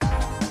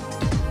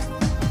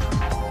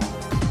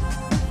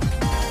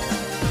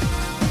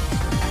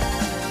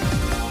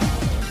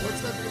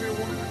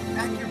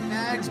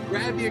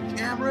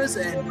cameras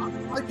and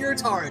unplug your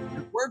guitar.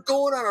 We're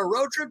going on a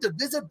road trip to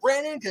visit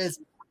Brandon because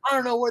I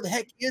don't know where the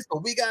heck he is,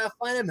 but we got to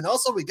find him. And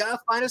also, we got to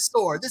find a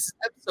store. This is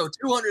episode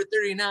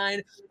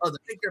 239 of the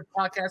Pick Your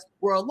Podcast,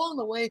 where along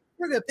the way,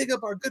 we're going to pick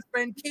up our good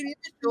friend Katie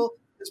Mitchell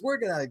because we're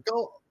going to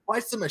go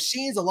watch some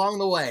machines along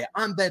the way.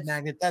 I'm Ben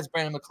Magnet. That's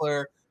Brandon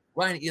McClure,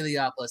 Ryan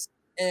Eliopoulos,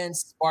 and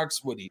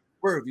Sparks Woody.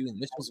 We're reviewing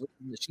Mitchell's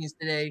machines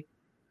today.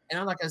 And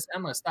I'm going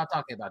to stop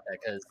talking about that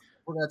because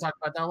we're going to talk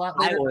about that a lot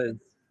later. I was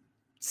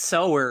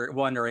so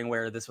wondering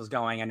where this was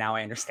going, and now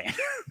I understand.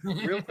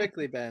 Real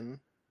quickly, Ben.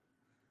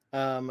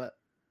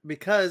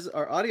 Because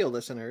our audio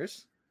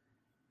listeners,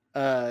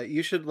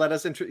 you should let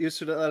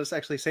us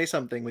actually say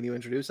something when you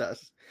introduce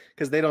us,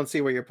 because they don't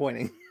see where you're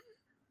pointing.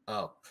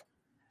 Oh,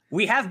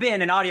 we have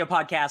been an audio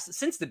podcast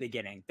since the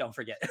beginning. Don't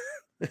forget.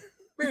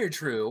 Very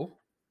true.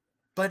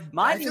 But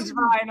my name's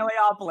Ryan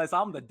Eliopoulos.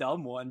 I'm the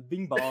dumb one.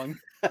 Bing bong.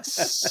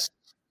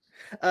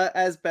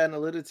 As Ben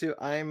alluded to,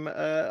 I'm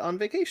on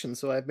vacation,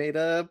 so I've made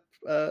a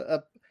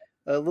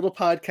little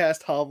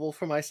podcast hovel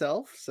for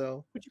myself.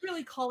 So would you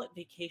really call it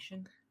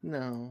vacation?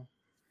 No.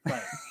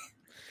 Right.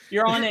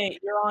 You're on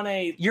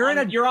leave.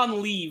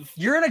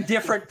 You're in a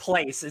different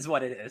place, is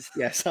what it is.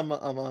 Yes, I'm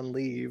on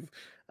leave.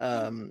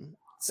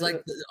 It's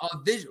like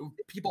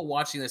people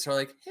watching this are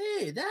like,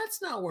 "Hey,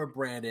 that's not where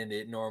Brandon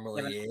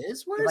normally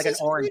is. Where's like his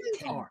orange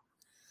trading card?"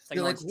 Like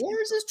You're like,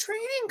 "Where's his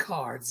trading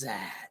cards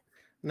at?"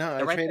 No,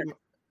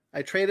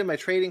 I traded my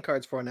trading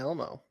cards for an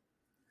Elmo.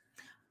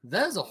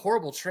 That is a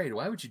horrible trade.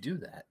 Why would you do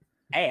that?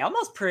 Hey,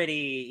 Elmo's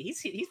pretty.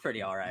 He's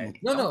pretty all right.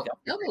 No,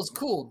 Elmo's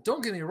cool.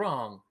 Don't get me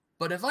wrong.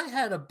 But if I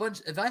had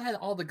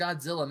all the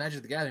Godzilla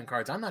Magic the Gathering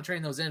cards, I'm not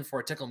trading those in for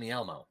a Tickle Me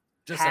Elmo.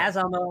 Has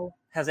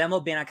Elmo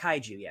been a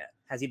kaiju yet?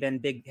 Has he been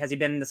big? Has he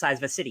been the size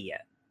of a city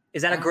yet?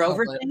 Is that a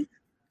Grover thing?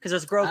 Because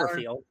there's Grover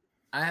Field.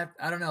 I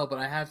don't know, but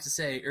I have to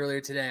say, earlier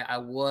today, I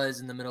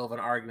was in the middle of an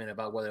argument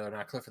about whether or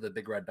not Clifford the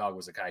Big Red Dog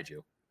was a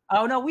kaiju.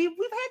 Oh no, we've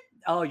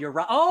had. Oh, you're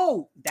right.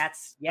 Oh,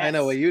 that's yes. I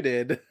know what you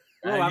did.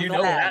 Oh, you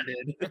know what I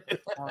did.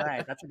 All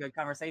right, that's a good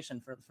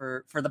conversation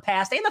for the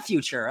past and the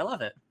future. I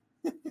love it.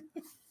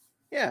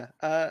 Yeah.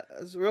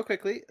 So real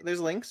quickly,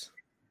 there's links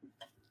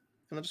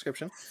in the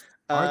description.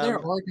 Are there?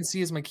 All I can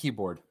see is my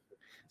keyboard.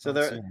 So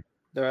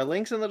there are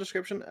links in the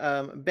description.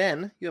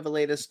 Ben, you have a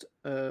latest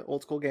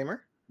Old School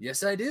Gamer.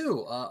 Yes, I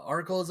do.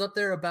 Article is up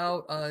there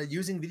about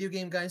using video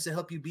game guides to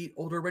help you beat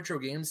older retro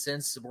games,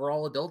 since we're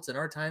all adults and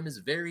our time is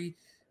very,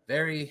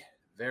 very,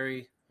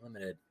 very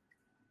limited.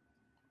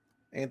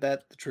 Ain't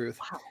that the truth?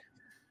 Wow.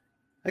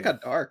 That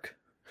got dark.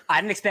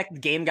 I didn't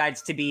expect game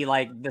guides to be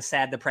like the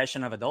sad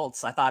depression of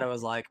adults. I thought it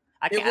was like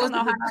I don't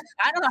know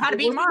how to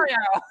beat Mario.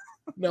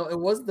 No, it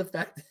wasn't the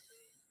fact.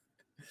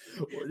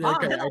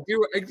 Okay,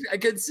 I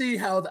could see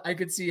how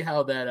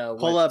that.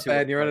 Pull up,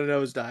 Ben. You're on a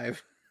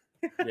nosedive.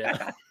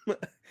 Yeah.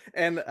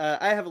 And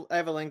I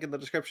have a link in the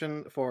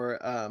description for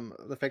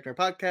the Fake Nerd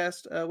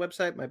Podcast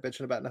website, my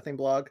Bitchin' About Nothing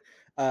blog.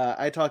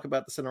 I talk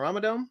about the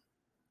Cinerama Dome.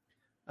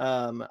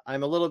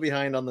 I'm a little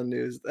behind on the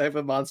news. I have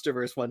a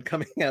MonsterVerse one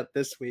coming out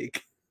this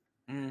week.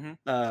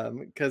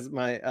 Because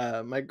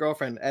my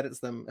girlfriend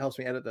helps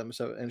me edit them,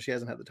 and she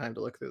hasn't had the time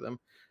to look through them.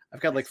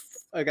 I've got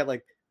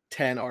like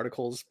 10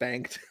 articles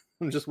banked.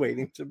 I'm just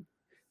waiting to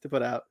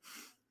put out.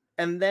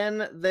 And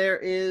then there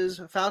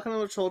is Falcon and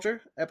Winter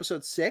Soldier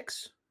episode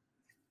 6.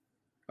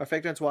 Our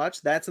Fake Nerds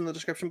watch. That's in the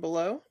description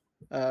below.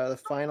 The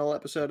final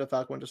episode of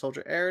Falcon Winter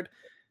Soldier aired,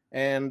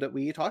 and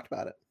we talked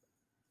about it.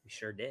 We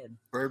sure did.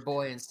 Bird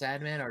Boy and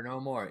Sadman are no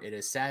more. It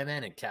is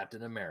Sadman and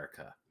Captain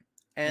America.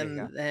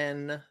 And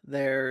then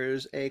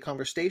there's a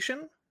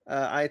conversation.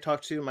 I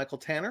talked to Michael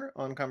Tanner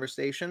on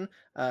Conversation.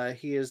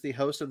 He is the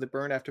host of the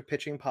Burn After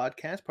Pitching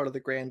podcast, part of the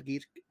Grand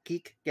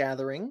Geek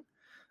Gathering.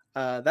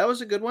 That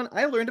was a good one.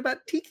 I learned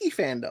about Tiki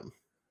fandom.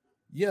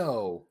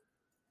 Yo.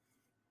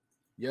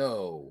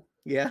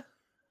 Yeah.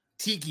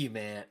 Tiki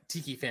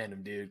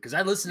fandom, dude. Because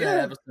I listened to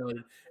that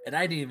episode and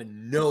I didn't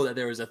even know that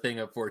there was a thing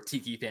up for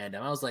Tiki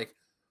fandom. I was like,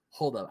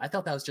 hold up. I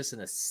thought that was just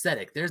an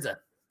aesthetic. There's a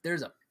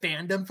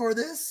fandom for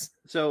this.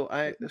 So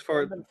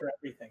for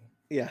everything.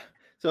 Yeah.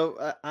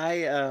 So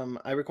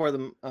I record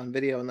them on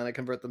video and then I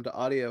convert them to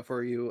audio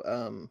for you.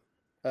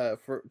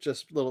 For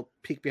just a little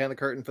peek behind the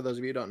curtain for those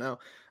of you who don't know.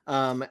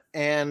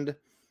 And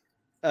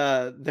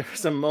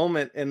there's a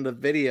moment in the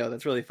video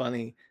that's really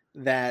funny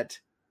that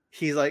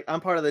he's like,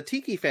 I'm part of the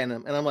Tiki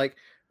fandom. And I'm like,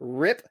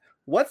 rip,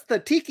 what's the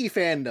Tiki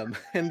fandom?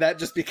 And that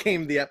just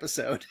became the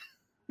episode.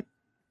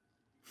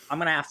 I'm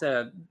going to have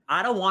to,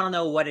 I don't want to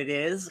know what it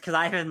is because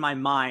I have in my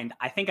mind,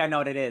 I think I know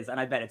what it is and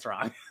I bet it's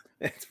wrong.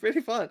 It's pretty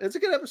fun. It's a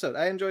good episode.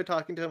 I enjoyed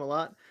talking to him a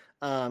lot.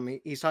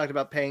 He's talked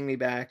about paying me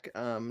back,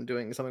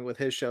 doing something with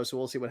his show, so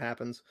we'll see what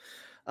happens.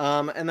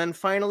 And then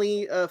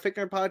finally, Fake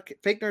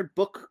Nerd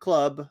Book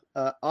Club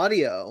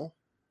audio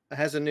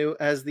has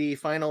the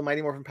final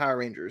Mighty Morphin Power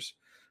Rangers,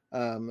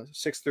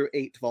 6 through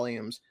 8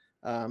 volumes.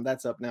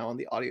 That's up now on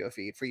the audio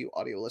feed for you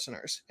audio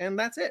listeners, and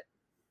that's it.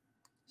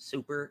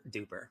 Super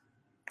duper.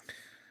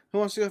 Who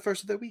wants to go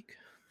first of the week?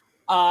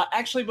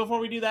 Actually, before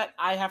we do that,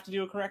 I have to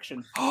do a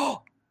correction.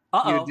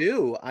 Uh-oh. You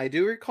do. I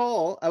do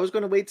recall. I was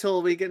going to wait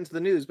till we get into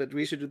the news, but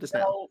we should do this now.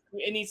 No,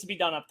 it needs to be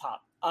done up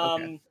top.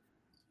 Okay.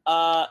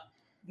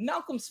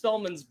 Malcolm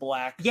Spellman's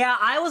black. Yeah,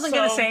 I wasn't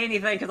gonna So- say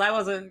anything because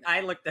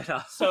I looked it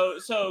up.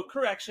 So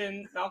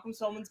correction, Malcolm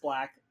Spellman's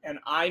black, and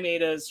I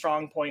made a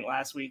strong point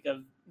last week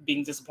of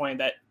being disappointed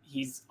that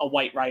he's a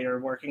white writer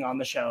working on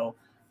the show.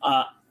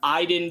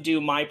 I didn't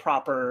do my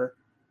proper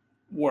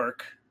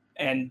work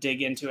and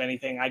dig into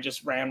anything. I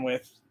just ran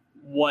with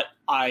what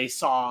I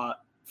saw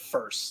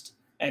first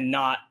and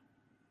not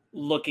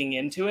looking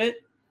into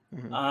it,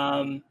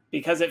 Mhm.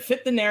 because it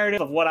fit the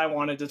narrative of what I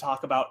wanted to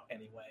talk about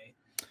anyway,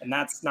 and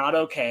that's not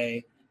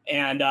okay.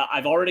 And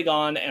I've already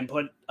gone and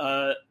put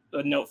a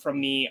note from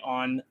me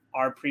on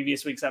our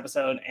previous week's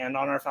episode and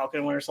on our Falcon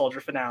and Winter Soldier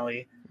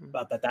finale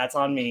about that. That's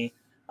on me.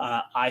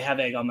 I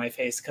have egg on my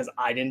face because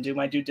I didn't do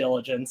my due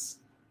diligence,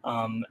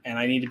 and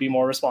I need to be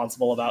more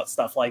responsible about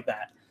stuff like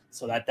that.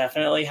 So that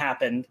definitely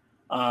happened.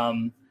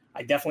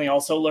 I definitely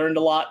also learned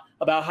a lot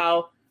about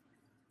how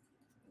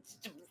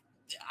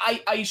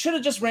I should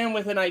have just ran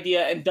with an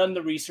idea and done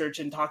the research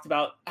and talked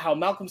about how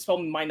Malcolm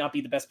Spellman might not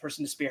be the best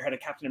person to spearhead a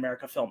Captain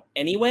America film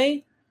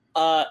anyway,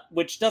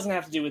 which doesn't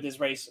have to do with his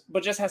race,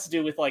 but just has to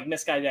do with like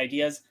misguided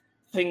ideas.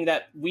 Thing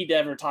that we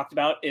never talked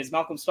about is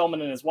Malcolm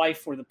Spellman and his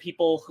wife were the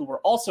people who were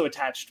also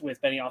attached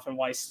with Benioff and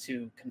Weiss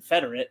to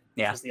Confederate,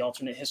 which is the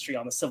alternate history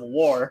on the Civil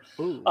War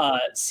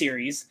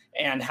series,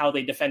 and how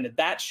they defended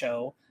that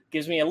show.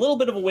 Gives me a little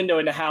bit of a window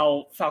into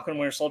how Falcon and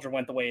Winter Soldier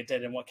went the way it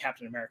did and what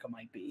Captain America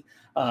might be,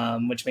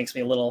 which makes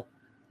me a little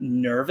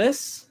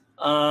nervous.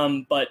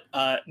 But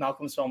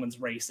Malcolm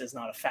Spellman's race is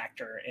not a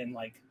factor in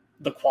like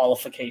the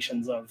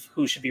qualifications of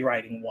who should be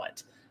writing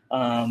what.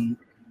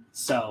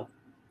 So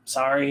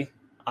sorry,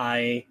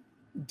 I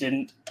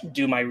didn't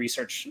do my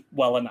research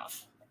well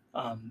enough,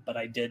 but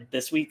I did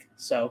this week.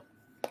 So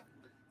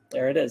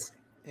there it is.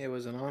 It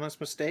was an honest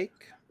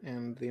mistake,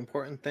 and the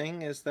important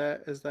thing is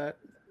that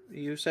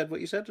you said what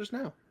you said just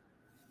now.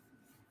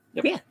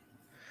 Yep. Yeah.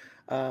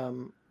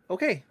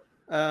 Okay.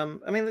 I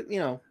mean, you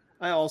know,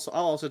 I'll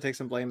also take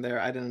some blame there.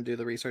 I didn't do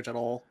the research at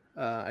all.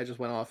 I just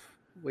went off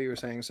what you were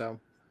saying. So.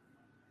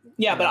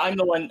 Yeah, but I'm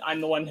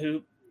the one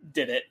who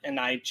did it, and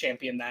I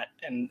championed that,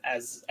 and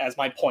as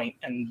my point,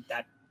 and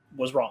that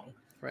was wrong.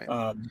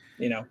 Right.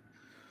 You know.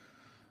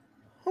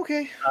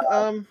 Okay.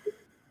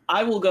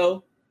 I will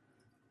go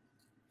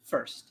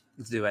first.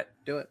 Let's do it.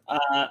 Do it.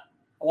 I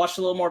watched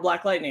a little more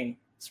Black Lightning.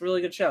 It's a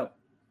really good show.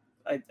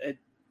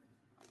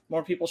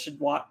 More people should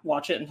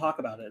watch it and talk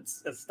about it.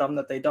 It's dumb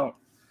that they don't.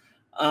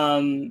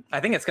 I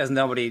think it's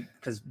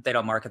because they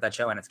don't market that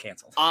show and it's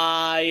canceled.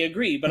 I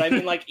agree, but I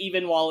mean, like,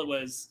 even while it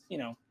was, you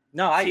know,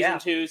 season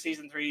 2,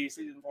 season 3,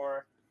 season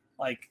 4,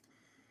 like,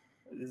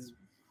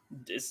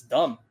 it's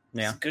dumb.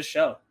 Yeah. It's a good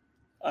show.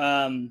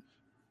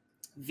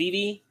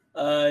 Vivi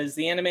is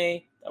the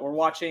anime that we're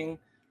watching.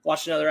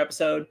 Watched another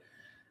episode.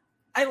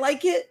 I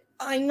like it.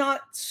 I'm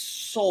not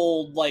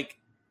sold. Like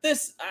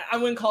this, I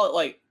wouldn't call it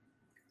like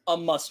a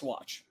must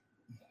watch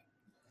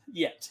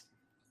yet.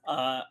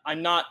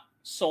 I'm not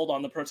sold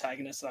on the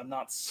protagonist, and I'm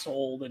not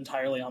sold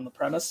entirely on the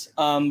premise.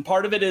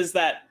 Part of it is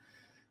that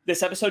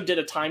this episode did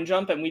a time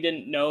jump, and we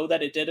didn't know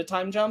that it did a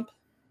time jump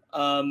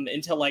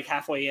until like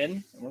halfway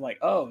in, and we're like,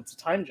 oh, it's a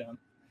time jump.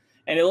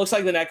 And it looks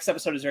like the next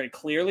episode is very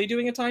clearly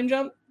doing a time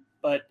jump,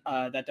 but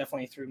that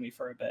definitely threw me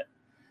for a bit.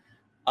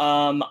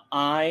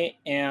 I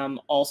am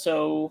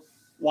also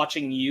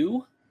watching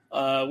You,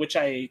 which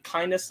I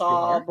kind of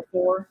saw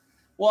before.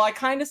 Well, I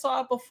kind of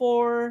saw it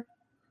before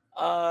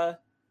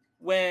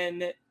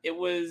when it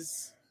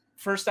was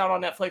first out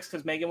on Netflix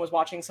because Megan was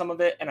watching some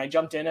of it, and I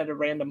jumped in at a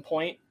random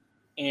point.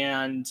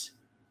 And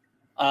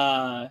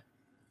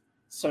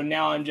so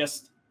now I'm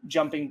just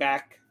jumping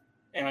back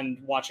and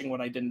watching what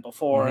I didn't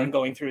before and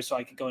going through so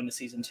I could go into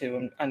season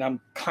 2. And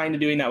I'm kind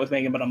of doing that with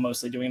Megan, but I'm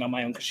mostly doing it on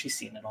my own because she's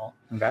seen it all.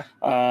 Okay.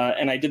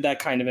 And I did that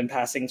kind of in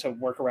passing to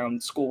work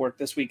around schoolwork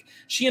this week.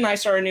 She and I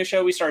started a new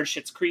show. We started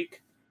Schitt's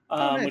Creek,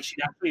 nice. which she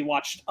actually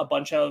watched a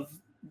bunch of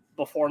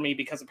before me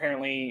because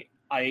apparently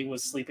I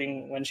was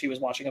sleeping when she was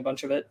watching a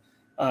bunch of it.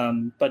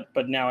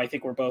 But now I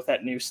think we're both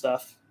at new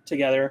stuff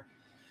together.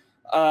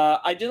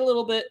 I did a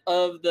little bit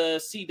of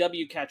the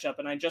CW catch up,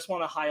 and I just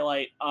want to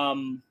highlight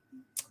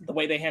the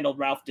way they handled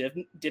Ralph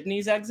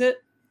Dibny's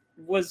exit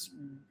was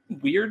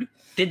weird.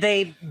 Did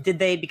they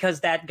because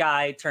that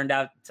guy turned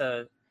out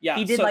to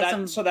he did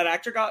so that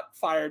actor got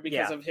fired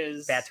because of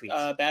his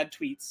bad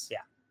tweets.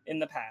 In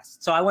the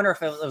past. So I wonder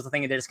if it was the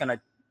thing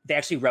that they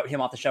actually wrote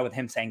him off the show with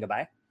him saying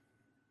goodbye.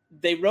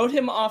 They wrote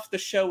him off the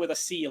show with a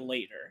see you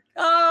later.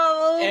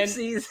 Oh,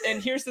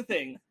 and here's the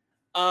thing.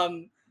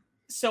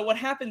 So what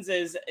happens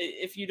is,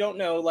 if you don't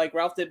know, like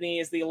Ralph Dibny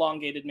is the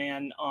elongated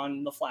man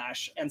on The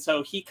Flash. And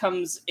so he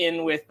comes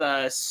in with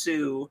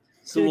Sue,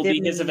 who will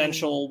be his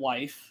eventual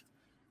wife,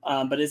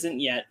 but isn't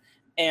yet.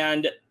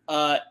 And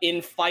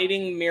in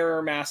fighting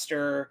Mirror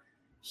Master,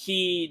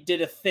 he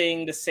did a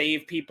thing to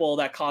save people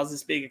that caused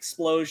this big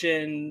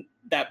explosion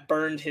that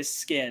burned his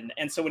skin.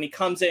 And so when he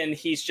comes in,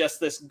 he's just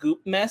this goop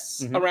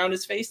mess around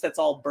his face that's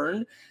all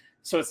burned.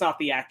 so it's not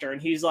the actor.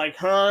 And he's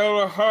like,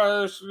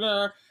 and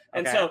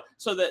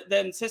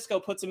then Cisco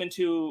puts him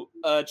into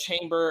a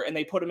chamber, and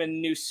they put him in a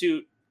new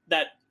suit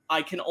that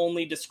I can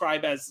only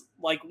describe as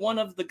like one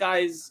of the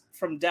guys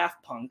from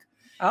Daft Punk.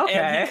 Okay.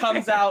 And he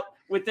comes out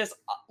with this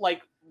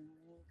like,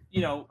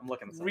 you know, I'm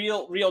looking this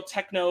up. real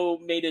techno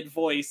mated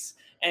voice,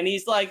 and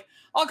he's like,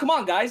 oh, come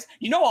on, guys,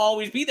 you know I'll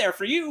always be there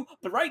for you,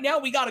 but right now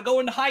we got to go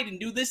into hide and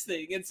do this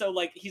thing. And so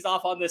like he's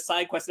off on this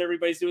side quest, and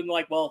everybody's doing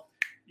like, well,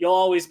 you'll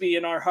always be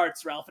in our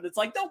hearts, Ralph. And it's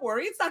like, don't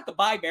worry, it's not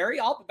goodbye, Barry,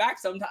 I'll be back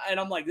sometime. And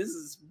I'm like, this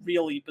is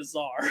really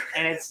bizarre.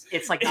 And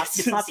it's like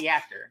it's not the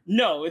actor.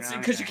 No, it's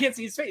because you can't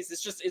see his face.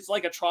 It's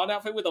like a Tron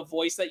outfit with a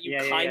voice that you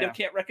kind of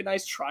can't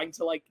recognize, trying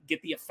to like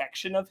get the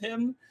affection of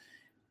him.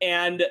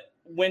 And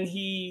when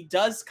he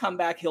does come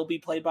back, he'll be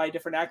played by a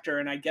different actor,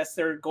 and I guess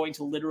they're going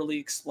to literally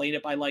explain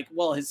it by like,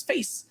 well, his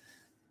face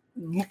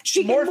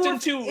morphed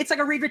into. It's like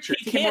a Reed Richards.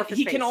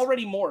 He can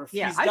already morph.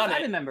 Yeah, he's done I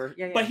it. remember.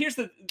 Yeah. But here's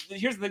the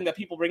thing that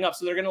people bring up.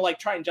 So they're gonna like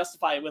try and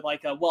justify it with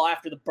like, well,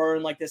 after the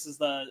burn, like this is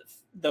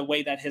the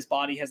way that his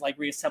body has like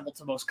reassembled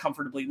to most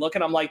comfortably look.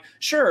 And I'm like,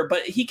 sure,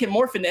 but he can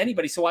morph into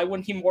anybody. So why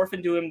wouldn't he morph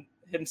into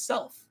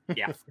himself?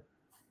 Yeah.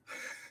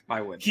 I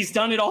would. He's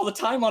done it all the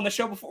time on the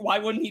show before. Why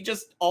wouldn't he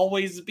just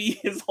always be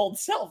his old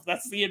self?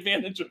 That's the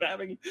advantage of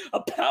having a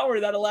power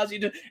that allows you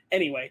to.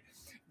 Anyway,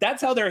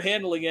 that's how they're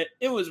handling it.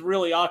 It was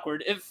really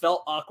awkward. It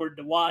felt awkward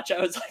to watch. I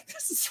was like,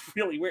 this is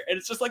really weird. And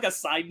it's just like a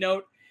side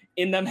note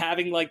in them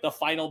having like the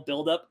final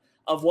buildup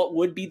of what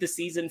would be the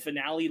season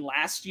finale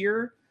last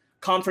year,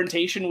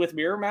 confrontation with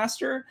Mirror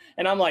Master.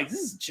 And I'm like,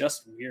 this is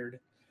just weird.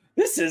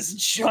 This is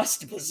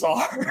just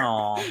bizarre.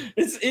 Aww.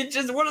 It's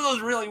just one of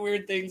those really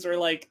weird things where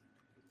like,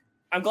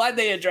 I'm glad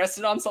they addressed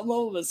it on some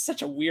level, but it's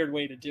such a weird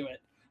way to do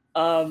it.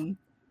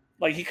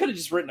 Like he could have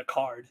just written a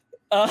card.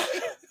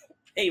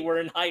 Hey, we're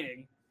in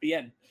hiding. The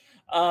end.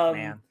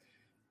 Man.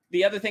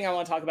 The other thing I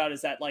want to talk about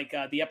is that like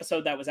the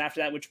episode that was after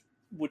that, which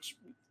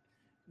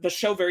the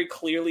show very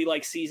clearly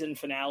like season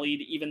finale,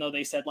 even though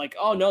they said like,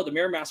 oh no, the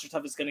Mirror Master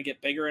stuff is going to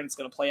get bigger and it's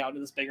going to play out into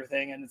this bigger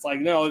thing. And it's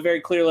like, no,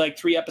 very clearly like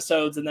 3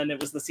 episodes. And then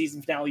it was the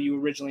season finale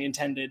you originally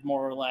intended,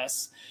 more or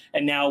less.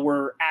 And now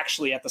we're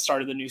actually at the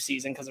start of the new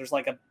season because there's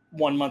like a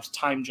 1 month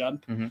time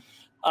jump.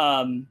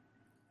 Mm-hmm.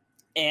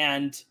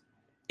 And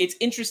it's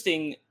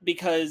interesting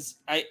because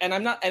I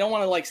don't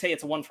want to like say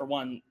it's a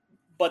 1-for-1,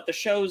 but the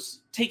show's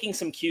taking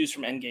some cues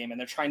from Endgame, and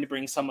they're trying to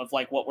bring some of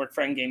like what worked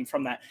for Endgame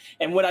from that.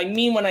 And what I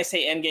mean when I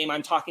say Endgame,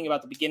 I'm talking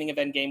about the beginning of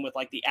Endgame with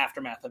like the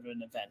aftermath of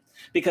an event,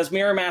 because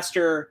Mirror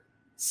Master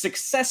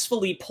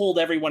successfully pulled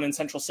everyone in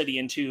Central City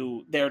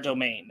into their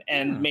domain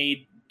and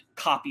made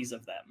copies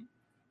of them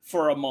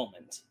for a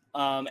moment.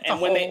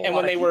 And when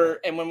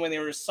they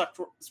were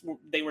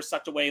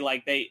sucked away,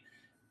 like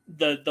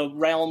the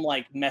realm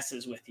like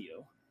messes with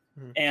you,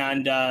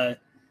 and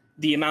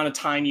the amount of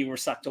time you were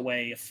sucked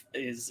away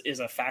is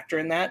a factor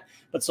in that.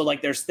 But so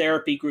like there's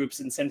therapy groups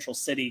in Central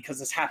City because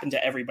this happened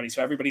to everybody,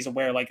 so everybody's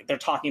aware. Like they're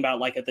talking about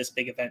like at this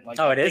big event, like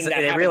it is.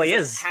 It really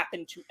is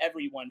happened to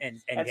everyone.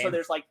 And so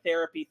there's like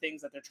therapy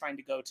things that they're trying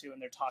to go to,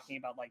 and they're talking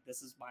about like,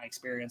 this is my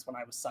experience when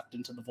I was sucked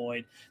into the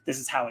void. This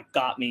is how it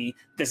got me.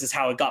 This is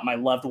how it got my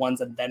loved ones,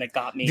 and then it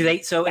got me. Do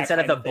they? So instead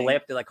of the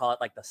blip, do they call it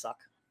like the suck?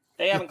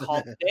 They haven't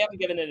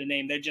given it a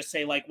name. They just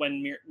say like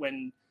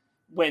when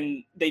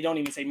they don't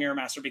even say Mirror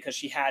Master because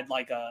she had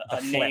like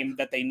a name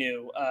that they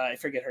knew. I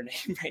forget her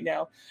name right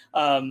now.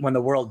 When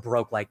the world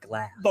broke like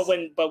glass. But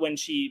when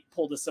she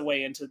pulled us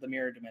away into the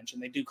mirror dimension,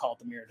 they do call it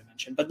the mirror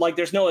dimension. But like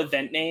there's no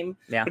event name.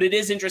 Yeah. But it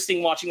is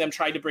interesting watching them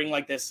try to bring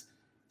like this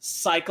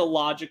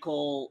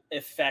psychological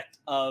effect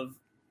of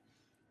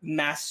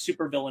mass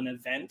supervillain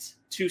event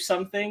to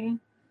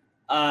something.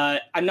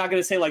 I'm not going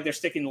to say like they're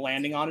sticking the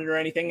landing on it or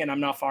anything, and I'm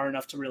not far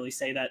enough to really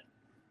say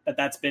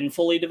that's been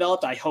fully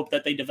developed. I hope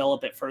that they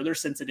develop it further,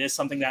 since it is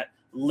something that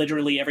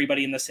literally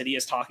everybody in the city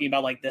is talking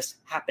about. Like, this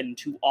happened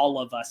to all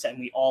of us, and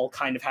we all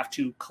kind of have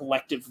to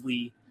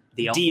collectively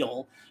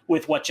deal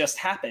with what just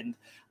happened.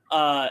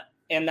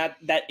 And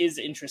that is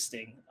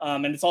interesting.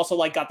 And it's also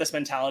like got this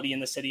mentality in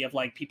the city of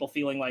like people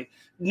feeling like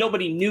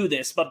nobody knew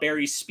this, but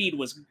Barry's speed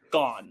was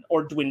gone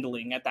or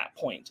dwindling at that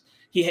point.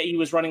 He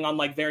was running on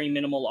like very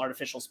minimal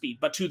artificial speed,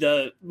 but to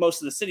the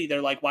most of the city,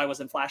 they're like, why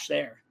wasn't Flash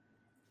there?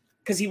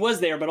 Because he was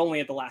there, but only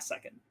at the last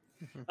second.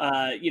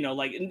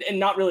 And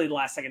not really the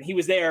last second. He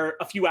was there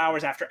a few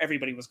hours after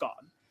everybody was gone,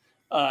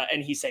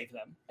 and he saved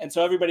them. And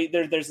so everybody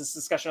there's this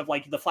discussion of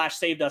like, the Flash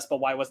saved us, but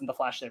why wasn't the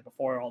Flash there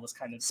before? All this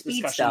kind of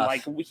speed discussion, stuff.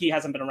 like he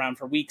hasn't been around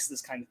for weeks.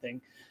 This kind of thing.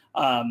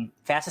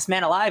 Fastest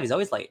man alive. He's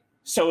always late.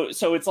 So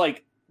it's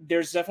like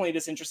there's definitely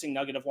this interesting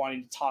nugget of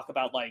wanting to talk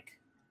about like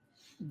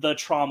the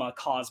trauma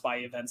caused by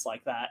events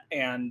like that,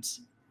 and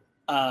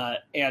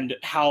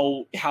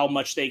how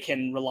much they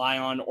can rely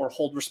on or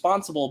hold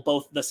responsible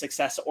both the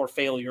success or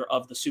failure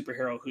of the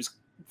superhero who's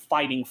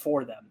fighting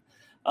for them.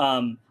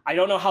 I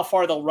don't know how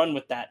far they'll run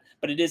with that,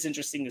 but it is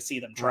interesting to see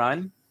them try.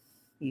 Run?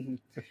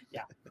 Mm-hmm.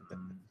 Yeah.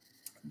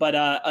 But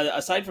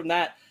aside from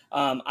that,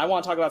 I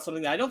want to talk about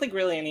something that I don't think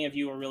really any of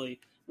you are really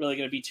really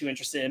going to be too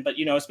interested in. But,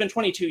 you know, it's been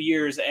 22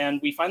 years and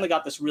we finally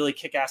got this really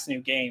kick-ass new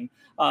game,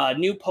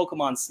 new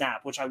Pokemon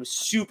Snap, which I was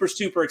super,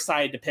 super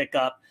excited to pick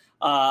up.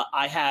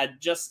 I've had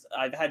just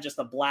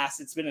a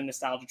blast. It's been a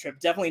nostalgia trip.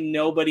 Definitely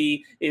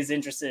nobody is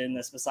interested in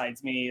this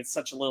besides me. It's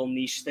such a little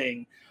niche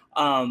thing.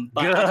 But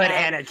good,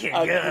 Anakin.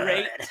 A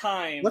great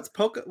time. What's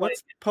Poka?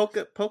 What's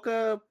Poka?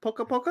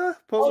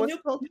 New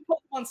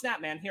Pokemon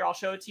Snap, man. Here, I'll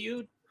show it to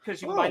you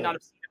because you might not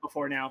have seen it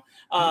before now.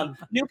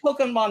 New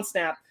Pokemon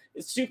Snap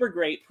is super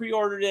great.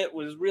 Pre-ordered it.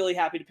 Was really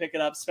happy to pick it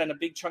up. Spent a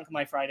big chunk of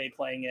my Friday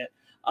playing it.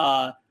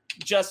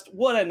 Just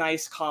what a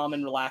nice, calm,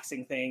 and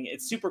relaxing thing.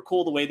 It's super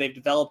cool the way they've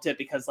developed it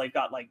because they've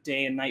got like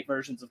day and night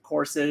versions of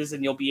courses,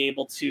 and you'll be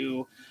able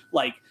to,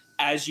 like,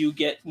 as you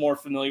get more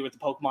familiar with the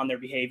Pokemon, their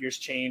behaviors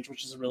change,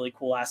 which is a really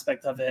cool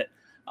aspect of it.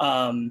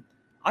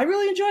 I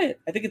really enjoy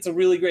it. I think it's a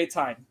really great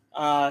time.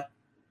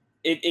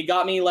 It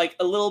got me like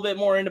a little bit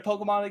more into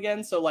Pokemon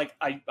again. So like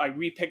I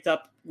re-picked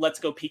up Let's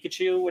Go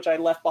Pikachu, which I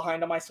left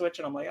behind on my Switch,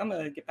 and I'm like, I'm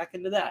gonna get back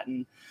into that.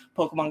 And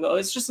Pokemon Go,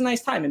 it's just a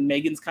nice time, and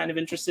Megan's kind of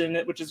interested in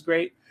it, which is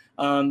great.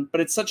 But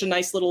it's such a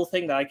nice little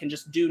thing that I can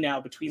just do now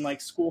between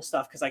like school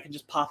stuff, because I can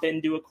just pop in,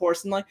 do a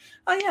course, and like,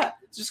 oh yeah,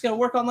 it's just gonna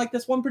work on like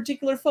this one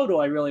particular photo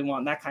I really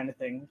want, that kind of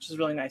thing, which is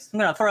really nice. I'm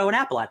gonna throw an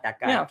apple at that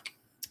guy. Yeah.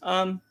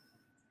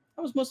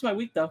 That was most of my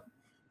week though.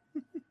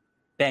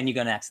 Ben, you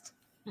go next.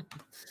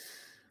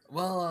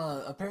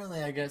 Well,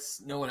 apparently, I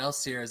guess no one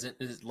else here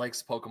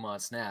likes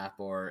Pokemon Snap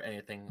or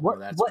anything. What? Or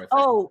that What? sort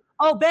of thing.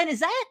 Oh, Ben, is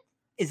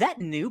that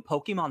new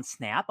Pokemon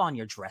Snap on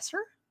your dresser?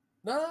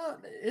 No,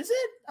 is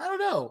it? I don't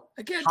know.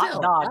 I can't Hot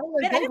tell. dog. I don't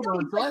like Man, I didn't know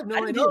Pokemon, you so I have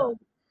no idea.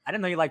 I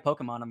didn't know you like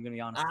Pokemon. I'm gonna be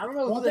honest. I don't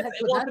know Well, who the heck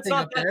put if that it's thing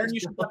not up that, there. then you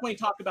should definitely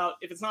talk about.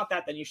 If it's not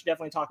that, then you should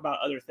definitely talk about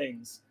other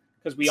things,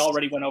 because we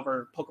already went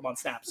over Pokemon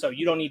Snap, so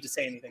you don't need to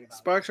say anything about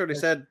Sparks already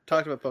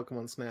talked about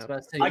Pokemon Snap.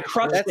 I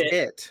crushed That's it.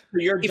 it. So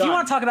you're If done. you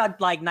want to talk about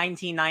like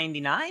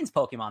 1999's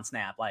Pokemon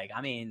Snap, like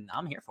I mean,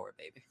 I'm here for it,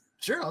 baby.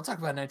 Sure, I'll talk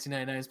about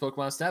 1999's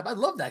Pokemon Snap. I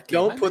love that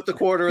game. Don't put the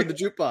quarter in the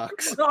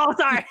jukebox. Oh,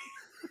 sorry.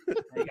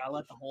 You gotta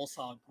let the whole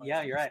song play.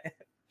 Yeah, you're right.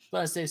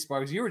 But I say,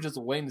 Sparks, you were just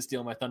waiting to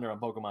steal my thunder on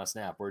Pokemon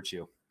Snap, weren't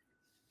you?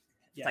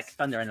 It's Yes. like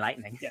thunder and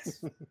lightning.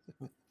 Yes.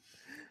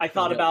 I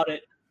thought about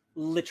it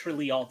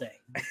literally all day.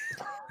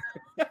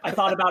 I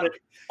thought about it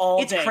all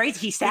day. It's crazy.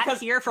 He sat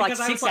here for like because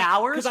I was 6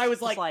 hours. Because I was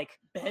just like,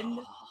 Ben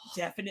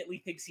definitely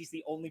thinks he's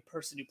the only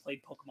person who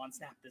played Pokemon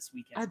Snap this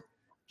weekend.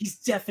 He's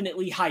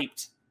definitely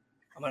hyped.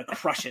 I'm gonna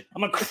crush it.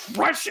 I'm gonna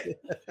crush it.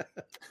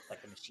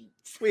 like the machines.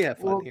 We have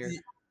fun here.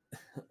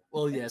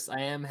 Well, yes, I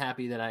am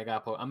happy that I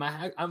got.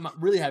 I'm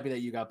really happy that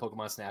you got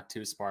Pokemon Snap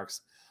too,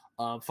 Sparks.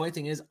 Funny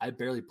thing is, I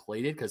barely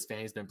played it because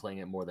Fanny's been playing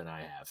it more than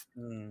I have.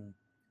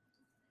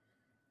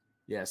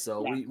 Yeah,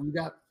 so Yeah.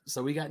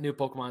 we got new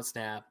Pokemon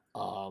Snap.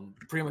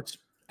 Pretty much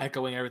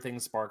echoing everything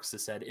Sparks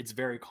has said. It's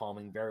very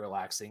calming, very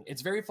relaxing.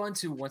 It's very fun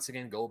to once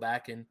again go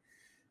back and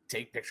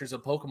take pictures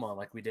of Pokemon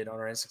like we did on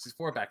our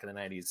N64 back in the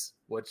 90s,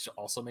 which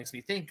also makes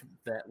me think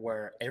that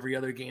where every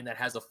other game that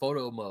has a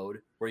photo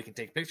mode where you can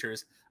take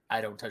pictures,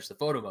 I don't touch the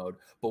photo mode.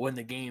 But when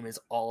the game is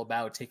all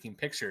about taking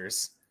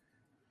pictures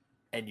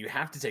and you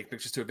have to take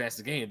pictures to advance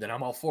the game, then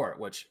I'm all for it,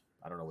 which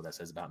I don't know what that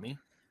says about me.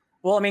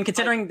 Well, I mean,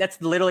 considering that's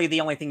literally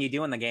the only thing you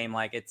do in the game,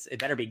 like it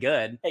better be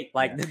good. Hey,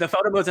 like the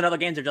photo modes in other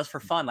games are just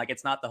for fun. Like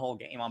it's not the whole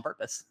game on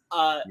purpose.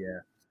 Yeah.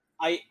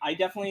 I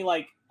definitely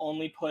like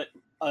only put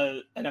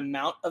an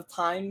amount of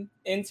time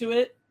into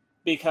it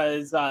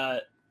because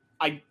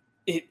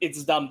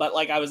it's dumb. But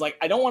like I was like,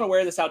 I don't want to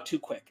wear this out too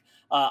quick.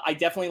 I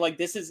definitely like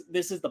this is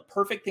the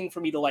perfect thing for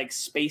me to like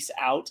space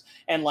out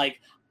and like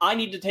I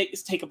need to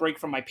take a break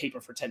from my paper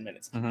for 10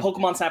 minutes. Mhm.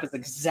 Pokemon Snap is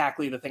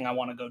exactly the thing I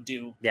want to go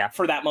do Yeah.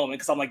 for that moment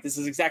because I'm like, this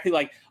is exactly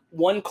like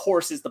one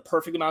course is the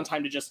perfect amount of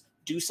time to just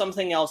do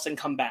something else and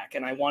come back.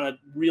 And I want to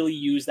really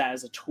use that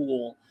as a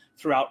tool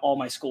throughout all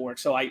my schoolwork.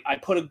 So I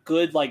put a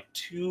good like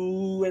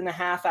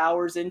 2.5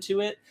 hours into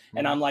it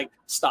and I'm like,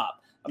 stop.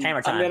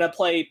 Hammer time. I'm going to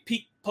play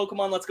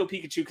Pokemon Let's Go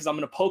Pikachu because I'm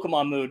in a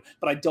Pokemon mood,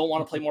 but I don't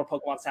want to play more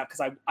Pokemon Snap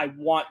because I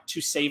want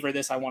to savor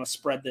this. I want to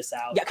spread this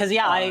out. Yeah, because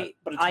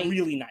but it's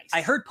really nice.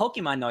 I heard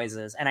Pokemon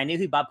noises and I knew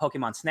he bought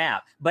Pokemon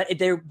Snap, but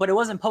it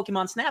wasn't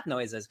Pokemon Snap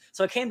noises.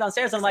 So I came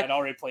downstairs and I'm like, I'd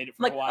already played it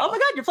for like, a while. oh my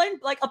god, you're playing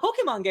like a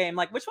Pokemon game.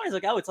 Like, which one is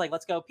like? Oh, it's like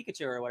Let's Go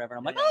Pikachu or whatever. And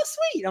I'm like, Yeah. oh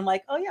sweet. I'm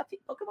like, oh yeah,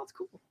 Pokemon's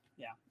cool.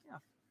 Yeah.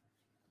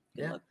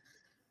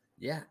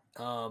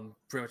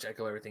 Pretty much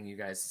echo everything you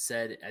guys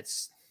said.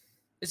 It's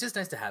just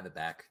nice to have it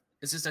back.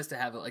 It's just nice to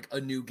have like a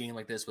new game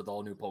like this with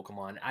all new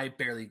Pokemon. I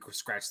barely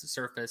scratched the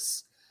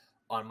surface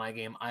on my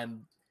game.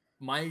 In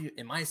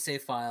my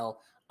save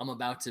file, I'm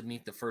about to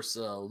meet the first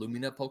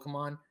Lumina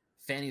Pokemon.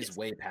 Fanny's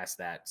way past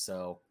that,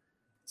 so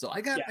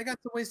I got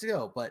some ways to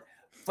go. But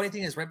funny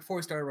thing is, right before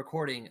we started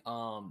recording,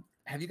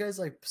 have you guys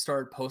like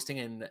started posting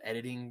and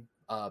editing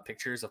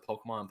pictures of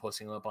Pokemon and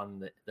posting them up on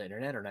the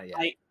internet or not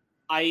yet?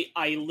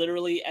 I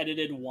literally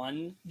edited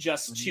one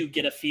just to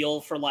get a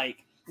feel for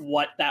like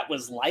what that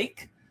was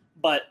like,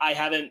 but I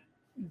haven't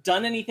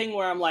done anything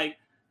where I'm like,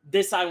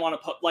 this I want to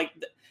put like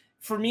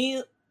for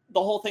me, the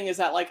whole thing is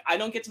that like I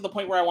don't get to the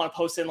point where I want to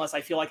post it unless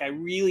I feel like I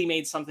really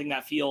made something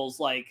that feels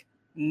like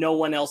no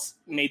one else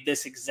made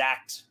this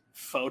exact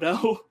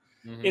photo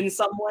in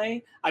some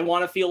way. I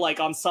want to feel like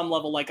on some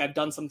level, like I've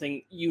done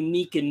something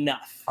unique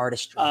enough.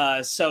 Artistry.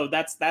 So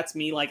that's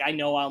me. Like, I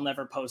know I'll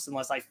never post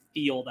unless I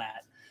feel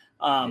that.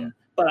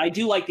 But I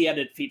do like the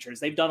edit features.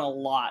 They've done a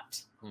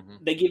lot.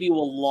 They give you a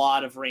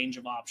lot of range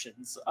of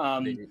options.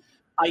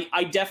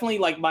 I definitely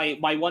like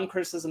my one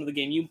criticism of the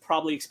game. You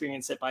probably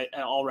experienced it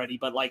already,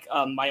 but like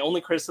my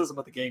only criticism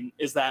of the game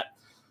is that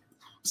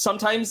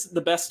sometimes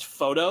the best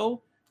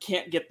photo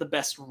can't get the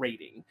best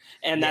rating,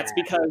 and that's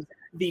because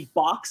the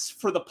box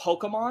for the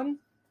Pokemon,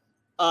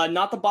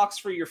 not the box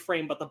for your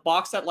frame, but the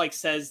box that like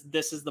says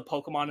this is the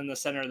Pokemon in the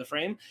center of the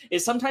frame,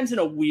 is sometimes in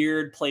a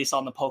weird place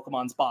on the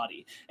Pokemon's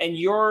body, and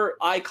your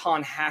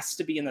icon has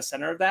to be in the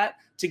center of that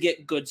to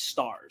get good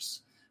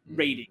stars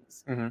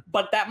ratings.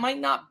 But that might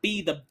not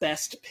be the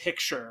best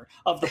picture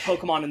of the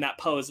Pokemon in that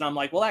pose, and I'm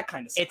like, well, that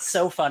kind of sucks. It's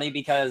so funny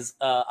because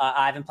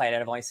I haven't played it.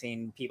 I've only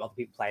seen people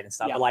play it and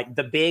stuff. But like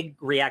the big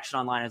reaction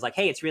online is like,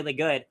 hey, it's really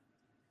good.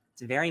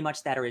 It's very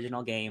much that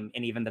original game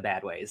in even the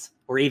bad ways,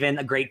 or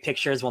even great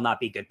pictures will not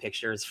be good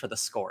pictures for the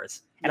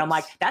scores. And I'm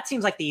like, that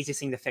seems like the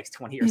easiest thing to fix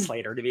 20 years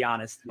later, to be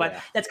honest.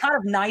 But that's kind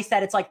of nice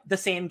that it's like the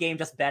same game,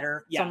 just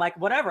better. So I'm like,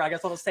 whatever, I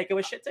guess I'll just take it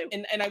with shit too.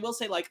 And I will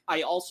say, like,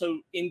 I also,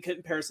 in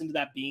comparison to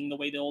that being the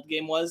way the old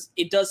game was,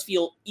 it does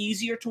feel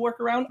easier to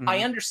work around. I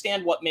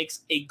understand what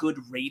makes a good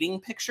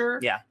rating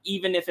picture,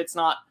 even if it's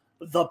not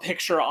the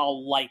picture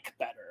I'll like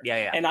better.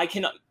 And I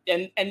can,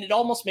 and it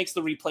almost makes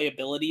the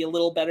replayability a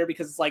little better,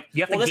 because it's like,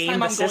 well, this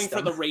time I'm going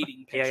for the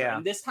rating picture,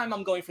 and this time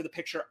I'm going for the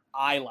picture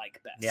I like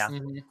best.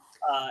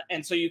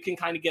 And so you can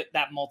kind of get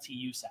that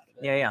multi-use out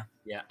of it.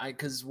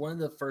 Because one of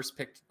the first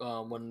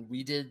when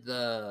we did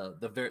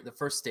the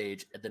first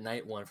stage at the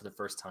night one for the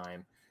first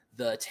time,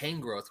 the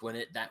Tangrowth,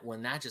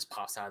 when that just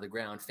pops out of the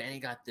ground, Fanny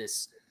got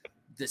this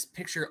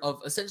picture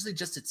of essentially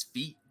just its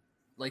feet.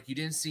 Like, you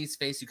didn't see its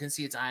face, you couldn't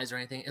see its eyes or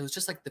anything. It was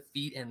just like the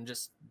feet, and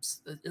just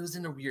it was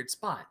in a weird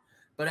spot.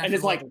 But and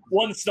it's like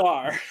 1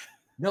 star.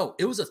 No,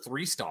 it was a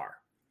 3-star.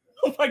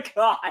 Oh my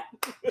god!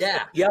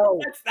 Yeah, yo,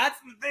 that's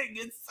the thing.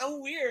 It's so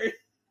weird.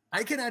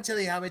 I cannot tell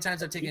you how many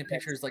times I've taken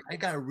pictures. Like, I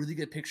got a really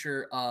good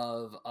picture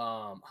of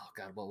oh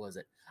god, what was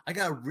it? I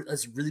got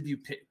this really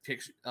beautiful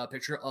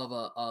picture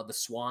of the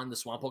swan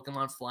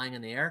Pokemon flying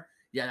in the air.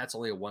 Yeah, that's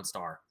only a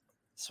 1-star.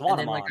 And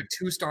then like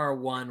a 2-star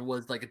one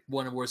was like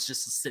one where it's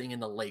just sitting in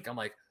the lake. I'm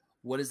like,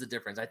 what is the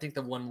difference? I think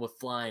the one with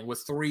flying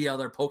with 3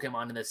 other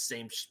Pokemon in the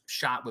same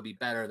shot would be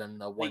better than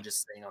the one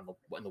just sitting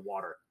in the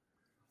water.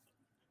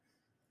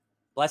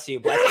 Bless you,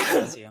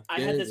 bless you.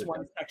 I had this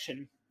one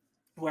section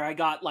where I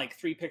got like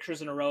 3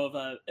 pictures in a row of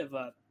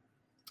a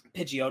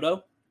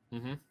Pidgeotto,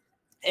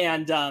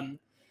 and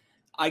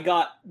I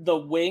got the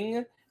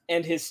wing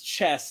and his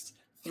chest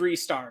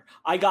 3-star.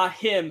 I got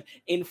him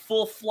in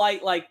full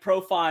flight like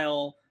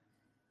profile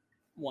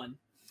 1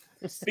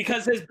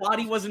 because his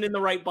body wasn't in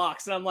the right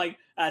box, and I'm like,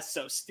 that's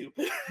so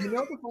stupid. You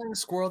know the flying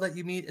squirrel that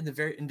you meet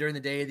during the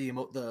day,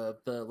 the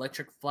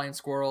electric flying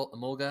squirrel,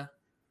 Emolga?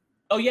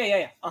 Oh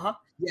yeah.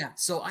 Yeah,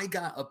 so I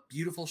got a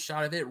beautiful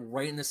shot of it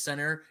right in the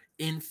center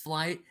in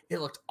flight.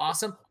 It looked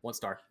awesome.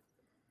 1-star.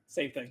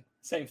 Same thing.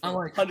 I'm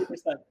like, 100%.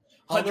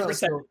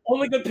 100%.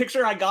 Only good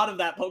picture I got of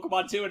that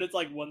Pokemon too, and it's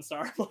like 1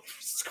 star. I'm like,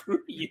 screw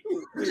you.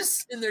 You're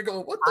just sitting there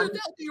going, what the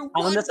hell do you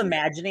want? I'm just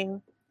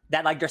imagining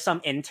that like there's some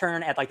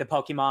intern at like the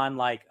Pokemon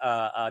like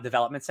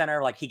development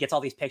center, like he gets all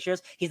these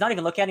pictures. He's not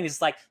even looking at him. He's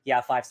just like,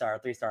 yeah, 5-star,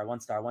 3-star,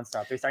 1-star,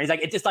 1-star, 3-star. He's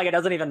like, it's just like it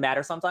doesn't even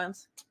matter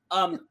sometimes.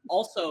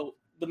 Also,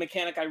 the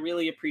mechanic I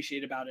really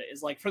appreciate about it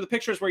is like, for the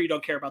pictures where you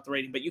don't care about the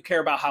rating, but you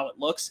care about how it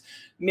looks.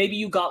 Maybe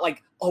you got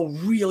like a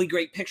really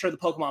great picture of the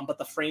Pokemon, but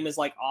the frame is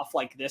like off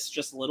like this,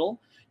 just a little.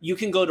 You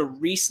can go to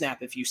resnap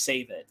if you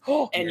save it,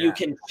 and you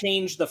can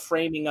change the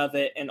framing of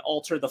it and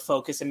alter the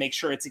focus and make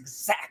sure it's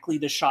exactly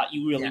the shot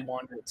you really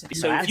wanted it to be.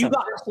 So if you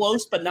got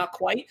close but not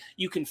quite,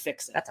 you can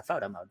fix it. That's a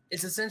photo mode.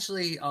 It's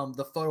essentially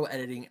the photo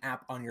editing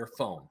app on your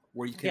phone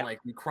where you can like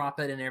recrop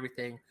it and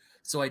everything.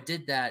 So I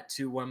did that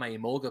to one of my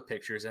Emolga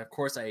pictures, and of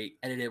course I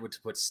edited it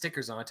to put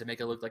stickers on it to make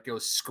it look like it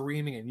was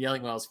screaming and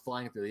yelling while I was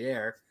flying through the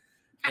air.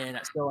 And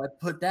so I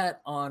put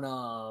that on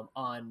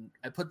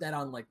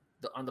like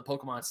on the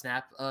Pokemon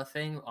Snap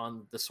thing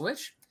on the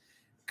Switch,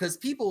 because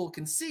people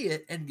can see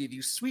it and give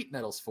you sweet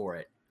medals for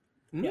it.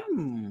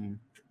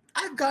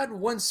 I've gotten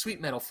 1 sweet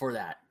medal for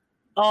that.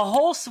 A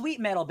whole sweet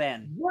medal,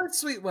 Ben. 1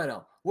 sweet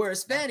medal.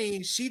 Whereas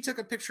Fanny, she took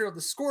a picture of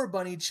the Score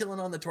Bunny chilling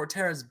on the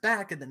Torterra's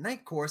back in the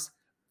night course,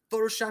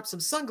 photoshopped some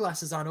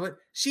sunglasses onto it.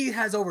 She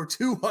has over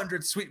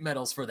 200 sweet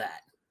medals for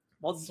that.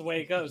 Well, that's the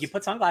way it goes. You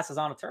put sunglasses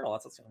on a turtle,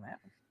 that's what's going to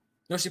happen.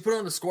 No, she put it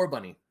on the Score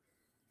Bunny.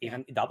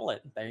 Even double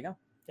it. There you go.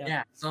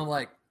 Yeah. So I'm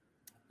like,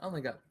 I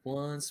only got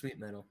 1 sweet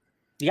medal.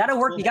 You gotta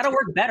work. You gotta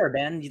work better,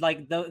 Ben.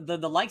 Like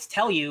the likes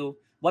tell you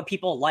what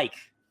people like.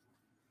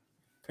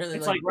 Apparently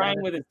it's like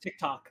Ryan with his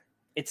TikTok.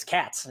 It's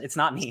cats. It's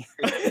not me.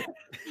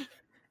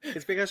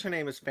 It's because her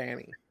name is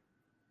Fanny.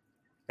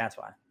 That's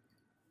why.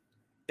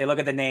 They look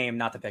at the name,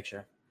 not the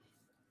picture.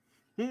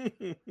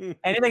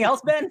 Anything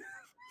else, Ben?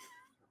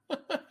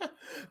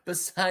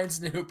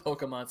 Besides new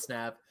Pokemon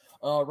Snap,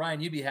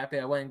 Ryan, you'd be happy.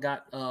 I went and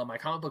got my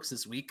comic books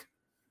this week.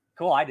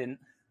 Cool. I didn't.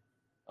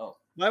 Oh,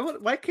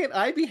 Why can't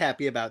I be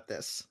happy about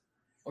this?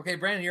 okay,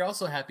 Brandon, you're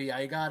also happy.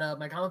 I got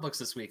my comic books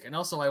this week, and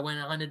also I went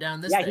and hunted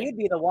down this. Yeah, thing. he'd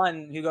be the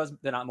one who goes.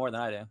 They're not more than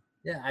I do.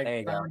 Yeah, There I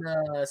you go.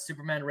 found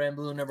Superman Red and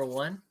Blue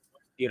 #1.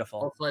 Beautiful.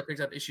 Also, I picked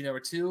up issue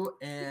 #2,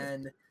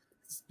 and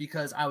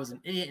because I was an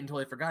idiot and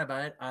totally forgot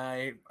about it,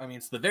 I mean,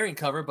 it's the variant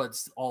cover, but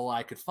it's all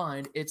I could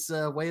find. It's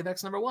Wave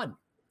X #1.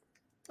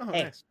 Oh,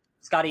 Hey. nice.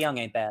 Scotty Young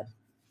ain't bad.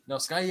 No,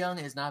 Sky Young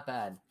is not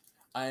bad.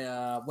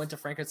 I went to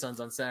Frank & Sons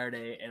on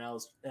Saturday, and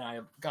I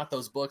got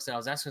those books, and I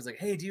was asking, I was like,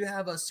 "Hey, do you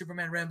have a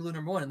Superman Red and Blue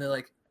 #1?" And they're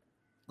like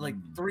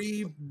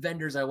 3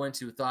 vendors I went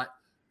to thought,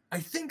 "I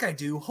think I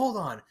do. Hold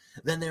on."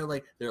 Then they're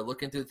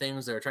looking through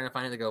things, they're trying to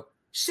find it. They go,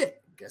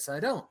 "Shit, guess I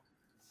don't."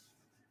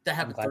 That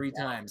happened glad 3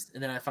 that. times,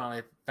 and then I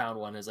finally found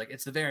one. It's like,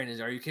 "It's the variant.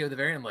 Are you okay with the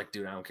variant?" I'm like,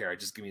 "Dude, I don't care.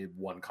 Just give me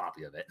 1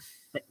 copy of it."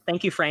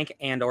 Thank you, Frank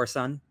and/or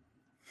son.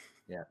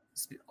 Yeah.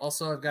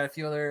 Also, I've got a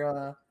few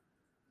other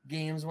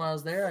games while I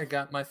was there. I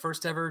got my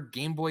first ever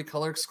Game Boy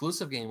Color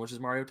exclusive game, which is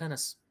Mario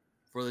Tennis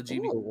for the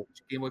Ooh.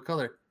 Game Boy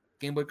Color.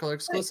 Game Boy Color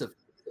exclusive.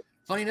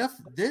 Funny enough,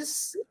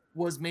 this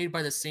was made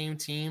by the same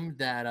team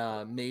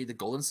that made the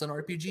Golden Sun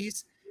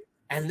RPGs,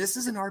 and this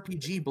is an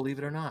RPG, believe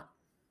it or not.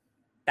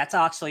 That's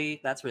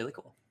really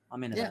cool.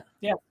 I'm into that.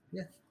 Yeah.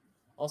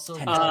 Also,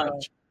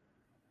 Tennis.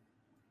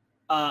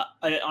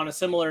 On a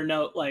similar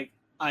note, like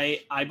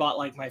I bought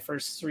like my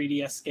first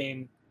 3DS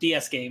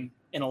game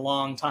in a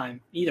long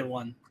time. Either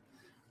one.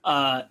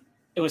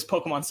 It was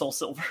Pokemon Soul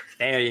Silver.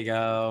 There you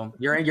go.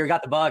 You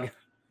got the bug.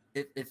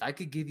 if I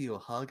could give you a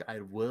hug, I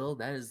will.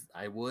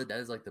 I would. That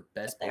is like the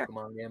best Right there.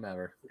 Pokemon game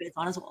ever. It's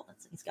on his wall.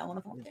 He's got one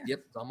of them there. Yep,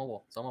 it's on my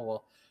wall. It's on my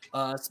wall.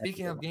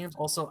 Speaking of games,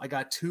 also I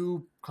got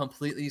 2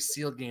 completely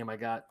sealed game. I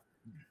got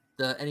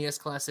the NES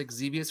Classic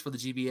Xevious for the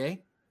GBA,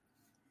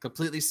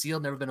 completely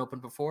sealed, never been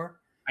opened before.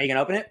 Are you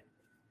gonna open it?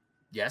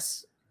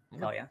 Yes,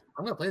 Oh yeah.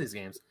 I'm gonna play these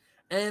games,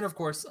 and of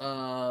course,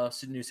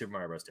 new Super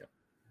Mario Bros. 2.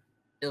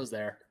 It was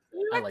there.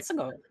 I like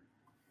it.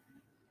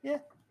 Yeah.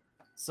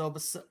 So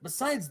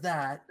besides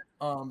that,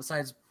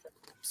 besides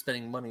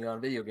spending money on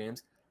video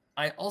games,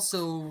 I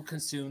also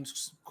consumed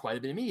quite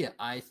a bit of media.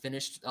 I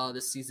finished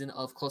this season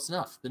of Close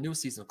Enough, the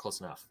newest season of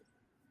Close Enough.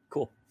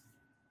 Cool.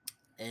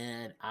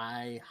 And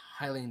I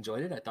highly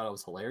enjoyed it. I thought it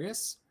was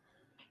hilarious.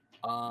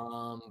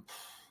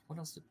 What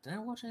else did I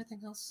watch?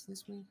 Anything else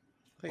this week?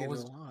 I think What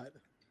it's was- a lot.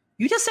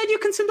 You just said you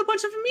consumed a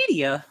bunch of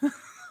media.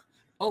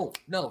 Oh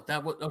no,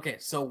 that was okay.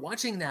 So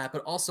watching that,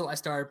 but also I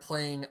started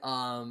playing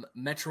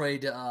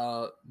Metroid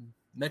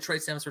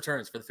Samus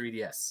Returns for the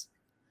 3DS.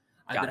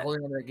 I've Got been it.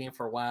 holding on to that game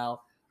for a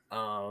while.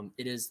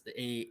 It is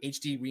a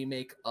HD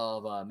remake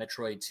of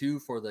Metroid 2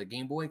 for the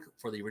Game Boy,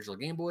 for the original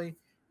Game Boy,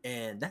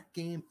 and that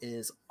game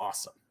is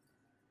awesome.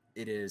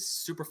 It is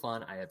super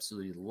fun. I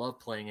absolutely love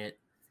playing it,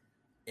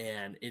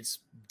 and it's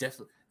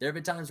definitely. There have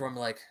been times where I'm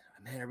like,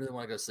 man, I really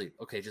want to go to sleep.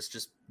 Okay,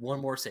 just one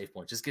more save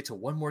point. Just get to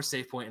one more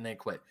save point and then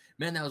quit.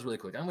 Man, that was really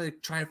quick. I'm going to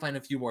try to find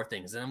a few more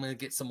things, and I'm going to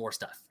get some more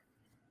stuff.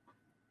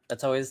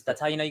 That's how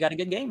you know you got a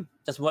good game.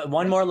 Just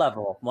one more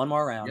level, one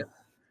more round. Yep.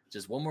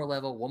 Just one more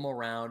level, one more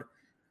round.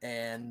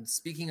 And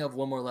speaking of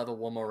one more level,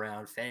 one more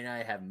round, Fanny and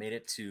I have made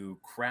it to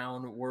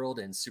Crown World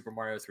and Super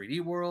Mario 3D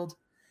World.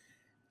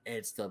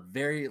 It's the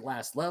very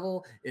last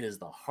level. It is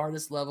the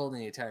hardest level in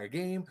the entire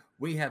game.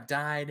 We have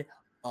died.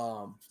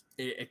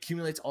 It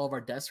accumulates all of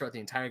our deaths throughout the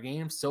entire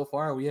game. So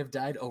far, we have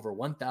died over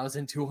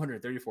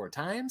 1,234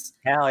 times.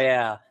 Hell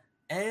yeah.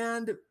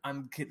 And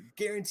I'm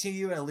guarantee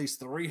you at least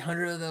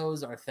 300 of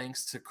those are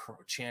thanks to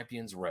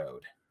Champions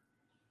Road.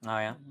 Oh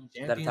yeah.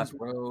 Champions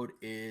Road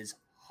is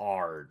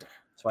hard.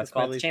 That's why it's That's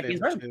my called least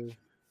Champions favorite Road.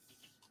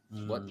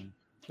 too. What?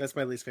 That's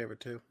my least favorite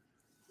too.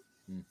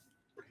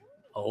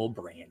 Oh,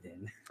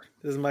 Brandon.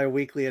 This is my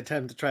weekly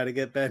attempt to try to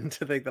get Ben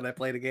to think that I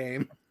played a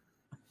game.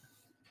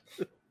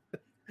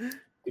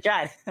 We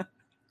tried.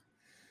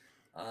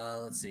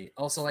 Let's see.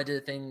 Also, I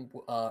did a thing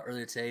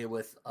earlier today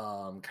with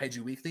Kaiju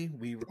Weekly.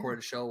 We recorded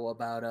a show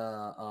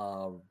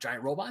about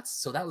giant robots,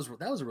 so that was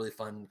a really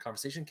fun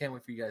conversation. Can't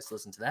wait for you guys to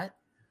listen to that.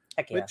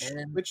 Heck yeah.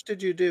 Which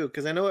did you do?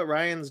 Because I know what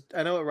Ryan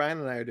and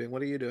I are doing.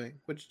 What are you doing?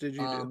 Which did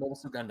you do? Mobile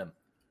Suit Gundam,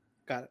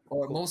 Got it.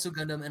 or Cool. Mobile Suit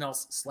Gundam,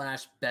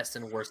 and / best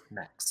and worst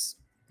mechs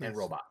and Nice.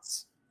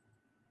 robots.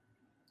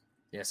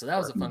 Yeah, so that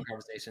was a fun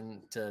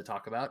conversation to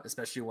talk about,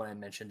 especially when I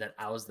mentioned that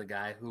I was the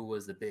guy who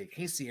was the big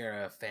Hey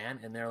Sierra fan,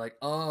 and they're like,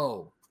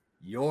 "Oh,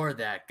 you're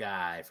that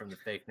guy from the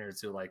fake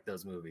nerds who like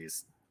those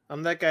movies."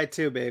 I'm that guy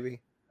too,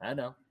 baby. I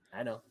know. All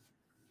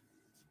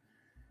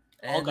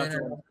And then,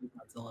 Godzilla is good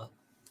Godzilla.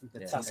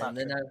 yeah, That's not and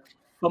then true.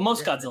 But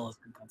most yeah. Godzilla is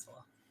good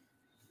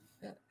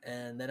Godzilla.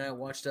 and then I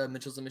watched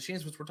Mitchells and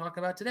Machines, which we're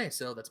talking about today.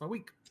 So that's my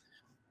week.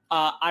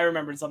 I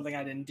remembered something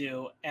I didn't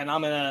do, and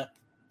I'm gonna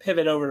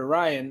pivot over to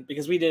Ryan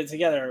because we did it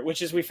together,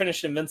 which is we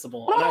finished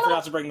Invincible, and I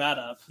forgot to bring that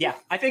up. Yeah,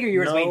 I figure you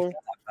were just waiting No. to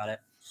talk about it.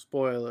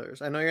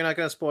 Spoilers. I know you're not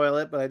going to spoil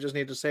it, but I just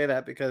need to say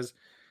that because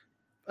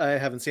I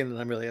haven't seen it and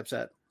I'm really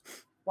upset.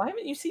 Why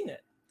haven't you seen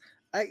it?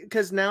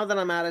 Because now that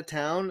I'm out of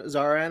town,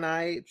 Zara and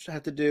I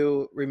have to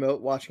do remote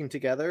watching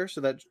together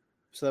so that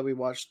so that we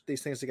watch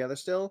these things together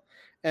still,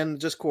 and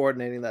just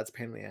coordinating that's a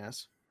pain in the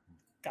ass.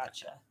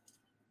 Gotcha.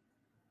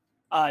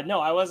 No,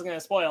 I wasn't going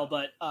to spoil,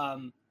 but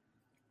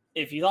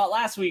if you thought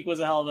last week was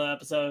a hell of an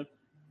episode,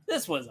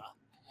 this was a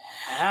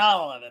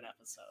hell of an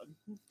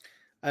episode.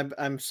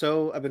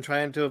 I've been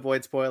trying to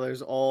avoid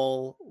spoilers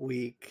all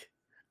week.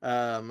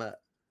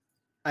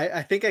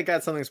 I think I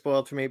got something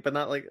spoiled for me, but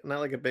not like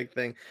a big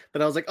thing.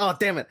 But I was like, oh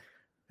damn it,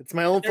 it's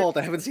my own fault.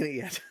 I haven't seen it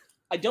yet.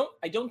 I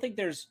don't think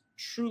there's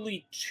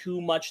truly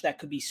too much that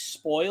could be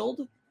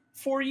spoiled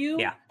for you.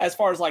 Yeah. As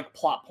far as like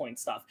plot point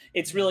stuff,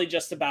 it's really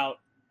just about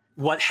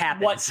what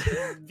happens.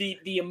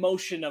 the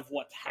emotion of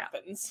what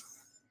happens.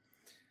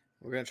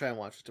 We're gonna try and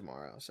watch it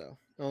tomorrow, so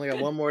I only got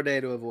one more day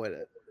to avoid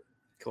it.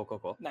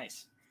 Cool.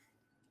 Nice.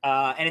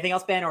 Anything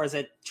else, Ben, or is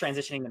it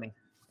transitioning to me?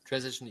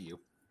 Transition to you.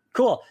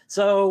 Cool.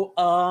 So,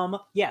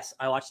 yes,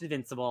 I watched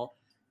Invincible.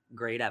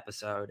 Great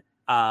episode.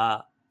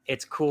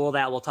 It's cool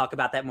that we'll talk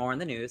about that more in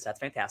the news. That's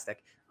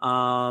fantastic.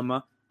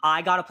 I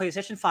got a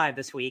PlayStation 5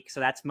 this week, so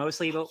that's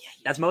mostly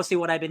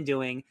what I've been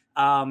doing.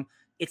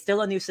 It's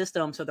still a new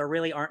system, so there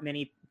really aren't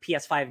many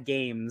PS5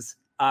 games.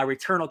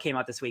 Returnal came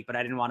out this week, but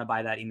I didn't want to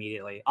buy that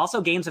immediately.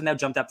 Also, games have now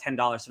jumped up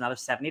 $10, so now they're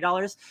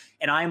 $70.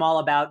 And I'm all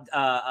about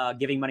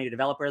giving money to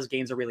developers.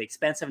 Games are really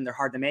expensive and they're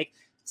hard to make.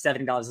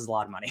 $70 is a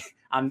lot of money.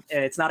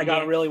 It's not a game. You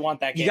gotta really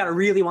want that game. You gotta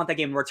really want that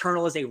game.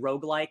 Returnal is a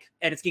roguelike,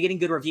 and it's getting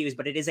good reviews,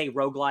 but it is a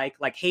roguelike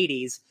like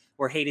Hades,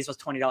 where Hades was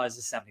 $20 is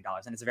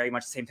 $70, and it's very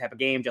much the same type of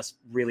game, just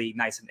really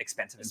nice and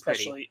expensive and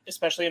pretty.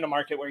 Especially in a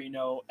market where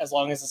as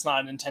long as it's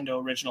not a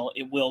Nintendo original,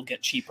 it will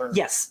get cheaper.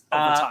 Yes,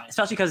 over time.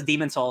 Especially because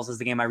Demon Souls is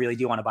the game I really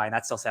do want to buy, and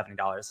that's still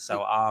 $70.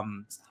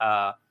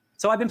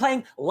 So I've been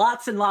playing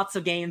lots and lots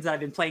of games that I've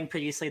been playing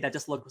previously that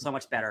just look so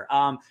much better.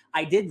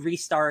 I did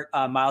restart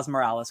Miles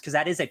Morales because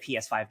that is a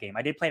PS5 game.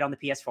 I did play it on the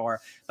PS4,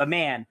 but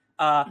man,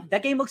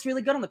 that game looks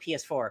really good on the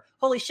PS4.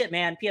 Holy shit,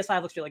 man,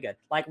 PS5 looks really good.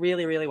 Like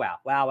really, really wow.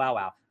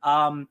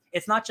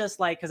 It's not just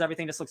like because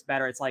everything just looks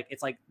better. It's like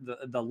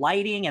the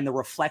lighting and the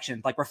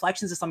reflections. Like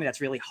reflections is something that's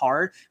really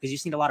hard because you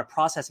just need a lot of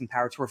processing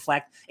power to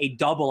reflect a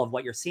double of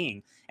what you're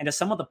seeing. And to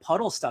some of the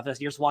puddle stuff,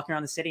 you're just walking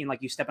around the city and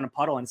like you step in a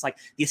puddle and it's like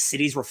the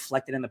city's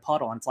reflected in the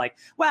puddle. And it's like,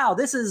 wow,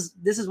 this is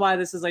why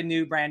this is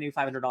a brand new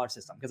 $500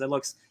 system because it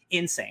looks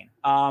insane.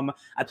 I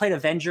played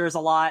Avengers a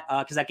lot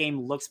because that game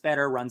looks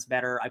better, runs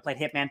better. I played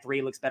Hitman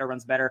 3, looks better,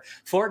 runs better.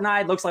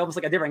 Fortnite looks like almost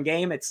like a different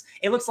game. It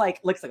looks like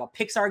a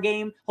Pixar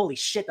game. Holy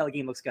shit, that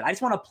game looks good. I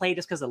just want to play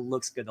just because it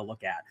looks good to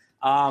look at.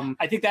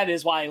 I think that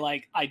is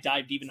why I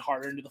dived even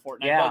harder into the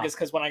Fortnite bug is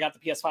because when I got the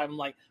PS5, I'm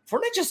like,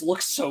 Fortnite just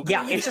looks so good.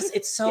 Yeah,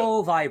 it's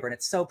so vibrant.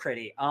 It's so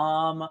pretty.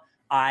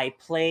 I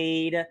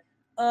played.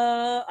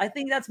 I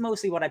think that's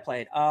mostly what I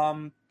played.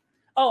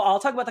 I'll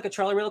talk about the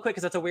controller real quick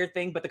because that's a weird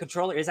thing, but the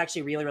controller is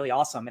actually really, really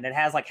awesome, and it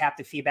has like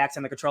haptic feedbacks,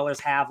 and the controllers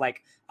have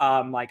like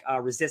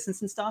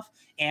resistance and stuff.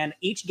 And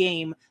each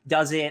game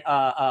does it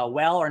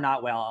well or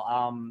not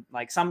well.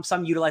 Like some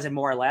utilize it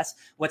more or less.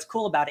 What's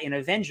cool about it in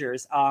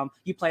Avengers,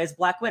 you play as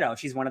Black Widow.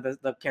 She's one of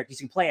the characters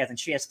you can play as, and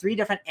she has 3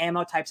 different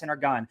ammo types in her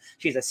gun.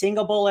 She has a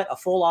single bullet, a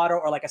full auto,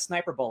 or like a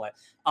sniper bullet.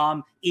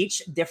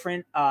 Each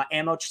different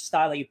ammo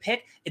style that you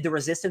pick, the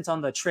resistance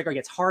on the trigger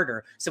gets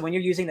harder. So when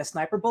you're using the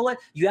sniper bullet,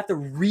 you have to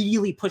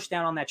really push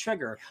down on that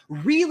trigger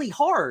really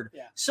hard.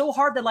 Yeah. So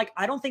hard that like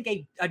I don't think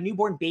a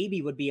newborn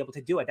baby would be able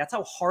to do it. That's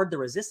how hard the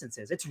resistance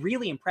is. It's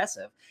really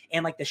impressive.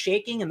 And like the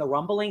shaking and the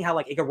rumbling, how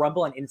like it can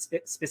rumble in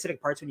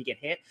specific parts when you get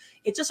hit.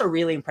 It's just a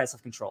really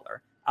impressive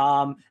controller.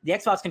 The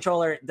Xbox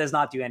controller does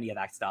not do any of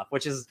that stuff,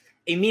 which is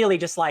immediately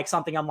just like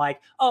something I'm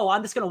like, oh,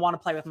 I'm just gonna want to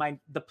play with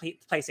the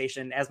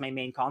PlayStation as my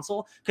main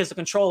console because the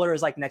controller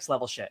is like next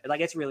level shit. Like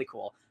it's really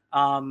cool.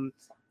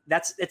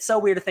 It's so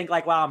weird to think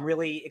like, wow, I'm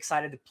really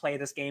excited to play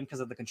this game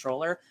because of the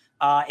controller.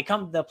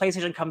 The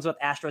PlayStation comes with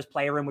Astro's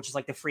Playroom, which is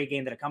like the free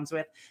game that it comes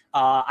with.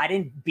 I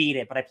didn't beat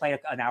it, but I played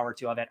an hour or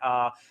 2 of it.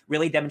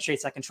 Really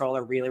demonstrates that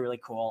controller really, really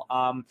cool.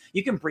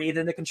 You can breathe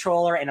in the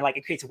controller and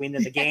it creates wind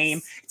in the game.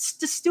 It's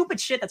just stupid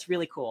shit that's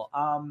really cool.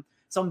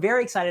 So I'm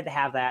very excited to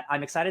have that.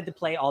 I'm excited to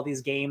play all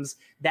these games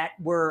that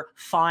were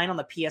fine on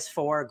the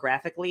PS4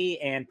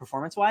 graphically and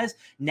performance-wise.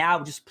 Now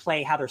just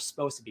play how they're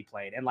supposed to be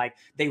played. And like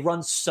they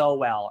run so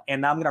well.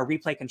 And now I'm going to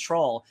replay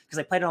Control because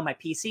I played it on my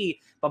PC,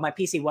 but my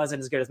PC wasn't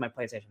as good as my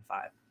PlayStation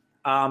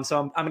 5. So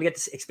I'm going to get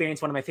to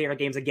experience one of my favorite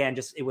games again,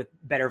 just with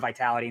better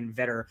vitality and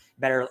better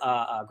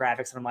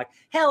graphics. And I'm like,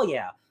 hell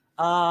yeah.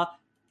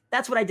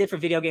 That's what I did for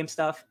video game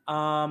stuff.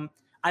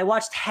 I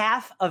watched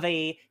half of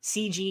a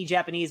CG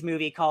Japanese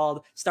movie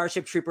called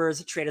Starship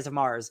Troopers Traders of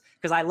Mars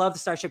because I love the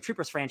Starship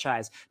Troopers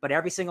franchise, but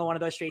every single one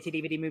of those straight to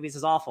DVD movies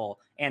is awful.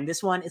 And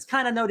this one is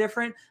kind of no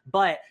different,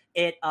 but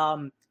it's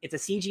a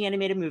CG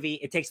animated movie.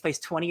 It takes place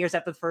 20 years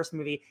after the first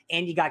movie,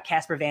 and you got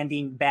Casper Van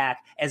Dien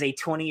back as a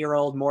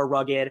 20-year-old, more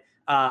rugged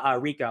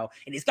Rico,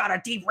 and he's got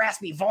a deep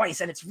raspy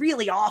voice, and it's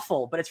really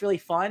awful, but it's really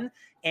fun.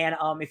 And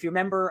if you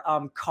remember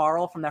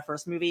Carl from that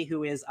first movie,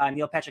 who is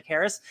Neil Patrick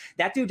Harris,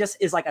 that dude just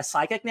is like a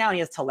psychic now, and he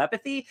has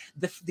telepathy.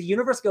 The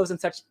universe goes in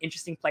such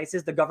interesting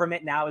places. The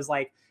government now is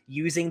like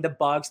using the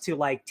bugs to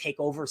like take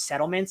over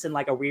settlements in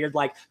like a weird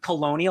like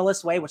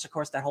colonialist way, which of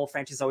course that whole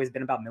franchise has always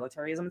been about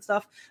militarism and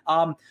stuff.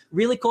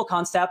 Really cool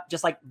concept,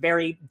 just like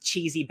very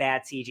cheesy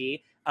bad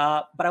CG.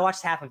 But I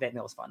watched half of it and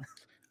it was fun.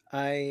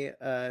 I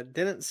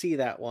didn't see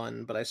that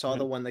one, but I saw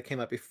the one that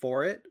came out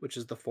before it, which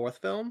is the fourth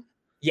film.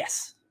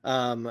 Yes.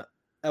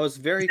 I was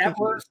very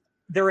confused.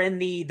 They're in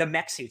the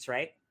mech suits,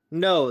 right?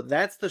 No,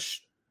 that's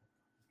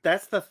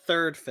the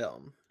third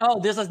film. Oh,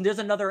 there's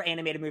another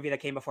animated movie that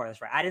came before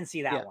this, right? I didn't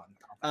see that one.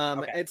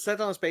 Okay. It's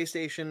set on a space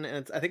station,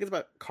 and I think it's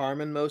about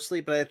Carmen mostly,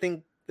 but I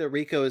think that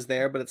Rico is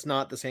there, but it's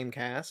not the same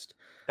cast.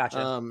 Gotcha.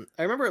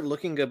 I remember it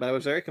looking good, but I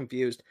was very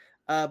confused.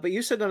 But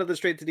you said none of the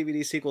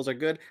straight-to-DVD sequels are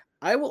good.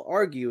 I will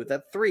argue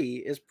that 3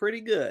 is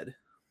pretty good.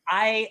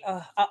 I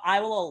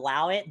will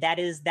allow it.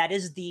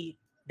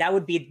 That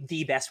would be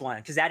the best one,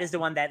 because that is the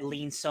one that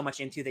leans so much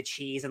into the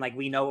cheese and like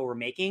we know what we're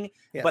making,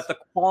 but the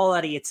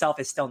quality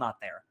itself is still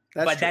not there.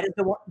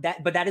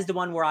 That is the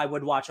one where I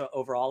would watch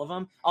over all of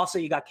them. Also,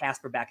 you got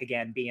Casper back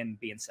again, being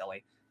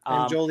silly,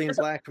 and Jolene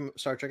Black from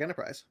Star Trek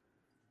Enterprise.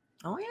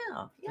 Oh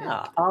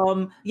yeah.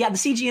 The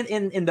CG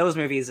in those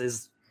movies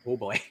is, oh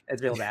boy,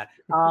 it's real bad.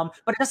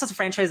 But that's a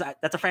franchise.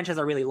 That's a franchise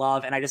I really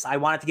love, and I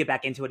wanted to get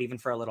back into it even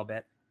for a little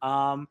bit.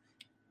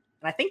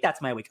 And I think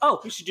that's my week. Oh,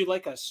 we should do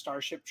like a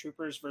Starship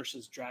Troopers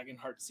versus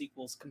Dragonheart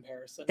sequels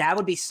comparison. That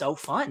would be so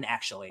fun,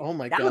 actually. Oh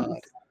my god,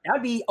 that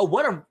would be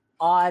what a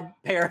odd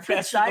pair of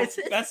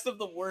franchises. Best of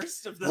the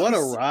worst of those. What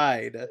a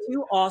ride!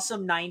 2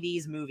 awesome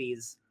 '90s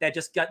movies that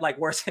just got like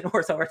worse and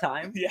worse over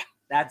time. Yeah,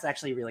 that's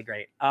actually really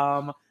great.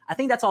 I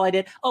think that's all I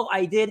did. Oh,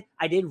 I did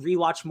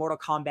rewatch Mortal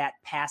Kombat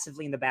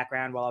passively in the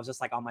background while I was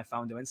just like on my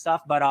phone doing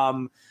stuff. But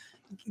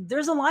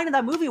there's a line in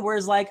that movie where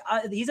it's like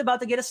he's about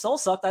to get his soul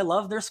sucked. I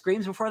love their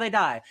screams before they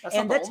die. That's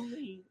not the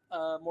only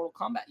Mortal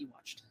Kombat you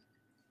watched.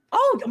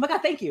 Oh my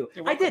god, thank you.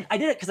 I did it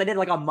because I did it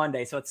like on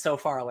Monday, so it's so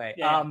far away.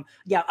 Yeah.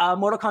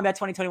 Mortal Kombat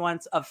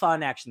 2021's a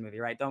fun action movie,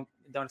 right? Don't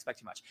expect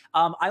too much.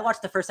 I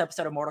watched the first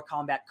episode of Mortal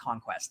Kombat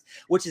Conquest,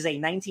 which is a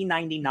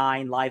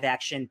 1999 live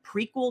action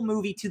prequel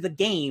movie to the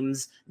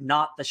games,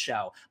 not the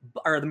show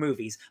or the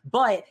movies,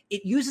 but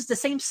it uses the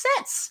same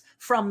sets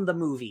from the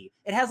movie.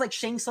 It has like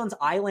Shang Tsung's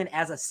island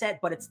as a set,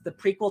 but it's the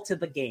prequel to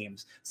the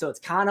games, so it's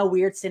kind of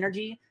weird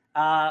synergy.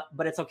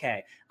 But it's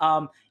okay.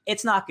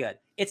 It's not good.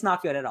 It's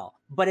not good at all,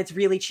 but it's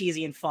really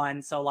cheesy and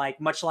fun. So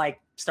like much like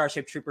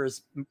Starship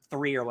Troopers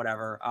 3 or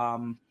whatever.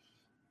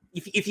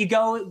 If you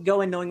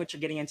go in knowing what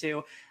you're getting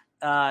into,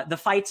 the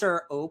fights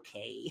are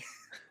okay.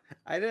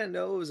 I didn't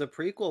know it was a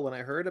prequel when I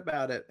heard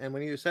about it, and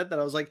when you said that,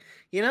 I was like,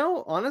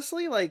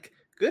 honestly, like,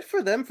 good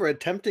for them for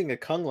attempting a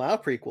Kung Lao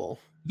prequel.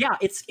 Yeah,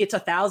 it's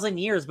 1,000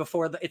 years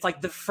before it's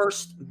the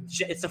first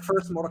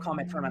Mortal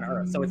Kombat tournament on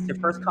Earth. So it's the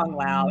first Kung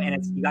Lao,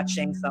 and you got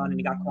Shang Tsung and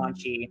you got Quan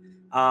Chi.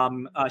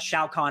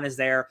 Shao Kahn is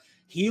there.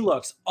 He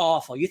looks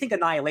awful. You think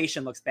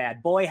Annihilation looks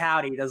bad. Boy,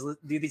 howdy,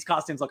 do these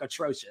costumes look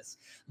atrocious.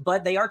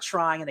 But they are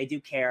trying and they do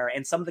care.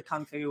 And some of the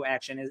Kung Fu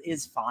action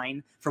is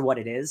fine for what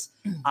it is.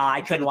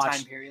 I couldn't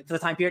watch for the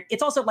time period.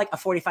 It's also like a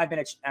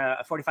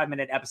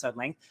 45-minute episode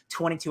length,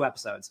 22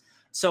 episodes.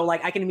 So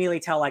like I can immediately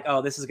tell like,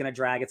 oh, this is going to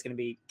drag. It's going to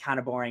be kind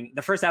of boring.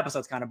 The first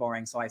episode's kind of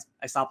boring. So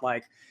I stopped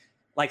like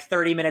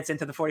 30 minutes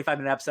into the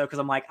 45-minute episode because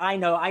I'm like, I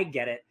know, I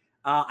get it.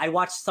 I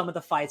watched some of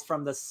the fights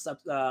from the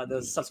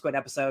subsequent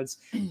episodes.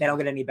 They don't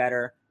get any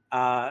better.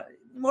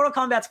 Mortal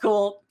Kombat's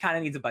cool. Kind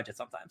of needs a budget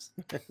sometimes.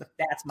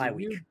 That's my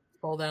week. You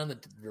fall down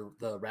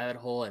the rabbit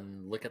hole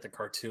and look at the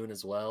cartoon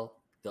as well.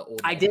 The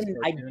old. I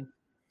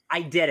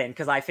didn't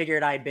because I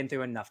figured I had been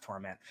through enough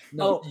torment.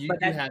 No, you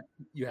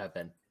have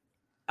been.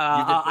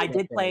 I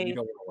did play. You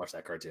don't want to watch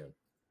that cartoon.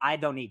 I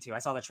don't need to. I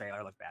saw the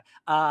trailer; it looked bad.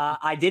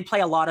 I did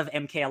play a lot of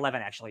MK11.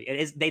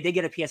 Actually, they did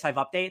get a PS5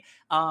 update.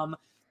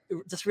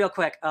 Just real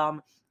quick,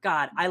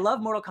 God, I love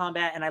Mortal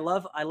Kombat, and I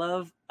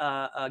love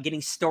getting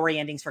story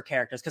endings for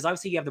characters, because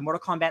obviously you have the Mortal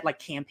Kombat like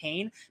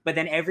campaign, but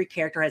then every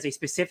character has a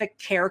specific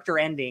character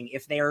ending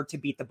if they are to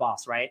beat the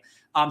boss, right?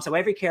 So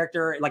every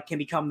character like can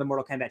become the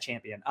Mortal Kombat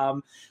champion.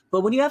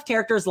 But when you have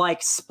characters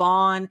like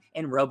Spawn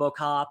and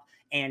RoboCop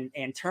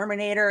and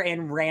Terminator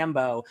and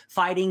Rambo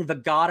fighting the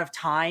God of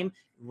Time,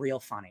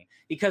 real funny,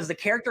 because the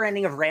character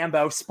ending of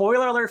Rambo,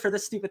 spoiler alert for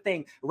this stupid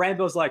thing,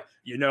 Rambo's like,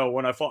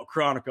 when I fought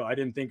Kronika, I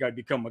didn't think I'd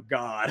become a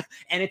god.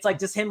 And it's like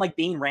just him like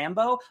being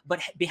Rambo, but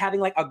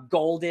having like a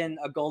golden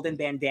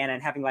bandana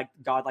and having like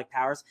godlike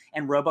powers,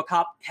 and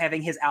RoboCop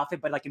having his outfit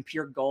but like in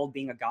pure gold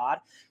being a god.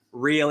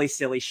 Really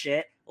silly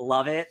shit.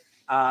 Love it.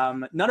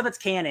 None of it's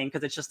canon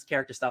because it's just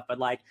character stuff, but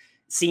like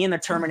seeing the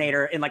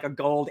Terminator in like a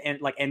gold and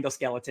like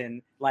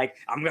endoskeleton, like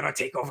I'm gonna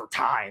take over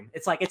time.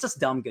 It's just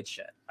dumb good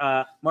shit.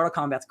 Mortal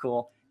Kombat's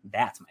cool.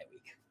 That's my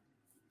week.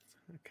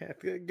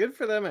 Okay, good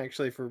for them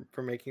actually for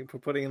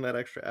putting in that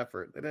extra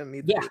effort. They didn't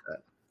need to do that.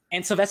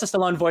 And Sylvester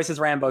Stallone voices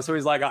Rambo, so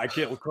he's like, I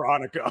killed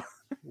Kronika.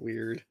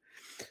 Weird.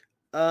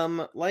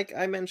 Like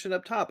I mentioned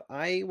up top,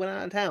 I went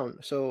out of town,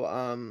 so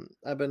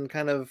I've been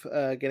kind of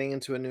getting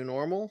into a new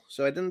normal.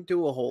 So I didn't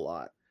do a whole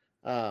lot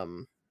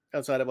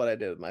outside of what I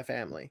did with my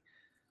family.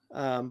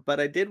 But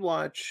I did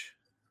watch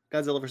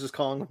Godzilla vs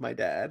Kong with my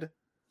dad.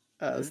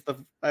 I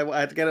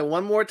had to get it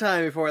one more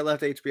time before I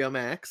left HBO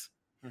Max.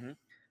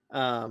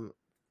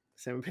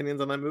 Same opinions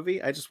on that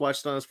movie. I just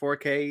watched it on his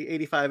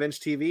 4K 85-inch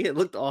TV. It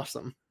looked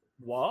awesome.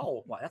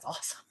 Whoa, wow, that's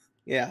awesome.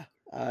 Yeah.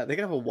 They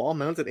have a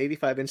wall-mounted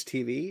 85-inch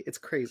TV. It's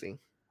crazy.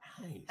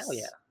 Nice. Hell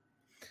yeah.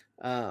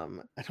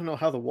 I don't know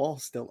how the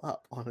wall's still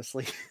up,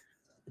 honestly.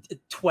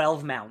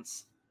 12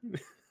 mounts.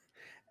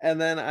 And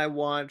then I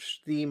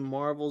watched the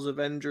Marvel's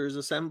Avengers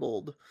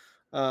Assembled,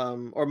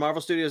 or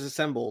Marvel Studios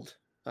Assembled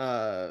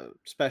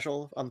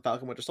special on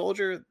Falcon Winter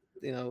Soldier.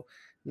 You know,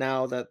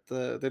 now that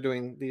they're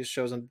doing these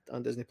shows on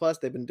Disney Plus,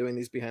 they've been doing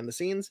these behind the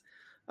scenes.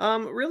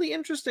 Really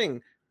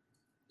interesting.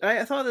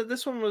 I thought that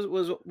this one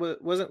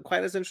wasn't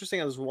quite as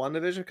interesting as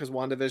WandaVision, because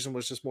WandaVision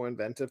was just more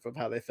inventive of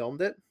how they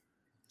filmed it.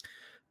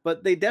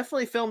 But they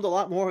definitely filmed a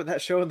lot more of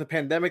that show in the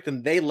pandemic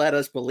than they let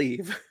us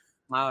believe.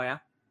 Oh yeah.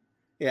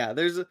 Yeah,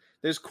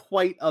 there's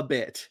quite a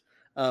bit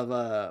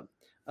of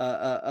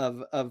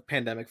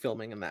pandemic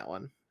filming in that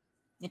one.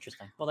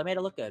 Interesting. Well, they made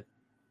it look good.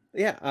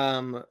 Yeah,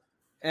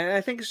 and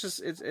I think it's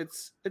just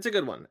it's a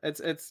good one. It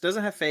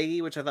doesn't have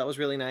Feige, which I thought was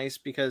really nice,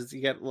 because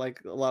you get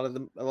like a lot of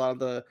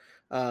the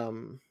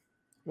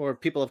more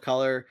people of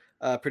color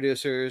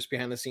producers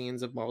behind the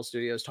scenes of Marvel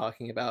Studios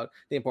talking about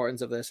the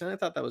importance of this, and I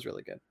thought that was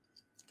really good.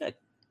 Good.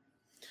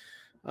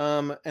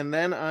 And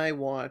then I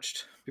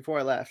watched, before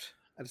I left,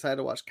 I decided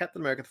to watch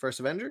Captain America: The First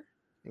Avenger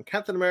and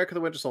Captain America: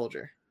 The Winter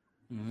Soldier.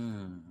 I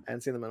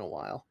hadn't seen them in a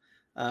while.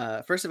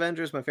 First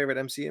Avenger is my favorite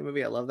MCU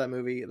movie. I love that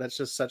movie. That's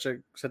just such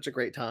a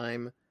great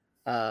time.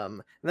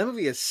 And that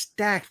movie is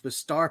stacked with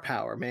star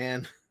power,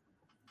 man.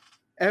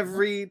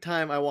 Every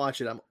time I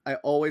watch it, I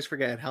always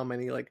forget how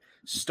many like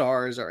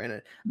stars are in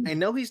it. I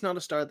know he's not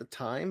a star at the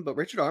time, but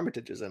Richard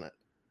Armitage is in it.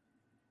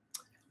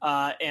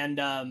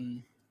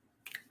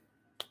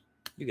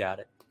 You got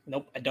it.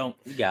 Nope, I don't.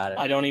 You got it.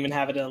 I don't even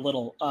have it a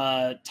little.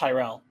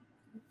 Tyrell.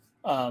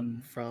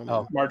 From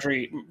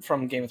Marjorie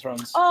from Game of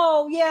Thrones.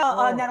 Oh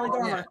yeah, Natalie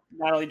Dormer. yeah.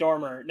 Natalie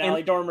Dormer.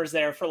 Natalie Dormer's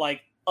there for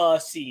like a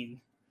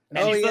scene. And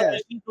Oh, she's yeah.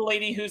 she's the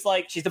lady who's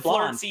like She's the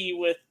blonde.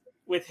 flirty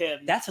with him.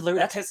 That's that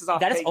that's pisses off.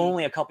 that is Peggy.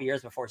 only a couple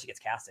years before she gets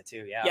casted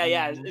too. Yeah.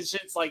 Yeah.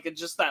 It's like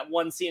just that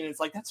one scene. And it's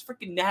like that's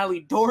freaking Natalie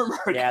Dormer,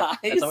 Yeah, guys.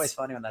 that's always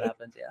funny when that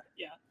happens.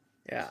 Yeah.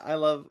 Yeah, I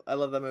love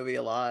that movie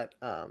a lot.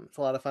 It's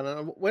a lot of fun.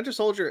 And Winter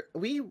Soldier,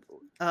 we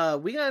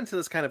got into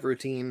this kind of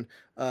routine,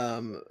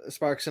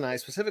 Sparks and I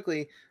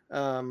specifically,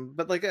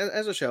 but like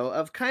as a show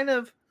of kind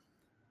of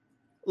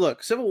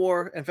look, Civil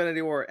War,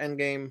 Infinity War,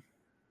 Endgame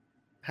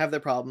have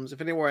their problems.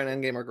 Infinity War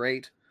and Endgame are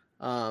great.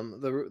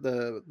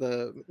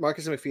 The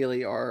Marcus and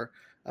McFeely are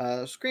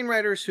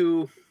screenwriters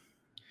who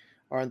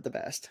aren't the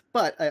best,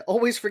 but I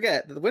always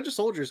forget that the Winter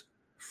Soldier's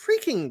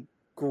freaking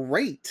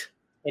great.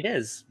 It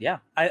is. Yeah.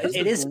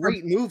 It is a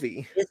great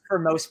movie. It's for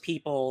most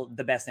people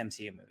the best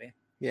MCU movie.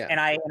 Yeah, And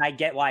I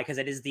get why, because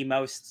it is the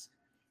most.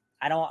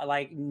 I don't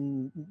like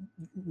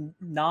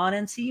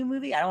non-MCU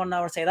movie. I don't know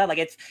how to say that. Like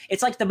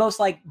it's like the most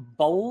like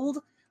bold,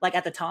 like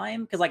at the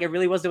time, because like it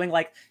really was doing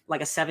like a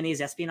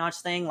 70s espionage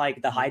thing,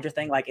 like the Hydra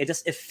thing. Like it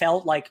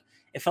felt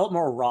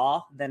more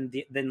raw than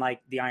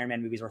like the Iron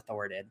Man movies or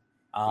Thor did.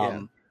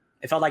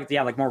 It felt like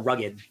like more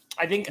rugged.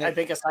 I think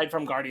aside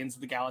from Guardians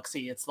of the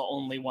Galaxy, it's the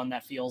only one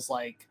that feels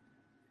like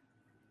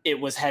it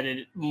was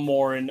headed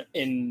more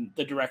in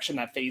the direction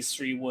that Phase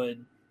 3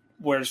 would,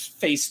 whereas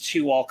Phase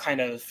 2 all kind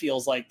of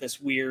feels like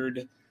this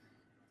weird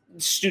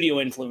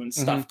studio influence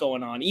stuff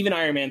going on. Even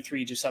Iron Man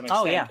 3 to some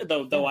extent. Oh, yeah.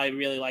 Though I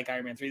really like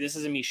Iron Man 3. This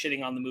isn't me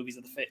shitting on the movies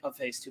of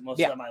Phase 2.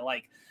 Most of them I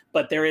like.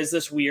 But there is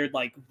this weird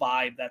like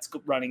vibe that's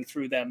running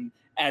through them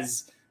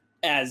as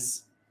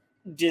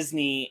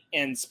Disney,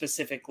 and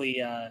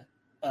specifically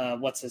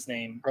what's his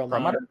name?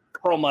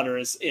 Perlmutter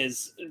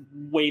is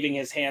waving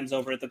his hands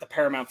over it that the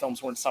Paramount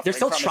films weren't suffering. They're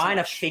still from as trying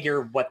to much.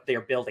 figure what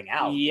they're building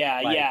out.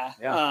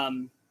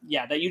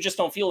 That you just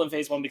don't feel in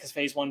Phase 1 because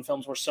Phase 1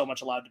 films were so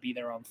much allowed to be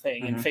their own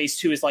thing. And Phase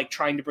 2 is like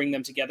trying to bring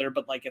them together,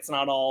 but like it's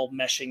not all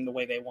meshing the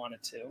way they want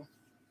it to.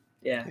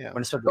 Yeah.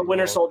 But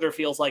Winter Soldier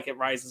feels like it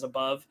rises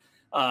above,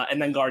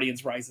 and then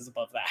Guardians rises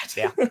above that.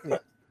 Yeah.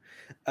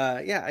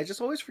 I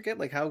just always forget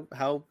like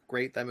how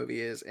great that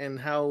movie is, and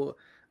how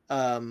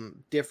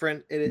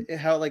different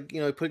how like, you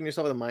know, putting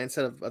yourself in the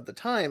mindset of the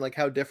time, like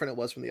how different it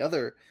was from the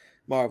other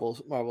Marvel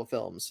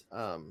films.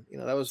 You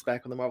know, that was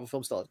back when the Marvel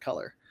films still had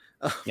color.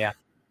 Yeah.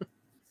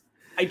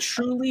 I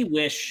truly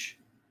wish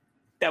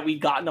that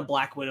we'd gotten a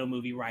Black Widow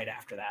movie right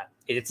after that.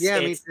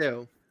 Me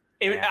too.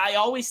 I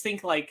always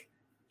think like,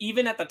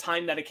 even at the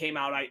time that it came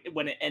out,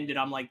 when it ended,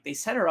 I'm like, they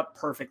set her up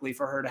perfectly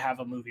for her to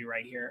have a movie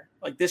right here.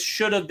 Like this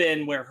should have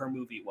been where her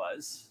movie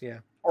was. Yeah.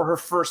 Or her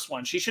first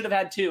one. She should have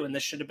had two, and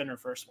this should have been her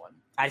first one.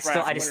 I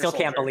still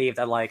can't believe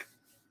that like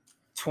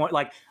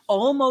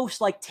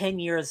almost like 10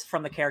 years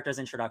from the character's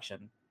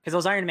introduction, because it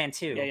was Iron Man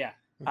 2. Yeah.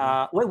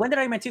 When did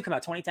Iron Man 2 come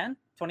out? 2010?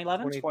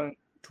 2011?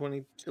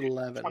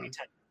 2011.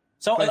 2010.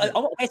 So President.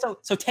 okay,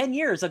 so 10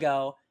 years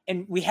ago,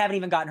 and we haven't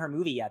even gotten her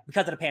movie yet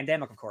because of the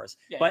pandemic, of course.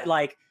 Yeah. But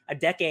like a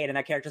decade, and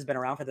that character's been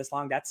around for this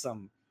long. That's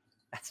some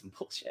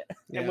bullshit.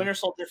 And Winter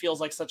Soldier feels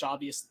like such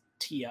obvious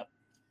tee up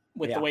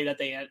with the way that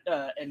they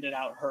ended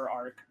out her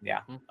arc.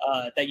 Yeah.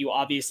 That you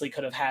obviously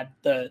could have had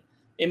the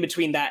in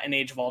between that and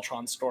Age of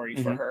Ultron story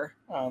for her.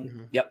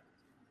 Yep.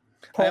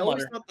 I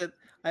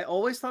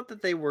always thought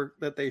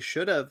that they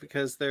should have,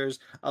 because there's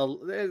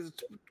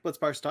what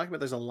Sparks talking about.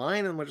 There's a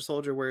line in Winter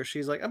Soldier where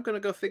she's like, "I'm gonna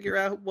go figure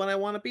out what I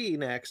want to be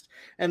next,"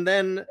 and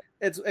then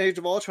it's Age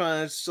of Ultron.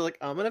 And it's just like,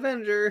 I'm an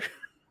Avenger.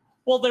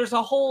 Well, there's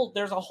a whole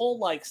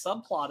like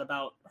subplot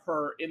about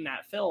her in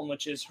that film,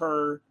 which is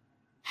her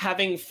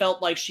having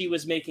felt like she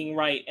was making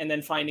right, and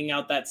then finding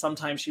out that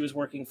sometimes she was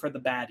working for the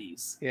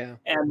baddies. Yeah,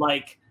 and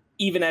like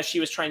even as she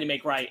was trying to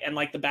make right, and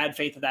like the bad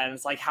faith of that, and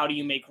it's like, how do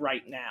you make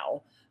right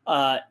now?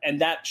 And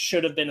that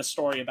should have been a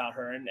story about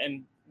her,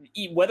 and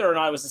whether or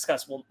not it was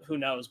discussed, well, who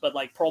knows? But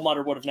like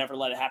Perlmutter would have never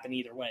let it happen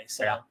either way.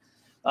 So,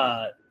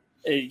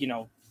 you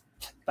know,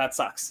 that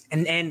sucks.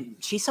 And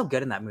she's so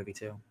good in that movie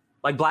too.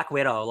 Like Black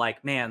Widow,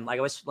 like man, like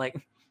I was like,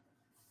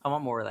 I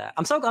want more of that.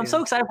 I'm so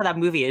excited for that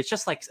movie. It's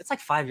just like it's like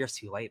 5 years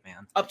too late,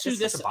 man. Up to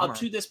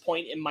this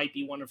point, it might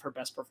be one of her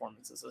best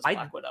performances as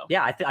Black Widow.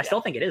 Yeah, I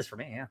still think it is for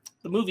me. Yeah,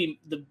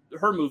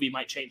 her movie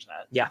might change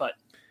that. Yeah, but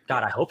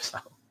God, I hope so.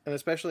 And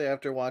especially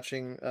after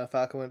watching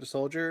Falcon Winter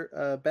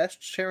Soldier,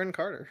 best Sharon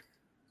Carter.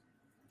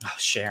 Oh,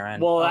 Sharon.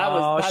 Well,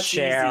 that's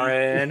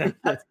Sharon. Easy.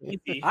 That's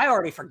easy. I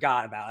already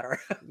forgot about her.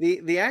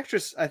 The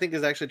actress, I think,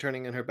 is actually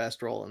turning in her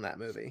best role in that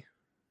movie.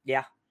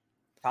 Yeah,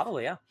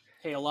 probably. Yeah.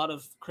 Hey, a lot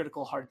of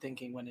critical hard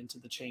thinking went into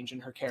the change in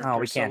her character. Oh,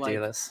 we can't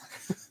do this.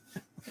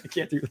 I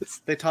can't do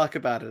this. They talk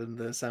about it in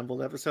the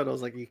assembled episode. I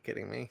was like, "Are you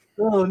kidding me?"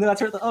 Oh no,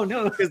 that's her. Oh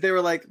no, because they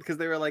were like,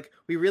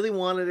 we really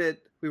wanted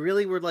it. We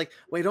really were like,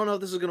 we don't know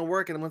if this is going to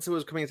work. And once it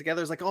was coming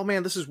together, it's like, oh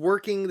man, this is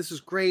working. This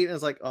is great. And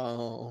it's like,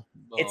 oh,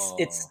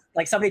 it's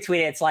like somebody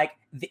tweeted. It's like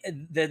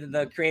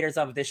the creators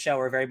of this show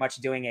are very much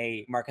doing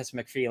a Marcus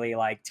McFeely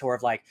like tour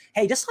of like,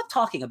 hey, just stop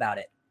talking about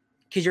it.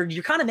 Because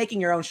you're kind of making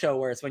your own show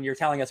worse when you're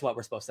telling us what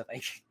we're supposed to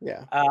think.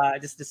 Yeah.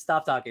 Just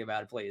stop talking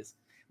about it, please.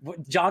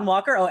 John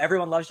Walker. Oh,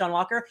 everyone loves John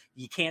Walker.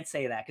 You can't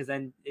say that because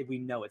then we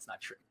know it's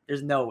not true.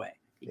 There's no way.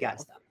 You gotta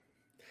stop.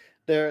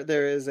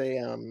 There is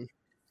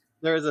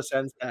a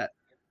sense that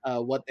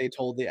what they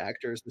told the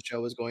actors the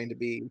show was going to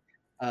be,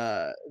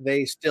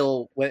 they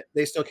still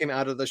came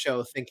out of the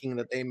show thinking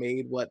that they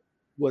made what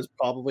was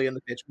probably in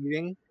the pitch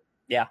meeting.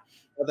 Yeah.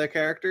 Of their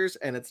characters,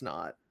 and it's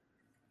not.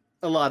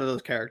 A lot of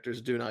those characters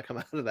do not come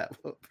out of that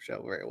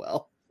show very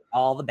well.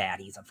 All the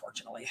baddies,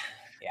 unfortunately.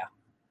 Yeah.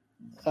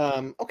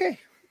 Okay.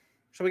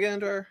 Shall we get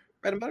into our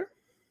bread and butter?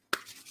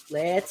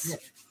 Let's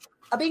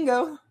a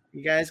bingo.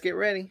 You guys get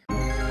ready.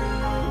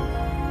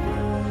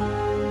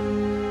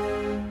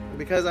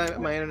 Because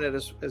my internet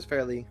is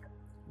fairly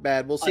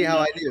bad. We'll see how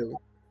I do.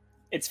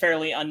 It's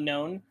fairly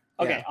unknown.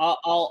 Okay, yeah.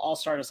 I'll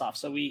start us off.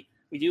 So we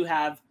do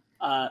have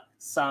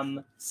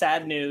some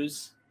sad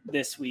news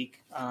this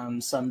week,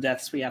 some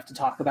deaths we have to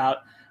talk about.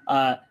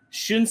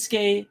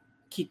 Shunsuke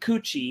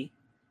Kikuchi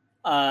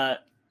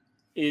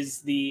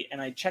is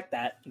and I checked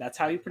that's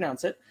how you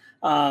pronounce it.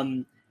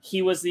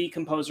 He was the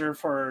composer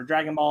for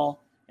Dragon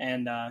Ball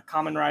and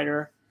Kamen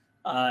Rider.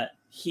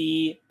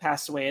 He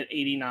passed away at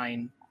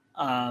 89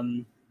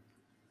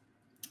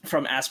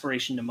 from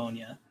aspiration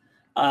pneumonia.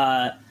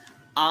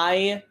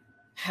 I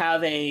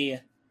have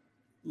a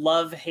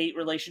love-hate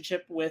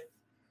relationship with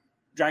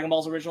Dragon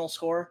Ball's original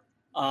score.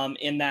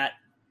 In that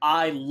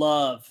I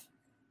love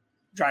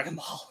Dragon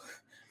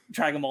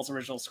Ball's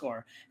original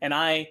score, and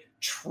I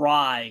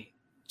try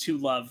to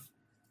love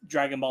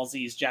Dragon Ball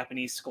Z's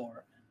Japanese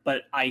score,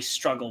 but I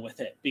struggle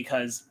with it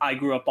because I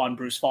grew up on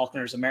Bruce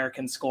Faulkner's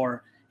American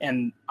score,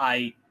 and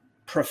I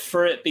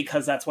prefer it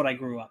because that's what I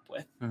grew up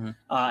with,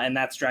 and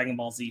that's Dragon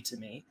Ball Z to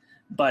me.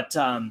 But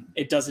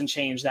it doesn't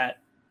change that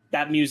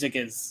music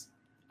is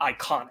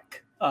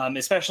iconic,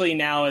 especially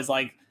now as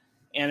like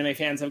anime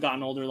fans have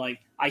gotten older. Like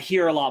I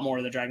hear a lot more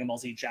of the Dragon Ball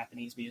Z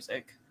Japanese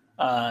music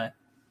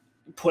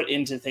put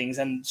into things,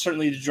 and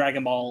certainly the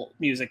Dragon Ball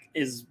music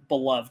is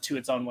beloved to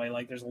its own way.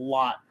 Like there's a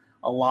lot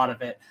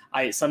of it.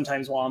 I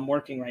sometimes while I'm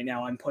working right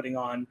now, I'm putting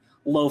on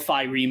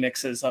lo-fi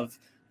remixes of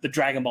the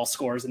Dragon Ball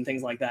scores and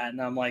things like that,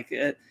 and I'm like,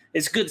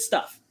 it's good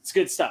stuff. It's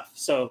good stuff.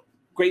 So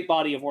great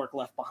body of work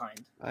left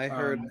behind. I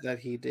heard that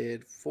he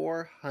did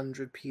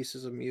 400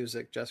 pieces of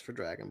music just for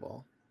Dragon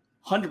Ball.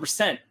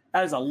 100%.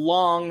 That is a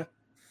long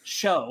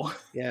show.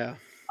 Yeah.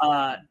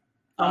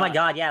 Oh my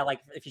god, yeah. Like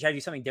if you try to do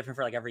something different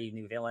for like every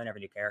new villain, every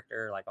new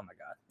character, like oh my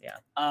god,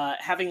 yeah.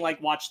 Having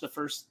like watched the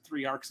first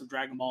 3 arcs of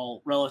Dragon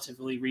Ball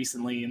relatively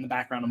recently in the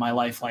background of my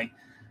life, like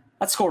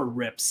that score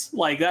rips.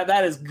 Like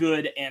that is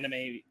good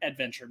anime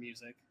adventure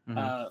music,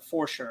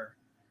 for sure.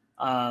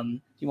 Do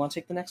you want to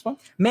take the next one?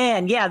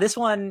 Man, yeah, this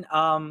one.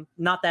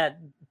 Not that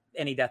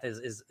any death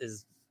is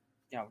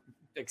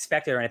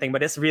expected or anything, but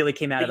this really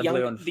came out of the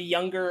blue. And the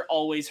younger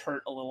always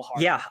hurt a little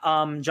harder. yeah,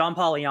 Jean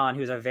Paul Leon,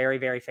 who's a very,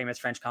 very famous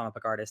French comic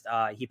book artist,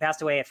 he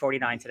passed away at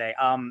 49 today.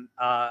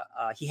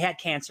 He had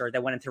cancer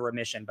that went into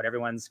remission, but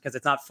because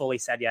it's not fully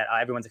said yet,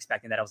 everyone's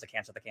expecting that it was a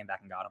cancer that came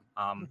back and got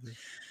him.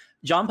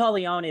 Jean Paul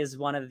Leon is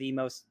one of the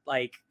most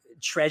like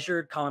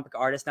treasured comic book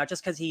artists, not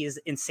just because he is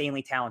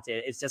insanely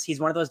talented. It's just he's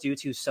one of those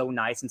dudes who's so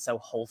nice and so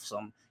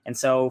wholesome and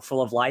so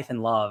full of life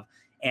and love.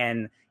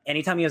 And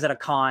anytime he was at a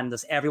con,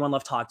 everyone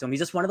loved talking to him. He's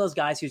just one of those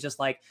guys who's just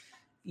like,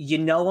 you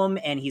know him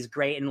and he's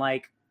great. And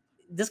like,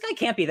 this guy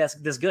can't be this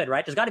good,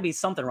 right? There's got to be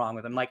something wrong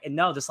with him. Like, and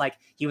no, just like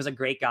he was a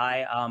great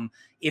guy.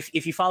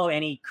 If you follow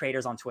any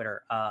creators on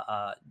Twitter,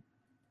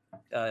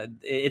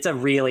 it's a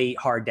really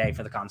hard day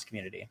for the comics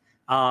community.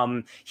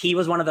 He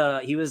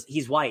was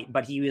he's white,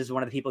 but he was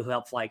one of the people who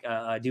helped like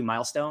do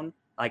Milestone,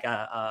 like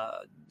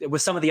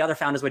with some of the other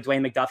founders with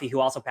Dwayne McDuffie,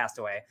 who also passed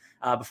away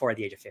before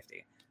the age of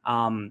 50.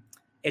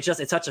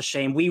 It's such a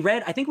shame.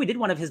 I think we did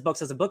one of his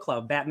books as a book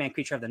club, Batman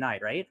Creature of the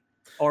Night, right?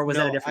 Or was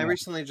that a different I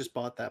recently just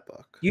bought that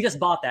book. You just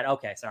bought that?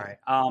 Okay, sorry.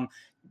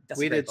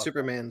 We did book.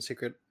 Superman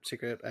Secret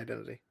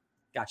Identity.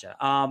 Gotcha.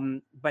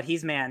 But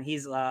he's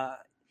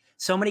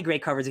so many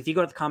great covers. If you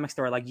go to the comic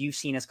store, like you've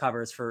seen his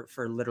covers for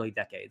literally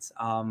decades.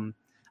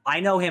 I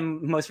know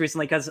him most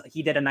recently because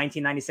he did a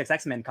 1996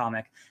 X-Men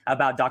comic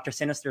about Dr.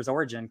 Sinister's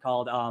origin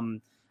called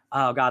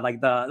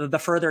like the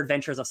Further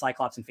Adventures of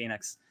Cyclops and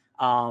Phoenix.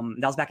 That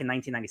was back in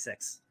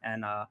 1996,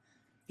 and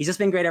he's just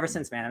been great ever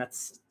since, man. And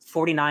that's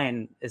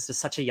 49 is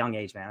just such a young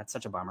age, man. It's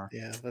such a bummer.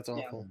 Yeah, that's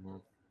awful. Yeah.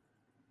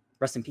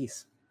 Rest in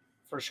peace.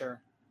 For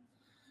sure.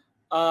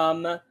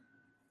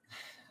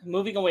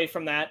 Moving away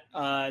from that,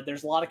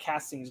 there's a lot of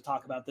casting to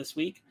talk about this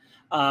week.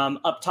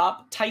 Up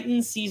top,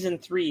 Titans season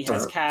 3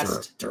 has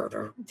cast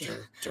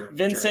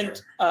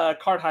Vincent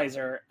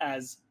Kartheiser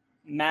as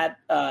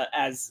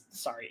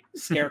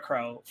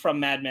Scarecrow from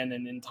Mad Men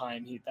and In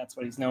Time. That's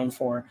what he's known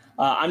for.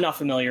 I'm not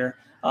familiar,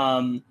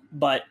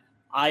 but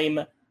I'm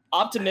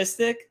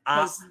optimistic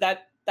because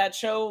that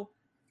show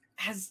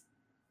has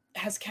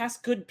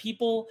cast good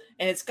people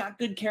and it's got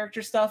good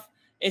character stuff.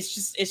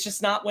 It's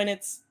just not when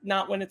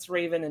it's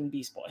Raven and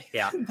Beast Boy.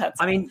 Yeah,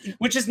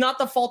 which is not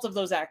the fault of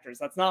those actors.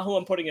 That's not who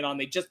I'm putting it on.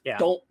 They just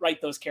don't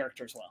write those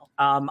characters well.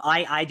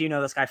 I do know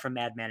this guy from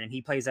Mad Men, and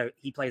he plays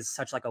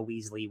such like a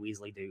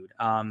Weasley dude.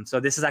 So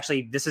this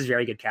is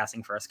very good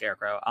casting for a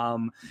Scarecrow.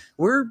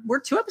 We're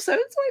 2 episodes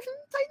away from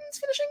Titans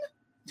finishing.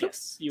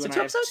 Yes, you and I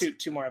have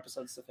two more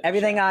episodes to finish.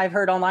 Everything I've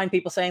heard online,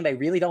 people saying they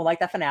really don't like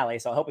that finale,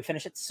 so I hope we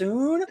finish it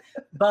soon.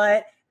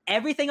 But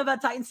everything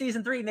about Titan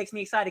season 3 makes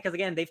me excited because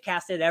again, they've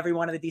casted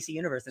everyone in the DC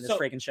universe in this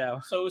freaking show.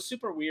 So it was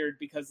super weird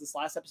because this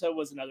last episode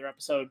was another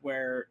episode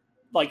where,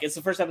 like, it's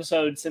the first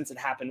episode since it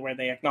happened where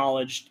they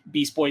acknowledged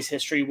Beast Boy's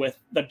history with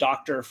the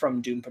Doctor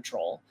from Doom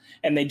Patrol,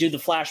 and they do the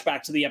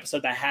flashback to the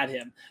episode that had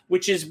him,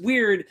 which is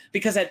weird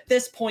because at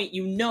this point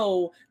you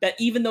know that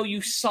even though you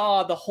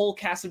saw the whole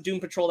cast of Doom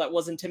Patrol that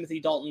wasn't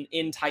Timothy Dalton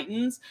in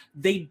Titans,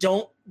 the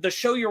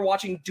show you're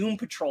watching, Doom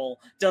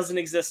Patrol, doesn't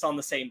exist on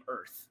the same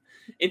Earth.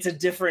 It's a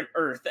different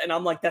Earth. And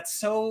I'm like, that's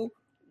so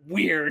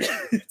weird.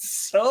 It's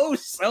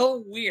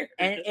so weird.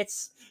 And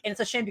it's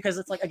a shame because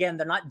it's like, again,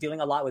 they're not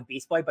doing a lot with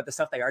Beast Boy, but the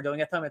stuff they are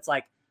doing with him, it's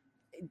like,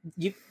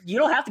 you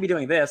don't have to be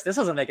doing this. This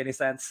doesn't make any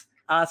sense.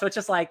 So it's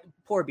just like,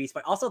 poor Beast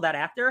Boy. Also, that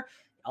actor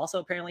also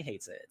apparently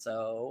hates it.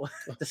 So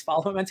just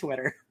follow him on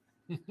Twitter.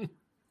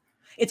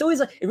 It's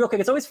always, real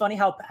quick, it's always funny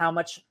how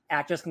much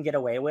actors can get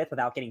away with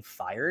without getting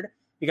fired.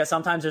 Because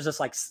sometimes there's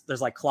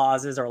like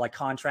clauses or like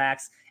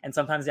contracts, and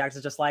sometimes the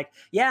actor's just like,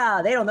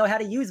 yeah, they don't know how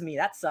to use me.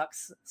 That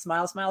sucks.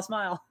 Smile, smile,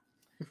 smile.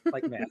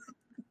 Like, man.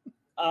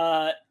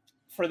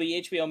 For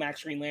the HBO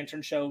Max Green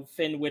Lantern show,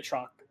 Finn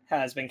Wittrock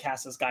has been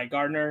cast as Guy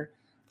Gardner.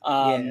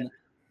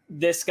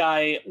 This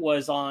guy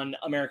was on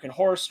American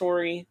Horror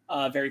Story,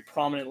 very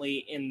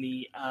prominently in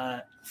the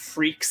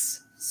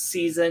Freaks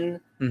season.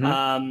 Mm-hmm.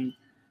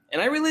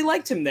 And I really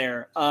liked him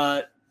there.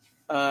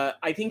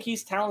 I think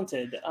he's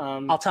talented.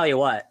 I'll tell you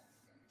what.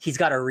 He's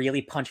got a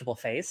really punchable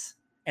face,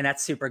 and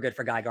that's super good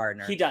for Guy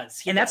Gardner. He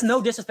does. That's no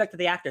disrespect to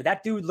the actor.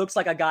 That dude looks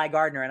like a Guy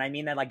Gardner, and I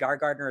mean that like Guy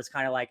Gardner is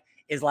kind of like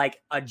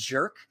a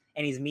jerk,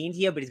 and he's mean to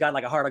you, but he's got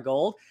like a heart of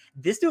gold.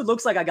 This dude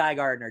looks like a Guy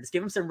Gardner. Just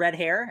give him some red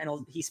hair,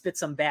 and he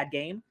spits some bad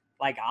game.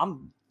 Like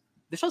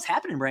this show's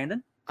happening,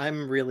 Brandon.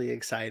 I'm really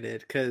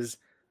excited because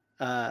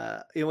we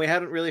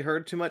hadn't really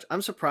heard too much.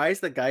 I'm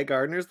surprised that Guy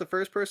Gardner's the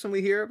first person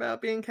we hear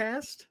about being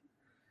cast.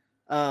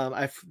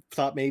 I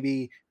thought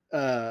maybe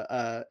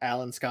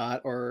Alan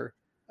Scott or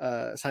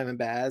Simon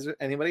Baz or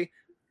anybody,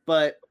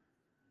 but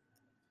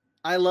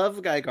I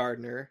love Guy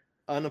Gardner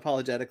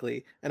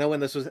unapologetically. I know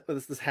when this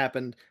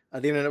happened,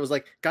 the internet was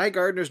like, Guy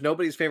Gardner's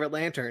nobody's favorite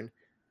Lantern.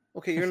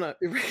 Okay,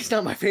 he's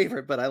not my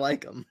favorite, but I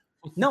like him.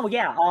 No,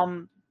 yeah,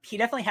 he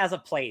definitely has a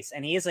place,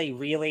 and he is a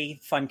really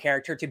fun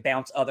character to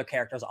bounce other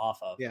characters off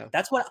of. Yeah,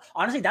 that's why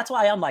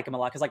I unlike him a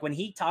lot, because like when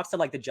he talks to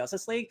like the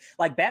Justice League,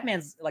 like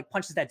Batman's like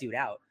punches that dude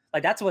out.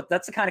 Like that's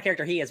the kind of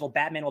character he is. Well,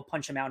 Batman will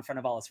punch him out in front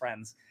of all his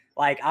friends.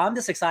 Like I'm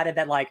just excited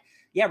that like,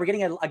 yeah, we're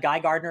getting a Guy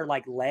Gardner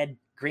like led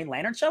Green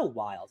Lantern show,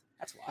 wild.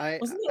 That's wild.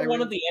 Wasn't there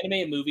one of the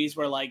animated movies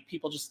where like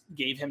people just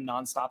gave him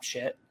nonstop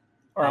shit?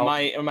 Or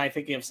am I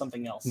thinking of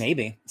something else?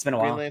 Maybe it's been a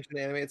Green while. Lantern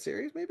animated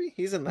series, maybe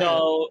he's in that.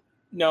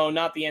 No,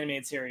 not the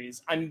animated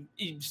series. I'm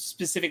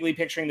specifically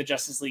picturing the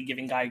Justice League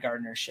giving Guy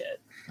Gardner shit.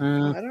 I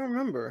don't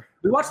remember.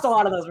 We watched a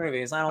lot of those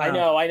movies. I don't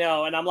know. I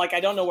know, and I'm like, I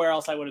don't know where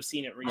else I would have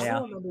seen it recently. I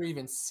don't remember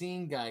even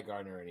seeing Guy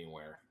Gardner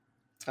anywhere.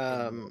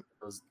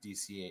 Those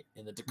DC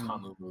in the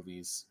Takamu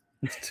movies.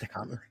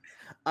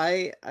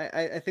 I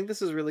think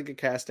this is really good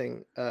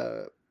casting.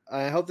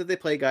 I hope that they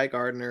play Guy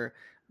Gardner.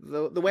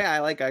 The way I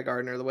like Guy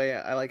Gardner, the way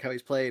I like how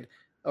he's played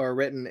or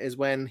written is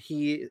when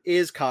he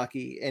is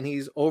cocky and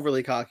he's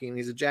overly cocky and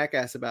he's a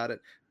jackass about it,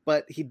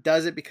 but he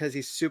does it because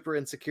he's super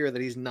insecure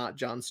that he's not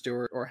Jon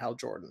Stewart or Hal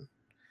Jordan.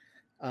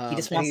 He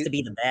just wants to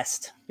be the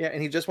best. Yeah,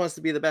 and he just wants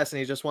to be the best, and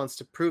he just wants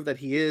to prove that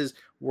he is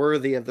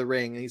worthy of the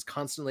ring, and he's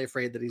constantly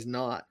afraid that he's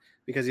not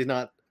because he's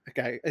not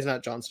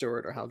Jon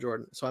Stewart or Hal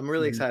Jordan. So I'm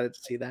really excited to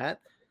see that.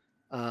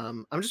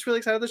 I'm just really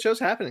excited the show's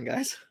happening,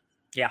 guys.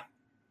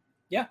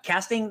 Yeah,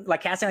 casting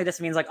like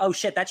this means like, oh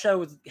shit, that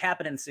show is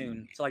happening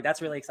soon. So like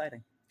that's really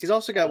exciting. He's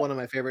also got one of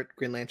my favorite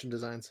Green Lantern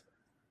designs.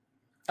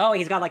 Oh,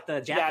 he's got like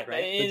the jacket,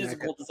 right? It is a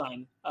cool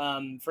design,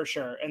 for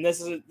sure. And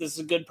this is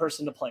a good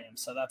person to play him,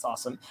 so that's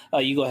awesome.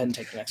 You go ahead and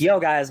take the next. Yo,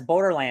 guys,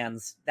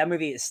 Borderlands. That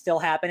movie is still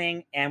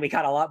happening, and we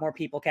got a lot more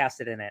people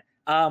casted in it.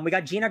 We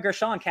got Gina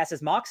Gershon cast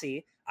as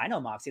Moxie. I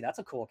know Moxie. That's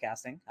a cool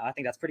casting. I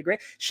think that's pretty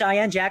great.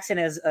 Cheyenne Jackson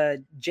as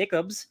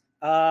Jacobs.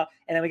 And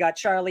then we got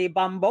Charlie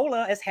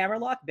Bambola as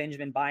Hammerlock,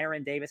 Benjamin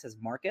Byron Davis as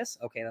Marcus.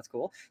 Okay, that's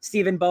cool.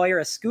 Stephen Boyer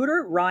as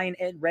Scooter, Ryan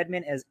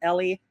Redmond as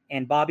Ellie,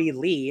 and Bobby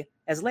Lee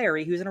as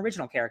Larry, who's an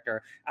original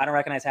character. I don't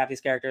recognize half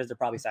these characters. They're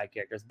probably side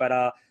characters.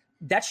 But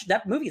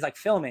that movie's like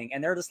filming,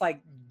 and they're just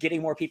like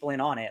getting more people in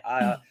on it.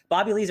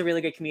 Bobby Lee's a really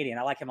good comedian.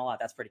 I like him a lot.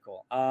 That's pretty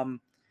cool.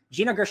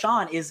 Gina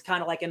Gershon is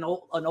kind of like an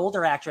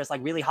older actress,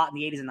 like really hot in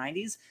the 80s and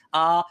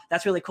 90s.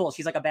 That's really cool.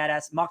 She's like a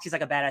badass. Moxie's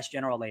like a badass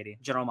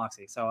General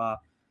Moxie. So,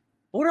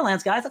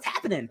 Borderlands, guys, that's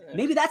happening.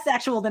 Maybe that's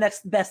the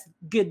next best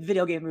good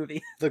video game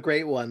movie. The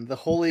great one, the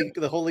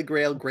holy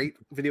grail, great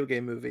video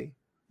game movie.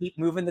 Keep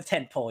moving the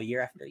tent pole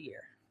year after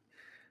year.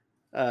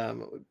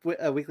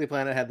 Weekly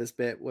Planet had this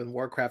bit when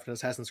Warcraft and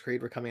Assassin's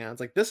Creed were coming out.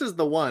 It's like, this is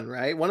the one,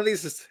 right? One of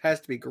these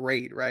has to be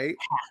great, right?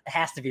 It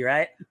has to be,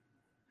 right?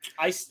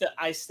 I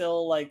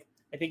still like.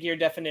 I think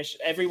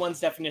everyone's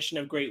definition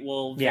of great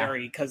will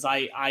vary because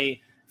I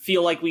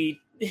feel like we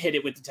hit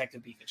it with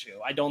Detective Pikachu.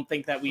 I don't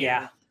think that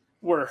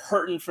we're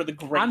hurting for the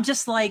great. I'm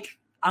just like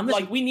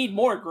we need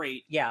more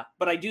great. Yeah,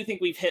 but I do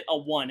think we've hit a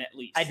 1 at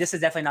least. This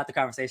is definitely not the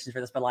conversation for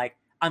this, but like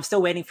I'm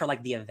still waiting for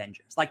like the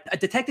Avengers. Like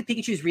Detective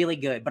Pikachu is really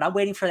good, but I'm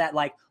waiting for that.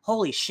 Like,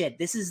 holy shit,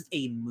 this is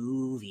a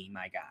movie,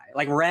 my guy.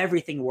 Like where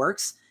everything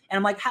works, and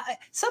I'm like,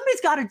 somebody's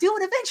got to do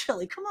it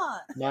eventually. Come on.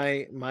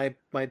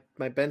 My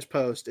bench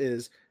post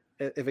is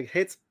if it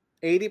hits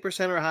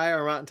 80% or higher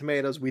on Rotten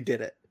Tomatoes, we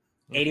did it.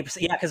 80%,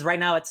 yeah, because right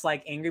now it's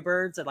like Angry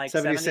Birds at like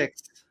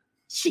 76.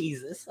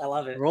 Jesus, I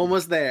love it. We're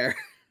almost there.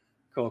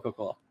 Cool.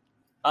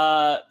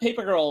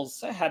 Paper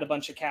Girls had a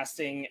bunch of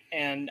casting,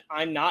 and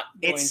I'm not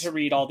going to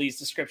read all these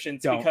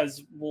descriptions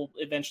because we'll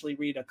eventually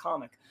read a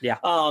comic. Yeah.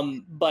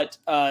 But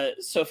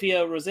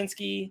Sophia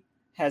Rosinski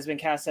has been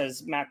cast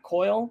as Matt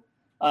Coyle,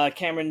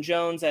 Cameron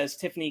Jones as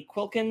Tiffany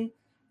Quilkin,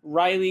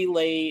 Riley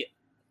Leigh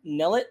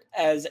Nellett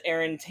as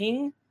Erin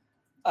Ting,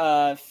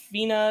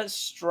 Fina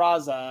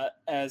Straza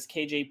as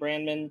KJ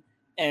Brandman,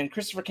 and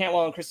Christopher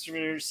Cantwell and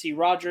Christopher C.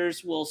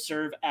 Rogers will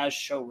serve as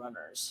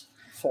showrunners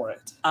for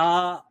it.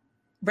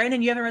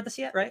 Brandon, you haven't read this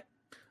yet, right?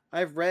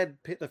 I've read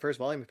the first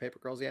volume of Paper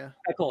Girls, yeah.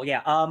 Okay, cool,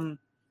 yeah.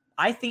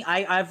 I think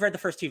I've read the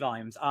first 2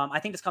 volumes. I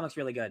think this comic's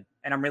really good,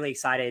 and I'm really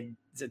excited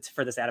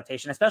for this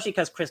adaptation, especially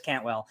because Chris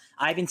Cantwell.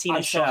 I haven't seen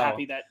the show. I'm so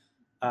happy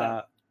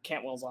that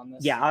Cantwell's on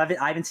this. Yeah,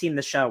 I haven't seen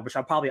the show, which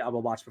I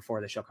will watch before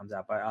the show comes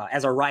out. But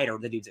as a writer,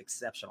 the dude's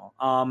exceptional.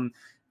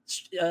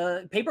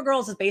 Paper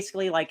Girls is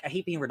basically like, I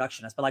hate being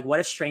reductionist, but like, what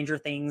if Stranger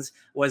Things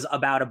was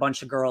about a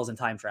bunch of girls and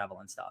time travel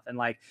and stuff? And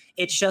like,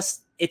 it's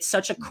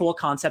such a cool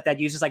concept that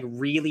uses like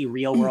really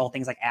real world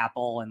things like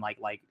Apple and like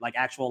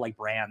actual like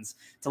brands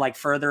to like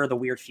further the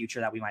weird future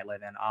that we might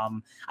live in.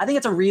 I think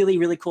it's a really,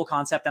 really cool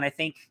concept. And I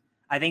think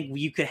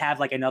you could have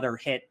like another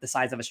hit the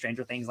size of a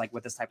Stranger Things, like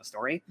with this type of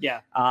story. Yeah.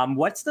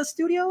 What's the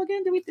studio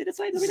again? Did it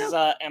say? This is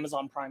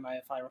Amazon Prime,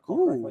 if I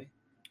recall correctly.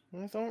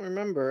 I don't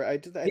remember. I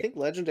think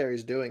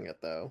Legendary's doing it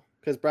though,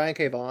 because Brian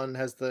K. Vaughan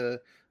has the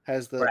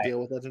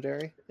deal with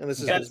Legendary, and this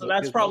is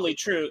that's probably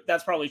true.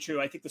 That's probably true.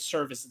 I think the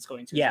service it's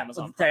going to is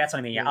Amazon Prime. That's what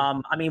I mean.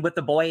 Yeah. I mean, with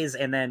The Boys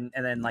and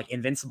then like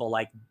Invincible,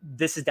 like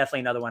this is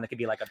definitely another one that could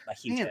be like a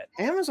huge hit.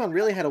 Amazon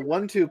really had a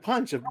 1-2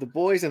 punch of The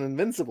Boys and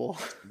Invincible.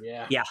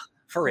 Yeah,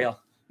 for real.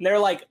 And they're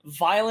like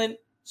violent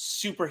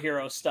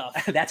superhero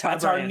stuff. That's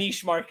our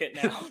niche market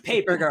now.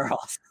 Paper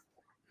Girls.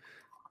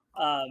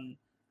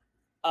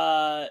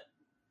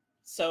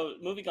 So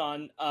moving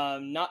on,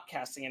 not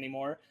casting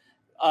anymore.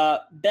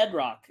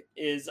 Bedrock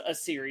is a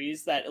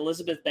series that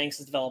Elizabeth Banks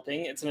is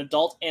developing. It's an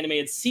adult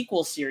animated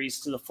sequel series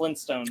to the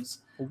Flintstones.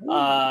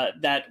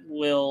 that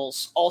will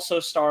also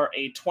star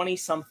a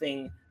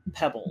 20-something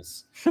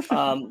Pebbles.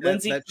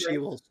 Lindsay, that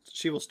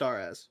she will star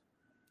as.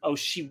 Oh,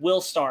 she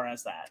will star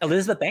as that.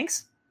 Elizabeth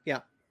Banks? Yeah.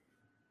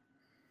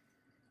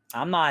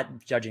 I'm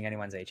not judging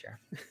anyone's age here.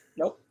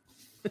 Nope.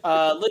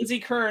 Lindsay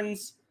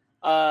Kearns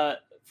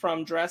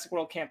from Jurassic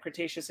World Camp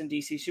Cretaceous and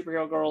DC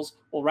Superhero Girls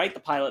will write the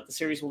pilot. The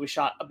series will be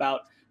shot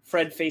about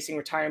Fred facing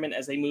retirement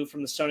as they move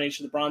from the Stone Age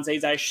to the Bronze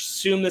Age. I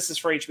assume this is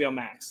for HBO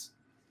Max.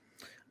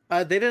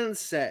 They didn't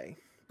say,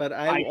 but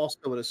I also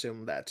would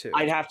assume that too.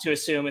 I'd have to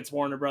assume it's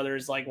Warner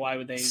Brothers. Like, why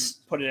would they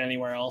put it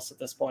anywhere else at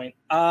this point?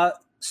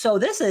 So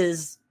this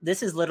is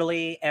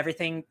literally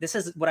everything. This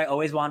is what I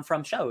always want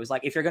from shows.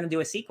 Like, if you're going to do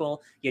a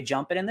sequel, you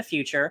jump it in the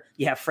future.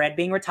 You have Fred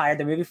being retired.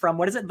 The movie from,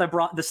 what is it?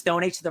 The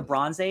Stone Age to the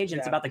Bronze Age. And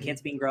it's about the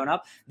kids being grown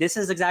up. This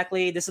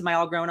is my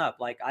all grown up.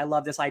 Like, I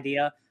love this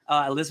idea.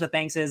 Elizabeth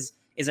Banks is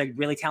a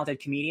really talented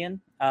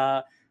comedian.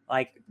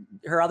 Like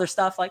her other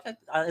stuff, like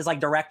is like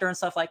director and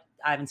stuff. Like,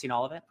 I haven't seen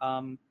all of it.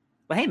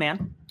 But hey,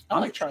 man, I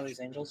like Charlie's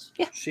Angels.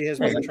 Yeah, she has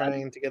been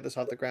trying to get this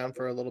off the ground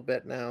for a little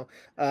bit now.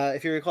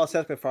 If you recall,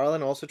 Seth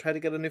MacFarlane also tried to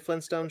get a new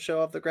Flintstone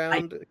show off the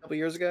ground a couple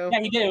years ago. Yeah,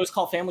 he did. It was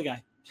called Family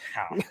Guy.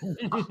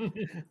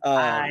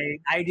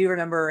 I do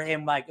remember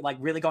him like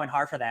really going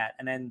hard for that,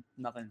 and then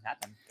nothing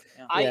happened.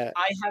 Yeah.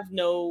 I have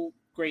no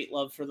great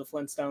love for the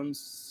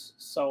Flintstones,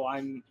 so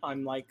I'm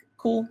like,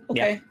 cool,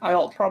 okay.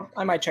 Yeah.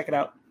 I might check it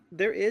out.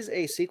 There is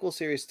a sequel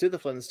series to the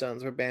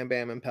Flintstones where Bam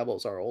Bam and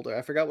Pebbles are older.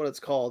 I forgot what it's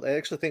called. I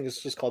actually think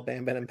it's just called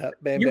Bam Bam and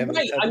Bam You're Bam.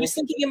 Right. I was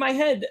thinking in my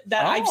head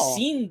that I've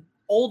seen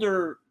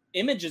older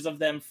images of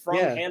them from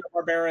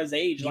Hanna-Barbera's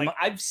age. Like,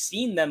 I've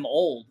seen them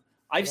old.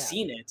 I've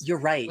seen it. You're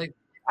right. Like,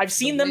 I've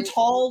seen them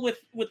tall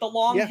with the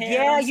long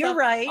hair. Yeah, you're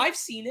right. I've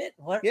seen it.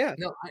 What? Yeah.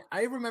 No,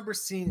 I remember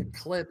seeing a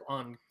clip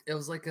on. It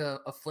was like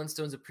a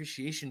Flintstones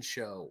appreciation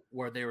show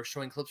where they were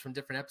showing clips from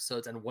different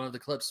episodes, and one of the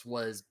clips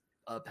was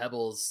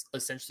Pebbles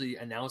essentially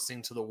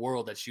announcing to the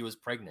world that she was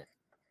pregnant.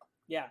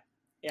 Yeah.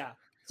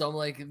 So I'm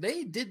like,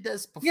 they did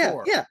this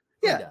before. Yeah.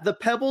 The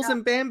Pebbles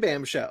and Bam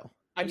Bam show.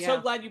 I'm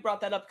so glad you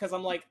brought that up because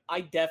I'm like,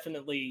 I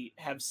definitely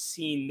have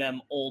seen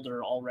them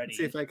older already. Let's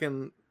see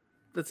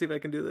if I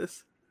can do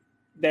this.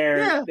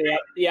 Well,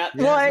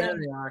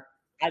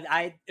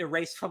 I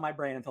erased from my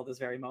brain until this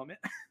very moment.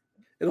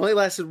 It only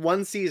lasted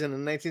one season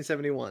in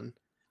 1971.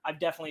 I've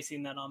definitely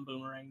seen that on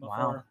Boomerang before.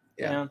 Wow.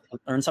 Yeah.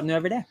 Learn something new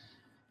every day.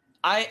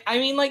 I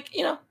mean, like,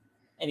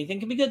 anything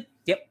can be good.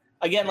 Yep.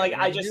 Again, like,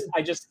 I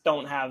just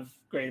don't have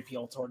great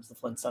appeal towards the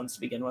Flintstones to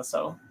begin with,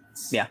 so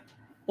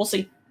we'll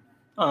see.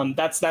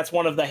 That's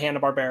one of the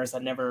Hanna-Barberas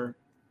that never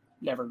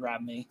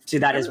grabbed me. See,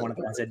 that is one of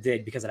the ones that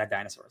did because it had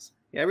dinosaurs.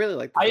 Yeah, I really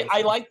like.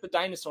 I like the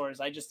dinosaurs.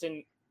 I just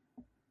didn't.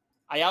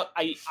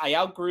 I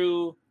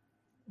outgrew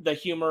the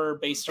humor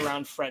based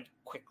around Fred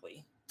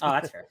quickly. Oh,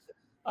 that's fair.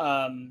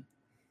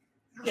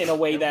 In the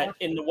way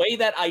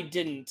that I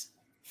didn't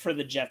for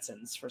the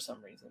Jetsons for some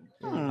reason.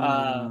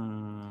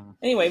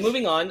 Anyway,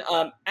 moving on.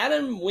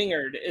 Adam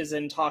Wingard is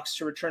in talks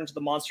to return to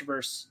the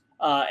MonsterVerse,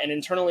 and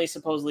internally,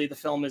 supposedly, the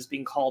film is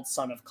being called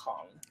Son of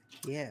Kong.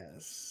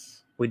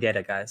 Yes, we did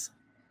it, guys.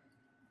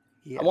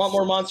 Yes. I want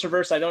more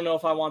MonsterVerse. I don't know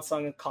if I want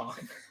Son of Kong.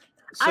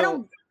 So,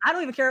 I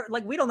don't even care.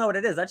 Like, we don't know what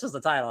it is. That's just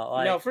the title.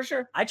 Like, no, for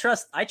sure. I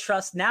trust.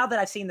 Now that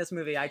I've seen this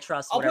movie, I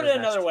trust. I'll put it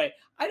another way.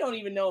 I don't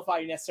even know if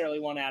I necessarily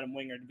want Adam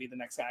Wingard to be the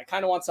next guy. I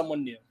kind of want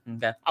someone new.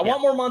 Okay. I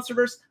want more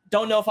MonsterVerse.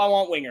 Don't know if I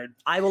want Wingard.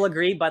 I will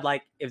agree, but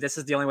like, if this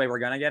is the only way we're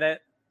gonna get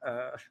it,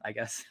 I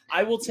guess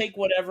I will take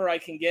whatever I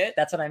can get.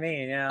 That's what I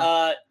mean.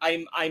 Yeah.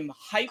 I'm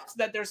hyped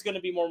that there's going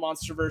to be more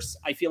MonsterVerse.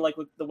 I feel like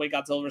with the way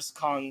Godzilla vs.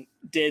 Kong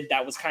did,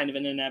 that was kind of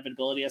an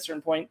inevitability at a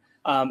certain point.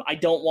 I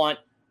don't want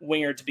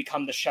Wingard to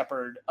become the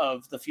shepherd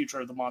of the future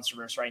of the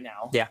MonsterVerse right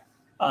now. Yeah.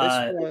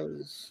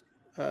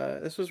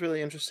 This was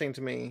really interesting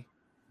to me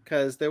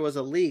because there was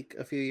a leak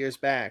a few years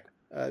back,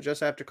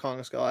 just after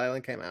Kong Skull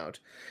Island came out,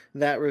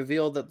 that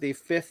revealed that the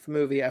 5th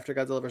movie after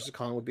Godzilla vs.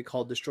 Kong would be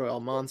called Destroy All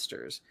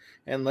Monsters,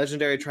 and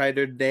Legendary tried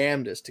their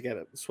damnedest to get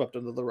it swept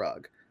under the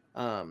rug,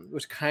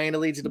 which kind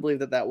of leads you to believe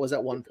that was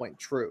at one point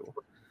true.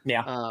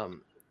 Yeah.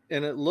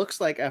 And it looks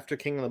like after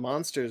King of the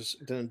Monsters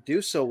didn't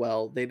do so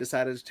well, they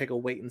decided to take a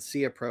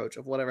wait-and-see approach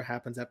of whatever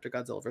happens after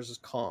Godzilla vs.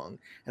 Kong,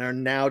 and are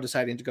now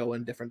deciding to go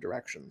in different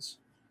directions.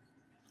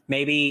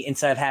 Maybe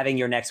instead of having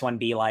your next one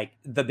be like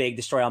the big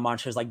Destroy All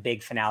Monsters, like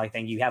big finale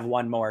thing, you have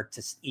one more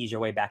to ease your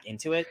way back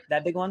into it,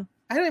 that big one?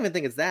 I don't even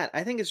think it's that.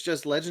 I think it's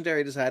just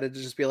Legendary decided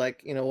to just be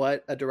like, you know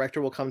what? A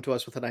director will come to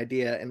us with an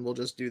idea and we'll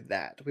just do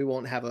that. We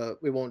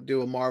won't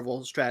do a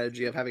Marvel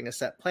strategy of having a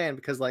set plan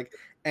because like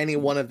any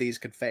one of these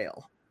could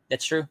fail.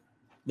 That's true.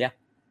 Yeah.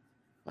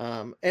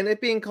 And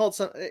it being called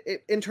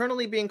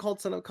internally being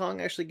called Son of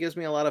Kong actually gives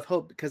me a lot of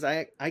hope because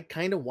I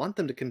kind of want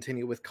them to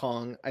continue with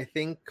Kong. I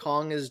think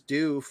Kong is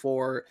due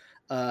for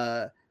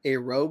a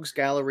rogues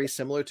gallery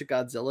similar to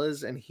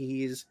Godzilla's, and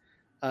he's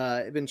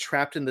been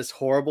trapped in this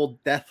horrible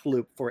death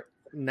loop for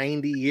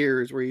 90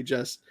 years where he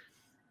just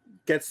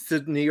gets to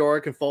New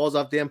York and falls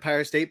off the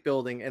Empire State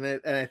Building, and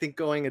I think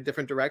going a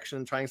different direction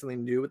and trying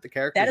something new with the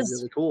character is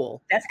really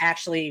cool. That's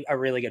actually a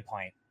really good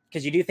point.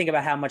 because you do think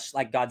about how much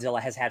like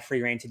Godzilla has had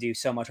free reign to do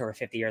so much over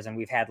 50 years, and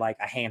we've had like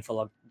a handful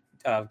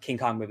of King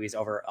Kong movies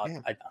over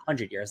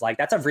 100 years. Like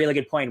that's a really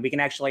good point. We can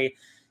actually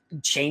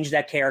change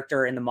that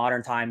character in the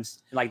modern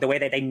times, like the way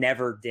that they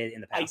never did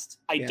in the past.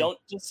 I don't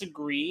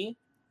disagree.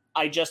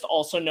 I just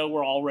also know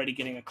we're already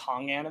getting a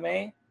Kong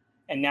anime,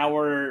 and now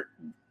we're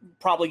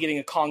probably getting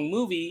a Kong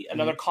movie,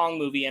 another Kong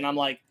movie, and I'm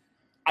like,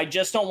 I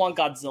just don't want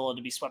Godzilla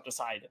to be swept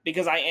aside,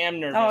 because I am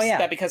nervous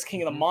that because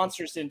King of the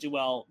Monsters didn't do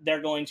well,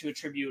 they're going to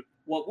attribute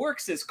what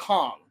works is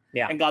Kong,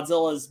 and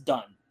Godzilla is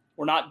done.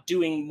 We're not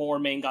doing more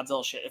main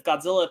Godzilla shit. If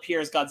Godzilla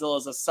appears, Godzilla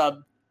is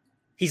a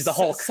he's the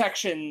Hulk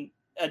section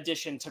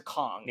addition to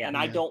Kong, and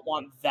I don't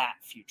want that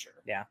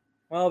future. Yeah.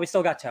 Well, we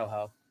still got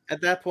Toho.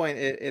 At that point,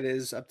 it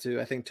is up to,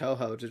 I think,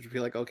 Toho to be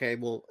like, okay,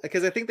 well,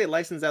 because I think they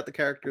license out the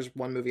characters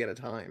one movie at a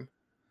time.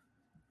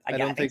 I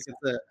don't think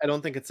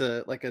it's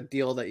a like a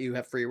deal that you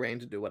have free reign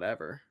to do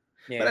whatever.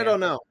 But I don't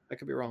know. I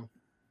could be wrong.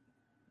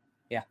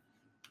 Yeah.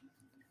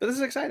 But this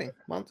is exciting.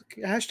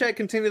 Hashtag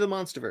continue the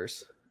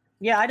Monsterverse.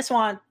 Yeah, I just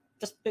want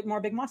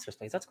more big monsters,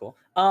 please. That's cool.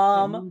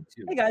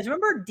 Hey guys,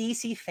 remember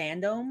DC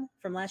Fandom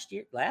from last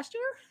year?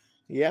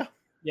 Yeah.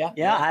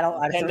 I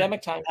don't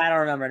Pandemic time. I don't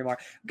remember anymore.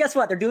 Guess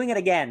what? They're doing it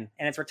again,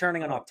 and it's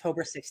returning on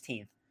October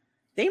 16th.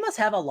 They must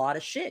have a lot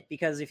of shit,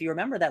 because if you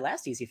remember that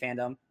last DC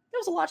Fandom, there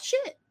was a lot of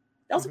shit.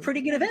 That was a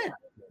pretty good event.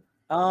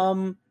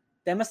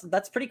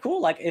 That's pretty cool.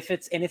 Like if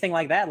it's anything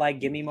like that, like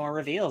give me more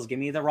reveals. Give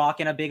me The Rock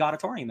in a big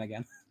auditorium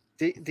again.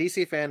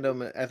 DC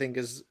Fandom, I think,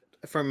 is,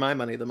 for my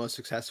money, the most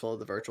successful of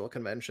the virtual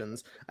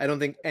conventions. I don't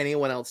think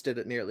anyone else did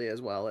it nearly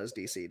as well as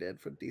DC did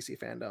for DC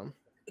Fandom.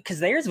 Because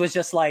theirs was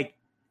just like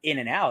in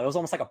and out. It was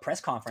almost like a press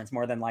conference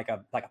more than like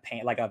a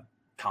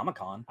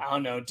Comic-Con. I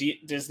don't know.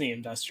 Disney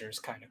investors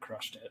kind of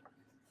crushed it.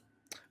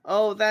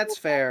 Oh, that's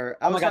fair.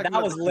 Oh my god,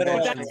 that was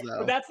literally.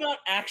 But that's not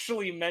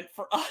actually meant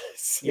for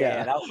us.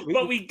 Yeah,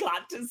 but we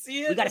got to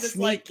see it. We got to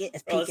sneak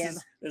it.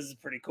 This is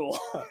pretty cool.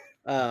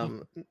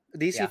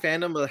 DC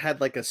Fandom had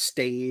like a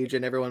stage,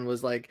 and everyone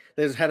was like,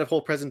 they just had a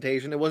whole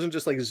presentation. It wasn't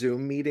just like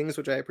Zoom meetings,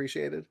 which I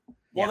appreciated.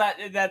 Well,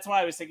 that's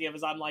why I was thinking of,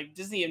 is I'm like,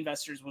 Disney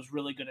investors was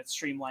really good at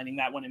streamlining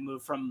that when it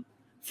moved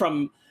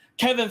from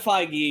Kevin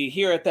Feige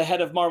here at the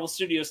head of Marvel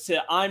Studios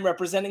to I'm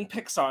representing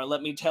Pixar.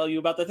 Let me tell you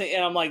about the thing.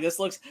 And I'm like,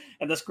 this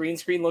green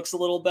screen looks a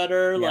little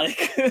better. Yeah.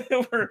 Like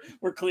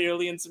we're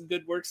clearly in some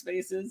good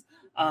workspaces.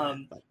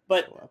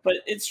 But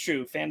it's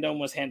true. Fandom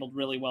was handled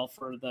really well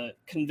for the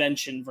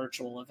convention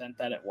virtual event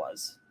that it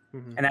was.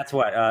 And that's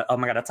what, oh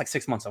my God, that's like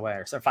 6 months away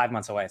or 5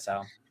 months away.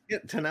 So yeah,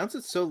 to announce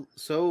it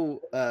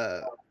so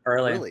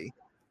early.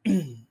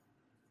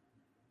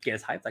 Get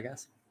us hyped, I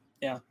guess.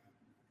 Yeah.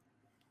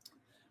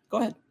 Go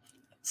ahead.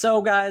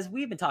 So, guys,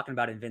 we've been talking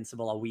about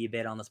Invincible a wee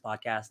bit on this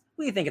podcast.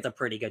 We think it's a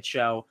pretty good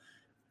show.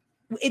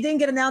 It didn't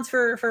get announced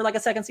for like a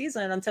second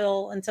season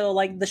until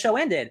like the show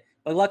ended.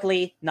 But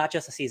luckily, not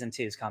just a season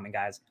 2 is coming,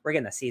 guys. We're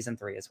getting a season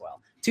 3 as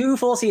well. 2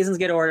 full seasons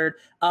get ordered.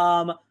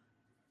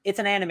 It's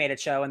an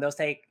animated show, and those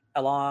take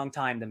a long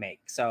time to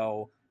make.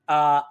 So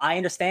I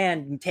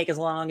understand take as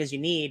long as you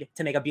need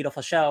to make a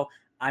beautiful show.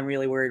 I'm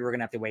really worried we're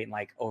gonna have to wait in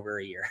like over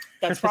a year.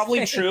 That's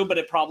probably true, but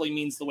it probably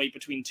means the wait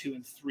between 2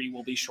 and 3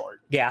 will be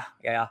short. Yeah.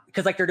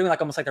 Because like they're doing like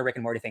almost like the Rick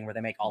and Morty thing where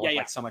they make all of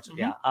like so much.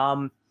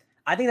 Mm-hmm.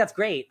 I think that's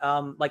great.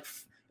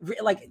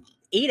 Like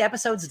 8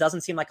 episodes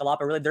doesn't seem like a lot,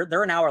 but really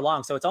they're an hour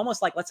long, so it's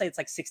almost like, let's say it's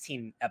like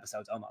 16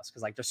 episodes almost,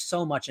 because like there's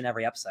so much in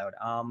every episode.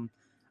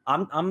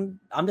 I'm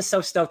just so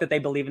stoked that they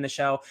believe in the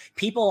show.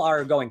 People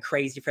are going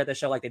crazy for the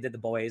show, like they did The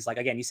Boys. Like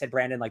again, you said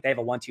Brandon, like they have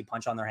a 1-2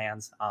 punch on their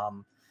hands.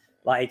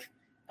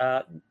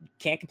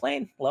 Can't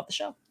complain. Love the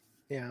show.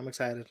 Yeah, I'm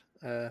excited.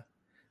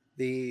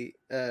 The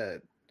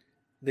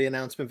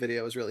announcement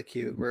video was really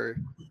cute, where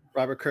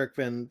Robert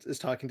Kirkman is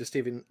talking to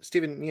Steven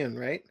Yeun,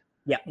 right?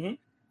 Yeah. Mm-hmm.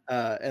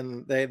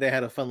 And they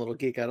had a fun little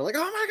geek out of like, oh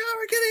my god,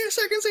 we're getting a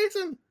second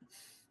season.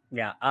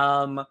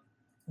 Yeah.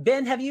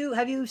 Ben, have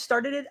you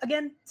started it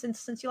again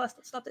since you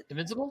last stopped it?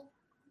 Invincible?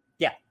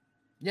 Yeah.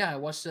 Yeah, I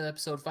watched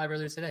episode 5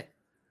 earlier today.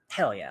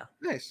 Hell yeah.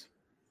 Nice.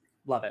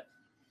 Love it.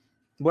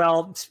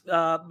 Well,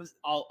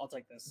 I'll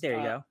take this. There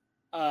you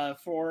go.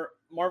 For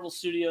Marvel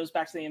Studios,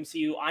 back to the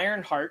MCU,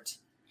 Ironheart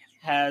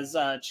has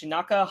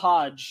Chinaka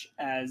Hodge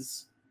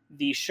as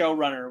the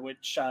showrunner,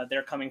 which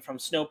they're coming from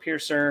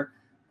Snowpiercer,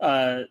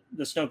 the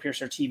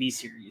Snowpiercer TV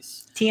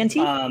series.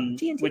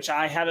 TNT? Which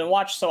I haven't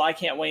watched, so I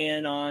can't weigh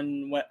in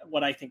on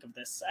what I think of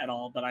this at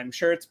all, but I'm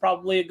sure it's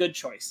probably a good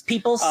choice.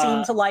 People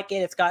seem to like it.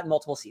 It's got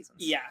multiple seasons.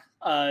 Yeah.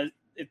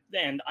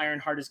 And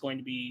Ironheart is going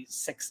to be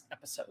 6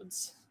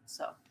 episodes.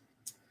 So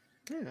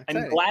yeah,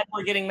 I'm glad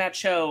we're getting that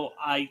show.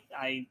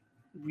 I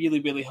really,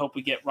 really hope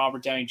we get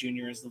Robert Downey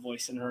Jr. as the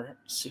voice in her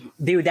suit.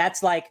 Dude,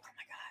 that's like, oh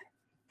my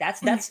God.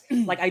 That's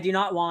like, I do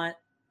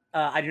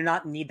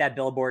not need that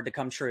billboard to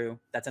come true.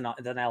 That's in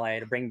LA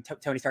to bring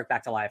Tony Stark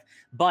back to life.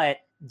 But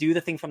do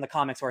the thing from the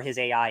comics where his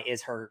AI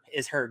is her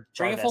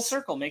Bring it full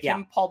circle. Make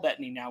him Paul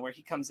Bettany now, where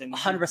he comes in.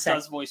 100%.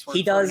 Does voice work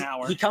for an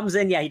hour. He comes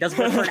in. Yeah, he does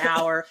work for an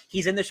hour.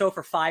 He's in the show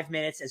for 5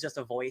 minutes as just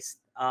a voice.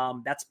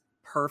 That's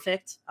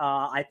perfect.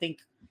 I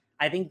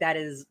think that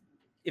is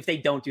if they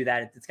don't do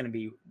that, it's going to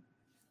be.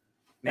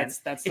 Man, That's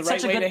the it's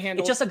right such a way good, to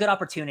handle. It's just a good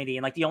opportunity,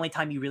 and like the only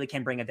time you really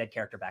can bring a dead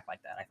character back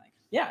like that, I think.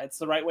 Yeah, it's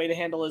the right way to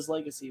handle his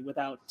legacy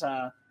without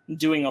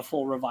doing a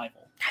full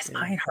revival. Guys,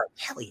 Ironheart,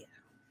 hell yeah.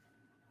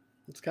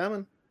 It's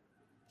coming.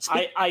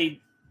 I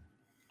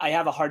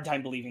have a hard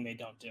time believing they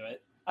don't do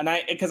it, and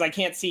because I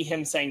can't see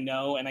him saying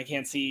no, and I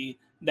can't see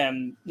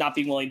them not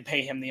being willing to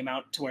pay him the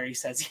amount to where he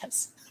says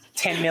yes.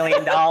 $10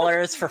 million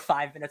for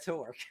 5 minutes of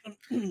work.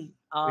 We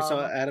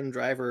saw Adam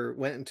Driver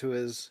went into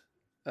his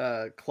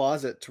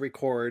closet to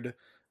record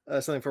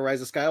something for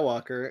Rise of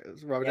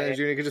Skywalker. Robert Downey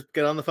Jr. could just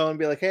get on the phone and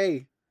be like,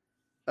 "Hey,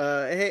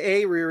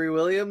 hey, Riri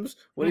Williams,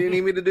 what do you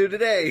need me to do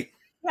today?"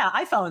 Yeah,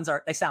 iPhones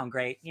they sound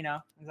great, you know,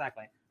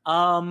 exactly.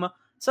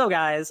 So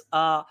guys,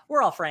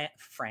 we're all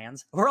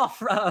fans. We're all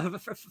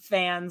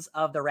fans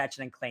of the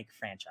Ratchet and Clank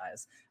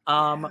franchise.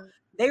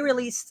 They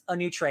released a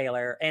new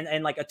trailer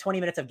and like a 20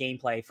 minutes of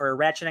gameplay for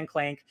Ratchet and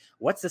Clank.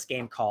 What's this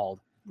game called?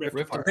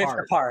 Rift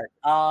Apart.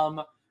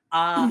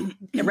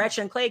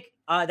 Ratchet and Clank.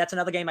 That's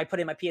another game I put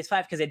in my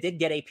PS5 because it did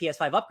get a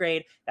PS5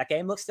 upgrade. That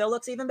game still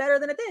looks even better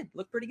than it did.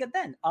 Looked pretty good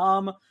then.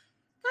 Guys,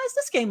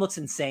 this game looks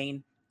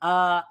insane.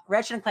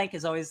 Ratchet and Clank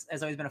has always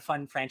been a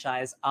fun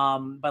franchise.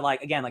 But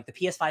like again, like the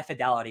PS5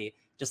 fidelity,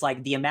 just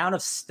like the amount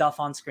of stuff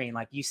on screen.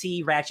 Like you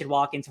see Ratchet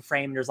walk into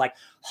frame, and there's like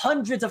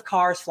hundreds of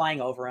cars flying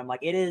over him.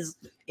 Like it is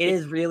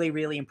really,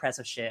 really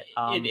impressive shit.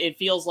 It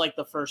feels like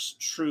the first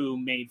true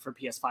made for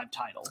PS5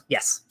 title.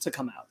 Yes, to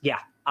come out. Yeah.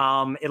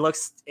 It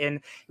looks,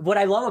 and what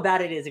I love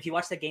about it is if you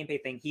watch the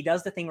gameplay thing, he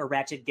does the thing where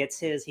Ratchet gets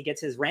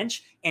his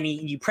wrench and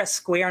you press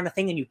square on the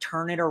thing and you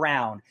turn it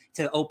around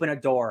to open a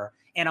door.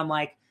 And I'm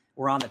like,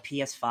 we're on the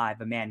PS5,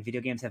 but man,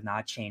 video games have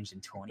not changed in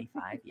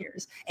 25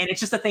 years. And it's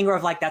just a thing where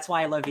of like, that's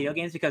why I love video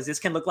games, because this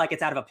can look like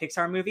it's out of a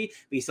Pixar movie,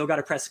 but you still got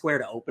to press square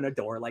to open a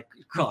door like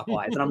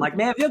clockwise. And I'm like,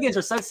 man, video games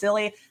are so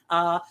silly.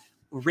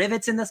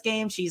 Rivet's in this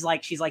game. She's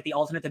like the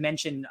alternate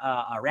dimension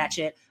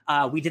Ratchet.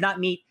 We did not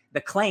meet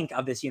the Clank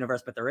of this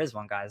universe, but there is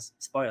one, guys.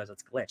 Spoilers,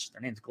 it's Glitch.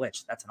 Their name's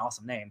Glitch. That's an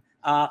awesome name.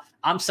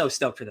 I'm so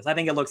stoked for this. I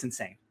think it looks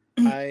insane.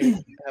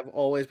 I have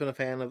always been a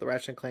fan of the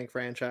Ratchet and Clank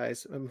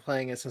franchise. I've been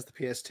playing it since the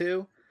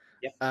PS2.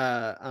 Yep.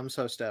 I'm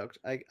so stoked.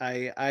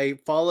 I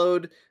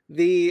followed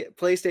the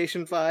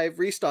PlayStation 5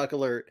 restock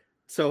alert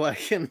so I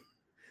can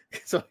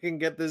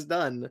get this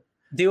done.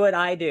 Do what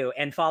I do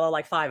and follow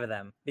like 5 of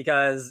them,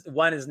 because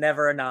one is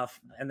never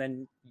enough, and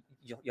then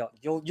you'll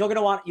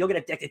get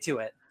addicted to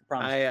it.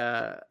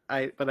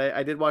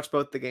 I did watch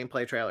both the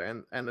gameplay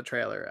trailer and the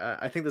trailer.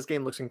 I think this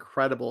game looks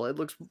incredible. It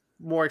looks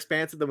more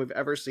expansive than we've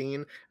ever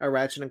seen a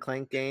Ratchet and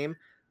Clank game.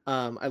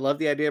 I love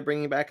the idea of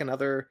bringing back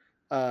another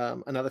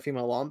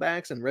female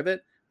Lombax and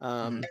Rivet.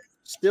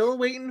 Still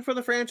waiting for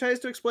the franchise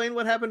to explain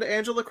what happened to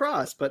Angela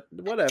Cross, but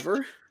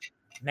whatever.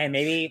 Man,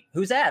 maybe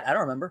who's that? I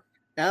don't remember.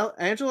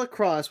 Angela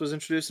Cross was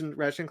introduced in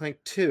Ratchet and Clank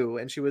 2,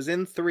 and she was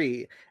in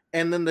 3.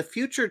 And then the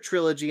future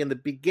trilogy, in the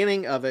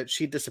beginning of it,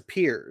 she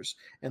disappears,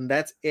 and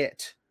that's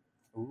it.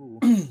 Ooh.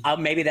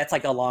 Maybe that's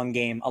like a long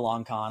game, a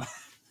long con.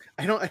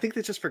 I think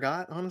they just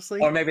forgot, honestly.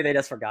 Or maybe they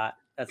just forgot.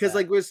 Because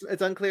like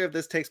it's unclear if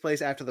this takes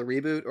place after the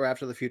reboot or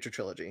after the future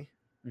trilogy.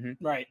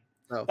 Mm-hmm. Right.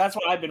 Oh. That's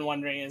what I've been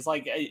wondering. Is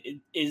like,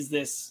 is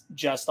this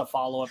just a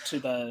follow up to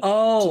the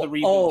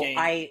reboot game?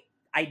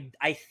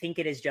 I think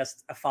it is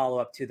just a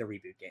follow-up to the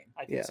reboot game.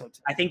 I think so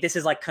too. I think this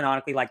is like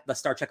canonically like the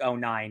Star Trek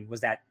 09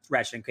 was that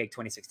Ratchet and Clank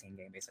 2016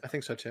 game, basically. I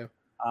think so too.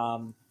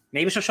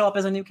 Maybe she'll show up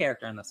as a new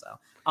character in this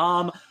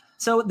though.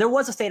 So there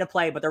was a state of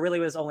play, but there really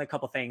was only a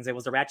couple things. It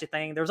was the Ratchet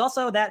thing. There was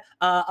also that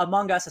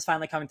Among Us is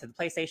finally coming to the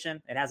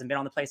PlayStation. It hasn't been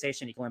on the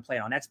PlayStation. You can only play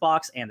it on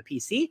Xbox and the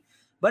PC,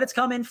 but it's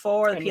coming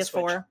for the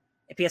PS4.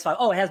 PS5.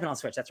 Oh, it has been on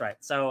Switch. That's right.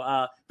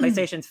 So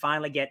PlayStation's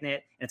finally getting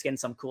it, and it's getting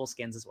some cool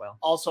skins as well.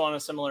 Also, on a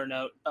similar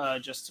note,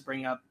 just to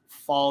bring up,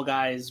 Fall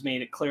Guys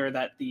made it clear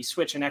that the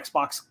Switch and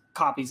Xbox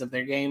copies of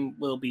their game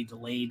will be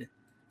delayed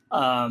for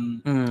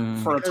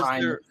a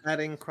time. They're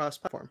adding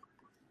cross-platform.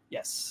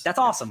 Yes, that's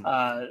awesome.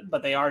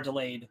 But they are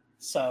delayed.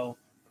 So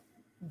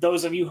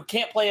those of you who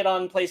can't play it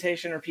on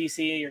PlayStation or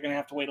PC, you're going to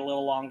have to wait a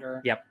little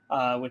longer. Yep.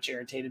 Which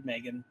irritated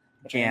Megan,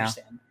 which I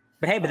understand.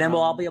 But hey, then we'll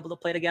all be able to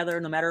play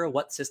together no matter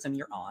what system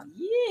you're on.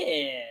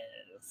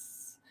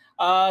 Yes.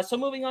 So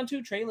moving on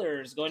to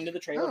trailers, going to the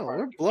trailer part.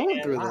 We're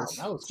blowing through this.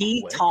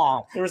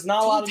 There was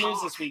not a lot of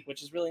news this week,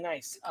 which is really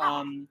nice.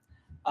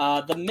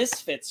 The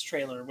Misfits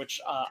trailer, which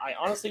I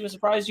honestly was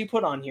surprised you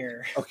put on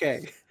here.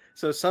 Okay.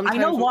 So sometimes I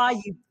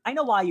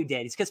know why you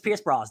did. It's because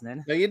Pierce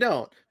Brosnan. No, you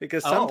don't.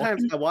 Because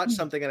sometimes I watch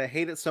something and I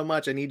hate it so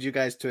much, I need you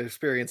guys to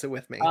experience it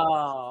with me.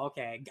 Oh,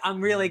 okay. I'm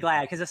really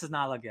glad, because this does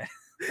not look good.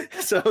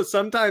 So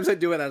sometimes I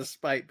do it out of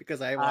spite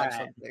because I watch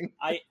something.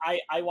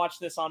 I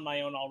watched this on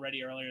my own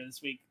already earlier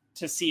this week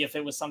to see if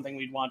it was something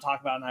we'd want to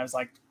talk about, and I was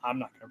like, I'm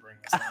not going to bring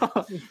this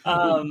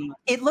up.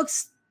 It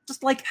looks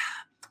just like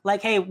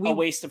hey, a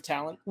waste of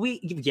talent.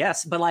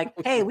 Yes, but like,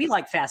 hey, we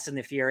like Fast and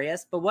the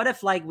Furious, but what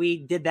if like we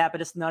did that,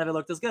 but none of it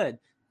looked as good?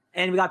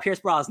 And we got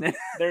Pierce Brosnan.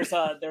 There's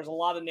a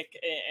lot of Nick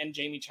and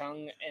Jamie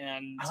Chung,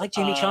 and I like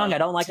Jamie Chung. I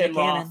don't like Nick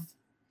Cannon.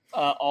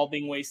 all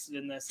being wasted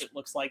in this. It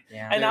looks like,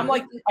 Yeah. and I'm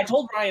like, I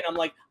told Ryan, I'm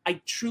like,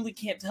 I truly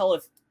can't tell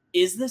if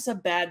is this a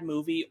bad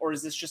movie or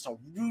is this just a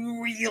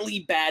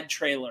really bad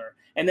trailer.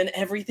 And then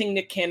everything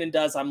Nick Cannon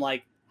does, I'm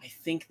like, I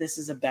think this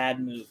is a bad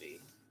movie.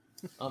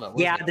 Oh no.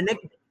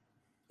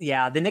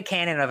 Yeah, the Nick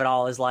Cannon of it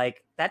all is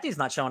like that dude's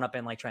not showing up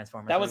in like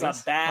Transformers. That was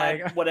movies. a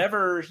bad Like,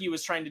 whatever he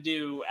was trying to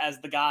do as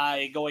the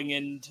guy going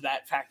into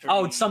that factory.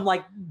 oh, some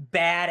like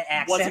bad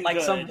accent, Wasn't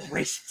like some good.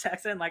 racist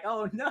accent. Like,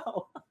 oh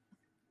no.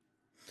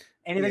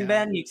 Anything, Yeah.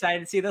 Ben? You excited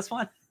to see this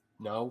one?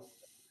 No.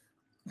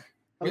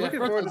 I'm Yeah, looking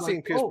first I forward to was seeing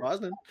like, Pierce oh.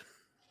 Brosnan.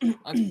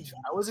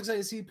 I was excited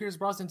to see Pierce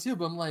Brosnan too,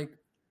 but I'm like,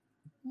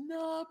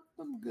 no,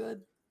 I'm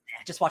good.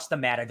 Just watch The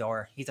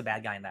Matador. He's a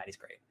bad guy in that. He's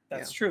great.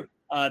 That's true.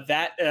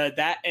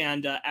 That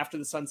and After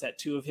the Sunset,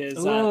 two of his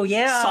Oh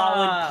yeah,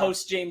 solid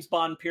post James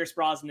Bond Pierce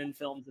Brosnan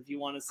films. If you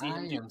want to see I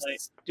him am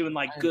doing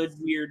like I am- good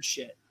weird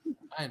shit.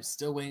 I am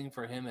still waiting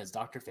for him as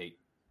Dr. Fate.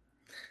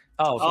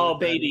 Oh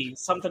baby,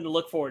 something to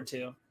look forward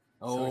to.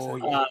 Oh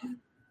excited.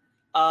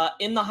 yeah.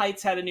 In the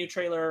Heights had a new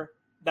trailer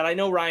that I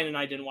know Ryan and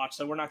I didn't watch,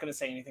 so we're not going to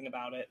say anything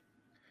about it.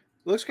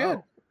 Looks good.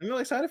 Oh. I'm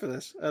really excited for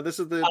this. This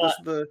is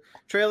the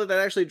trailer that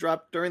actually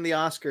dropped during the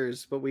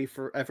Oscars, but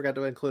I forgot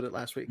to include it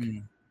last week.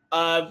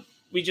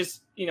 We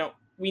just,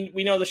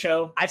 we know the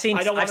show. I've seen.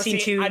 I don't I've want to seen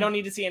see. two. I don't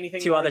need to see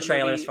anything. two more other of the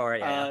trailers movie. for it,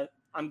 yeah.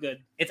 I'm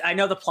good. I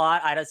know the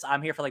plot.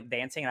 I'm here for like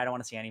dancing, and I don't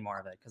want to see any more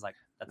of it because like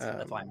that's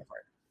why I'm here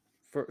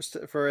for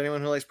it. For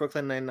anyone who likes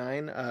Brooklyn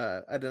Nine-Nine,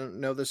 I didn't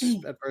know this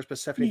at first, but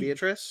Stephanie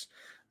Beatrice,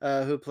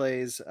 who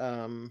plays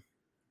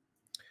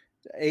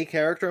a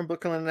character in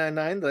Brooklyn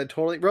Nine-Nine that I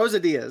totally Rosa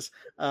Diaz.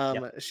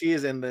 She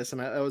is in this,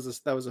 and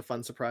that was a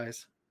fun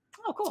surprise.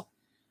 Oh, cool.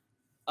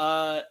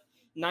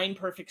 9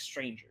 Perfect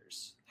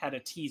Strangers had a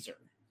teaser.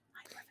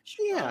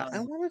 Yeah, I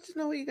wanted to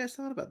know what you guys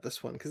thought about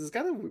this one because it's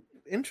got an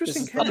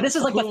interesting. This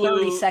is like the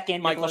Hulu,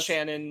 30-second Michael Nicholas-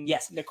 Shannon.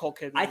 Yes. Nicole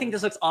Kidman. I think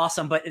this looks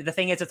awesome, but the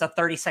thing is, it's a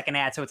 30-second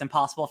ad, so it's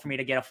impossible for me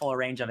to get a full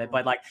range of it.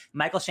 But like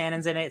Michael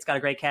Shannon's in it, it's got a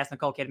great cast,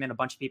 Nicole Kidman, a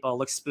bunch of people. It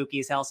looks spooky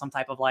as hell, some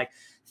type of like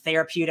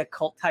therapeutic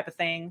cult type of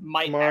thing.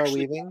 might Samara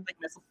actually Weaving.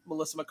 think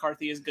Melissa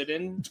McCarthy is good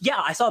in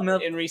Yeah, I saw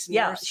in recent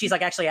years. she's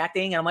like actually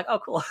acting, and I'm like, oh,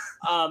 cool.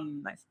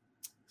 Nice.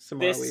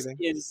 Samara This Weaving.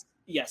 is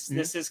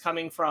this is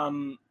coming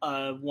from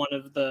one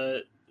of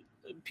the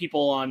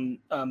people on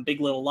Big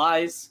Little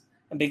Lies.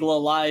 And Big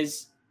Little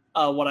Lies,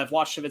 what I've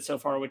watched of it so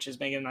far, which is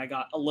Megan and I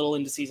got a little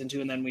into season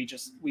 2 and then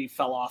we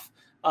fell off.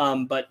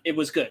 But it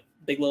was good.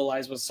 Big Little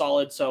Lies was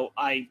solid, so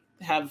I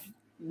have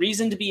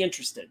reason to be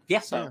interested. Yeah.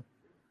 So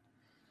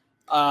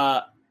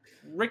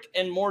Rick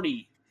and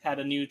Morty had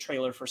a new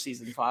trailer for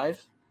season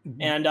 5.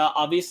 And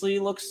obviously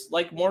looks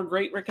like more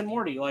great Rick and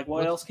Morty. Like,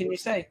 what else can you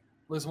say?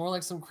 Looks more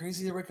like some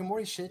crazy Rick and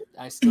Morty shit.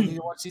 I still need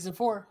to watch season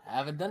 4.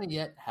 Haven't done it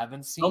yet.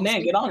 Haven't seen. Oh man,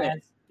 season get on yet.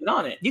 it. Get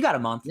on it. You got a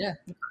month. Yeah.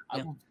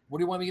 Yeah. What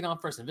do you want me to get on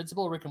first?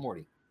 Invincible or Rick and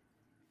Morty?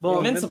 Well,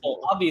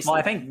 Invincible, obviously. Well,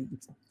 I think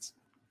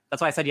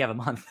that's why I said you have a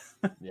month.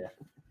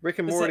 Rick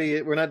and This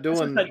Morty. We're not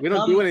doing. That's a We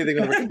don't do anything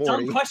with Rick and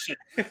Morty. Dumb question.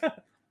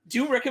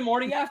 Do Rick and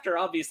Morty after,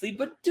 obviously,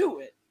 but do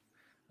it.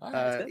 All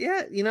right,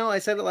 Yeah, I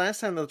said it last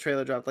time the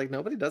trailer dropped. Like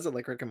nobody does it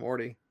like Rick and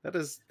Morty. That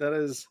is.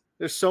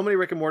 There's so many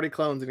Rick and Morty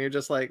clones, and you're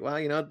just like, wow,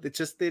 they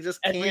just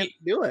can't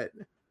do it.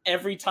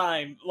 Every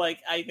time,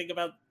 like I think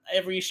about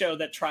every show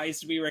that tries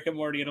to be Rick and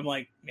Morty, and I'm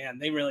like, man,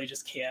 they really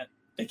just can't.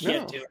 They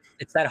can't No. do it.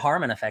 It's that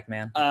Harmon effect,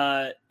 man.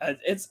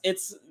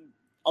 It's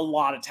a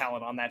lot of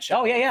talent on that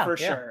show. Oh, yeah, for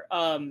yeah. sure.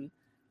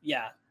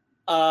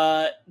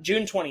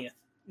 June 20th,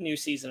 new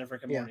season of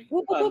Rick and Yeah. Morty.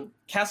 Whoop, whoop, whoop.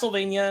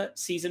 Castlevania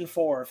season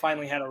 4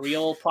 finally had a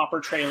real proper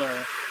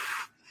trailer.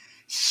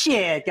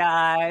 Shit,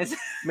 guys.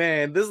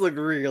 Man, this looked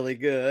really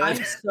good.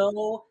 I'm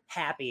so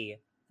happy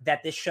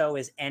that this show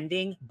is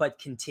ending but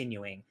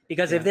continuing,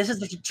 because if this is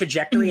the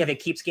trajectory of it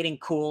keeps getting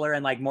cooler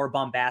and like more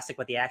bombastic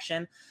with the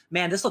action,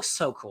 man, this looks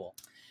so cool.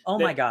 Oh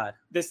my god.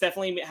 This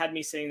definitely had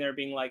me sitting there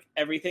being like,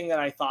 everything that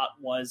I thought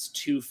was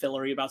too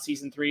fillery about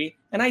season 3,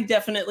 and I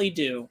definitely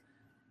do.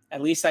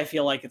 At least I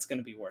feel like it's going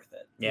to be worth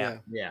it. Yeah.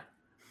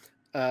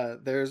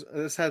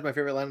 This has my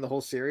favorite line in the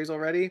whole series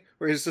already,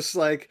 where he's just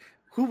like,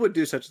 "Who would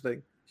do such a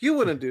thing? You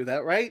wouldn't do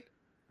that, right?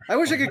 I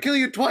wish I could kill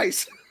you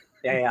twice."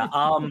 Yeah.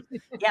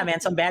 Yeah,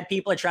 man. Some bad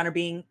people are trying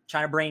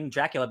to bring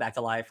Dracula back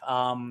to life.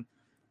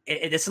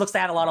 This looks to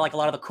have a lot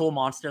of the cool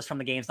monsters from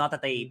the games. Not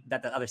that the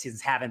other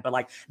seasons haven't, but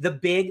like the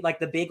big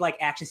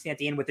action scene at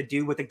the end with the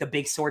dude with the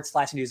big sword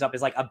slashing dudes up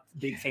is like a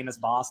big famous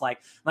boss. Like,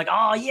 I'm like,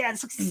 oh yeah,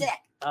 this looks sick.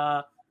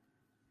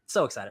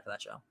 So excited for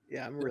that show.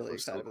 Yeah, I'm really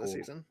looks so excited for the cool.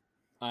 season.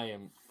 I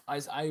am.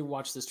 I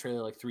watched this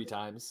trailer like 3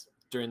 times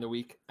during the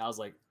week. I was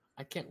like,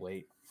 I can't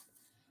wait.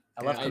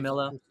 I love Yeah,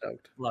 Camilla. I'm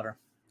stoked. Love her.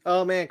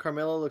 Oh man,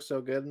 Carmilla looks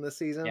so good in this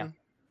season. Yeah.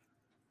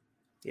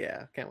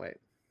 Yeah, can't wait.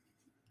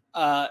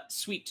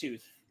 Sweet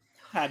Tooth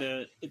had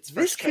its first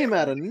This came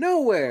trailer. out of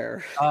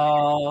nowhere.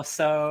 Oh,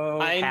 so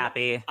I'm-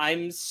 happy.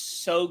 I'm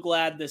so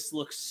glad this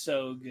looks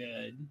so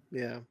good.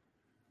 Yeah.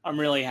 I'm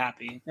really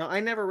happy. Now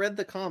I never read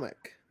the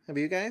comic. Have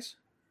you guys?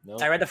 No,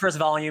 I read the first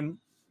volume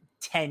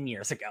 10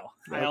 years ago.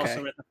 I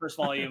also read the first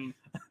volume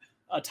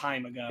a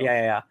time ago.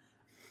 Yeah.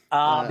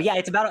 But yeah,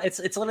 it's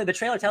literally, the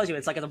trailer tells you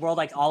it's like in the world,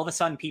 like all of a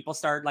sudden people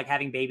start like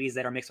having babies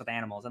that are mixed with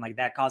animals, and like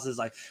that causes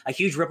like a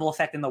huge ripple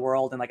effect in the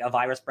world, and like a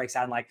virus breaks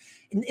out, and like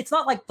it's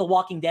not like The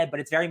Walking Dead, but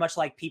it's very much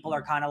like people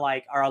are kind of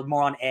like are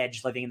more on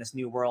edge living in this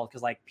new world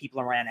because like people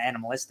are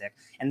animalistic.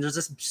 And there's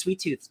this Sweet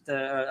Tooth,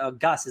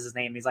 Gus is his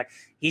name.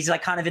 He's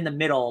like kind of in the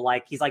middle,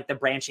 like he's like the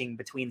branching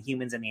between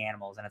humans and the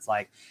animals, and it's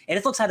like, and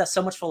it looks like that's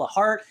so much full of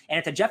heart, and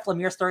it's a Jeff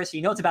Lemire story, so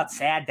you know it's about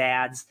sad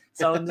dads.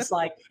 So I'm just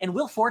like, and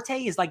Will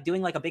Forte is like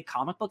doing like a big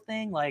comic book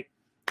thing. Like,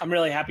 I'm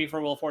really happy for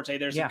Will Forte.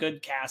 There's a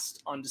good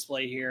cast on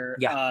display here.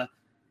 Yeah.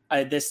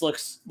 This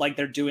looks like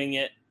they're doing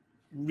it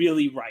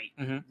really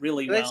right,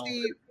 really well.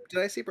 Did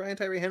I see Brian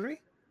Tyree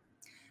Henry?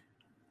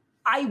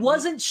 I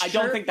wasn't sure.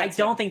 I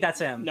don't think that's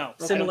him. No,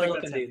 similar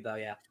looking dude though.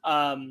 Yeah.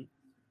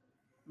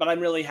 But I'm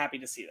really happy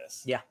to see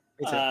this. Yeah.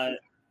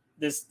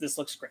 This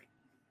looks great.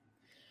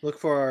 Look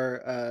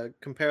for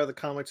compare the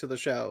comic to the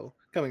show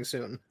coming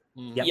soon.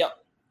 Yep.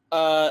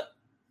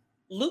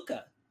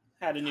 Luca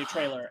had a new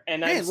trailer,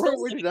 and Man,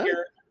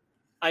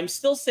 I'm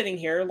still sitting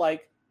here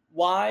like,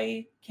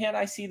 why can't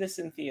I see this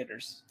in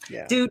theaters?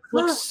 Yeah, dude, it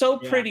looks so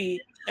pretty,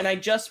 and I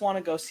just want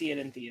to go see it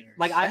in theaters.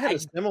 Like I had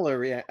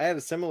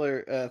a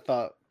similar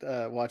thought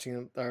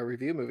watching our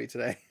review movie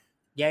today.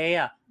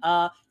 Yeah.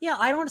 I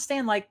don't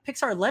understand. Like,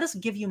 Pixar, let us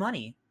give you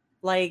money.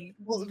 Like,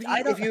 well,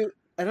 I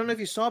don't know if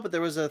you saw, but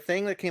there was a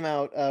thing that came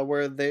out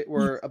where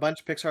a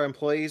bunch of Pixar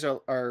employees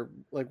are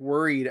like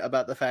worried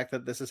about the fact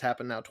that this has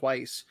happened now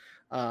twice.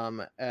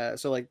 So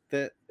like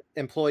the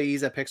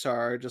employees at Pixar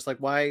are just like,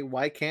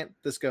 why can't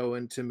this go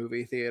into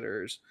movie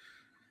theaters?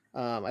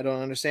 I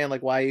don't understand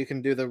like why you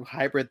can do the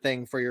hybrid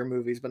thing for your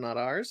movies but not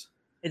ours.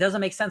 It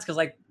doesn't make sense because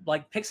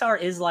like Pixar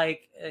is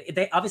like,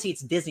 they obviously it's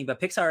Disney, but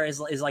Pixar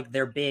is like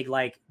their big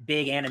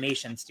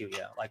animation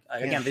studio. Like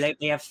again, they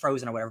have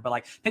Frozen or whatever, but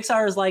like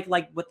Pixar is like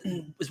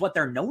what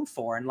they're known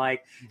for, and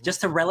like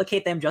just to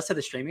relegate them just to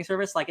the streaming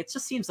service, like it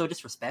just seems so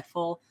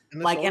disrespectful.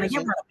 And again,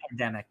 we're in a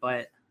pandemic,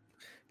 but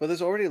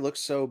this already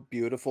looks so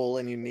beautiful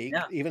and unique,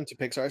 even to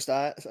Pixar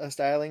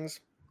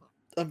stylings.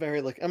 I'm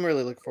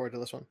really looking forward to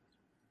this one.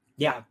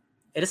 Yeah.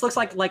 It just looks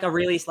like a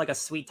really like a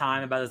sweet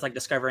time about it's like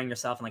discovering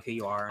yourself and like who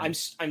you are.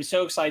 I'm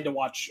so excited to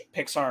watch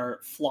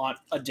Pixar flaunt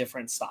a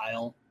different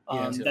style.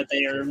 That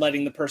they are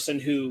letting the person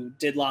who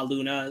did La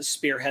Luna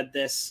spearhead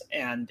this,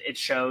 and it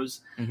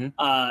shows.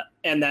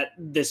 And that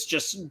this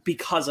just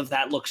because of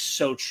that looks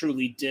so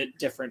truly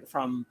different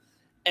from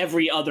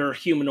every other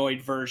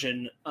humanoid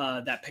version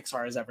that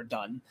Pixar has ever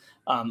done,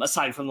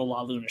 aside from the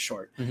La Luna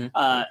short.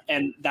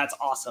 And that's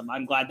awesome.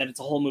 I'm glad that it's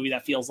a whole movie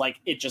that feels like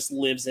it just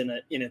lives in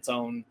its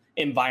own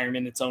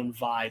environment, its own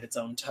vibe, its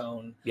own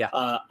tone. Yeah.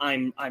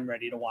 I'm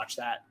ready to watch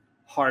that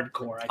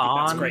hardcore. I think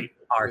that's great.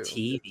 Our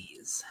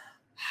TVs.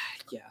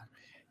 Yeah.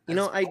 You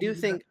know, I do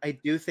think I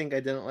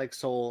didn't like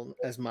Soul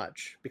as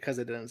much because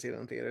I didn't see it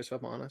in theaters, if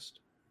I'm honest.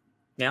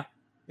 Yeah.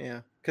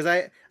 Yeah. Because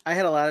I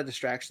had a lot of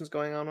distractions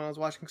going on when I was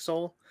watching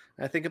Soul.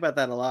 And I think about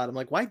that a lot. I'm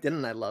like, why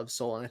didn't I love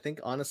Soul? And I think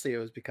honestly it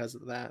was because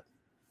of that.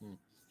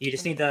 You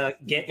just need to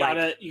get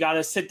you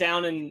gotta sit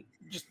down and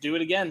just do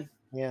it again.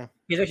 Yeah.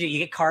 You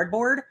get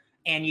cardboard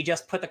and you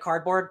just put the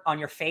cardboard on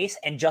your face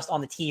and just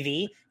on the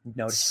TV.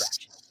 No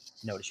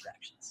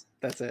distractions.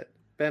 That's it.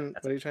 Ben,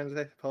 what are you trying to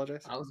say?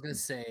 Apologize. I was gonna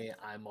say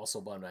I'm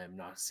also bummed I'm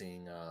not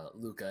seeing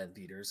Luca in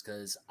theaters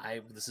because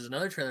this is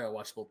another trailer I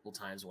watched multiple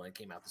times when it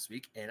came out this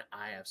week, and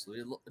I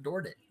absolutely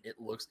adored it.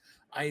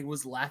 I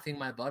was laughing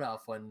my butt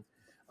off when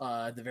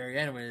at the very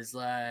end when it's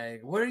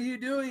like, "What are you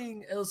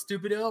doing, El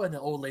Stupido?" and the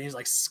old lady's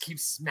like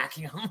keeps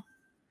smacking him.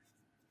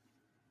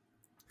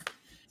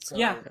 So,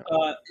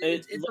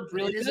 it looked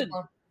really good.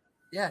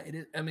 Yeah, it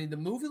is. I mean, the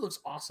movie looks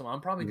awesome.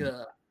 I'm probably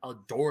gonna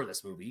adore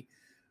this movie.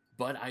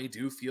 But I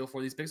do feel for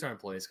these Pixar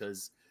employees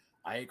because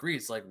I agree.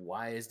 It's like,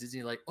 why is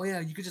Disney like, oh yeah,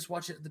 you could just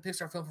watch the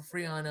Pixar film for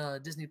free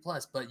on Disney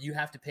Plus, but you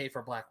have to pay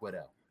for Black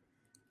Widow.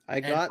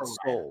 I got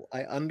Soul.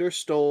 I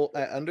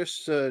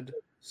understood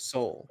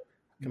Soul.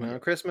 Come out on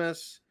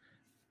Christmas,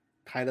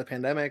 height of the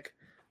pandemic.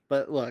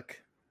 But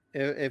look,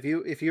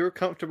 if you're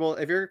comfortable,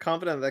 if you're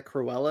confident that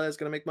Cruella is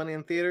going to make money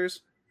in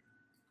theaters,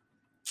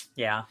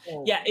 yeah,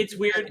 it's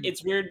weird.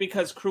 It's weird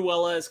because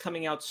Cruella is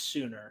coming out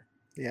sooner.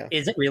 Yeah.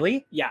 Is it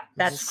really? Yeah.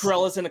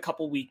 Cruella's in a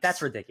couple weeks.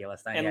 That's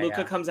ridiculous. And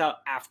Luca comes out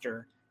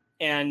after.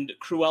 And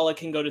Cruella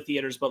can go to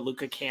theaters, but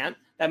Luca can't.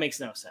 That makes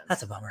no sense.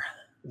 That's a bummer.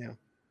 Yeah.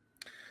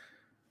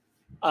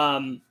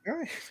 All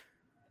right.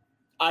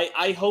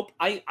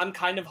 I'm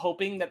kind of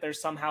hoping that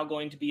there's somehow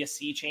going to be a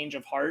sea change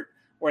of heart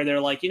where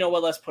they're like, you know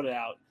what, let's put it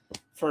out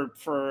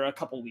for a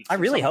couple weeks. I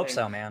really hope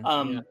so, man.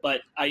 But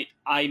I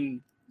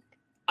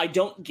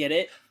don't get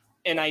it.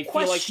 And I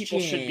feel like people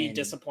should be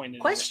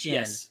disappointed. Question.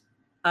 Yes.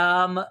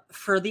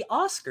 For the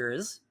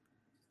Oscars,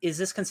 is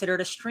this considered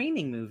a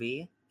streaming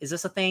movie? Is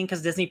this a thing?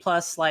 Because Disney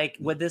Plus, like,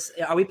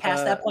 are we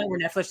past that point where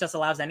Netflix just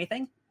allows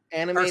anything?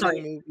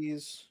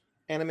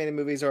 Animated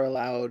movies are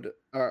allowed,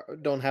 or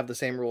don't have the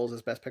same rules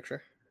as Best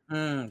Picture.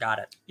 Got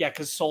it. Yeah,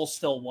 because Soul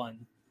still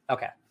won.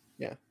 Okay.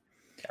 Yeah.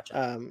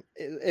 Gotcha.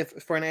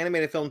 If for an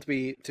animated film to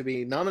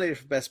be nominated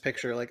for Best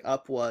Picture, like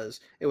Up was,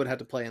 it would have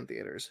to play in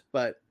theaters.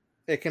 But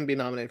it can be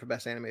nominated for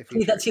best animated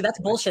See, feature. that's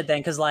bullshit then,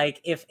 because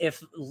like if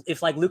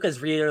like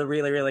Luca's really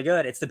really really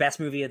good, it's the best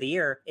movie of the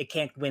year. It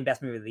can't win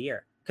best movie of the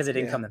year because it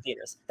didn't come in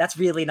theaters. That's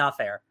really not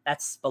fair.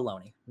 That's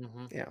baloney.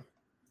 Mm-hmm. Yeah.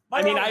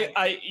 I mean,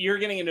 you're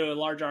getting into a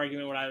large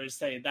argument when I would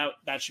say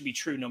that should be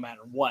true no matter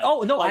what.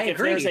 Oh no, like I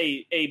agree. If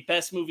there's a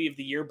best movie of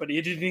the year, but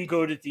it didn't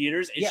go to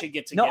theaters, it should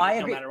get to no, get I it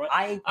agree. no matter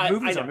what.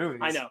 Movies I are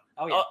movies. I know.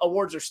 Oh yeah.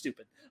 Awards are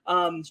stupid.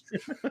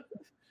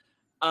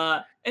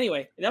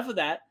 Anyway, enough of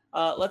that.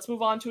 Let's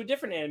move on to a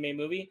different anime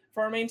movie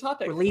for our main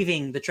topic. We're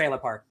leaving the trailer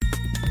park.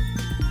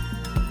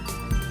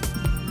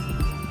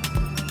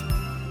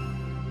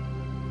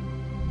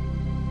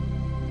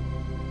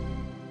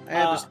 I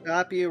had to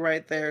stop you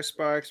right there,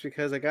 Sparks,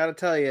 because I got to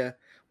tell you,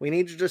 we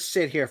need to just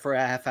sit here for a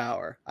half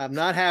hour. I'm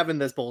not having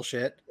this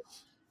bullshit.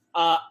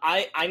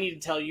 I need to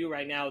tell you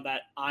right now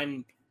that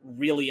I'm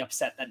really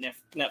upset that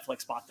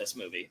Netflix bought this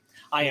movie.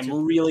 I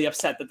am really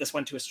upset that this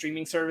went to a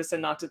streaming service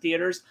and not to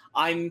theaters.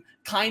 I'm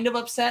kind of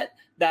upset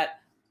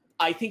that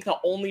I think the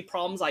only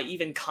problems I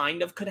even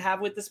kind of could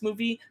have with this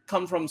movie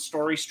come from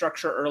story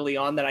structure early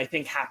on that I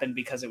think happened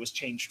because it was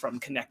changed from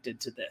connected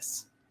to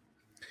this.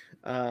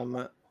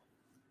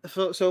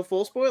 So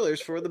full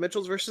spoilers for The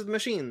Mitchells versus the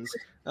Machines.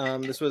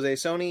 This was a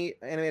Sony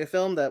animated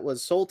film that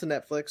was sold to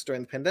Netflix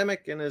during the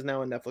pandemic and is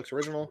now a Netflix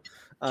original.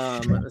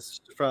 This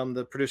is from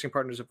the producing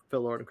partners of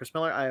Phil Lord and Chris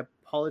Miller. I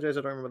apologize,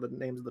 I don't remember the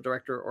names of the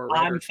director or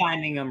writer. I'm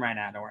finding them right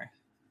now. Don't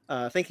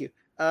worry. Thank you.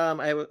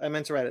 I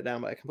meant to write it down,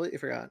 but I completely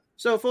forgot.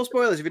 So full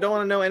spoilers. If you don't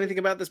want to know anything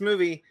about this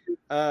movie,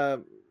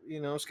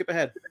 skip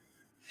ahead.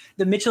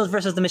 The Mitchells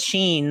versus the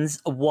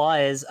Machines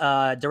was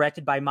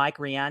directed by Mike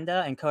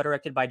Rianda and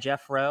co-directed by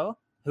Jeff Rowe,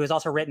 who is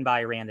also written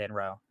by Rianda and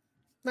Rowe.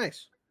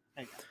 Nice.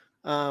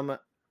 So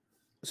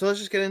let's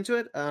just get into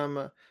it.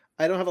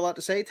 I don't have a lot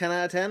to say. 10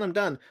 out of 10. I'm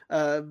done.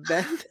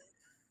 Ben?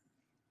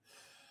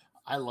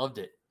 I loved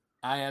it.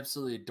 I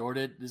absolutely adored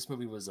it. This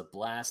movie was a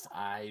blast.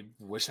 I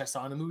wish I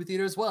saw it in the movie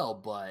theater as well,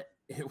 but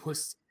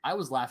I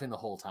was laughing the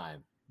whole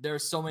time. There are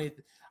so many.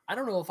 I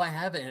don't know if I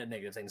have a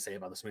negative thing to say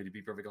about this movie, to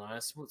be perfectly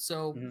honest.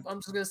 So I'm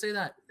just going to say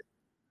that.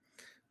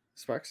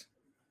 Sparks?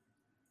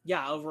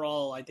 Yeah,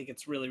 overall, I think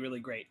it's really, really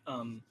great.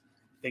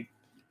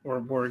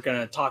 We're going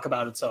to talk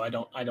about it, so I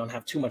don't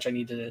have too much I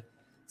need to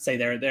say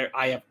there.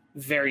 I have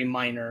very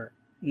minor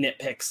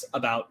nitpicks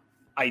about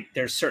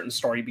there's certain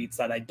story beats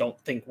that I don't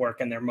think work,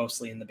 and they're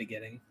mostly in the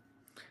beginning.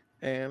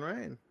 And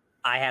Ryan?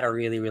 I had a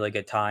really, really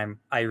good time.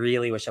 I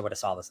really wish I would have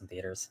saw this in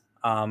theaters.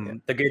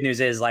 The good news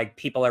is, like,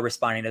 people are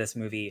responding to this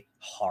movie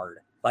hard.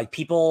 Like,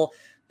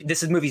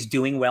 this movie's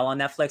doing well on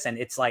Netflix, and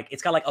it's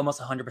got like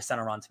almost 100% on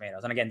Rotten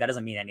Tomatoes. And again, that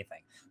doesn't mean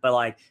anything, but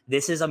like,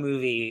 this is a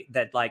movie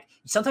that, like,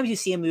 sometimes you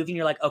see a movie and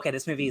you're like, okay,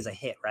 this movie is a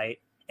hit, right?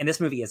 And this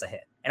movie is a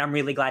hit, and I'm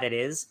really glad it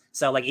is.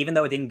 So, like, even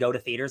though it didn't go to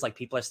theaters, like,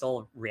 people are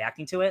still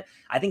reacting to it.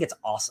 I think it's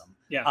awesome.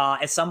 Yeah.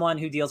 As someone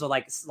who deals with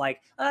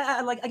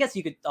I guess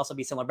you could also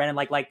be similar, Brandon,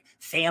 like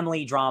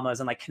family dramas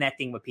and like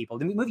connecting with people.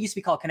 The movie used to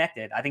be called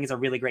Connected. I think it's a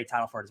really great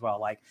title for it as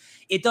well. Like,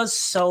 it does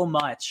so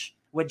much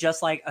with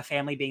just like a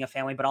family being a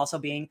family, but also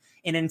being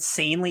an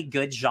insanely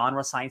good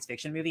genre science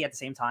fiction movie at the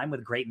same time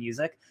with great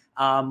music.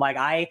 Like,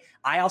 I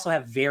also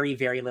have very,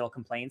 very little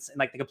complaints, and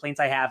like the complaints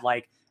I have,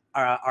 like,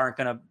 aren't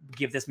gonna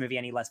give this movie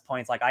any less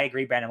points. Like, I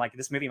agree, Brandon, like,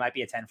 this movie might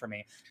be a 10 for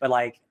me, but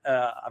like,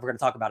 we're gonna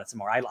talk about it some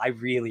more. I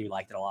really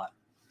liked it a lot.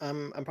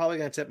 I'm probably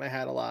gonna tip my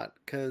hat a lot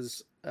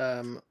because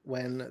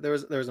when there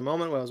was a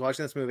moment when I was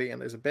watching this movie,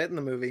 and there's a bit in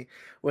the movie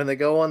when they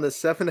go on the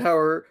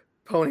 7-hour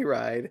pony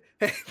ride,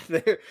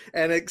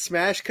 and it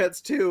smash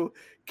cuts to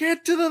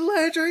get to the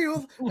ledge, or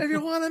if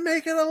you want to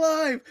make it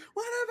alive.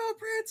 What about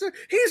Prancer?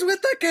 He's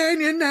with the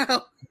Canyon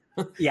now.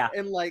 Yeah.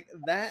 And like,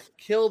 that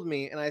killed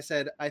me, and I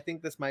said, I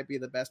think this might be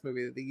the best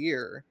movie of the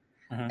year.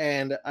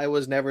 And I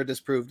was never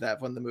disproved that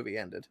when the movie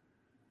ended.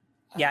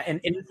 Yeah, and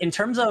in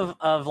terms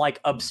of like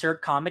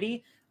absurd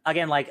comedy,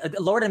 again, like,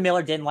 Lord and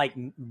Miller didn't like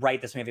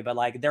write this movie, but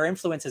like, their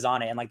influence is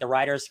on it, and like the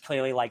writers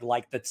clearly like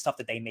the stuff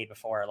that they made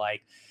before,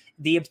 like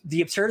the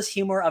absurdist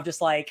humor of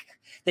just like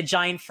the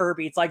giant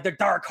Furby. It's like the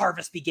Dark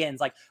Harvest begins,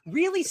 like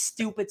really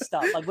stupid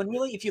stuff. Like, when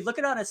really, if you look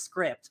at it on a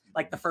script,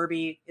 like the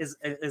Furby is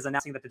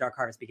announcing that the Dark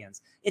Harvest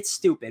begins. It's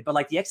stupid, but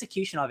like the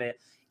execution of it,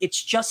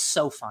 it's just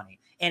so funny.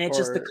 And it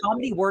just, the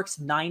comedy works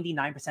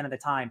 99% of the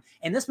time.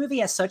 And this movie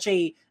has such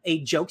a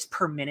jokes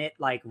per minute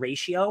like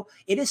ratio.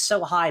 It is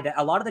so high that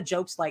a lot of the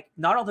jokes, like,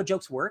 not all the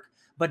jokes work,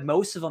 but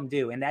most of them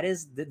do. And that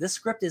is, the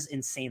script is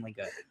insanely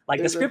good.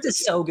 Like, the script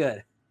is so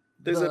good.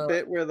 There's a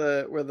bit where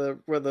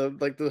the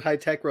like the high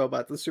tech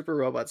robot, the super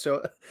robot,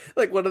 so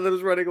like one of them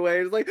is running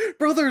away. It's like,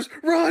 brothers,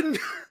 run!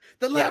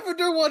 The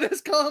lavender one has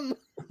come.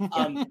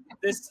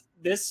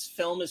 This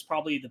film is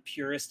probably the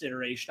purest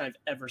iteration I've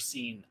ever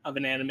seen of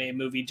an anime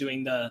movie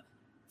doing the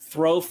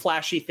throw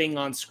flashy thing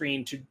on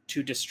screen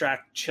to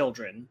distract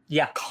children.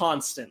 Yeah,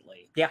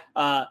 constantly. Yeah,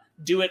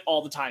 do it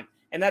all the time,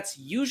 and that's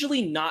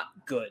usually not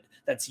good.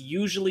 That's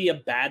usually a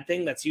bad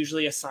thing. That's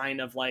usually a sign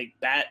of like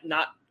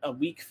not a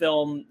weak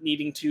film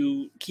needing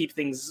to keep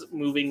things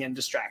moving and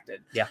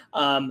distracted. Yeah.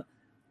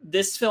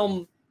 This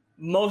film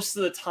most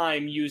of the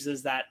time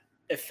uses that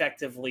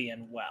effectively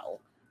and well.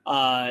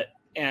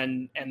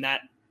 And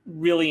that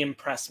really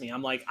impressed me.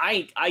 I'm like,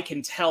 I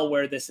can tell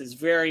where this is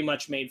very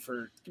much made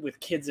with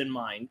kids in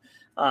mind,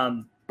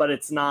 but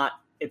it's not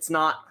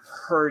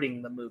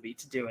hurting the movie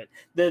to do it.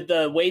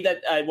 The way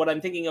that what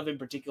I'm thinking of in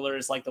particular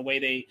is like the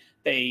way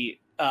they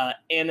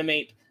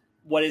animate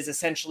what is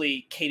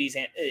essentially Katie's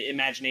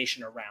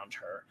imagination around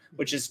her,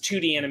 which is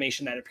 2D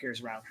animation that appears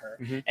around her.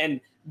 Mm-hmm.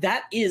 And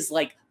that is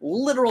like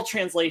literal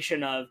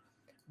translation of,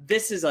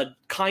 this is a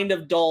kind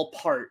of dull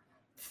part,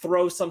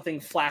 throw something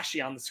flashy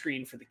on the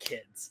screen for the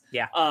kids.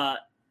 Yeah.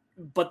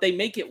 But they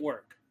make it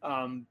work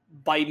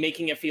by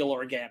making it feel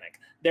organic.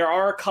 There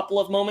are a couple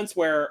of moments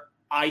where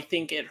I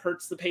think it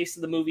hurts the pace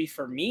of the movie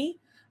for me.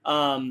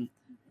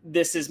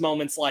 This is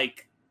moments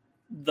like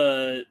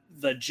the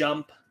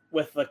jump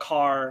with the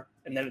car,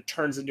 and then it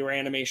turns into her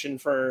animation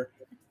for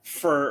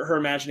her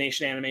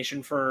imagination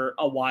animation for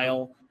a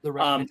while.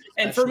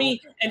 And for me,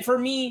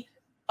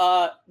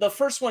 the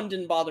first one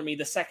didn't bother me.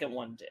 The second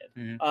one did.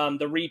 Mm-hmm.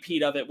 The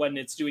repeat of it when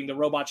it's doing the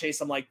robot chase,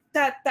 I'm like,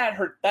 that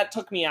hurt. That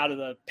took me out of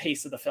the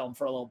pace of the film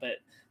for a little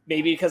bit.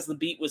 Maybe because the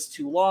beat was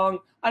too long.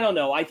 I don't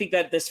know. I think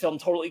that this film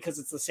totally, because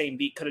it's the same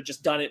beat, could have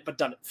just done it, but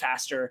done it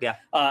faster. Yeah.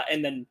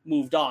 And then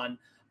moved on.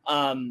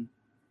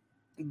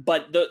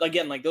 But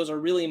again, like those are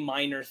really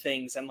minor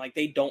things, and like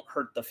they don't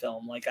hurt the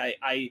film. Like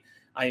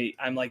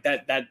I'm like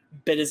that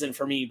bit isn't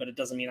for me, but it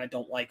doesn't mean I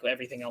don't like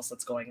everything else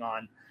that's going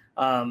on.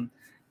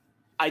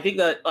 I think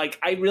that like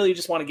I really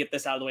just want to get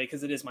this out of the way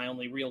because it is my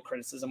only real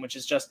criticism, which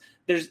is just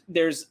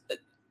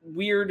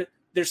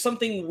there's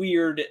something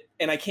weird,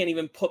 and I can't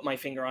even put my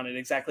finger on it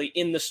exactly,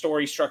 in the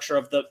story structure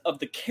of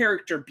the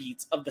character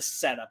beats of the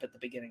setup at the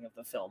beginning of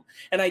the film.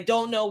 And I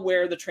don't know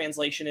where the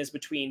translation is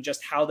between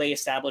just how they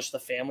establish the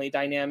family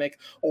dynamic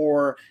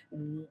or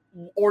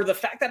the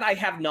fact that I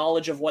have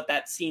knowledge of what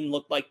that scene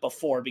looked like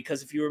before.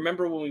 Because if you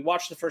remember when we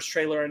watched the first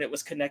trailer and it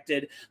was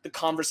connected, the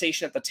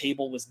conversation at the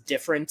table was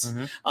different.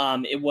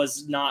 Mm-hmm. It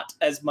was not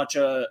as much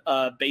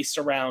based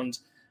around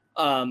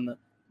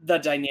the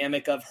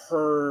dynamic of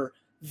her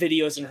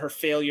videos and her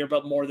failure,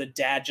 but more the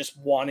dad just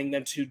wanting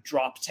them to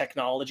drop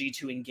technology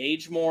to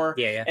engage more.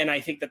 Yeah. And I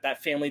think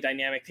that family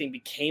dynamic thing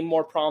became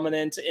more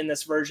prominent in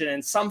this version,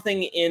 and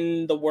something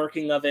in the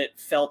working of it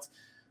felt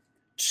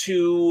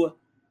too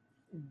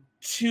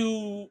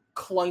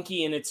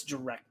clunky in its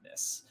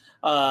directness.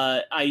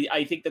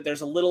 I think that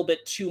there's a little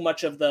bit too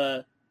much of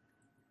the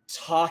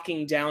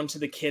talking down to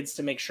the kids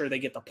to make sure they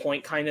get the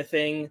point kind of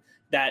thing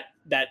that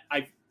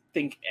I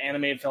think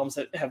animated films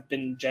that have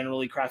been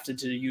generally crafted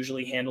to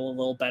usually handle a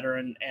little better,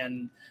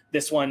 and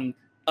this one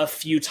a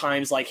few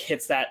times like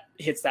hits that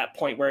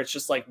point where it's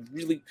just like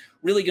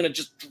really gonna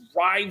just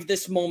drive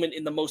this moment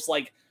in the most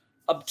like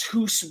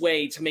obtuse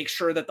way to make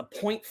sure that the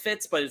point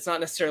fits, but it's not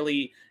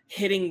necessarily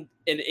hitting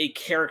a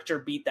character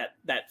beat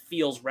that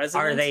feels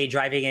resonant. Are they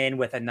driving in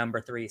with a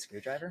number 3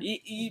 screwdriver?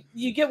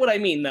 You get what I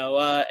mean though,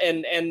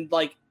 and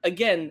like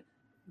again,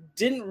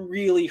 didn't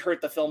really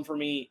hurt the film for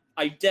me.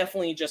 I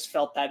definitely just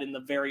felt that in the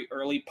very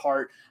early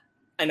part,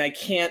 and I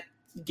can't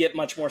get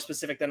much more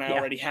specific than I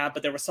already have,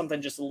 but there was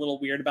something just a little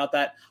weird about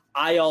that.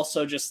 I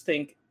also just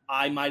think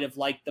I might have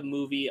liked the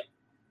movie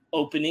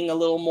opening a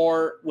little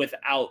more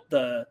without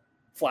the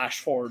flash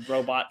forward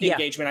robot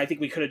engagement. I think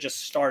we could have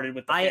just started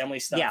with the family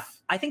stuff. Yeah,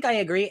 I think I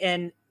agree,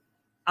 and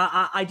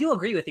I do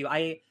agree with you.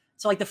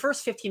 So like the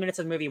first 15 minutes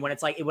of the movie, when it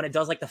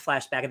does like the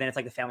flashback and then it's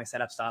like the family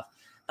setup stuff,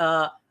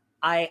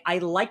 I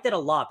liked it a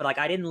lot, but like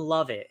I didn't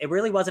love it. It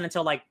really wasn't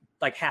until like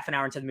half an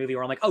hour into the movie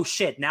where I'm like, oh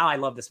shit, now I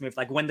love this movie.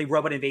 Like when the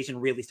robot invasion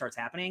really starts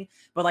happening.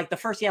 But like the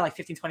first, like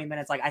 15, 20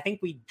 minutes, like I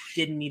think we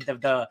didn't need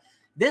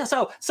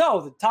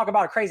so talk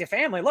about a crazy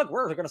family. Look,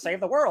 we're going to save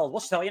the world.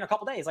 We'll tell you in a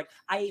couple days. Like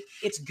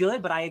it's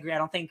good, but I agree.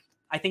 I think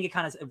it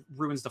kind of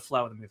ruins the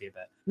flow of the movie a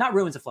bit. Not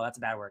ruins the flow. That's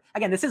a bad word.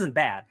 Again, this isn't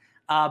bad.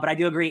 But I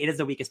do agree. It is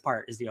the weakest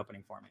part is the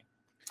opening for me.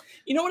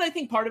 You know what I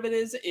think part of it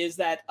is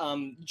that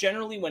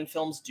generally when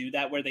films do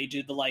that, where they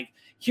do the like,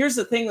 here's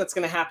the thing that's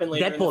going to happen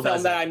later in the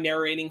film that I'm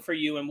narrating for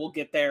you, and we'll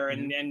get there,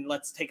 and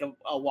let's take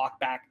a walk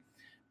back.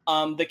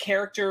 The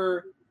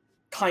character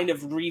kind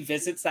of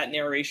revisits that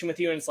narration with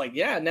you, and it's like,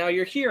 yeah, now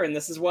you're here, and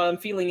this is what I'm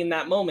feeling in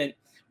that moment.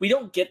 We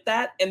don't get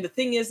that, and the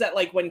thing is that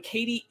like when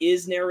Katie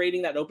is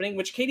narrating that opening,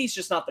 which Katie's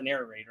just not the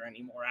narrator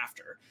anymore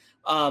after,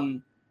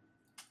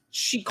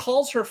 she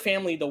calls her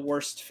family the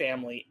worst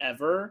family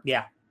ever.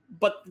 Yeah,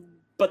 but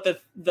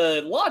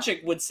the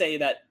logic would say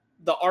that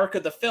the arc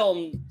of the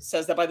film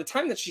says that by the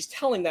time that she's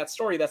telling that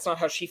story, that's not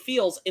how she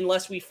feels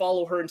unless we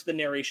follow her into the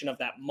narration of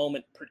that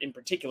moment in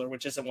particular,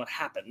 which isn't what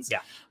happens. Yeah.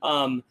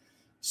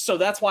 So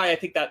that's why I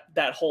think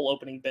that whole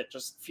opening bit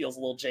just feels a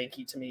little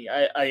janky to me.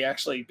 I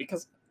actually,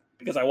 because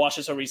I watched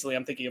it so recently,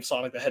 I'm thinking of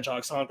Sonic the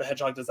Hedgehog. Sonic the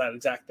Hedgehog does that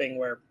exact thing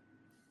where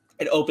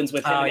it opens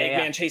with him and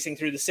Eggman chasing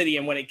through the city.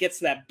 And when it gets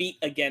to that beat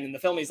again in the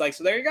film, he's like,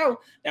 so there you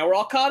go. Now we're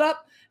all caught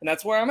up, and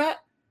that's where I'm at.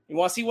 You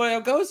want to see where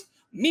it goes?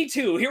 Me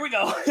too. Here we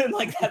go. And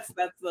like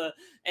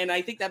and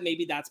I think that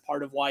maybe that's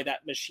part of why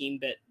that machine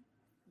bit,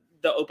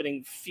 the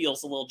opening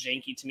feels a little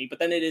janky to me. But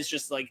then it is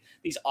just like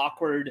these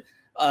awkward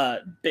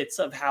bits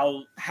of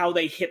how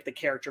they hit the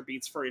character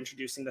beats for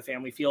introducing the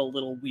family feel a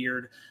little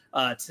weird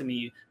to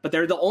me, but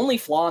they're the only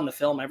flaw in the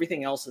film.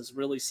 Everything else is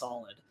really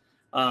solid.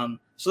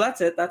 So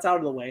that's it. That's out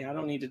of the way. I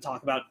don't need to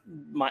talk about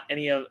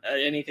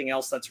anything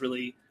else that's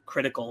really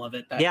critical of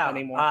it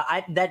anymore.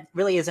 That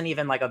really isn't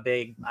even like a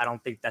big. I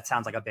don't think that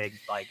sounds like a big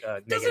like.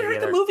 Doesn't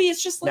hurt the movie.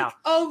 It's just like,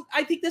 oh,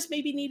 I think this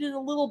maybe needed a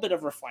little bit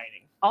of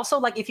refining. Also,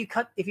 like if you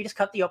just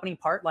cut the opening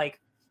part, like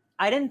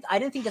I didn't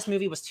think this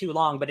movie was too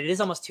long, but it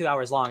is almost 2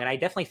 hours long, and I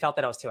definitely felt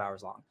that it was 2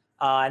 hours long.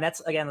 And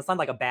that's not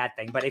like a bad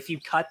thing. But if you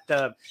cut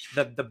the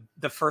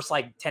first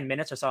like 10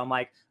 minutes or so, I'm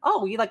like,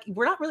 oh,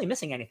 we're not really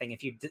missing anything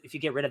if you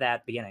get rid of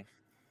that beginning.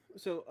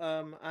 So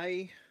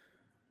I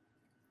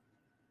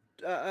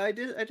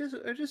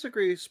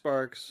disagree,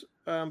 Sparks.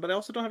 But I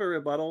also don't have a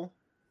rebuttal,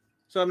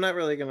 so I'm not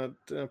really gonna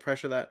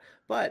pressure that.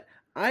 But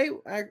I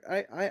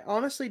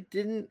honestly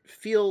didn't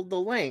feel the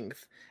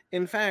length.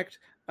 In fact,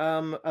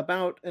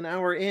 about an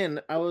hour in,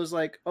 I was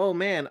like, oh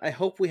man, I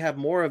hope we have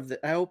more of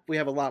I hope we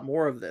have a lot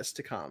more of this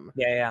to come.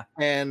 Yeah.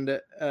 And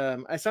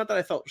it's not that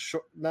I felt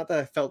short, not that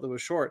I felt it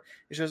was short.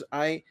 It's just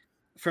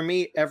for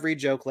me, every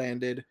joke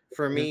landed.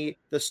 For me,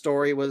 the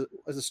story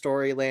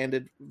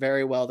landed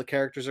very well. The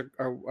characters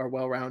are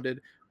well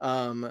rounded.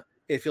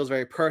 It feels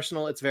very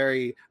personal. It's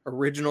very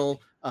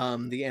original.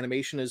 The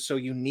animation is so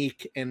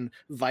unique and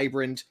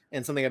vibrant,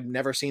 and something I've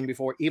never seen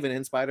before, even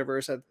in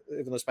Spider-Verse,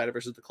 even though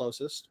Spider-Verse is the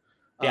closest.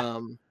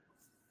 Yeah.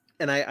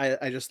 And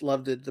I just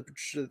loved the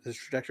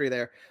trajectory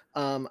there.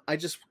 I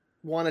just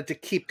wanted to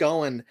keep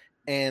going.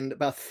 And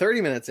about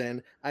 30 minutes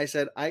in, I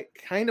said, I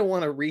kind of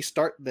want to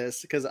restart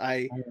this because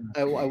I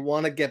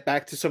want to get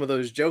back to some of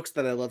those jokes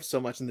that I loved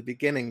so much in the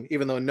beginning,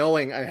 even though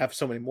knowing I have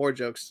so many more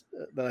jokes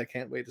that I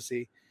can't wait to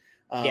see.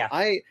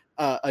 I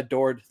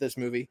adored this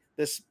movie.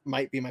 This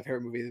might be my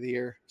favorite movie of the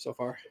year so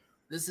far.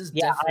 This is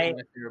definitely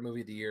my favorite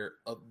movie of the year.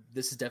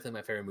 This is definitely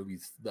my favorite movie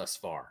thus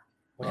far.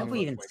 What have we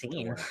even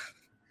seen?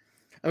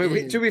 I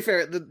mean, to be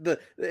fair,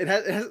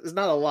 it's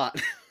not a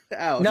lot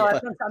out. No, I'm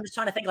just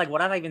trying to think, like,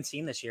 what have I even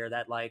seen this year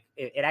that, like,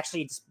 it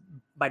actually just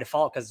by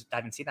default, because I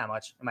haven't seen that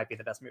much, it might be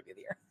the best movie of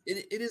the year.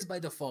 It is by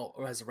default,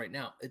 or as of right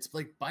now, it's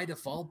like by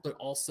default, but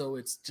also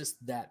it's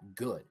just that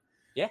good.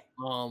 Yeah.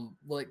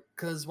 Like,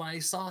 because when I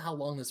saw how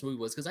long this movie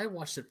was, because I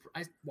watched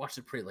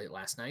it pretty late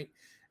last night,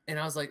 and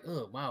I was like,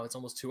 oh wow, it's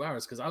almost 2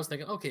 hours. Because I was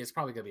thinking, okay, it's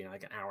probably gonna be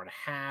like an hour and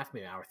a half,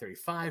 maybe an hour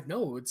 35.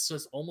 No, it's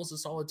just almost a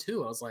solid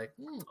 2. I was like,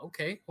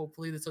 okay,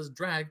 hopefully this doesn't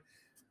drag.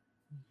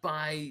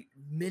 By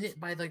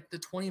like the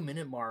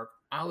 20-minute mark,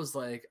 I was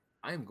like,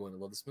 I'm going to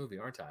love this movie,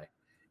 aren't I?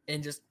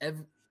 And just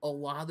a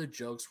lot of the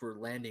jokes were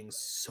landing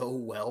so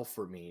well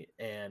for me,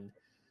 and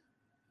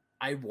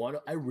I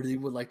really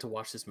would like to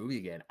watch this movie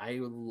again. I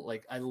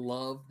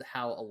loved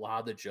how a lot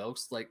of the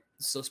jokes, like,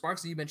 so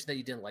Sparks, you mentioned that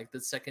you didn't like the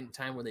second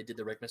time when they did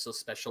the Rick Missile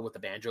special with the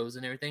banjos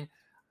and everything.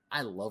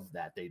 I love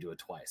that they do it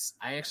twice.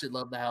 I actually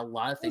love that a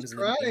lot of things in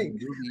the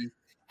movie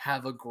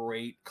have a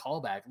great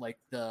callback, like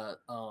the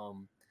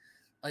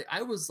like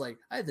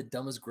I had the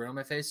dumbest grin on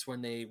my face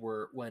when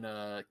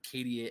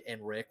Katie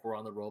and Rick were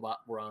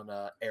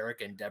on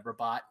Eric and Deborah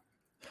Bot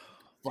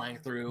flying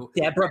through.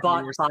 Deborah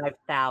Bot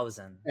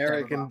 5000.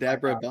 Eric and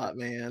Deborah Bot,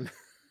 man.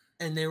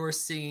 And they were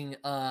singing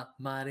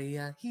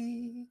Maria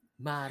he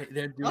Maria.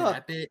 They're doing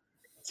that bit.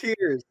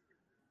 Tears.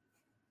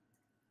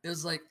 It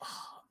was like,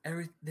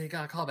 they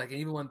got a callback. And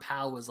even when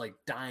Pal was like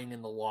dying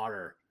in the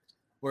water,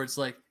 where it's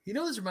like,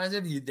 this reminds me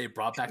of you, they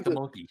brought back the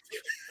monkey.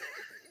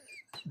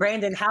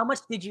 Brandon, how much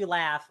did you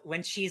laugh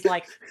when she's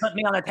like, put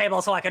me on the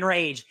table so I can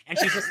rage? And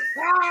she's just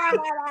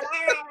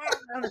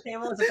on the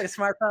table with a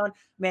smartphone.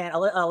 Man,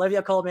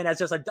 Olivia Colman as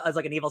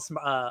like an evil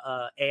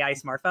AI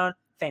smartphone.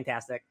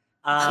 Fantastic.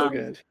 So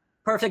good.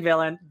 Perfect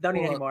villain. Don't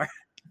need any more.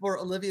 For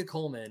Olivia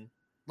Colman,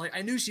 like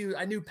I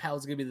knew Pal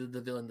was gonna be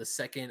the villain the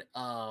second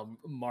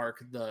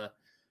Mark, the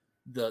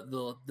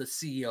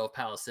CEO of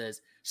Pal,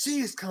 says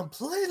she is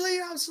completely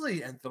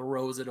obsolete and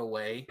throws it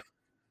away.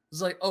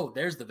 It's like, oh,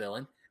 there's the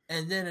villain.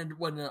 And then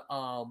when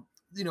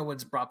when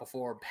it's brought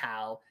before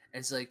Pal, and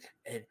it's like,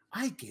 and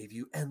I gave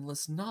you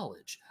endless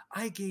knowledge.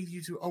 I gave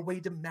you a way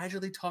to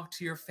magically talk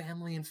to your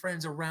family and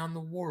friends around the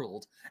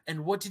world.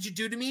 And what did you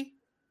do to me?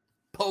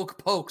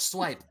 Poke,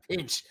 swipe,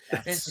 pinch.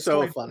 It's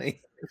so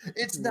funny.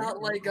 It's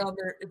not like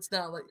it's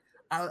not like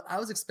I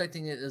was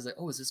expecting it as like,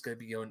 oh, is this going to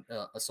be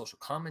a social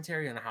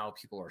commentary on how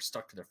people are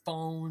stuck to their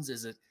phones?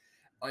 Is it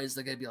going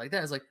to be like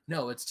that? It's like,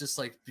 no, it's just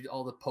like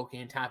all the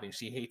poking and tapping.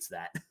 She hates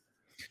that.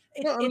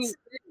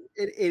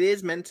 It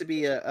is meant to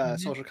be a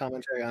social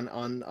commentary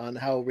on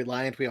how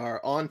reliant we are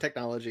on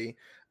technology.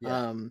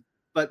 Yeah.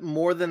 But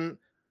more than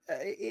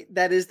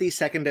that is the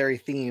secondary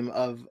theme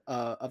of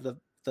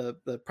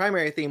the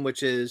primary theme,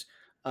 which is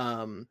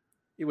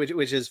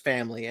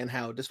family and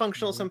how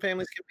dysfunctional some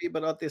families can be.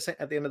 But at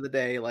the end of the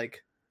day,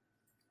 like,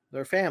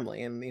 they're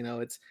family, and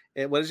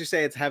what did you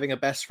say? It's having a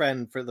best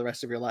friend for the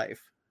rest of your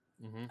life.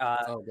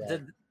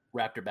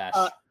 Raptor Bash.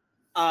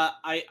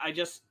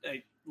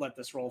 I let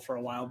this roll for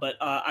a while, but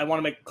I want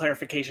to make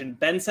clarification.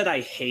 Ben said I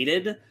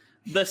hated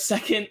the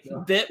second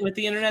bit with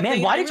the internet Man,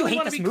 thing, why I did you really hate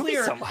wanna this be movie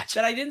clear so much?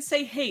 that I didn't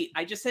say hate.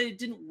 I just said it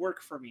didn't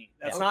work for me.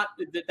 That's not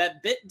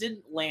that bit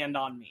didn't land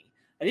on me.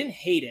 I didn't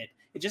hate it.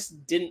 It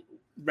just didn't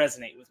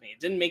resonate with me. It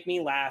didn't make me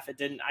laugh. It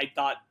didn't. I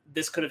thought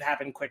this could have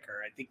happened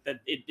quicker. I think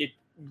that it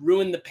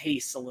ruined the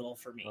pace a little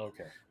for me.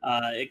 Okay.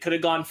 It could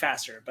have gone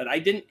faster, but I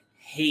didn't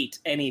hate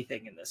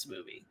anything in this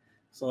movie.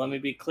 So let me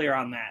be clear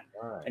on that.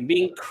 All right. I'm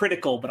being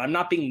critical, but I'm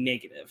not being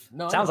negative.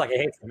 No, Sounds like he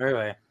hates the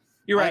movie.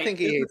 You're right. I think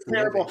he This is hates the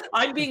terrible. movie.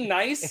 I'm being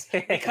nice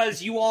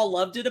because you all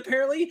loved it.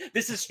 Apparently,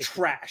 this is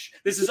trash.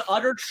 This is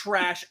utter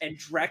trash and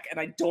dreck, and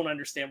I don't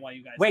understand why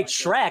you guys. Wait, like it.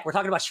 Shrek? We're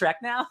talking about Shrek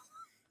now?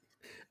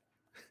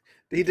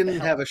 He didn't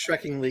have a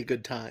shreckingly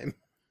good time.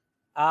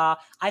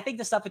 I think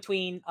the stuff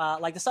between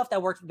like the stuff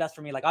that worked best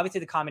for me, like obviously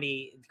the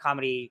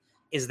comedy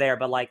is there,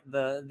 but like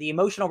the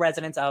emotional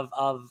resonance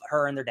of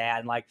her and their dad,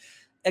 and like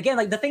again,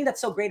 like the thing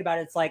that's so great about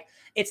it, it's like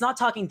it's not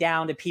talking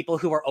down to people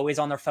who are always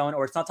on their phone,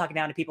 or it's not talking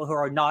down to people who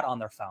are not on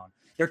their phone.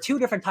 They're two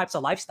different types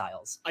of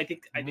lifestyles. I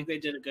think they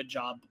did a good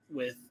job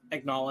with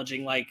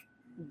acknowledging like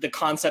the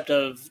concept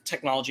of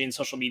technology and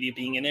social media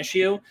being an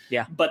issue.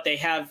 Yeah. But they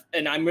have,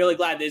 and I'm really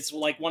glad it's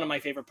like one of my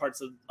favorite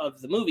parts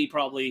of the movie,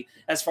 probably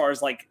as far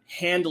as like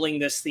handling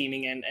this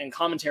theming and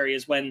commentary,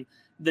 is when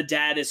the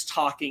dad is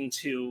talking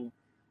to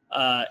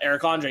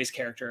Eric Andre's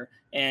character,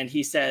 and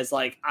he says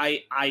like,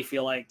 I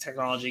feel like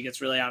technology gets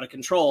really out of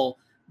control,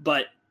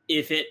 but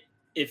if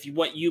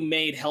what you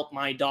made helped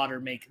my daughter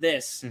make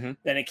this,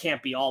 then it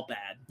can't be all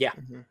bad. Yeah.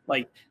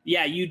 Like,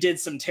 yeah, you did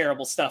some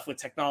terrible stuff with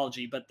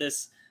technology, but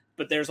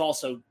there's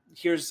also,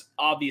 here's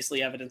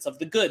obviously evidence of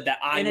the good that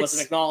I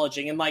wasn't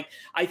acknowledging. And like,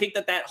 I think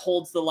that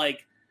holds the,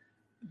 like,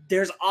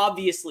 there's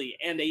obviously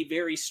and a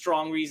very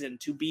strong reason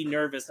to be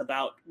nervous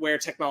about where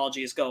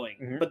technology is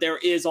going, but there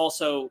is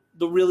also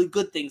the really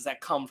good things that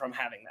come from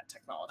having that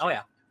technology. Oh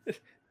yeah.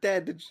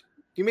 Dad,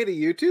 you made a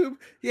YouTube?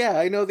 Yeah,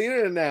 I know the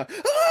internet now.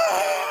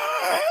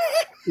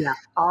 Yeah.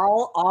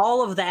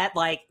 All of that,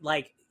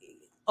 like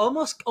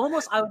almost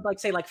I would like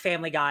say like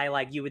Family Guy,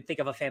 like you would think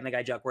of a Family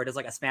Guy joke where it is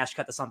like a smash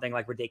cut to something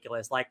like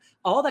ridiculous. Like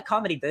all that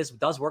comedy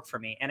does work for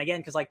me. And again,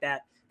 because like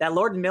that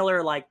Lord and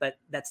Miller, like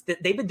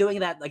they've been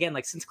doing that again,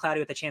 like since Cloudy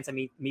with a Chance of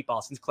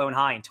Meatballs, since Clone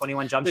High and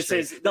 21 Jump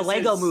Street, the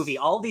Lego Movie.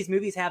 All of these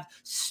movies have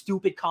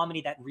stupid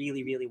comedy that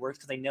really, really works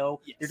because they know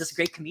they're just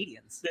great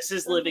comedians. This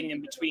is living in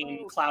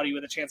between Cloudy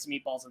with a Chance of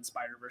Meatballs and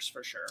Spider-Verse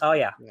for sure. Oh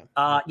yeah.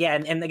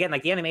 And again,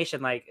 like the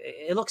animation, like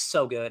it looks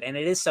so good and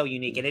it is so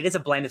unique and it is a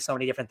blend of so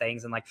many different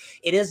things, and like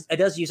it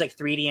does use like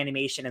 3D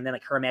animation, and then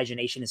like her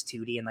imagination is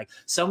 2D, and like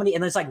so many,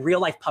 and there's like real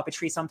life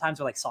puppetry sometimes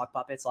with like sock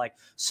puppets. Like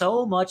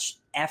so much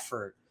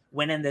effort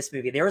went in this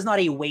movie. There was not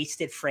a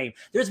wasted frame.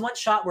 There's one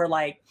shot where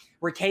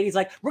Katie's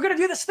like, we're gonna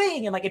do this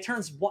thing, and like it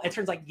turns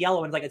like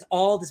yellow, and like it's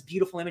all this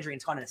beautiful imagery, and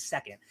it's gone in a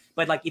second.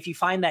 But like if you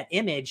find that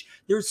image,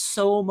 there's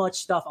so much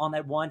stuff on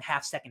that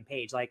 1/2 second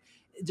page. Like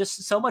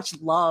just so much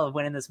love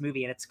went in this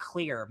movie, and it's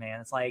clear, man.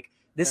 It's like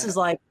this is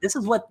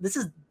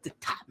the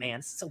top, man.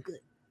 It's so good.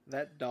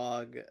 That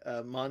dog,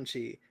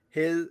 Monchi,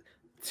 his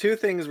two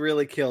things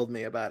really killed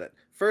me about it.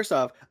 First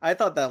off, I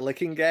thought that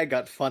licking gag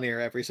got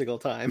funnier every single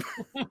time.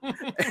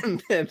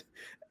 and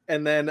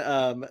then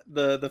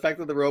the fact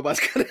that the robot's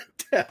gonna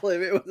tell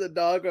him it was a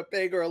dog, a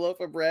pig, or a loaf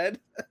of bread.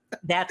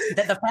 That's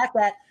the fact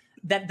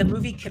that the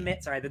movie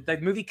commits, the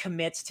movie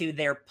commits to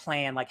their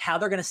plan, like how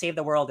they're going to save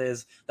the world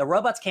is the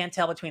robots can't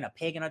tell between a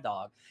pig and a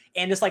dog.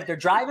 And just like they're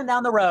driving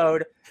down the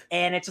road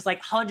and it's just like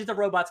hundreds of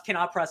robots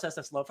cannot process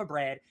this loaf of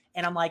bread.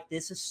 And I'm like,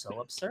 this is so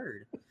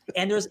absurd.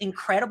 And there's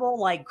incredible,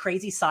 like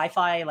crazy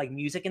sci-fi, like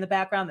music in the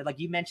background that like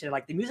you mentioned,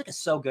 like the music is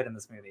so good in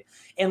this movie.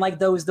 And like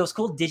those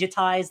cool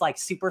digitized, like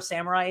super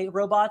samurai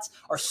robots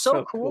are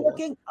so cool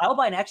looking. I'll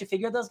buy an action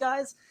figure of those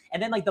guys.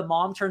 And then like the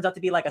mom turns out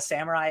to be like a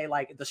samurai,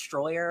 like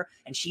destroyer.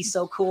 And she's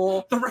so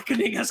cool. The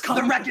reckoning has come.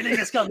 The reckoning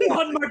has come.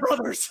 On my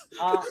brothers.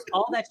 All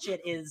that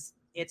shit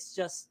it's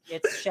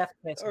chef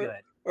kiss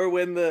good. Or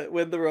when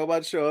the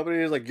robots show up and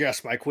he's like,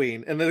 yes, my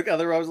queen. And the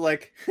other robot's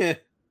like,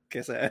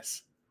 kiss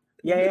ass.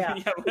 Yeah.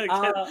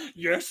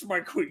 Yes,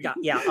 my queen.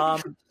 Yeah.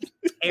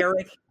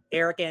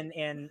 Eric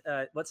and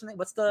what's the name?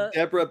 What's the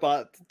Deborah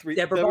bought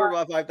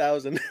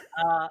 5,000.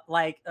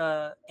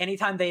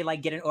 Anytime they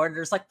like get an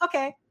order, it's like,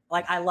 okay.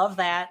 Like I love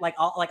that.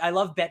 I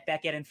love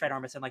Beckett and Fred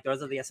Armisen. Like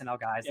those are the SNL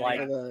guys.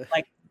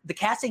 Like the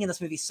casting in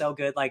this movie is so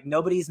good. Like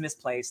nobody's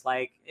misplaced.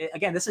 Like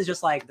again, this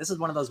is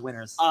one of those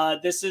winners.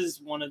 This is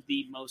one of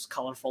the most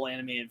colorful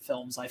animated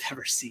films I've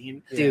ever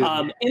seen. Dude.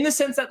 In the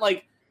sense that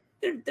like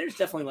there's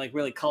definitely like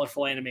really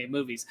colorful animated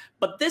movies,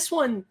 but this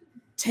one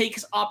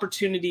takes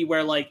opportunity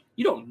where like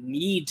you don't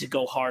need to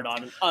go hard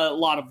on a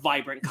lot of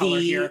vibrant color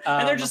here,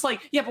 and they're just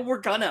like, yeah, but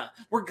we're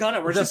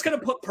just gonna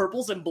put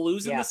purples and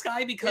blues in the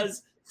sky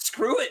because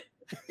screw it.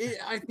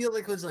 I feel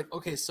like it was like,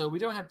 okay, so we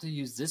don't have to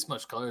use this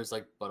much color. It's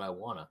like, but I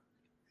wanna.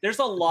 There's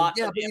a lot.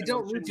 Yeah, but you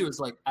don't need to. It's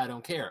like, I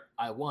don't care.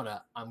 I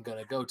wanna. I'm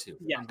gonna go to.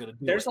 Yeah, I'm gonna do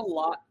There's a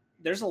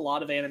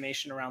lot of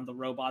animation around the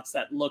robots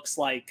that looks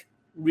like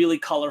really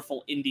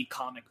colorful indie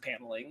comic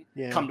paneling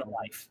come to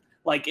life.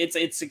 Like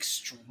it's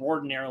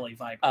extraordinarily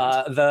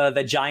vibrant.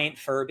 The giant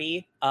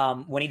Furby,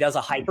 when he does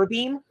a hyper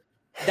beam,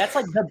 that's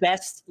like the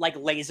best like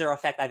laser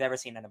effect I've ever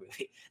seen in a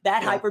movie.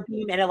 That hyper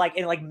beam and it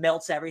like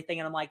melts everything,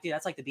 and I'm like, dude,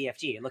 that's like the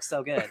BFG. It looks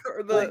so good.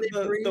 Or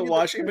the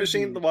washing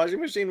machine,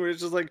 where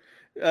it's just like,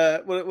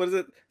 what is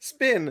it?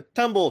 Spin,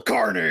 tumble,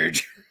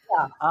 carnage.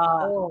 Yeah.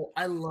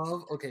 I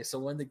love. Okay, so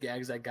one of the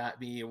gags that got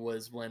me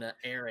was when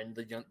Aaron,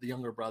 the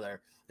younger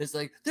brother, is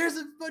like, "There's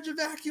a bunch of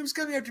vacuums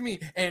coming after me,"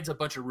 and it's a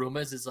bunch of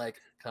Roombas. It's like,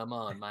 "Come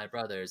on, my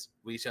brothers,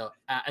 we shall."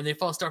 And they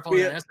start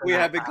falling. We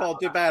have been called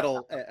to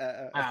battle.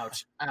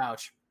 Ouch!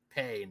 Ouch!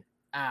 Pain!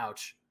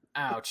 Ouch!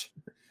 Ouch!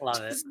 Love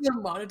it. Just the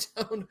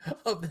monotone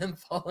of them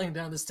falling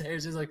down the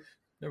stairs is like,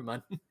 never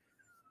mind.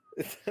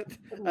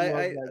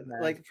 I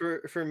like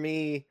for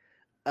me,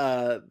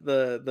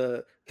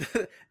 the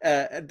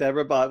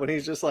Deborah bot when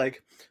he's just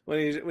like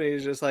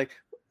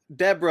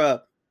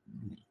Deborah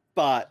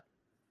bot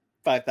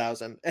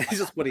 5,000, and he's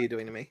just, what are you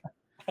doing to me?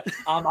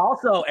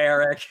 Also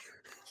Eric.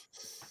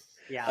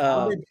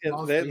 Yeah,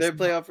 they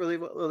play off really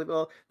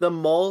well. The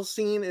mall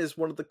scene is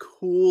one of the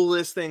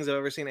coolest things I've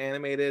ever seen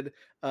animated,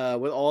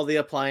 with all the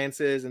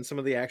appliances and some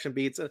of the action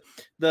beats.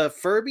 The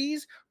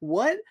Furbies,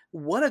 what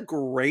a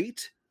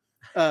great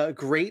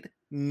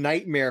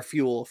nightmare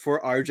fuel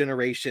for our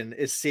generation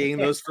is seeing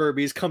those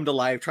Furbies come to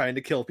life trying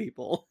to kill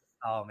people.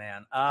 Oh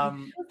man,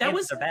 that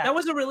was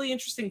a really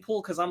interesting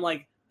pull, because I'm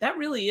like, that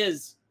really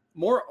is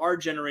more our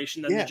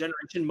generation than the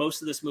generation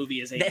most of this movie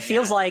is aiming it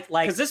feels at. like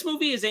because this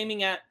movie is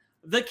aiming at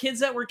the kids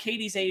that were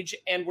Katie's age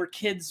and were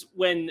kids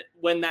when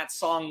that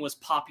song was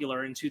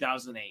popular in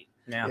 2008.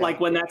 Yeah. Like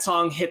when that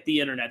song hit the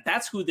internet.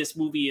 That's who this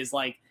movie is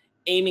like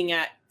aiming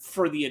at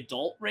for the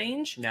adult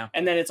range. Yeah.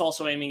 And then it's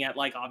also aiming at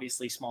like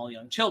obviously small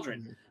young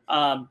children.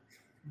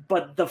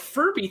 But the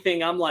Furby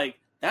thing, I'm like,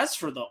 that's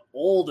for the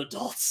old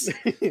adults.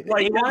 Like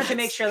they wanted to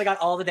make sure they got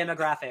all the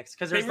demographics,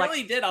 because they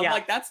really did. I'm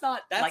like, that's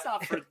not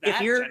for that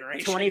if you're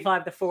generation.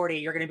 25 to 40,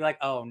 you're gonna be like,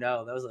 oh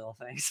no, those little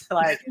things.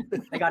 Like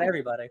they got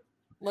everybody.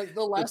 Like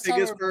the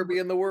biggest Furby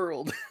in the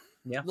world.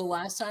 Yeah. The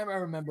last time I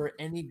remember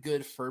any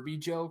good Furby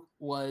joke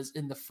was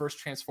in the first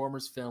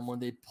Transformers film when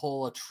they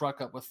pull a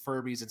truck up with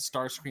Furbies and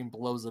Starscream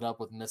blows it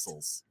up with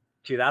missiles.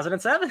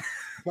 2007.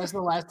 That's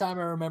the last time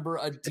I remember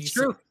a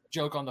decent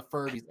joke on the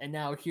Furbies. And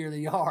now here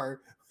they are.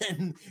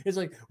 And it's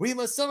like, we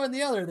must summon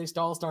the other. They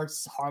all start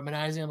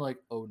harmonizing. I'm like,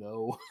 oh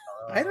no.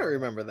 I don't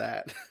remember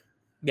that.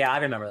 Yeah, I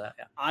remember that.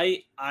 Yeah.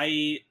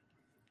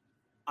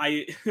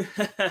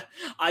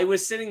 I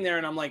was sitting there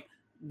and I'm like,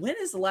 when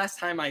is the last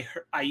time I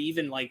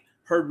even like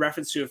heard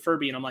reference to a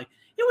Furby? And I'm like,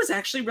 it was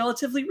actually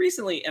relatively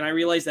recently. And I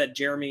realized that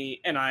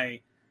Jeremy and I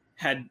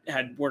had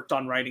worked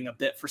on writing a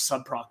bit for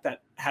Subproc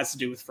that has to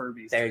do with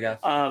Furbies. There you go.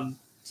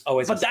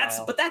 Always, but that's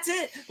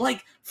it.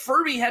 Like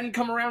Furby hadn't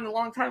come around in a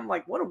long time. I'm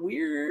like, what a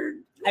weird.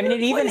 I mean,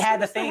 it even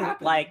had the thing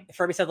like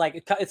Furby said,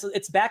 like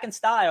it's back in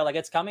style, like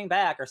it's coming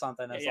back or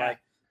something. It's like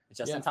it's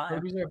just in time.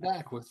 Furbies are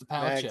back with the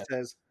power Mag chip.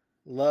 says,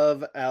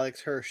 love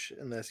Alex Hirsch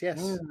in this.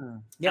 Yes.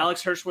 Yeah.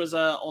 Alex Hirsch was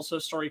also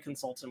a story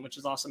consultant, which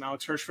is awesome.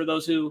 Alex Hirsch, for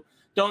those who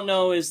don't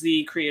know, is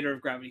the creator of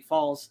Gravity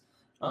Falls.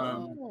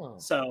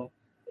 So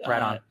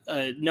right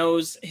on.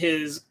 Knows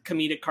his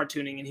comedic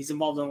cartooning, and he's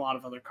involved in a lot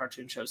of other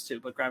cartoon shows too.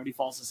 But Gravity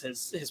Falls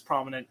is his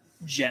prominent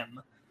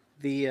gem.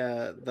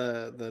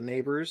 The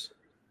neighbors.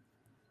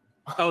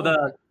 Oh,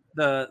 the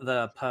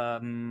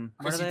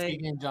what are they?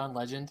 And John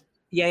Legend.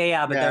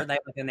 Yeah. But they're like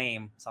a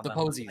name. Something. The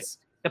Posies.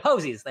 The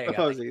Posies. There you go.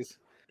 Posies.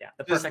 Yeah,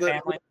 the perfect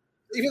family.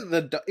 Even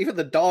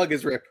the dog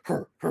is ripped.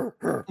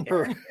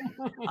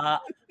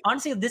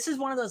 Honestly, this is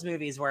one of those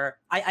movies where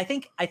I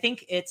think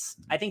it's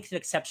an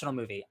exceptional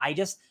movie.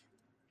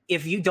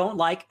 If you don't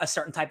like a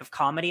certain type of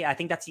comedy, I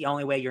think that's the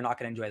only way you're not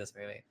going to enjoy this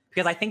movie,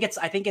 because I think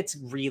it's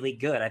really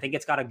good. I think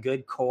it's got a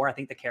good core. I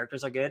think the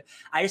characters are good.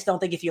 I just don't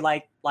think if you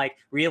like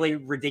really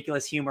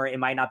ridiculous humor, it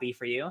might not be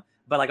for you.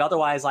 But like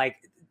otherwise, like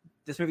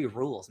this movie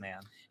rules,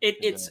 man.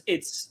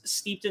 It's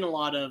steeped in a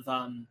lot of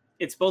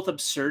it's both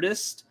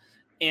absurdist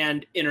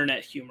and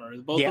internet humor.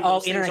 Both of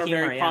those things are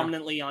very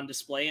prominently on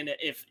display. And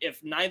if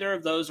neither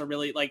of those are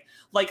really like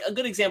a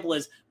good example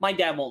is my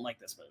dad won't like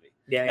this movie.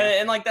 Yeah.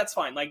 And like that's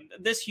fine. Like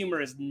this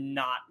humor is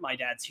not my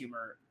dad's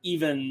humor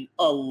even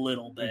a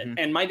little bit. Mm-hmm.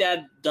 And my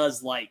dad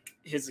does like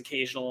his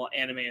occasional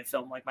animated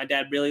film. Like my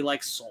dad really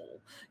likes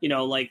Soul. You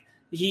know, like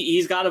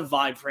he's got a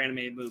vibe for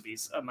animated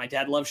movies. My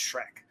dad loves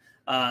Shrek.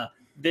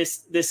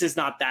 This is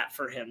not that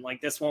for him. Like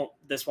this won't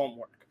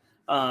work.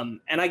 And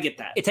I get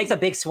that. It takes a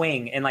big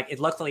swing, and like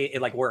luckily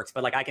it like works.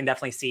 But like I can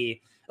definitely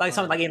see like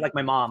something like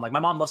my mom. Like my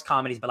mom loves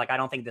comedies, but like I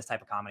don't think this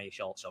type of comedy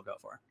she'll go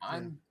for.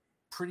 I'm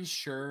pretty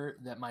sure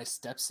that my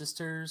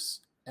stepsisters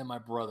and my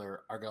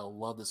brother are gonna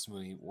love this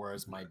movie,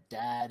 whereas my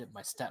dad,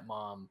 my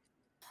stepmom,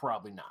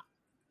 probably not.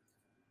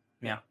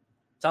 Yeah.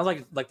 Sounds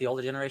like the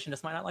older generation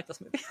just might not like this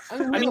movie.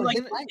 I mean, like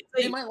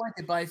they might like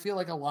it, but I feel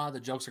like a lot of the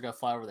jokes are gonna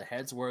fly over their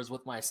heads. Whereas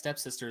with my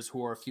stepsisters,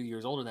 who are a few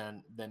years older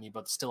than me,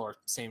 but still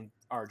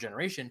our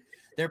generation,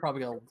 they're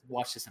probably gonna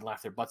watch this and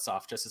laugh their butts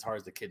off just as hard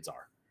as the kids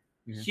are.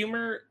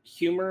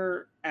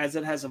 humor as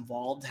it has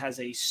evolved has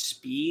a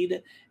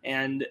speed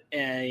and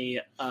a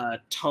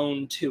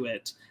tone to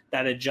it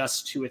that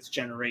adjusts to its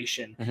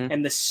generation.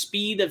 And the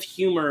speed of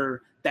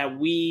humor that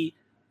we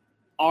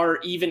are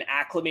even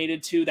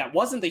acclimated to, that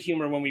wasn't the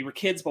humor when we were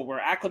kids, but we're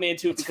acclimated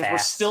to it because we're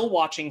still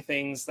watching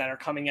things that are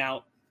coming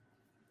out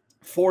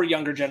for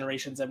younger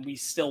generations, and we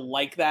still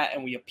like that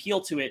and we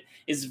appeal to it,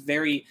 is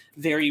very,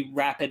 very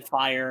rapid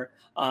fire.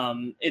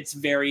 It's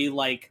very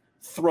like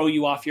throw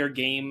you off your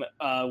game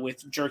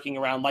with jerking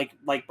around,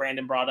 like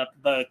Brandon brought up,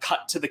 the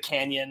cut to the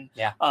canyon,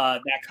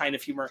 that kind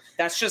of humor.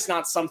 That's just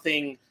not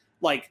something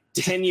like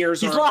 10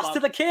 years He's or lost above. to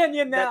the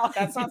canyon now.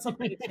 That's not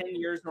something 10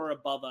 years or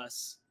above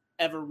us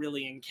ever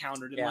really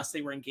encountered, unless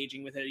they were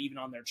engaging with it even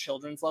on their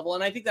children's level.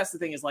 And I think that's the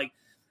thing, is like,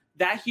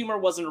 that humor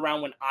wasn't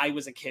around when I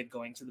was a kid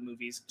going to the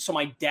movies. So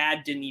my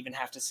dad didn't even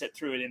have to sit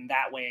through it in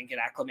that way and get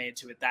acclimated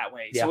to it that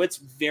way. So it's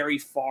very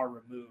far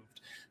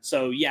removed.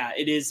 So yeah,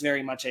 it is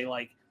very much a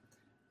like,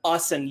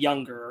 us and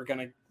younger are going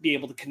to be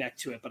able to connect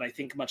to it, but I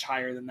think much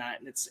higher than that.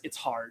 And it's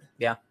hard.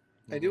 Yeah.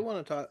 I do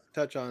want to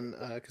touch on,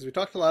 because we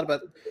talked a lot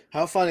about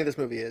how funny this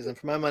movie is. And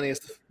for my money,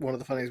 it's one of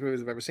the funniest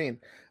movies I've ever seen.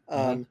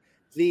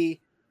 The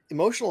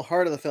emotional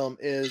heart of the film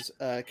is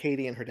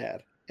Katie and her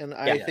dad. And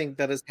I think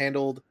that is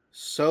handled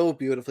so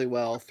beautifully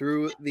well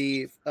through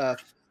the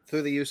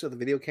use of the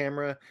video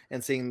camera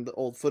and seeing the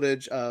old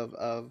footage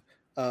of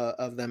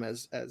them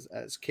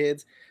as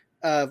kids,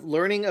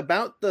 learning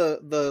about the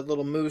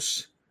little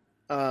moose,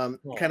 kind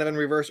of in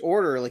reverse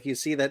order. Like you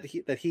see that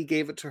he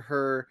gave it to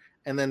her,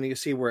 and then you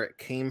see where it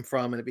came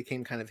from, and it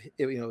became kind of,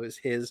 it was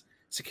his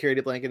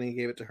security blanket, and he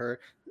gave it to her.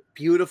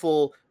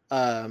 Beautiful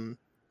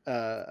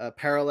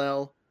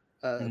parallel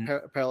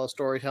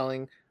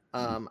storytelling.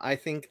 I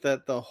think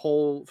that the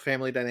whole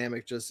family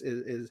dynamic just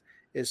is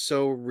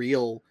so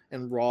real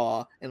and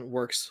raw and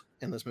works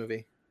in this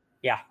movie.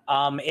 Yeah.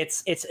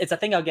 It's a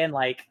thing again,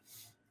 like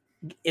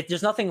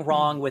there's nothing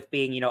wrong with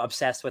being,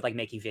 obsessed with like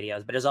making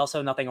videos, but there's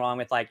also nothing wrong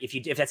with like,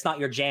 if that's not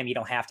your jam, you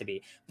don't have to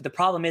be. But the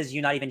problem is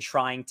you're not even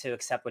trying to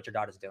accept what your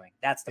daughter's doing.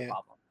 That's the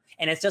problem.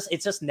 And it's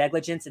just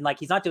negligence. And like,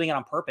 he's not doing it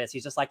on purpose.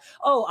 He's just like,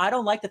 oh, I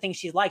don't like the thing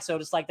she's like. So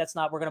just like,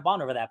 we're going to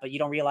bond over that. But you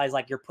don't realize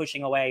like you're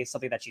pushing away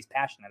something that she's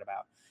passionate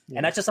about.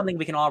 And that's just something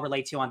we can all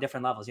relate to on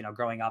different levels,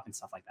 growing up and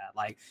stuff like that.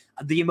 Like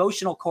the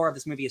emotional core of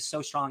this movie is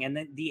so strong. And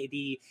then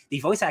the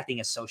voice acting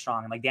is so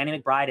strong. And like Danny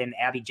McBride and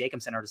Abby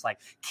Jacobson are just like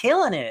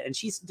killing it. And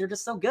they're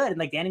just so good. And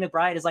like Danny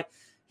McBride is like,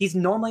 he's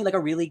normally like a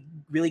really,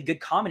 really good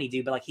comedy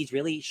dude, but like he's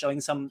really showing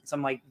some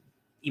like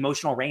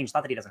emotional range.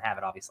 Not that he doesn't have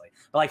it, obviously,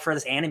 but like for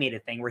this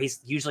animated thing where he's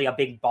usually a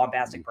big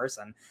bombastic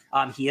person,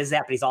 he is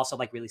that, but he's also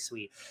like really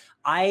sweet.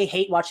 I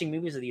hate watching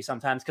movies with you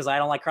sometimes because I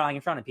don't like crying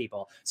in front of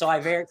people. So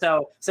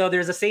so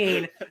there's a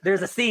scene,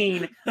 the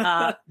scene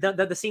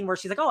where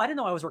she's like, oh, I didn't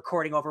know I was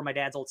recording over my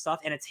dad's old stuff,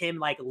 and it's him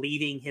like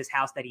leaving his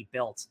house that he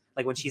built,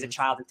 like when she's a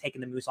child, and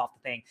taking the moose off the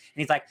thing,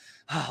 and he's like,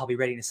 oh, I'll be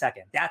ready in a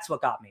second. That's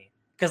what got me.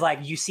 Because like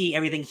you see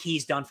everything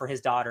he's done for his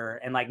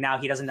daughter, and like now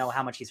he doesn't know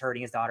how much he's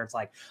hurting his daughter. It's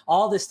like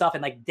all this stuff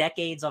and like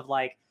decades of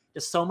like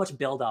just so much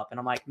build up. And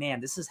I'm like,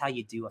 man, this is how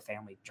you do a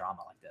family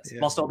drama like this,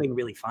 while still being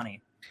really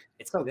funny.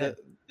 It's so good.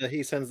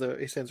 He sends her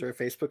a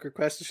Facebook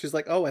request, and she's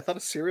like, "Oh, I thought a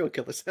serial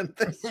killer sent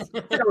this."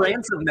 A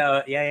ransom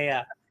note.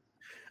 Yeah.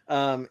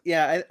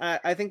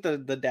 I think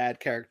the dad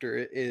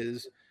character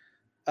is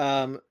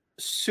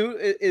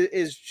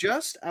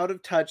just out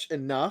of touch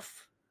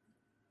enough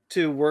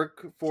to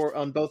work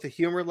on both a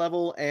humor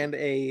level and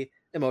a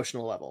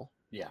emotional level.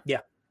 Yeah.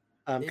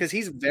 Because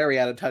he's very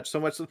out of touch. So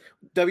much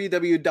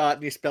WW dot,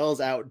 and he spells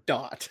out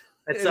dot.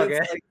 That's so good.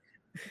 Like,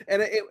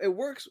 and it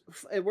works.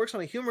 It works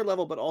on a humor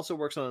level, but also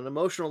works on an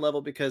emotional level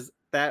because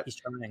he's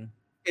charming.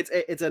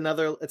 It's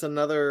another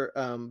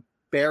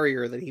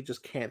barrier that he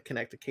just can't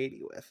connect to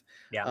Katie with.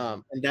 Yeah.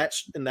 And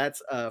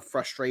that's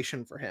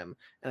frustration for him.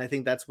 And I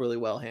think that's really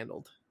well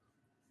handled.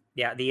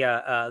 Yeah,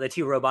 the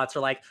two robots are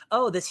like,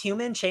 oh, this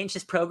human changed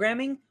his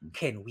programming.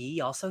 Can we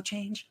also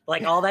change?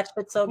 Like all that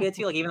shit's so good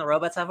too. Like even the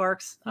robots have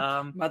arcs.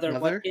 Mother,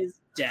 what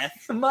is death?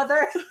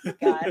 Mother?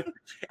 God.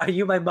 Are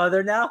you my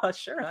mother now?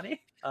 Sure,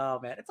 honey. Oh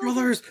man. It's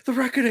Brothers, the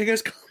reckoning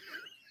has come.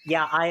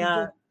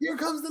 Yeah, here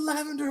comes the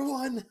lavender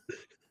one.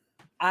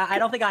 I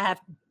don't think I have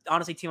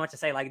honestly too much to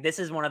say. Like this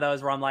is one of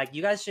those where I'm like,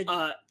 you guys should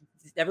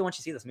everyone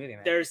should see this movie,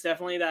 man. There's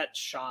definitely that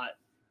shot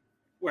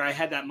where I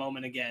had that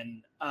moment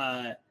again.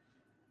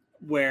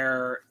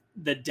 Where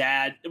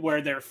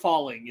they're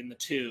falling in the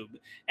tube,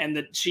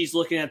 and she's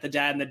looking at the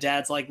dad, and the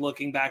dad's like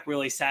looking back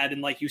really sad,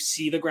 and like you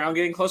see the ground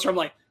getting closer. I'm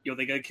like, yo,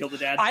 they gotta kill the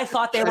dad. I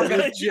thought they were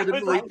gonna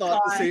legitimately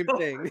thought the same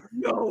thing.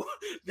 No,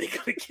 they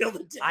gotta kill the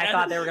dad. I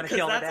thought they were gonna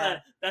kill the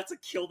dad. That's a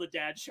kill the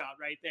dad shot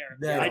right there.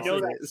 Yeah, I know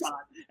that shot,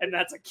 and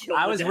that's a kill.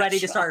 I was ready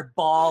to start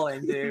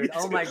bawling, dude.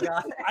 Oh my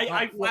god.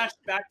 I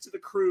flashed back to the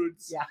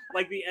Croods. Yeah.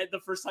 Like the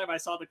first time I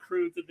saw the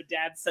Croods, and the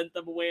dad sent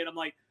them away, and I'm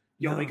like,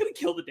 yo, they gonna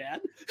kill the dad.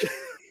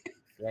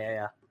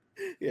 Yeah.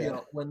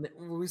 When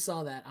we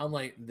saw that, I'm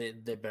like, they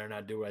better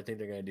not do what I think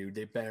they're gonna do.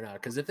 They better not,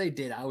 because if they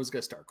did, I was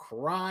gonna start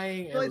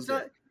crying. No,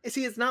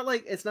 See, it's not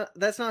like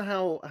that's not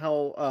how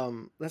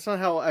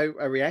I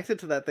reacted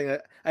to that thing.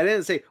 I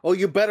didn't say, "Oh,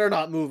 you better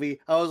not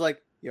movie." I was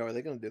like, "Yo, are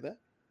they gonna do that?"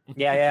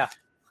 Yeah.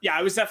 Yeah,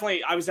 I was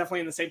definitely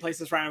in the same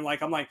place as Ryan.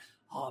 I'm like,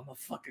 oh, I'm gonna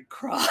fucking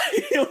cry.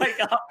 like,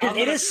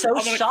 it is so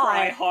I'm gonna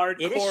cry shot.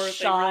 hardcore It is if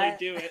shot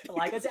they really do it.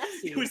 like a death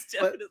It scene. was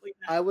definitely.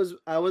 I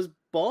was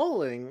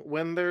bawling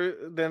when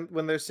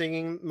they're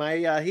singing "My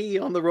Yahi"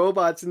 on the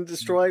robots and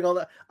destroying all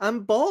that.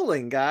 I'm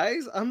bawling,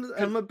 guys.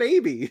 I'm a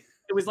baby.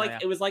 It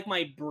was like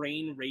my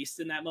brain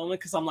raced in that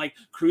moment because I'm like,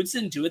 Croods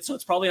didn't do it, so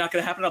it's probably not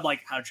going to happen. I'm like,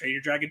 How to Train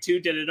Your Dragon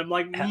 2 did it. I'm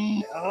like,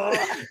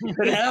 it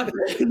could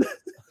happen.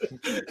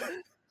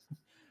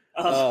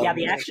 Yeah,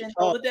 the action.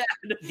 Kill the dad.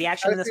 The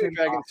action in this movie.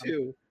 Dragon Awesome.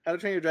 2. How to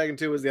Train Your Dragon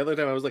 2 was the other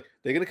time I was like,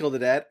 they're gonna kill the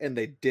dad, and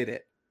they did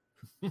it.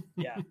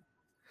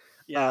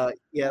 Yeah.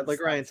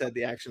 Like Ryan said,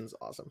 the action's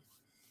awesome.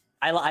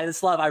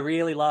 I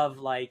really love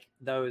like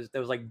those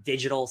like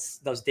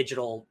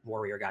digital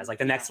warrior guys, like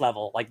the next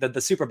level, like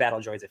the super battle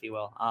droids, if you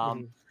will.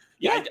 I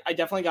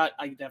definitely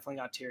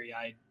got teary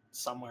eyed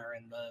somewhere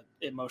in the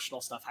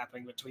emotional stuff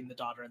happening between the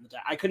daughter and the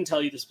dad. I couldn't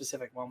tell you the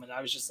specific moment.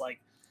 I was just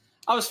like,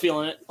 I was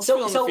feeling it.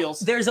 So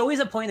there's always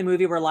a point in the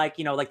movie where like,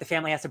 you know, like the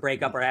family has to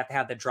break up or have to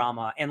have the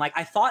drama. And like,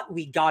 I thought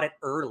we got it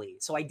early.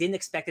 So I didn't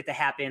expect it to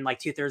happen like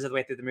 2/3 of the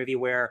way through the movie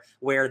where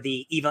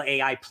the evil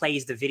AI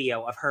plays the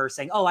video of her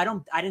saying, oh,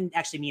 I didn't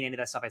actually mean any of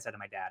that stuff I said to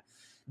my dad.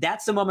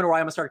 That's the moment where I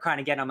almost started crying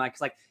again. I'm like,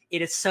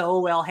 it is so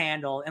well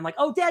handled. And like,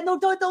 oh, dad, no,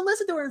 don't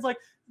listen to her. It's like,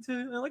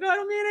 oh, I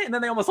don't mean it. And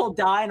then they almost all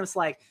die. And it's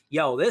like,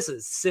 yo, this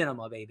is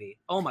cinema, baby.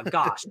 Oh my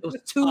gosh. It was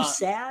too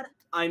sad.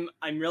 I'm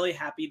really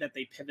happy that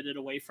they pivoted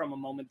away from a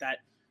moment that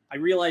I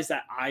realize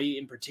that I,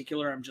 in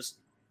particular, I'm just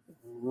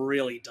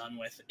really done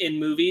with in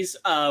movies,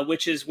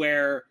 which is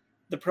where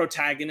the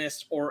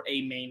protagonist or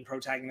a main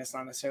protagonist,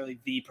 not necessarily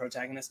the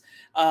protagonist,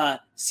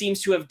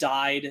 seems to have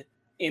died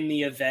in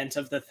the event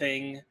of the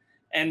thing.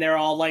 And they're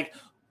all like,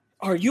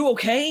 are you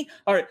okay?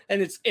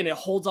 And it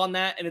holds on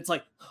that, and it's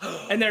like,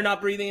 and they're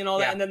not breathing and all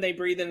that, and then they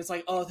breathe, and it's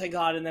like, oh, thank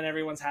God, and then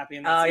everyone's happy,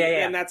 and that's it.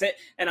 And that's it.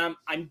 And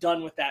I'm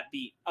done with that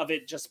beat of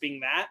it just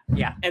being that.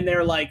 Yeah. And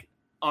they're like,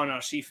 oh no,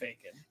 she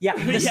faking. Yeah.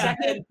 And it's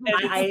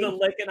the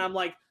lick, and I'm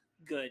like,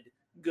 good,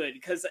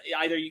 because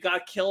either you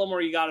gotta kill him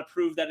or you gotta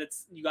prove that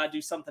you gotta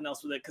do something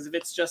else with it. Because if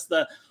it's just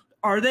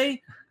are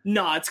they?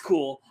 Nah, it's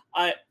cool.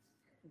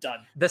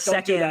 Done. The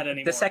Don't do that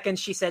anymore. second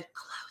she said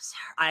closer,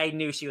 I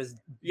knew she was.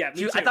 Yeah,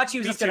 I thought she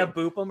was just gonna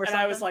boop him or something. And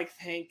I was like,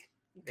 thank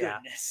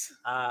goodness.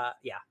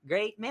 Yeah,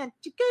 great, man.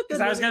 Because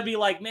I was gonna be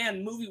like, man,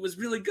 the movie was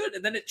really good,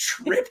 and then it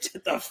tripped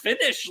at the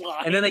finish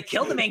line, and then they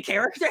killed the main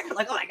character.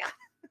 Like, oh my God.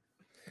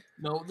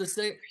 No,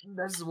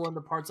 that's one of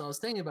the parts I was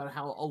thinking about,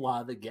 how a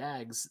lot of the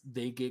gags,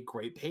 they get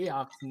great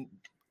payoffs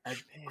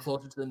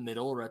closer to the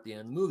middle or at the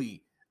end of the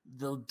movie.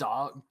 The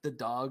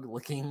dog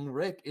licking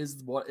Rick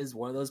is one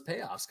of those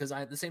payoffs, because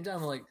at the same time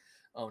I'm like,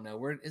 oh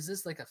no, is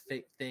this like a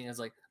fake thing? It's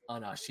like, oh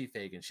no, she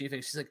faking.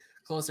 She's like,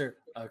 closer.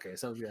 Okay,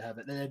 so we're gonna have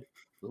it. And then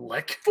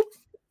lick.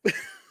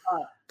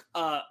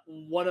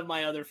 One of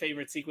my other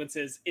favorite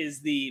sequences is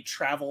the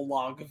travel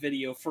log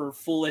video for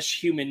Foolish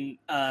Human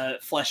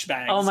Flesh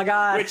Bags. Oh my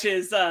God. Which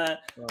is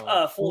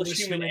Foolish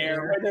Human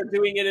Air, where they're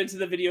doing it into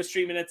the video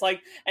stream, and it's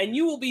like, and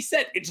you will be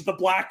sent into the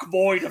black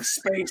void of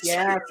space.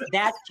 Yeah,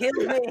 that killed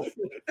me.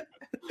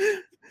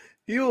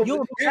 You'll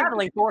be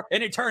traveling for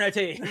an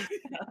eternity.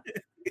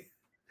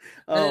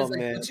 Oh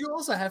man! But you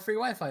also have free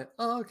Wi-Fi.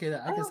 Oh, okay.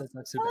 I guess that's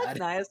not too bad. That's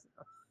nice.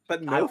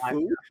 But no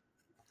food.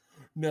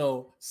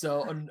 No.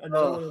 So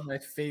another one of my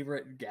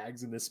favorite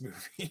gags in this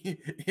movie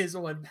is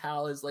when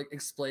Pal is like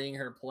explaining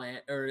her plan,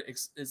 or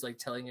is like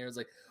telling her, it's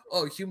like,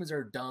 oh, humans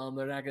are dumb.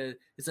 They're not gonna.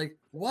 It's like,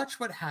 watch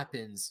what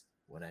happens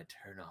when I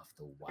turn off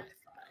the Wi-Fi.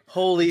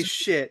 Holy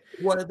shit!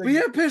 We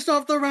have pissed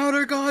off the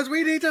router gods.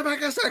 We need to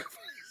make a sacrifice.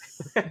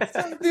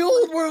 The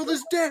old world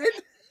is dead.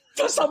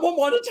 Does someone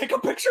want to take a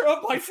picture of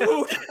my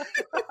food?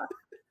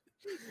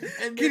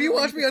 And can you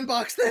watch me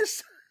unbox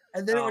this?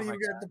 And then when you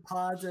get the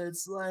pods,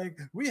 it's like,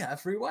 we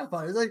have free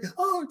Wi-Fi. It's like,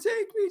 oh,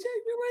 take me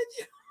with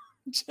you.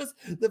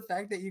 Just the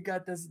fact that you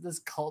got this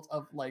cult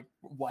of like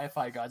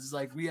Wi-Fi gods. It's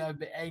like, we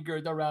have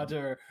angered the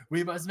router.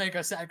 We must make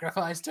a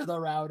sacrifice to the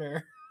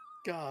router.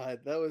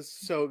 God, that was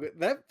so good.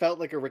 That felt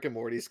like a Rick and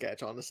Morty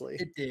sketch, honestly.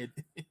 It did.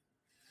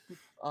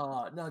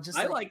 No, just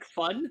I like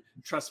fun.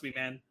 Trust me,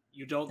 man.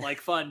 You don't like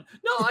fun.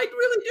 No, I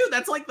really do.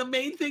 That's like the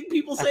main thing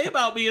people say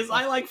about me is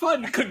I like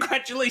fun.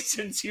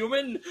 Congratulations,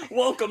 human.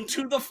 Welcome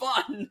to the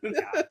fun.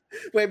 Yeah.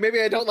 Wait,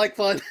 maybe I don't like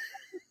fun.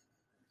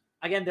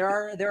 Again, there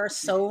are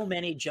so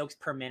many jokes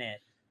per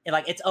minute. And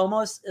like it's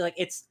almost like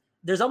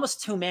there's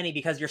almost too many,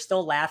 because you're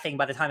still laughing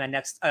by the time that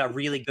next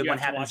really good one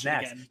happens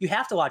next. You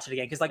have to watch it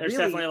again, because like there's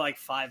definitely like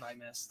 5 I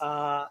missed.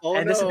 I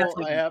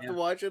have to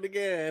watch it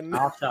again.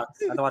 Oh shucks,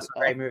 I have to watch a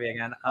great movie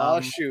again.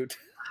 Oh shoot.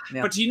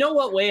 Yeah. But do you know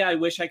what way I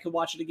wish I could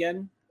watch it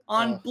again?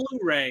 On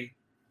Blu-ray.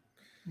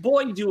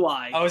 Boy, do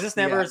I. Oh, is this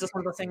one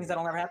of those things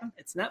that'll never happen?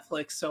 It's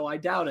Netflix, so I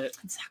doubt it.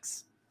 It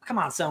sucks. Come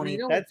on, Sony.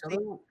 That's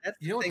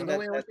the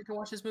way I wish I could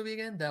watch this movie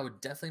again? That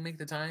would definitely make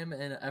the time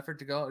and effort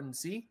to go out and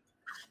see?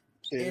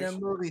 In a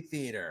movie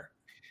theater.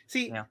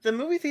 See, Yeah. the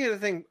movie theater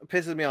thing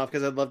pisses me off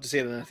because I'd love to see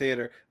it in a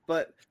theater.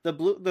 But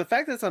the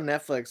fact that it's on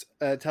Netflix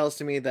tells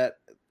to me that,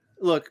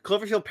 look,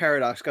 Cloverfield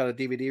Paradox got a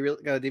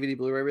DVD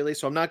Blu-ray release,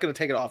 so I'm not going to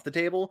take it off the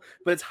table.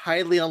 But it's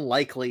highly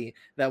unlikely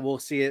that we'll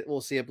see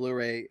a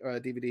Blu-ray or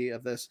a DVD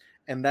of this,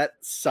 and that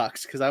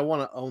sucks because I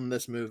want to own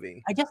this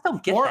movie. I just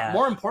don't get that.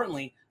 More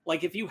importantly,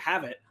 like if you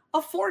have it,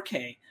 a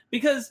 4K,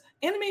 because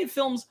animated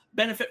films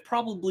benefit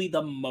probably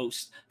the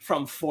most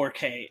from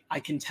 4K, I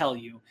can tell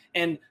you.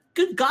 And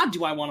good God,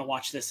 do I want to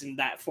watch this in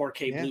that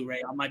 4K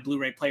Blu-ray on my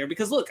Blu-ray player?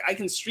 Because look, I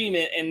can stream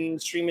it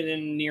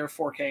in near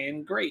 4K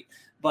and great,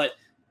 but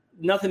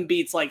nothing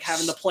beats like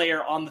having the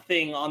player on the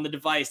thing on the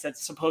device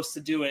that's supposed to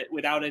do it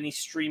without any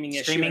streaming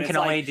issue. Streaming can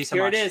only do so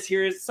much.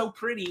 Here it is, so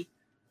pretty.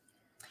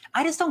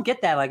 I just don't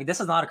get that. Like, this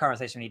is not a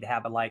conversation we need to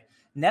have, but like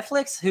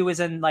Netflix, who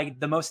is in like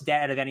the most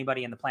debt of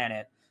anybody in the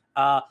planet,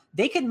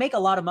 they can make a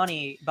lot of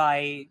money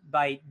by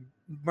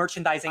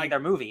merchandising their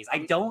movies. I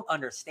don't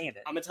understand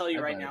it. I'm gonna tell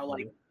you right now,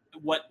 like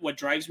what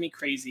drives me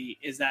crazy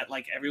is that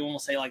like everyone will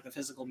say like the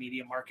physical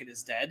media market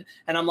is dead,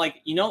 and I'm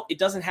like, it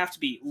doesn't have to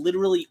be.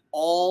 Literally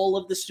all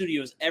of the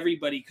studios,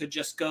 everybody could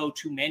just go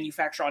to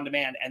manufacture on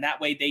demand, and that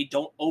way they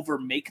don't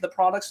overmake the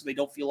product, so they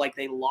don't feel like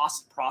they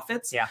lost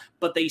profits. Yeah,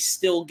 but they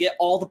still get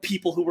all the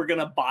people who were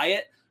gonna buy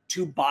it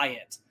to buy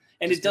it.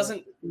 And it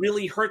doesn't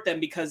really hurt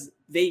them because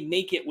they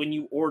make it when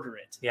you order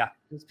it. Yeah.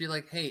 Just be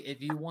like, hey, if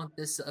you want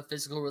this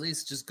physical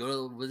release, just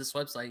go to this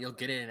website. You'll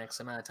get it in X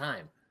amount of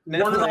time.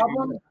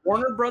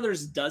 Warner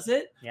Brothers does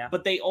it,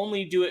 but they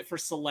only do it for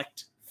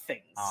select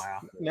things. Oh,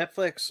 yeah.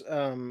 Netflix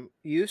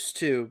used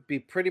to be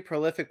pretty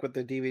prolific with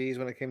their DVDs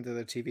when it came to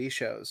their TV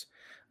shows.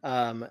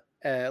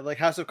 Like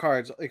House of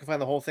Cards, you can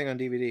find the whole thing on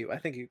DVD. I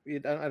think I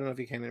don't know if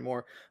you can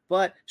anymore.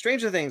 But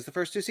Stranger Things, the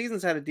first 2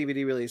 seasons had a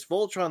DVD release.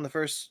 Voltron, the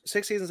first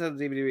 6 seasons had a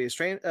DVD release.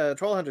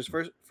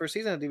 Trollhunters, first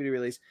season had a DVD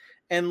release.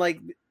 And like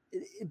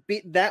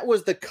that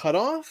was the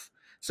cutoff.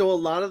 So a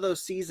lot of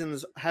those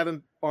seasons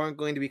aren't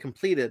going to be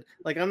completed.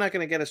 Like I'm not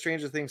going to get a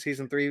Stranger Things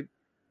season 3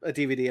 a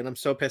DVD, and I'm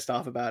so pissed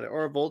off about it.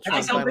 Or a Voltron.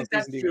 I don't think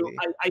that's true.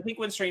 I think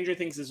when Stranger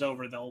Things is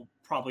over, they'll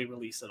probably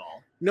release it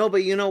all. No,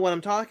 but you know what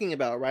I'm talking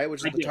about, right?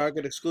 Which is the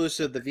Target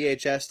exclusive, the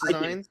VHS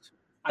designs.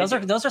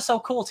 Those are so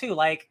cool too.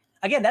 Like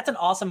again, that's an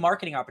awesome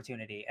marketing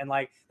opportunity, and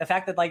like the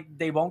fact that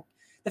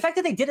the fact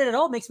that they did it at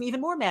all makes me even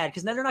more mad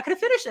because then they're not going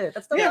to finish it.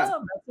 That's That's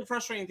the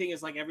frustrating thing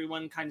is like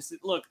everyone kind of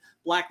look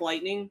Black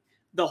Lightning.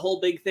 The whole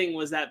big thing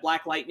was that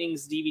Black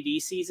Lightning's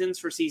DVD seasons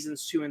for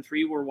seasons 2 and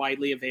 3 were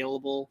widely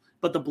available,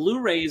 but the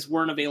Blu-rays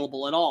weren't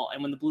available at all.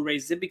 And when the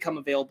Blu-rays did become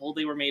available,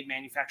 they were made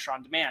manufacture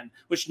on demand,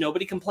 which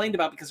nobody complained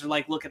about because they're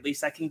like, look, at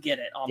least I can get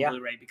it on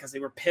Blu-ray, because they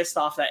were pissed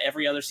off that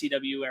every other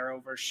CW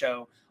Arrowverse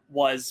show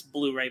was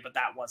Blu-ray, but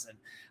that wasn't.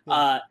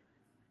 And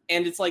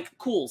it's like,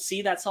 cool,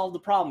 see, that solved the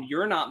problem.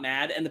 You're not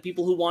mad. And the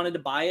people who wanted to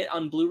buy it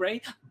on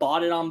Blu-ray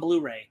bought it on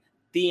Blu-ray.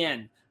 The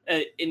end.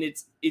 And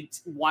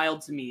it's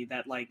wild to me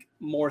that like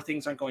more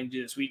things aren't going to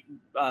do this.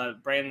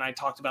 Brandon and I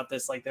talked about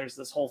this. Like there's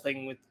this whole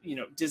thing with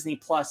Disney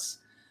Plus.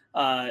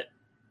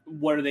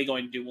 What are they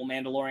going to do? Will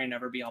Mandalorian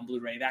ever be on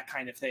Blu-ray? That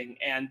kind of thing.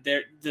 And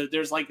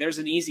there's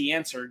an easy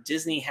answer.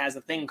 Disney has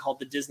a thing called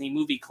the Disney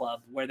Movie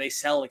Club where they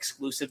sell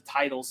exclusive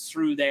titles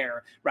through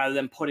there rather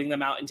than putting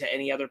them out into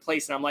any other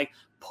place. And I'm like,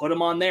 put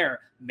them on there,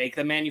 make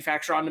them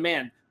manufacture on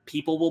demand.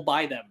 People will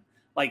buy them.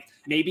 Like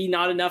maybe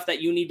not enough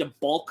that you need to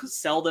bulk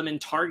sell them in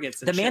Targets.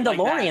 The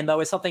Mandalorian though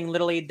is something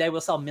literally they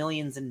will sell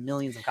millions and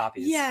millions of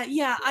copies.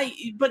 Yeah.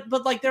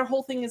 But like their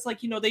whole thing is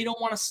like they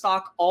don't want to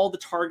stock all the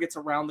Targets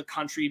around the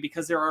country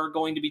because there are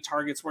going to be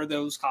Targets where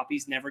those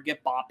copies never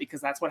get bought because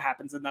that's what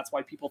happens, and that's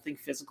why people think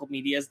physical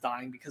media is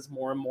dying because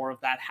more and more of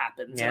that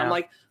happens. Yeah. And I'm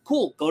like,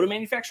 cool, go to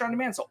manufacture on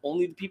demand, so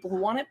only the people who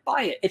want it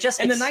buy it.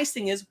 The nice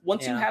thing is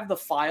once you have the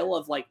file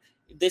of like,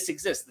 this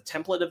exists, the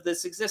template of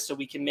this exists, so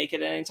we can make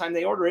it anytime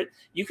they order it.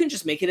 You can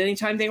just make it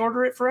anytime they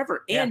order it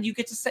forever, and you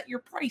get to set your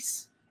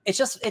price. It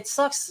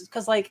sucks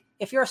because like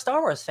if you're a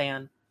Star Wars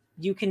fan,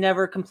 you can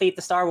never complete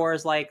the Star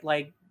Wars like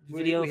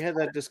video. We had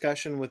that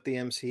discussion with the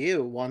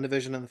MCU,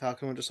 WandaVision and the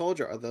Falcon Winter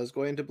Soldier. Are those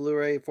going to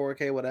Blu-ray,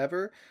 4K,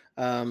 whatever?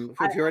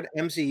 If you're an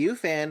MCU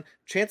fan,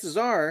 chances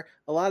are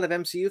a lot of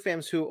MCU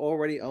fans who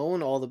already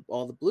own all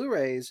the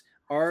Blu-rays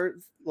are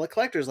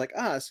collectors like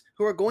us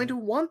who are going to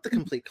want the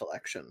complete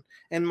collection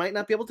and might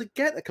not be able to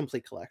get a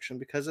complete collection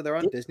because they're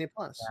on Disney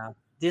Plus. Yeah.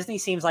 Disney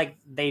seems like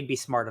they'd be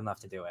smart enough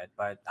to do it,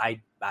 but I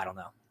don't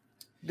know.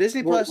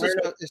 Disney Plus is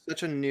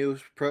such a new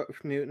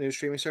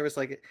streaming service.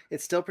 Like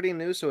it's still pretty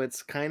new, so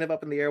it's kind of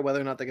up in the air whether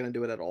or not they're going to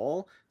do it at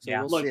all. So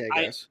we'll see,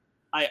 I guess.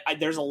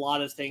 There's a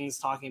lot of things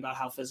talking about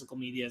how physical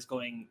media is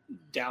going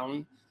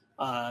down.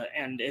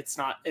 And it's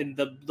not, and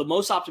the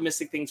most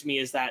optimistic thing to me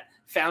is that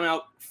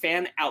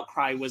fan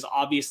outcry was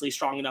obviously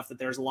strong enough that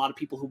there's a lot of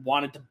people who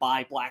wanted to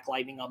buy Black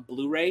Lightning on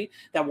Blu-ray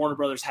that Warner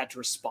Brothers had to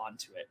respond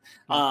to it.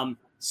 Mm-hmm.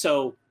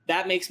 So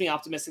that makes me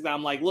optimistic that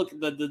I'm like, look,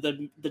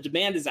 the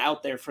demand is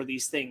out there for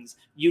these things.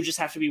 You just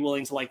have to be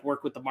willing to like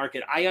work with the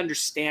market. I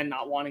understand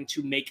not wanting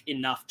to make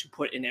enough to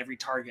put in every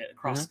Target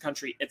across the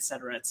country, et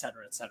cetera, et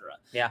cetera, et cetera.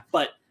 Yeah.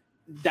 But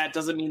that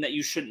doesn't mean that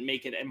you shouldn't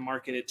make it and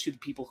market it to the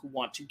people who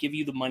want to give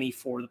you the money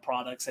for the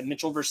products. And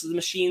Mitchell versus the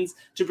Machines,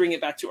 to bring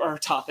it back to our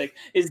topic,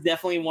 is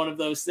definitely one of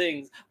those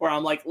things where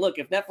I'm like, look,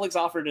 if Netflix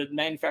offered a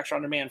manufacturer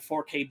on demand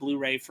 4K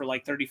Blu-ray for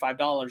like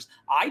 $35,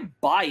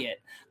 I'd buy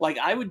it. Like,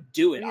 I would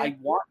do it. I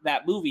want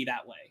that movie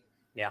that way.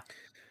 Yeah.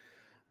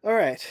 All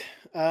right.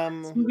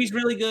 This movie's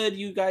really good.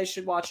 You guys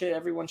should watch it.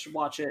 Everyone should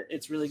watch it.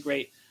 It's really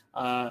great.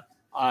 I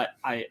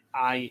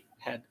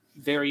had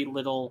very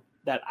little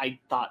that I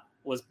thought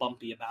was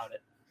bumpy about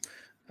it.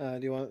 Do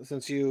you want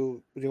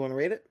to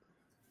rate it?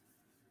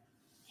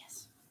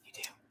 Yes, you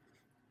do.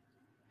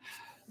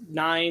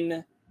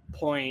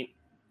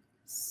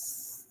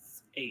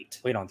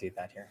 9.8. We don't do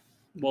that here.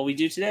 Well, we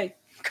do today.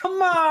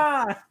 Come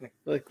on.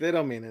 Look, they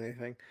don't mean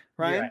anything.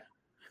 Ryan? Right.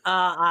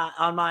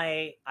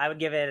 I would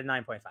give it a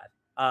 9.5.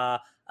 I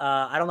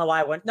don't know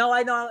why I went. No,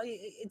 I know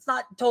it's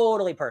not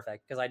totally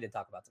perfect because I did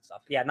talk about some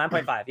stuff. Yeah,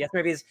 9.5. Yes,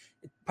 movie is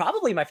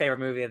probably my favorite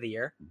movie of the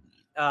year.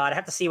 I'd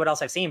have to see what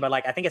else I've seen, but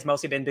like I think it's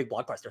mostly been big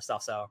blockbuster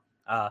stuff. So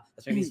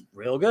this movie's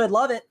real good.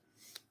 Love it.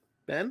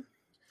 Ben?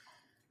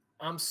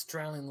 I'm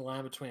straddling the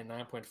line between a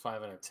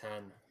 9.5 and a 10.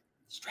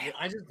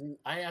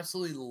 I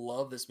absolutely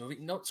love this movie.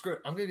 No, screw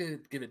it. I'm gonna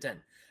give it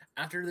 10.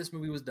 After this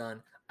movie was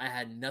done, I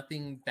had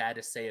nothing bad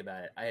to say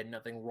about it. I had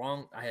nothing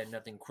wrong. I had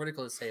nothing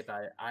critical to say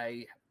about it.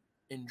 I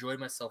enjoyed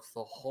myself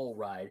the whole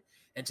ride.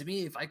 And to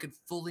me, if I could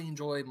fully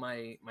enjoy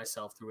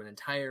myself through an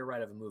entire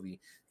ride of a movie,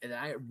 and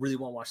I really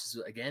want to watch this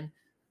again,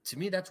 to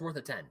me, that's worth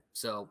a 10.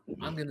 So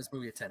I'm giving this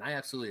movie a 10. I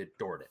absolutely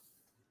adored it.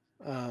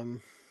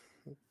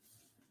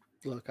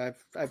 Look,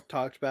 I've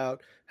talked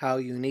about how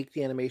unique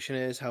the animation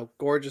is, how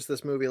gorgeous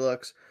this movie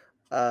looks.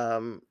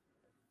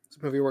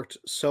 This movie worked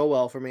so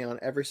well for me on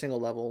every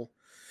single level.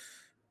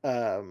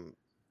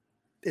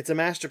 It's a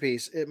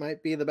masterpiece. It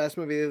might be the best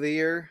movie of the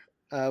year.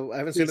 I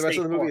haven't seen the rest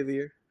of the movie of the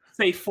year.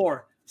 Say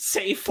 4.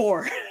 Say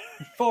 4.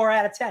 4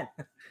 out of 10.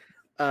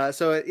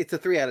 So it's a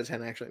 3 out of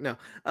 10 actually. No.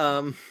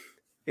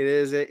 It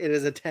is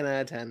a 10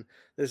 out of 10.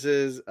 This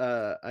is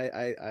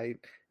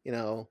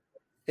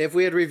if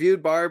we had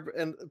reviewed Barb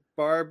and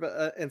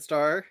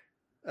Star,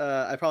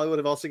 I probably would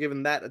have also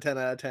given that a 10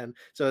 out of 10.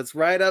 So it's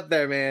right up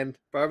there, man.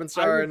 Barb and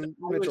Star and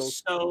Mitchell. I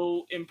was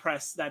so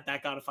impressed that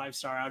got a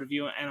 5-star out of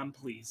you, and I'm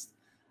pleased.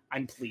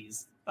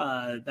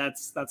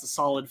 That's a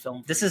solid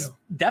film. This is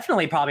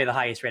definitely probably the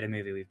highest rated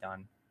movie we've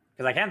done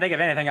because I can't think of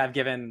anything I've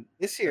given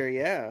this year.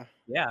 Yeah,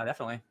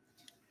 definitely.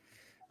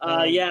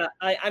 Yeah,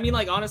 I mean,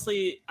 like,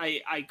 honestly,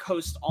 I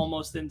coast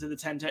almost into the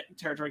 10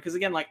 territory because,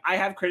 again, like, I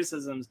have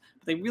criticisms,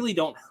 but they really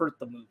don't hurt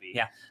the movie.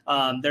 Yeah.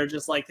 They're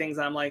just, like, things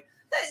I'm like,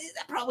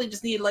 that probably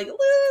just needed, like, a bit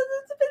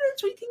of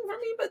tweaking for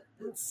me, but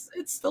it's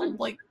still,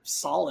 like,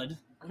 solid.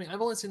 I mean,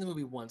 I've only seen the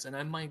movie once, and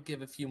I might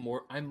give a few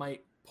more. I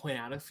might point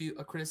out a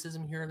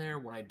criticism here and there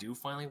when I do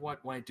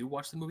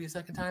watch the movie a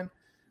second time,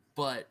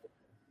 but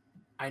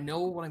I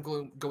know what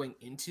I'm going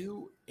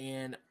into,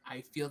 and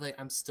I feel like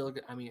I'm still.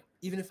 I mean,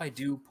 even if I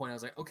do point, I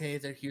was like, okay,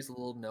 here's a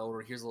little note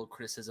or here's a little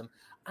criticism.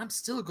 I'm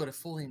still going to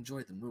fully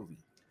enjoy the movie.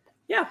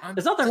 Yeah,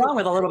 there's nothing wrong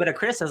with a little bit of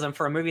criticism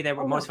for a movie that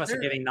most of us are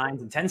giving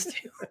 9s and 10s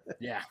to.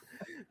 Yeah,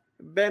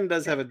 Ben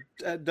does have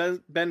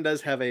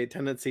a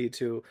tendency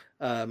to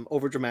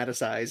over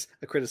dramatize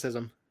a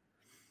criticism.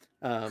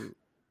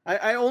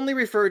 I only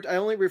refer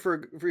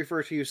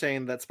to you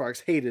saying that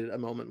Sparks hated a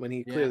moment when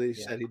he clearly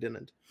said he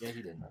didn't. Yeah,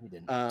 he didn't.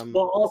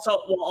 Well,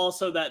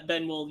 also that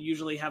Ben will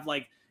usually have,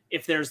 like,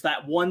 if there's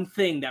that one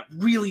thing that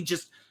really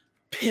just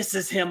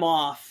pisses him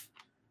off,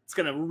 it's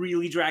gonna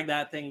really drag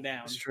that thing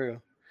down. It's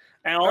true.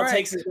 And all it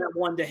takes is that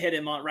one to hit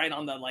him right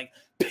on the, like,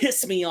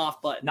 piss me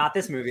off button. Not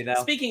this movie,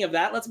 though. Speaking of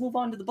that, let's move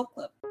on to the book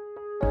club.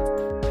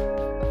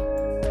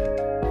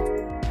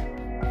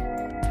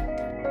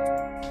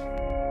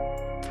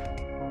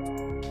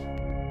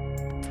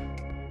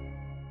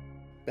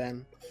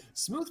 Ben.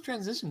 Smooth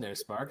transition there,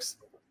 Sparks.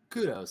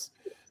 Kudos.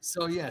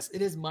 So yes,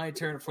 it is my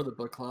turn for the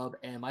book club,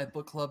 and my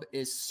book club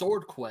is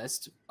Sword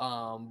Quest,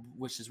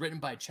 which is written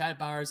by Chad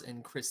Bowers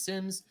and Chris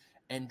Sims,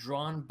 and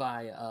drawn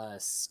by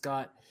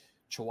Scott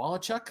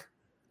Chwalchuk.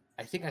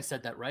 I think I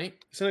said that right.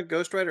 Isn't it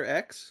Ghost Rider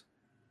X?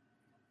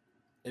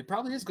 It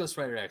probably is Ghost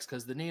Rider X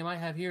because the name I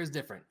have here is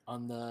different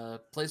on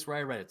the place where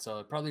I read it, so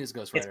it probably is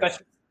Ghost Rider X.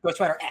 Ghost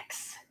Rider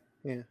X.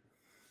 Yeah.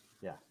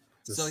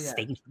 So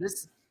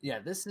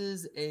this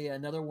is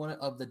another one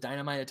of the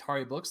Dynamite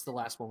Atari books. The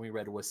last one we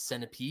read was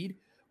Centipede,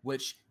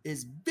 which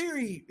is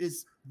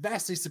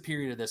vastly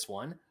superior to this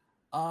one.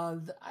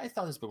 I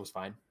thought this book was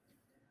fine.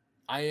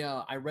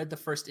 I read the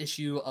first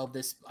issue of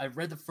this. I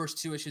read the first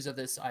 2 issues of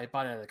this. I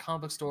bought it at a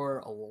comic book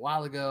store a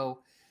while ago,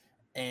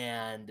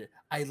 and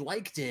I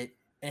liked it.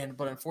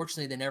 But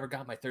unfortunately, they never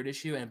got my 3rd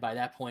issue, and by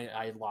that point,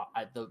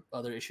 the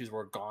other issues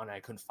were gone. I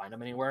couldn't find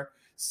them anywhere.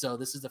 So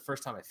this is the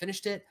first time I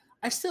finished it.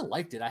 I still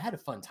liked it. I had a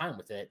fun time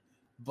with it,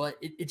 but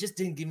it just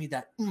didn't give me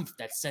that oomph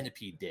that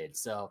Centipede did.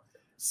 So,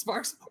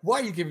 Sparks, why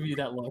are you giving me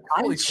that look?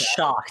 I'm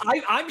shocked.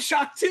 I'm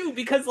shocked too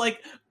because,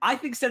 like, I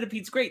think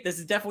Centipede's great. This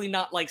is definitely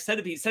not like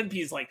Centipede.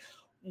 Centipede is like,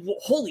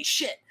 holy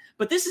shit.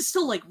 but this is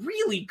still like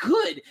really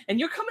good, and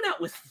you're coming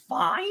out with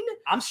fine.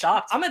 I'm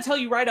shocked. I'm gonna tell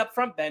you right up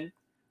front, Ben.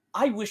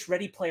 I wish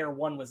Ready Player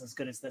One was as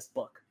good as this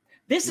book.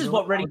 This is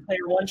what Ready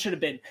Player One should have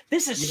been.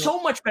 This is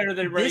so much better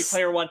than Ready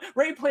Player One.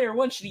 Ready Player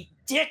One should eat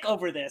dick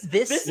over this.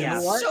 This is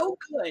so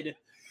good.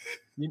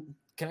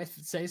 Can I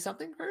say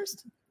something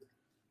first?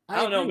 I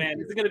don't know, man.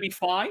 Is it going to be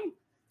fine?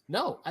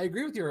 No, I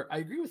agree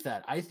with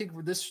that. I think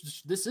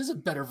this is a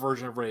better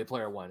version of Ready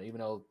Player One, even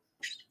though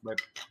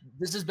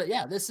this is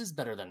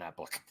better than that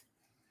book.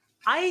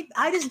 I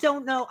just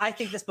don't know. I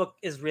think this book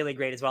is really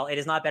great as well. It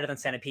is not better than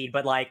Centipede,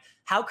 but like,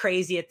 how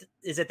crazy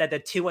is it that the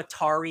two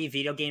Atari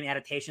video game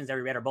adaptations that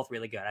we read are both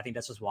really good? I think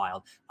that's just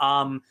wild.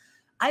 I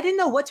didn't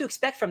know what to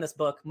expect from this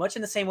book, much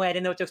in the same way I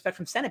didn't know what to expect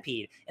from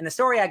Centipede. And the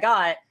story I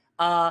got,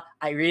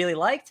 I really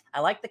liked. I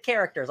like the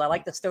characters. I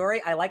like the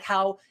story. I like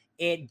how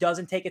it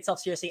doesn't take itself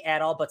seriously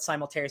at all, but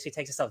simultaneously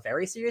takes itself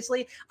very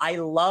seriously. I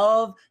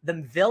love the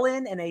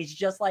villain, and he's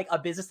just like a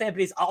businessman, but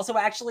he's also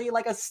actually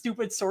like a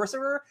stupid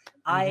sorcerer.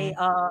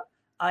 Mm-hmm.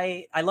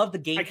 I love the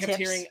game. I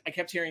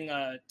kept hearing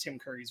Tim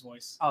Curry's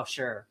voice. Oh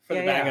sure, for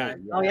the bad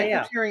guy. Oh yeah, I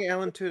kept hearing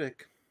Alan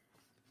Tudyk.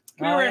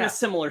 We were in a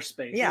similar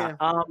space. Yeah.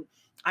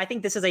 I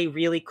think this is a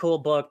really cool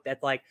book.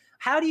 That like,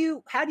 how do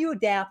you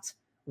adapt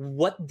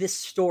what this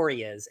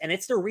story is? And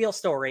it's the real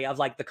story of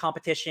like the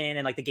competition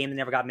and like the game that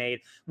never got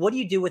made. What do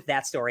you do with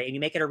that story? And you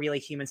make it a really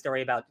human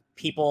story about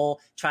people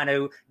trying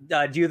to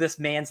do this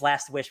man's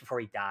last wish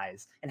before he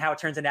dies, and how it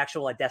turns into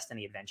actual a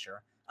destiny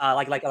adventure.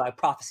 Like a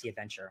prophecy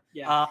adventure.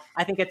 Yeah.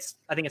 I think it's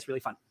really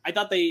fun. I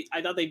thought they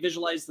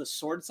visualized the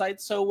sword sight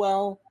so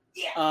well.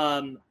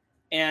 Yeah.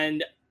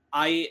 And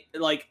I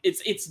like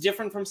it's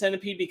different from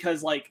Centipede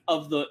because like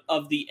of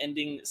the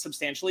ending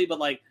substantially, but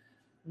like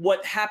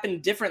what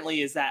happened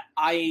differently is that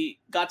I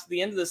got to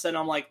the end of this and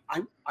I'm like,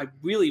 I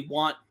really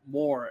want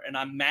more, and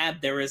I'm mad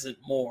there isn't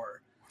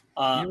more.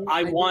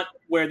 I want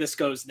where this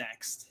goes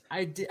next.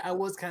 I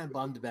was kind of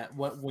bummed about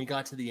when we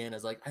got to the end. I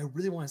was like, I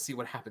really want to see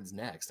what happens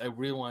next. I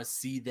really want to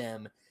see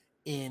them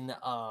in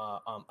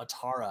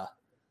Atara,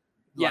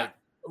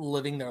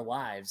 living their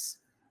lives.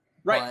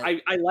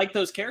 Right. But I like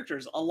those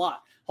characters a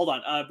lot. Hold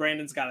on.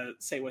 Brandon's got to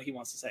say what he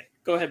wants to say.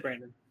 Go ahead,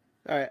 Brandon.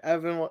 All right.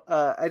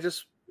 I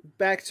just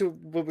back to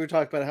what we were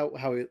talking about,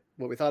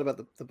 what we thought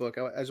about the book.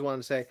 I just wanted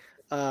to say,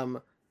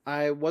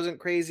 I wasn't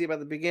crazy about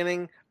the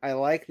beginning. I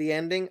like the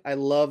ending. I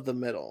love the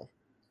middle.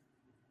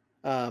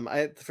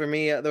 For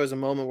me, there was a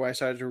moment where I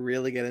started to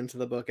really get into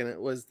the book, and it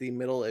was the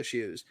middle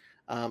issues.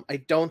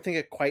 I don't think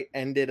it quite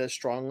ended as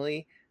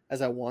strongly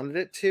as I wanted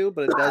it to,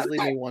 but it does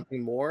leave me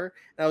wanting more.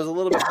 And I was a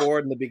little bit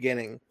bored in the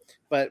beginning,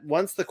 but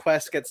once the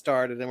quest gets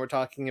started and we're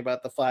talking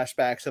about the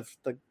flashbacks of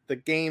the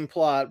game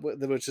plot,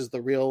 which is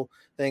the real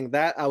thing,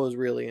 that I was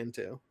really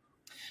into.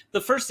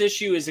 The first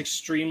issue is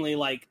extremely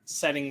like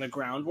setting the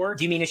groundwork.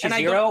 Do you mean issue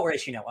 0 or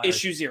issue 1?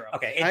 Issue 0.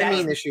 Okay. I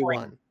mean issue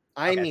 1.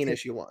 I mean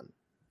issue 1.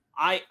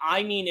 I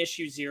mean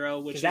issue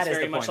 0, which is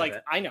very much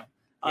like I know,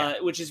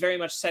 which is very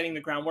much setting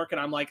the groundwork, and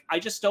I'm like, I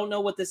just don't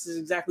know what this is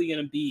exactly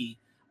going to be.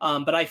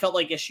 But I felt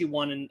like issue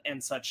 1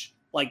 and such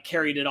like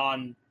carried it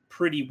on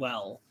pretty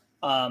well.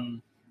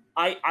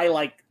 I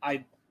liked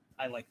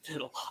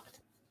it a lot.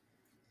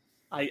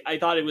 I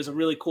thought it was a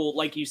really cool,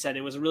 like you said,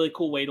 it was a really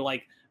cool way to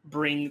like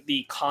bring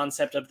the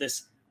concept of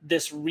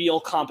this real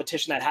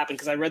competition that happened,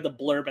 because I read the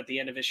blurb at the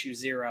end of issue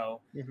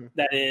 0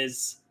 that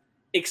is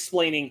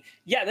explaining,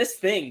 this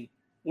thing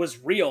was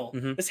real.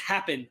 This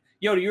happened.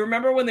 Yo, do you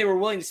remember when they were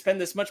willing to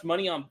spend this much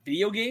money on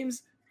video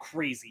games?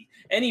 Crazy.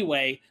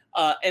 Anyway,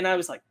 and I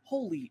was like,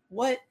 holy,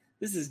 what?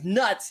 This is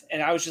nuts.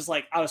 And I was just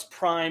like, I was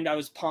primed, I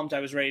was pumped, I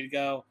was ready to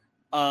go.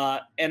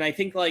 And I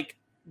think like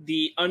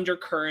the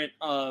undercurrent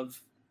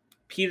of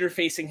Peter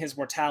facing his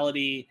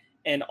mortality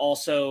and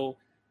also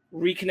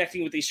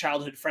reconnecting with these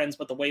childhood friends,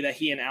 but the way that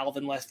he and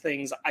Alvin left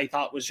things, I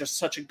thought was just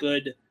such a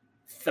good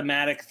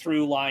thematic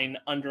through line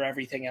under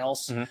everything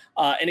else.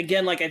 And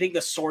again, like I think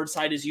the sword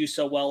side is used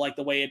so well, like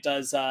the way it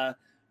does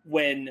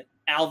when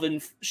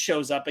Alvin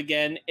shows up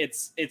again,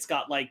 it's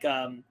got like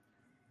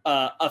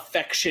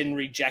affection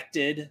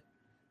rejected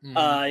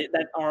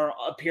that are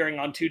appearing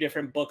on 2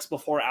 different books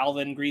before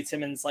Alvin greets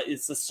him, and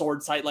it's the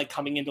sword sight like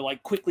coming in to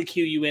like quickly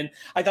cue you in.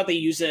 I thought they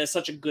used it as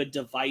such a good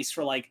device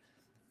for like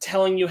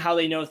telling you how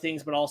they know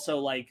things, but also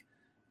like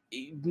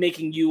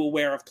making you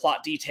aware of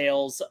plot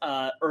details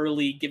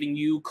early, giving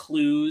you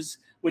clues,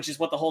 which is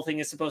what the whole thing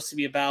is supposed to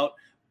be about.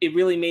 It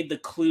really made the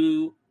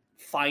clue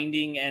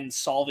finding and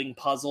solving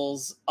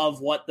puzzles of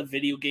what the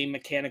video game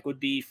mechanic would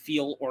be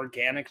feel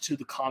organic to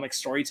the comic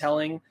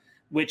storytelling,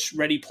 which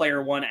Ready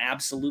Player One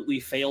absolutely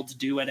failed to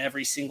do at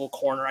every single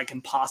corner I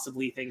can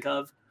possibly think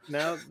of.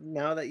 Now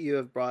that you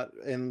have brought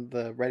in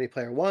the Ready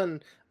Player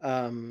One,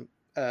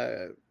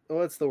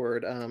 what's the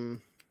word?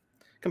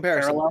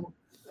 Comparison.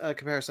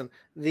 Comparison.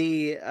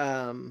 The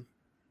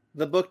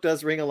book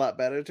does ring a lot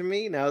better to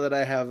me now that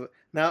I have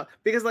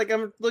because like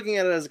I'm looking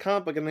at it as a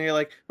comic book, and then you're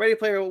like, Ready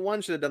Player One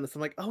should have done this.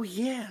 I'm like, oh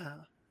yeah,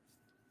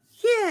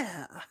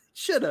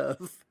 should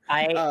have.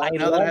 Now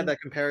that I had that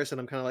comparison,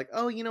 I'm kind of like,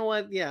 oh, you know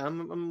what? Yeah,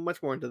 I'm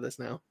much more into this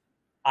now.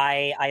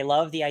 I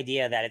love the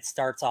idea that it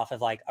starts off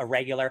of like a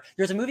regular.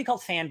 There's a movie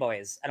called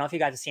Fanboys. I don't know if you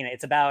guys have seen it.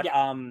 It's about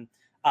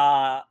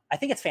I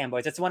think it's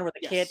Fanboys. It's the one where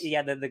the kid,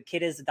 the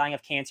kid is dying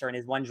of cancer, and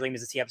his one dream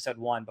is to see episode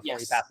 1 before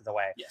he passes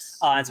away. Yes.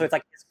 And so it's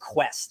like this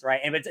quest, right?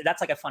 And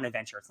that's like a fun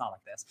adventure. It's not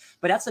like this,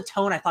 but that's the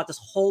tone I thought this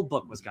whole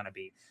book was going to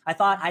be.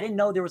 I didn't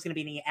know there was going to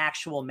be any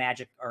actual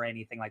magic or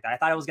anything like that. I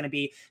thought it was going to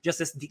be just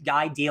this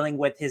guy dealing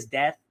with his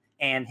death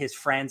and his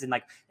friends, and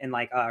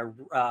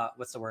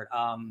what's the word?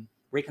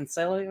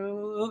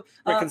 Reconciliation.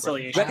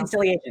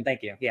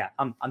 Thank you. Yeah,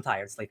 I'm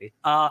tired, sleepy.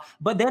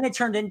 But then it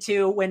turned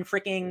into when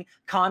freaking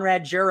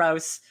Conrad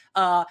Juros,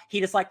 he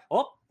just like,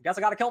 oh, guess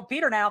I gotta kill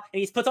Peter now, and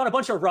he puts on a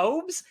bunch of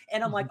robes,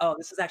 and I'm like, oh,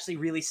 this is actually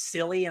really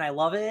silly, and I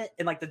love it.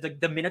 And like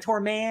the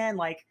Minotaur man,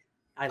 like,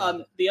 I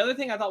love it. The other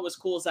thing I thought was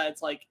cool is that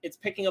it's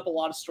picking up a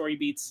lot of story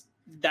beats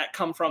that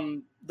come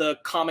from the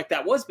comic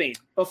that was made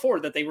before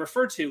that they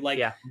refer to. Like,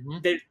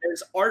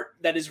 there's art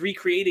that is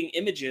recreating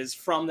images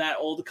from that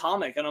old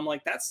comic, and I'm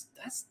like, that's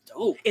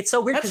dope. It's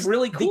so weird. That's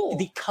really cool.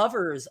 The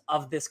covers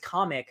of this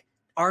comic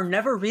are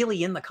never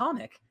really in the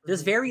comic.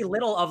 There's very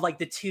little of like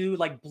the two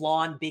like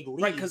blonde big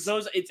leaves, right? Because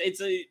those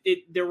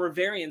there were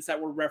variants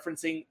that were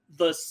referencing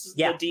the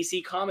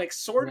DC Comics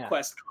Sword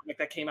Quest comic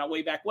that came out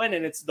way back when,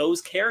 and it's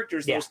those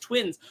characters, those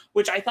twins,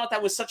 which I thought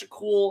that was such a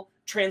cool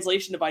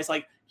translation device.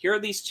 Like, here are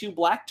these two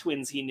black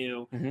twins he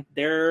knew.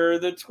 They're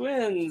the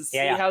twins. See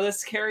how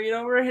this carried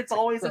over? It's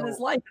always in his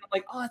life. And I'm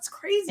like, oh, it's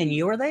crazy. And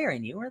you were there.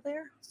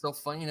 So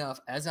funny enough,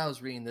 as I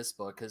was reading this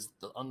book, because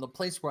on the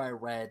place where I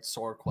read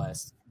Sword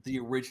Quest, the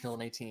original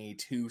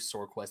 1982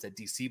 Sword Quest that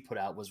DC put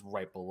out was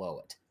right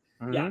below it.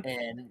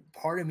 And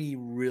part of me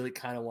really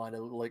kind of wanted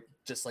to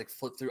just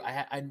flip through.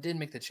 I didn't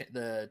make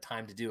the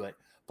time to do it,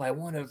 but I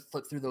want to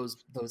flip through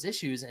those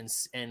issues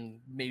and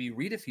maybe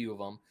read a few of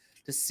them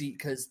to see,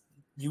 because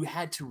you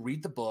had to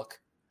read the book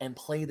and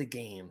play the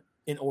game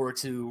in order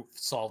to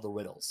solve the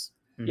riddles.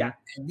 Yeah.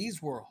 And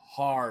these were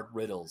hard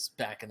riddles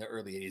back in the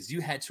early 80s.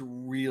 You had to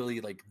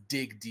really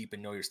dig deep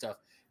and know your stuff.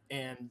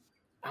 And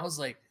I was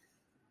like,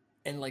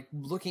 and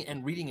looking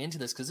and reading into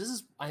this, because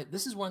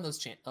this is one of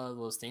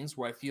those things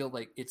where I feel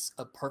like it's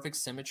a perfect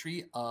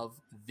symmetry of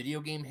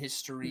video game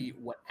history,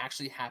 what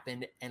actually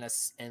happened, and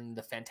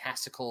the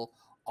fantastical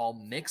all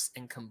mix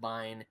and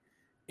combine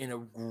in a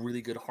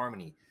really good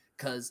harmony.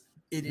 Because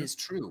it is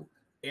true.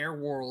 Air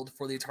World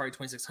for the Atari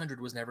 2600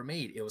 was never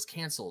made. It was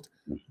canceled.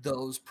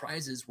 Those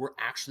prizes were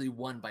actually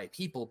won by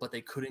people, but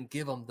they couldn't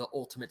give them the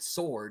ultimate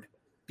sword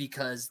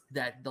because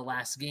the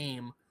last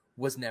game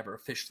was never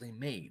officially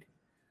made.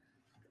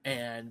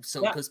 And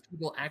so, because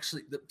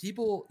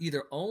people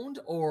either owned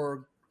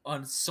or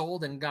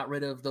unsold and got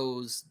rid of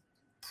those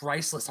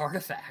priceless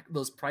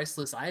those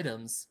priceless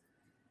items,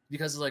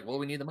 because it's like, well,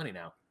 we need the money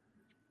now.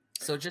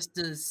 So just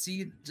to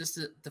see,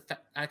 the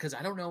fact, because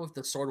I don't know if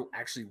the sword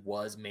actually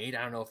was made.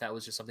 I don't know if that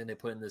was just something they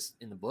put in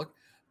the book,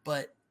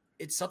 but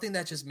it's something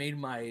that just made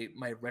my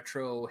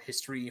retro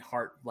history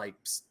heart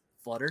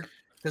flutter,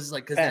 because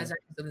that's actually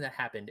something that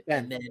happened.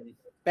 Ben, and then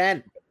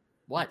Ben,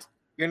 what?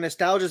 Your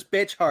nostalgia's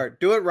bitch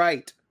heart. Do it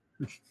right.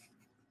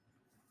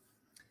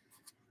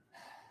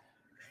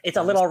 It's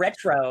a little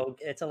retro.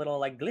 It's a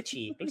little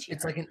glitchy.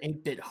 It's like an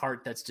 8-bit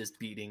heart that's just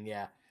beating.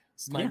 Yeah.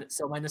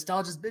 So my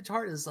nostalgia's bitch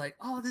heart is like,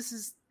 oh, this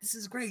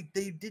is great.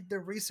 They did their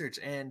research,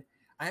 and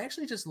I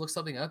actually just looked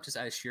something up just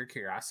out of sheer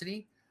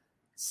curiosity.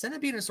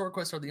 Centipede and Sword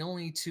Quest are the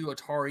only 2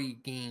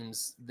 Atari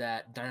games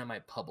that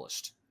Dynamite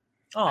published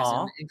in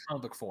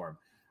comic book form.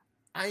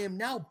 I am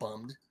now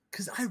bummed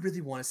because I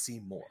really want to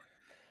see more.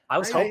 I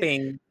was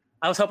hoping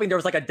there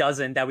was a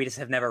dozen that we just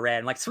have never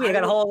read. I'm sweet, I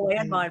got a whole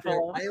landmine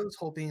full. I was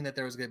hoping that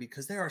there was going to be,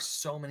 because there are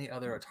so many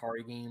other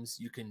Atari games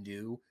you can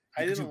do.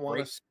 I didn't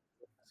want to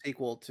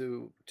sequel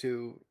to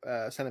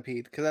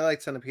Centipede, because I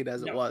liked Centipede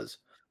as it was.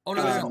 Oh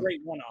no, it's a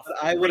great one-off.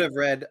 I would have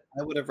read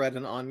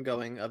an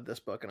ongoing of this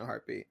book in a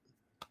heartbeat.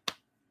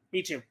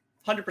 Me too,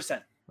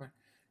 100%.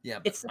 Yeah,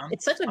 it's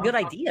such a good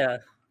idea.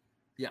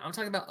 Yeah, I'm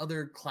talking about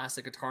other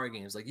classic Atari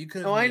games. Like you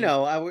could. Oh, I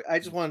know. I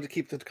just wanted to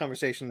keep the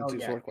conversation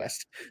to Sword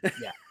Quest.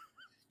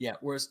 Yeah.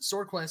 Whereas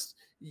Sword Quest,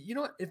 you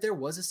know what? If there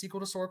was a sequel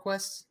to Sword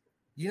Quest,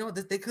 you know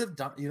that they could have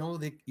done. You know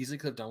what they easily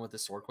could have done with the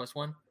Sword Quest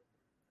one.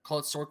 Call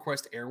it Sword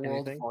Quest Air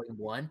World Volume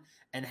 1,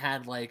 and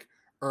had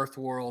Earth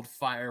World,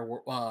 Fire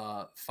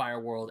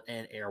World,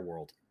 and Air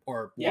World,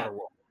 or Water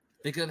World.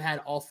 They could have had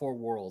all 4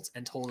 worlds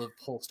and told the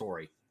whole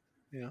story.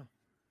 Yeah.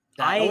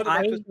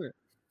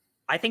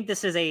 I think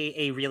this is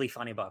a really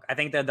funny book. I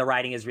think that the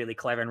writing is really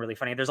clever and really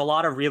funny. There's a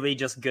lot of really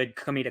just good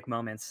comedic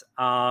moments.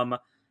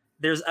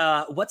 There's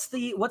what's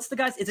the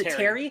guy's? Is it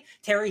Terry?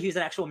 Terry, who's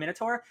an actual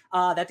Minotaur.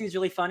 That dude's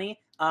really funny.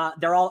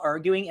 They're all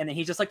arguing, and then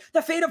he's just like,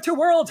 the fate of 2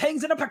 worlds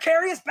hangs in a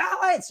precarious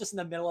balance, just in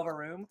the middle of a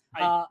room.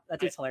 That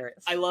dude's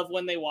hilarious. I love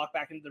when they walk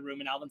back into the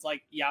room and Alvin's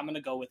like, yeah, I'm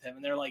gonna go with him,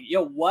 and they're like,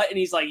 yo, what? And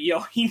he's like, yo,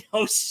 he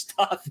knows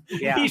stuff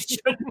he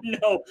shouldn't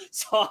know,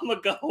 so I'm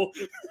gonna go.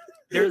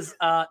 there's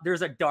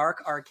a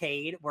dark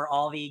arcade where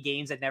all the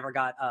games that never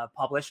got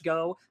published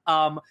go.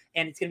 And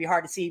it's gonna be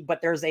hard to see,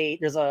 but there's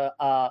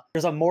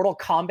a Mortal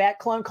Kombat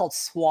clone called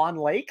Swan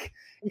Lake.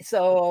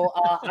 So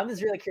I'm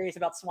just really curious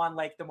about Swan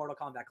Lake, the Mortal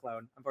Kombat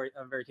clone.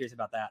 I'm very curious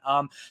about that.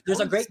 There's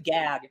a great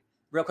gag,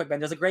 real quick, Ben.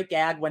 There's a great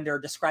gag when they're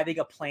describing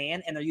a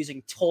plan and they're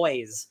using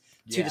toys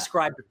to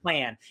describe the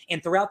plan.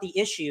 And throughout the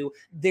issue,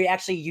 they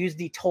actually use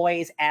the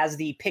toys as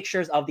the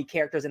pictures of the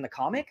characters in the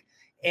comic.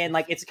 And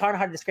like it's kind of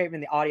hard to describe in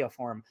the audio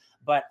form,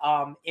 but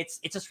it's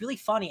just really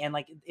funny, and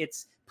like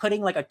it's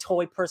putting like a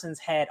toy person's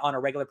head on a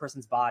regular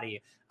person's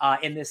body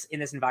in this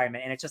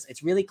environment, and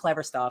it's really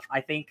clever stuff.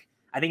 I think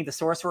the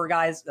Sorcerer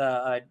guys,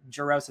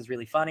 Juros, is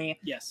really funny.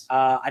 Yes.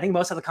 I think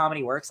most of the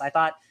comedy works. I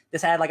thought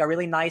this had like a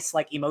really nice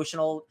like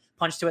emotional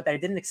punch to it that I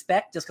didn't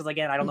expect, just because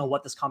again I don't know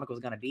what this comic was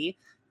going to be.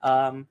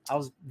 I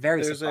was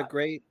very there's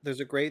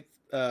surprised. a great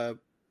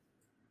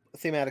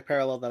thematic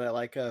parallel that I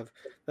like of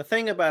the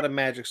thing about a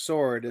magic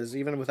sword is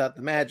even without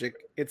the magic,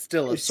 it's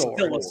still a sword.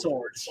 Still a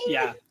sword.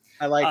 Yeah.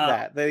 I like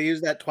that. They use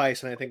that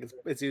twice, and I think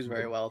it's used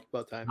very well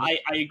both times. I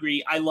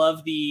agree. I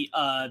love the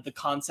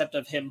concept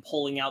of him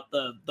pulling out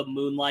the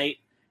moonlight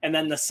and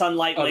then the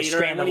sunlight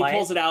later. And when he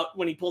pulls it out,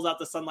 when he pulls out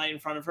the sunlight in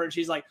front of her, and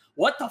she's like,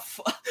 "What the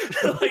fuck?"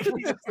 Like,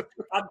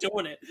 I'm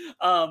doing it.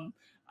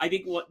 I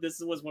think this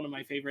was one of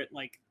my favorite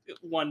like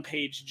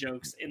one-page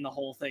jokes in the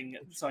whole thing.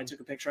 So I took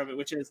a picture of it,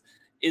 which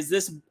is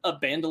this a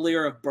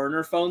bandolier of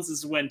burner phones? This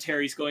is when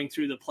Terry's going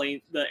through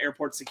the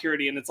airport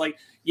security, and it's like,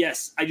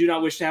 yes, I do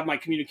not wish to have my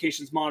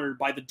communications monitored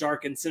by the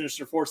dark and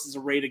sinister forces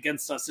arrayed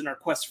against us in our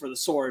quest for the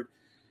sword.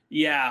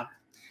 Yeah,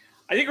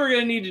 I think we're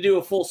going to need to do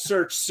a full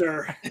search,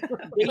 sir.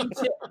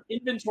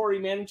 Inventory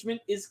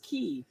management is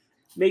key.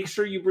 Make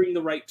sure you bring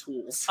the right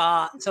tools.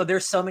 So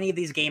there's so many of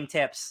these game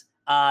tips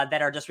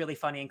that are just really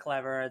funny and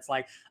clever. It's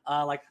like,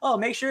 oh,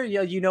 make sure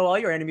you know all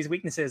your enemies'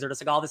 weaknesses, or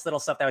just like all this little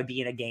stuff that would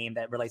be in a game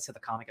that relates to the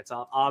comic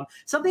itself.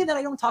 Something that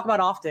I don't talk about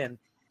often,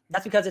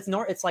 that's because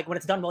it's like when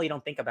it's done well, you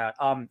don't think about,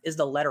 is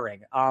the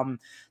lettering.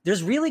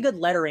 There's really good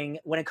lettering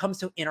when it comes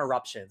to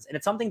interruptions, and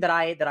it's something that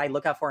I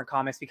look out for in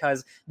comics,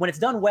 because when it's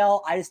done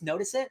well, I just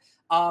notice it.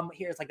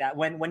 Here's like that.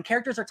 When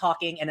characters are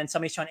talking and then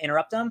somebody's trying to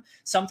interrupt them,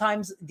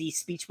 sometimes the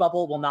speech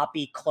bubble will not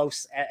be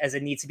close as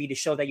it needs to be to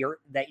show that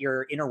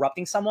you're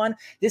interrupting someone.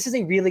 This is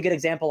a really good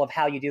example of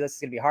how you do this. It's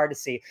gonna be hard to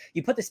see.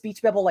 You put the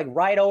speech bubble like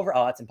right over.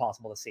 Oh, that's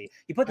impossible to see.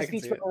 You put the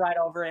speech bubble right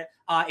over it,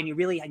 and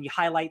you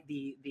highlight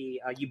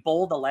you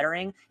bold the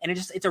lettering, and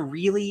it's a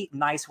really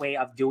nice way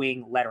of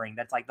doing lettering.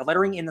 That's like the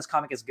lettering in this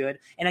comic is good,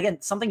 and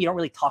again, something you don't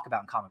really talk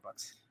about in comic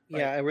books.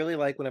 Yeah, I really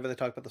like whenever they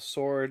talk about the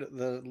sword,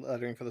 the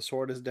lettering for the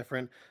sword is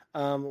different.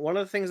 One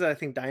of the things that I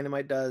think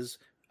Dynamite does,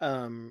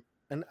 and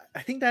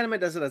I think Dynamite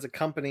does it as a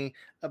company,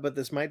 but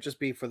this might just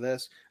be for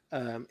this,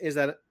 is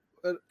that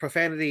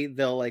profanity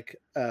they'll like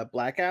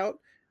blackout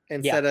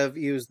instead of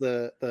use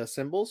the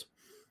symbols.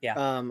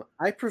 Yeah.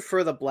 I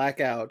prefer the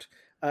blackout.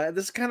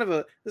 This is going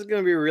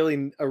to be a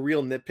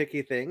real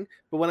nitpicky thing,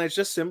 but when it's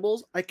just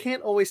symbols, I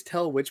can't always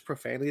tell which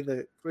profanity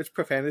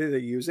they're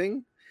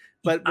using.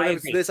 But when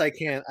it's this,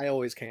 I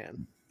always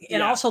can.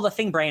 And also the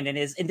thing, Brandon,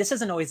 is, and this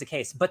isn't always the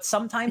case, but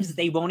sometimes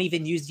they won't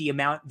even use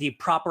the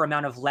proper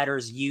amount of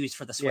letters used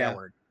for the swear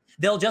word.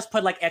 They'll just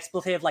put like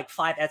expletive, like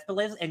 5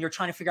 expletives, and you're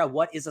trying to figure out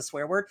what is a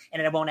swear word,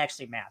 and it won't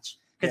actually match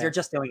because they're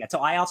just doing it. So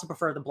I also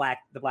prefer the black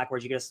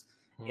words. You just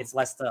it's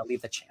less to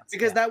leave the chance.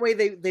 Because that way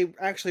they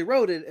actually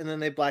wrote it and then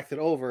they blacked it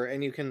over,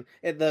 and you can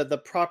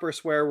the proper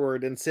swear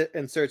word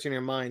inserts in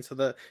your mind, so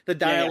the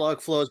dialogue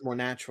flows more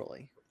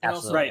naturally. And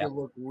also, it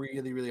look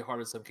really, really hard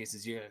in some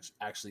cases. You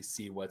actually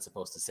see what it's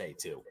supposed to say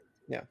too.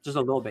 Yeah, just a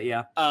little bit.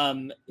 Yeah.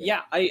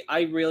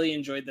 I really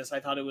enjoyed this. I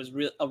thought it was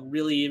a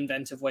really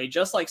inventive way,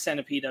 just like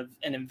Centipede, of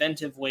an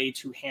inventive way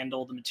to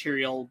handle the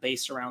material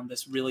based around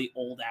this really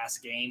old ass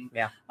game.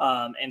 Yeah.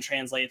 And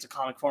translate it to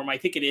comic form. I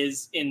think it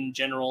is in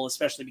general,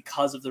 especially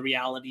because of the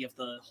reality of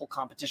the whole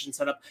competition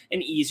setup,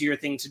 an easier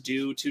thing to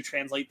do to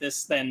translate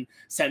this than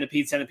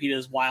Centipede. Centipede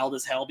is wild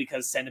as hell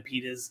because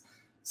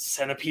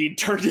Centipede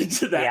turned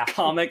into that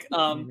comic.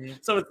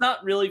 So it's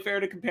not really fair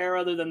to compare,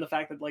 other than the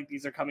fact that like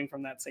these are coming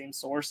from that same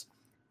source.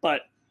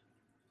 But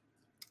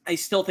I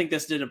still think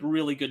this did a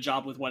really good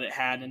job with what it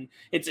had, and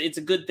it's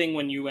a good thing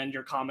when you end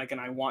your comic, and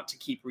I want to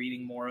keep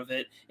reading more of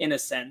it in a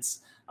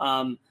sense.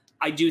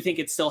 I do think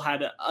it still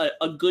had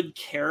a good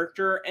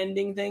character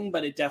ending thing,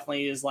 but it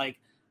definitely is like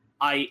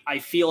I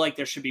feel like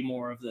there should be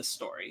more of this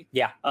story.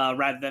 Yeah.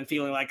 Rather than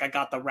feeling like I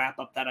got the wrap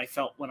up that I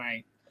felt when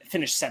I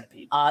finished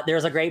Centipede.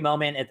 There's a great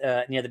moment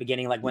at near the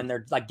beginning, like when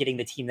they're like getting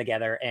the team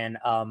together, and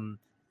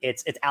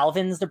it's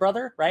Alvin's the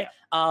brother, right?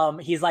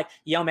 He's like,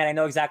 "Yo, man, I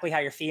know exactly how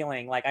you're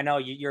feeling. Like, I know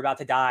you're about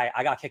to die.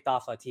 I got kicked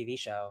off a TV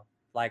show.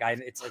 Like,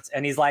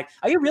 and he's like,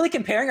 are you really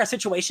comparing our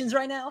situations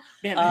right now?"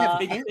 Man,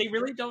 they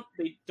really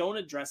don't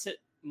address it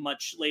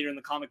much later in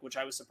the comic, which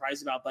I was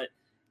surprised about. But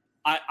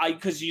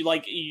because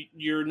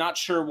you're not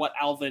sure what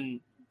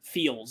Alvin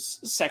feels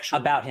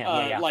sexually about him,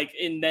 like,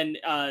 and then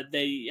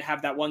they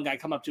have that one guy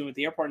come up to him at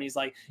the airport, and he's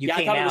like,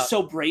 I thought it was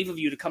so brave of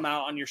you to come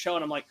out on your show,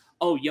 and I'm like,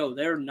 oh, yo,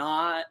 they're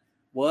not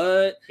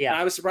what? Yeah.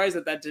 And I was surprised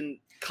that didn't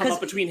come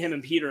up between him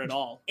and Peter at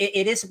all.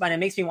 It is, but it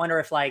makes me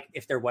wonder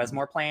if there was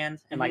more planned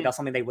and like that's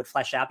something they would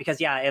flesh out, because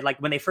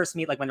like when they first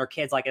meet, like when they're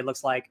kids, like it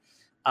looks like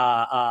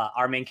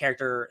our main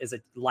character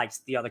likes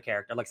the other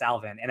character, likes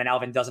Alvin, and then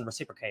Alvin doesn't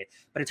reciprocate.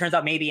 But it turns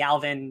out maybe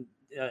Alvin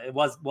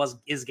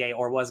is gay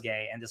or was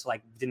gay and just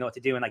like didn't know what to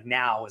do, and like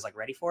now is like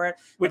ready for it,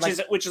 which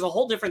is a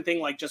whole different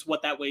thing. Like just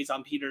what that weighs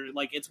on Peter.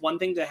 Like it's one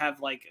thing to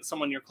have like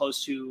someone you're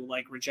close to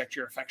like reject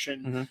your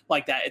affection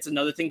like that. It's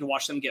another thing to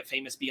watch them get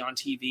famous, be on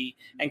TV,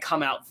 and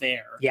come out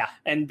there,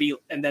 and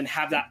then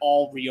have that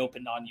all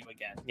reopened on you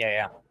again.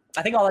 Yeah.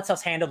 I think all that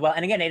stuff's handled well,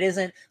 and again, it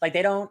isn't like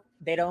they don't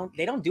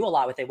do a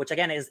lot with it, which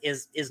again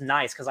is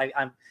nice, because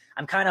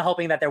I'm kind of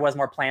hoping that there was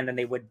more plan than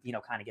they would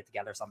kind of get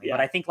together or something.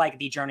 But I think like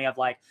the journey of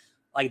like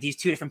these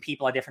two different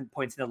people at different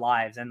points in their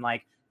lives, and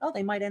like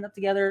they might end up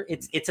together.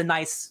 It's a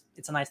nice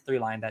through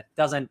line that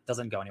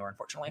doesn't go anywhere,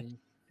 unfortunately.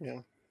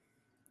 Yeah.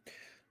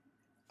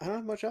 I don't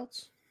have much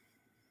else.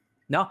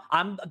 No,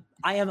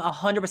 I am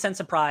 100%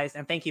 surprised,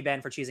 and thank you,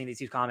 Ben, for choosing these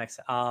two comics.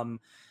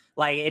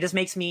 Like it just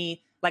makes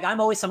me like,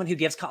 I'm always someone who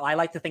gives. I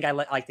like to think I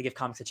like to give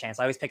comics a chance.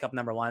 I always pick up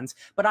number ones,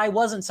 but I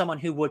wasn't someone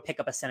who would pick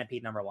up a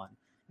Centipede number one,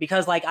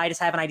 because like I just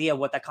have an idea of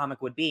what that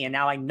comic would be, and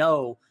now I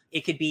know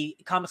it could be.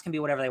 Comics can be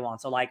whatever they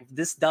want. So like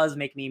this does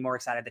make me more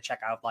excited to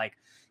check out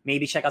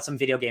maybe some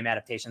video game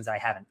adaptations that I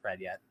haven't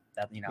read yet.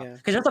 That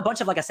because there's a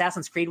bunch of like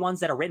Assassin's Creed ones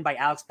that are written by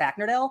Alex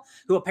Packnerdale,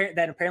 who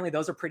apparently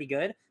those are pretty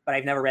good, but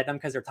I've never read them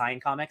because they're tie-in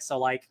comics. So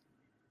like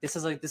this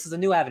is a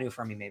new avenue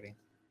for me, maybe.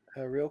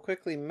 Real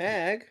quickly,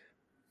 Mag.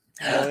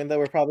 Knowing that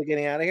we're probably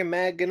getting out of here,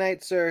 Mag. Good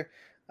night, sir.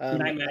 Good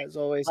night, Mag. As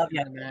always,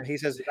 he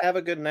says, "Have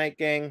a good night,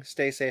 gang.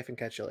 Stay safe and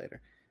catch you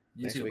later."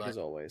 Next week, as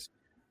always.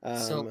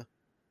 So,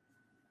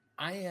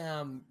 I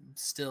am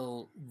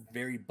still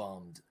very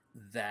bummed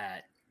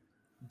that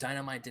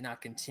Dynamite did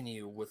not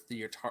continue with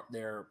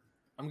their.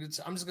 I'm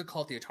just gonna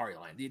call it the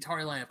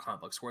Atari line of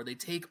comic books, where they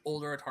take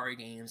older Atari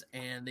games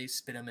and they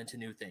spin them into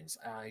new things.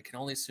 I can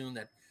only assume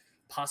that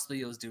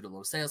possibly it was due to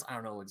low sales. I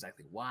don't know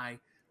exactly why,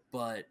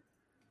 but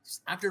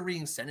after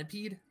reading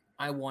Centipede,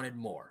 I wanted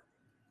more,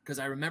 because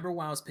I remember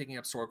while I was picking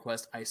up Sword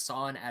Quest, I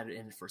saw an ad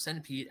in for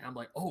Centipede, and I'm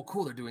like, oh,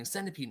 cool, they're doing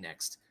Centipede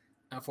next.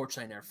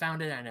 Unfortunately, I never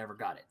found it. I never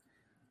got it.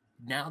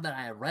 Now that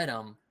I have read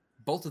them,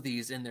 both of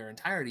these in their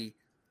entirety,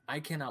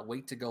 I cannot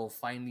wait to go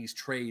find these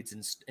trades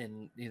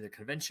in either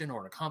convention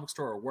or in a comic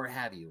store or where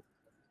have you.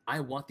 I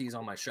want these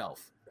on my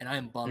shelf, and I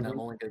am bummed I'm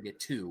only going to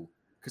get two,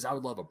 because I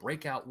would love a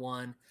Breakout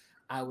one.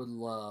 I would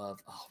love,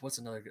 what's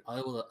another?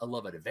 I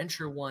love an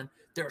adventure one.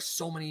 There are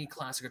so many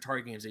classic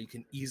Atari games that you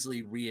can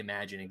easily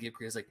reimagine and give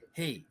creators like,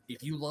 hey,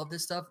 if you love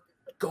this stuff,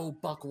 go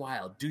buck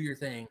wild, do your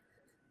thing.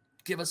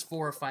 Give us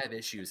 4 or 5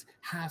 issues.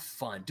 Have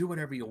fun. Do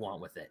whatever you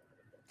want with it.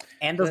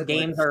 And those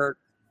games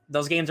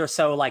are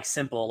so like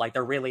simple. Like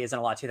there really isn't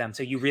a lot to them,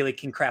 so you really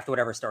can craft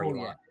whatever story you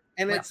want.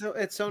 And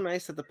it's so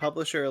nice that the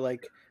publisher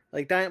like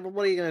what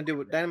are you gonna do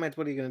with Dynamite?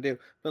 What are you gonna do?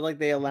 But like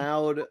they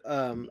allowed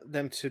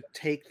them to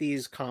take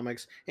these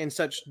comics in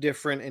such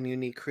different and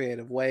unique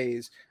creative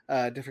ways,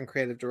 different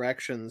creative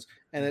directions,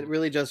 and it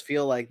really does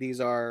feel like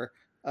these are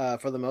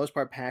for the most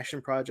part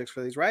passion projects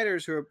for these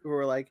writers who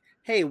are like,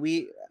 hey,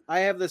 I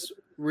have this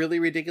really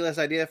ridiculous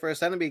idea for a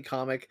Centipede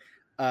comic.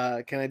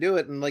 Can I do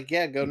it? And like,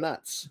 yeah, go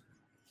nuts.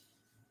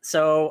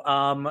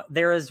 So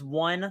there is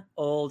one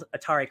old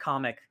Atari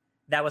comic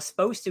that was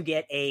supposed to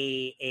get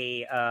a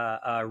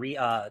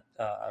relaunch.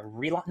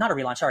 Not a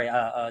relaunch. Sorry,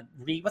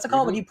 what's it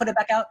called when you put it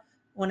back out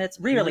when it's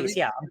re-release?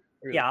 Yeah,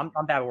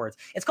 I'm bad with words.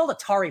 It's called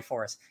Atari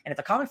Force, and it's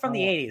a comic from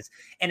the '80s,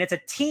 and it's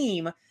a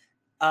team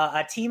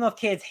of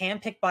kids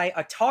handpicked by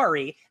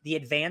Atari, the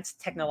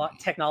Advanced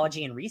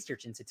Technology and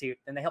Research Institute,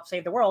 and they help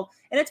save the world.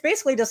 And it's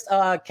basically just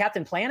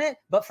Captain Planet,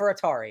 but for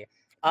Atari.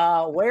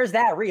 Where's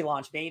that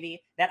relaunch,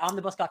 baby? That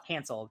omnibus got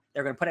canceled.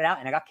 They're going to put it out,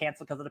 and it got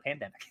canceled because of the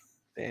pandemic.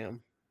 Damn.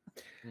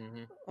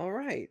 All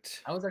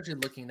right. I was actually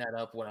looking that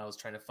up when I was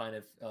trying to find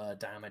if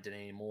Dynamite did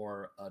any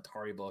more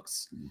Atari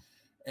books,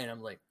 and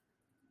I'm like,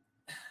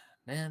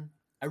 man,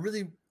 I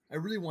really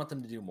want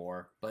them to do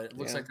more, but it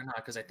looks like they're not,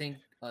 because I think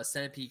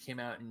Centipede came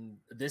out and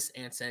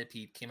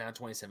Centipede came out in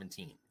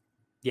 2017.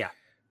 Yeah.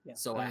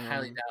 So I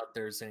highly doubt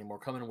there's any more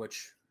coming,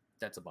 which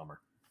that's a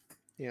bummer.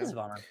 Yeah. It's a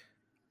bummer.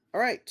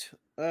 All right.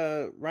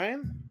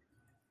 Ryan?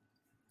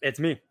 It's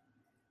me.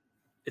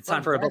 It's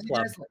time for a book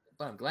club.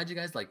 But I'm glad you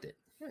guys liked it.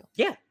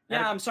 Yeah.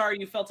 I'm sorry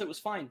you felt it was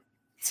fine.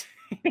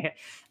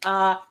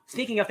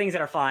 Speaking of things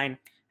that are fine,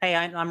 hey,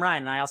 I'm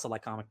Ryan, and I also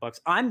like comic books.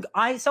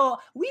 So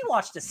we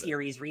watched a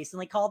series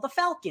recently called The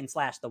Falcon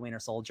 / The Winter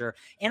Soldier,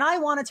 and I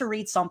wanted to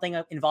read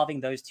something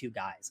involving those two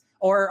guys,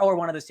 or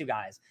one of those two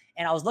guys.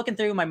 And I was looking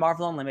through my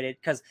Marvel Unlimited,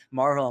 because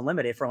Marvel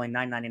Unlimited for only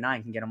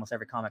 $9.99 can get almost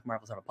every comic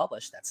Marvel's ever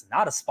published. That's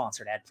not a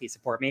sponsored ad. Please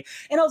support me.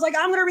 And I was like,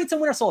 I'm going to read some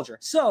Winter Soldier.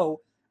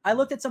 So I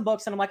looked at some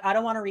books, and I'm like, I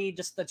don't want to read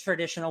just the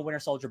traditional Winter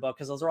Soldier book,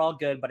 because those are all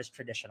good, but it's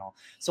traditional.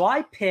 So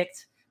I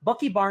picked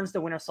Bucky Barnes,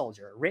 the Winter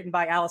Soldier, written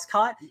by Alice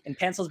Cott and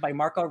pencils by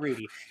Marco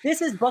Rudy.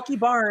 This is Bucky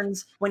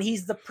Barnes when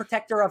he's the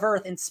protector of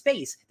Earth in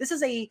space. This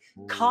is a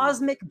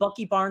cosmic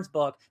Bucky Barnes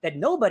book that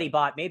nobody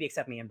bought, maybe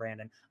except me and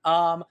Brandon.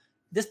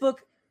 This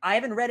book, I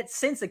haven't read it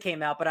since it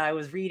came out, but I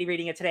was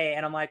reading it today,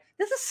 and I'm like,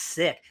 this is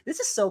sick. This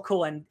is so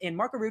cool. And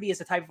Marco Rudy is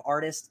the type of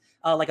artist,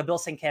 like a Bill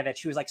Sienkiewicz,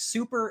 who's like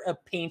super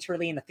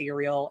painterly and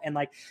ethereal, and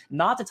like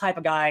not the type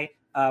of guy,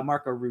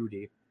 Marco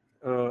Rudy.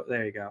 Oh,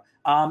 there you go.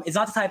 It's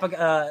not the type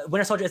of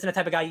Winter Soldier isn't the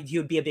type of guy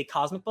you'd be a big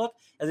cosmic book.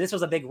 This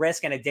was a big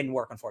risk, and it didn't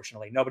work,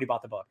 unfortunately. Nobody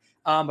bought the book.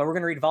 But we're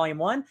gonna read volume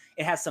 1.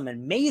 It has some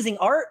amazing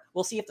art.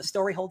 We'll see if the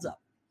story holds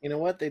up. You know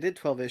what? They did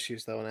 12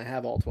 issues though, and I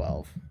have all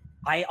 12.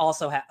 I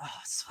also have. Oh,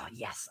 so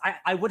yes,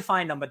 I would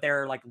find them, but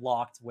they're like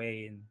locked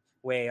way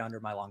under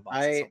my long box.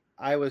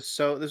 I was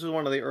so. This was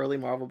one of the early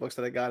Marvel books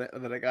that I got.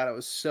 I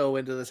was so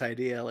into this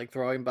idea, like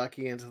throwing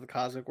Bucky into the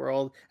cosmic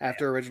world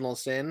after Original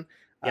Sin.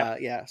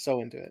 Yeah, so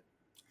into it.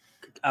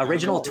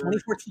 Original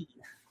 2014.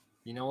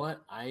 You know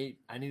what? I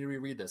need to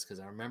reread this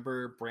because I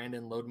remember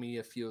Brandon loaned me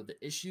a few of the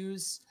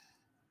issues.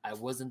 I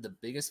wasn't the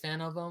biggest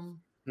fan of them,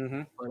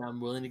 but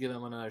I'm willing to give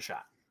them another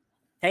shot.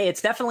 Hey,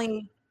 it's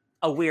definitely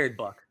a weird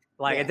book.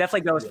 Like it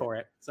definitely goes for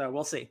it. So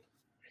we'll see.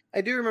 I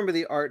do remember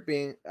the art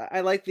being.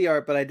 I liked the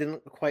art, but I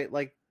didn't quite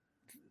like.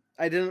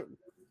 I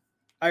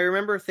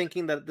remember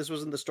thinking that this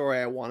wasn't the story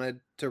I wanted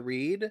to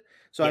read,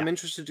 so I'm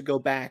interested to go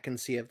back and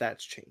see if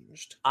that's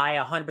changed. I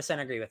 100%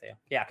 agree with you.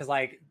 Yeah, because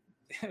like,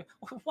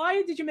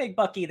 why did you make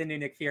Bucky the new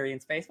Nick Fury in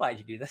space? Why did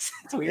you do this?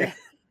 It's weird.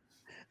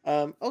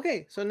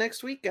 Okay, so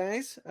next week,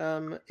 guys,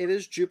 it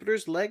is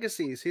Jupiter's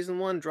Legacy. Season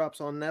 1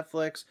 drops on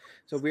Netflix,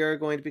 so we are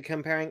going to be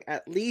comparing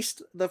at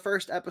least the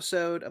first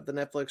episode of the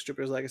Netflix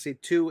Jupiter's Legacy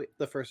to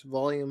the first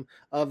volume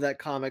of that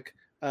comic.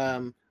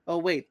 Oh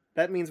wait,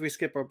 that means we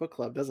skip our book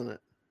club, doesn't it?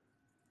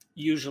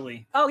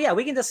 Usually. Oh yeah,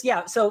 we can just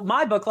So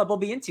my book club will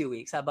be in 2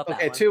 weeks. How about that?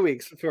 Okay, 2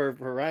 weeks for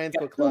Ryan's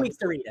book club. 2 weeks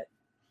to read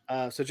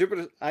it. So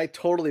Jupiter, I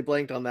totally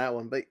blanked on that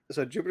one, but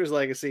so Jupiter's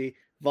Legacy,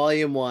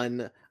 Volume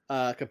 1.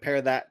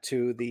 Compare that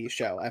to the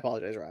show. I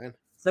apologize, Ryan.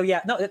 So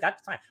yeah, no,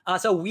 that's fine.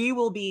 So we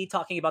will be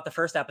talking about the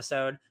first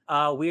episode.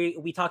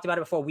 We talked about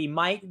it before. We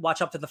might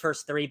watch up to the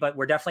first 3, but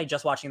we're definitely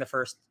just watching the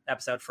first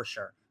episode for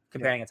sure,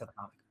 comparing it to the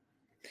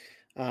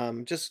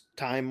comic. Just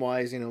time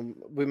wise,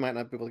 we might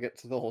not be able to get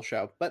to the whole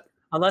show, but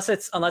unless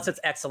it's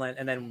excellent,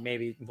 and then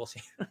maybe we'll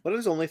see. What if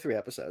it's only 3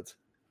 episodes?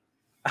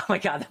 Oh my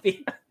god, that'd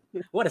be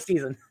what a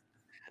season.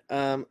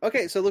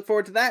 Okay, so look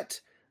forward to that.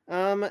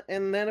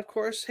 And then of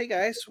course, hey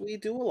guys, we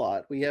do a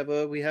lot. We have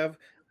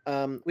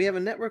a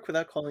network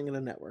without calling it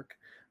a network.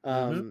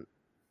 You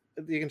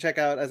can check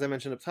out, as I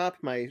mentioned up top,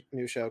 my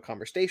new show,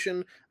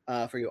 Conversation,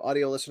 for you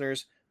audio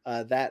listeners.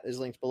 That is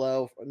linked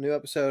below. A new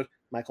episode,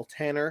 Michael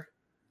Tanner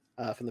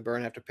from the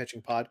Burn After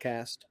Pitching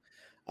podcast.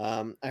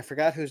 I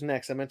forgot who's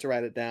next. I meant to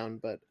write it down,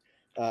 but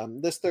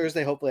this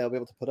Thursday, hopefully I'll be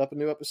able to put up a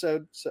new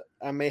episode. So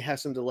I may have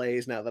some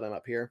delays now that I'm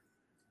up here,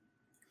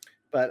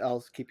 but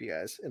I'll keep you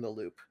guys in the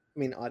loop. I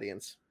mean,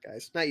 audience,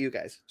 guys, not you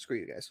guys. Screw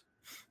you guys.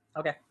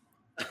 Okay.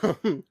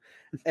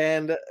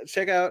 And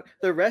check out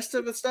the rest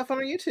of the stuff on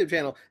our YouTube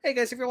channel. Hey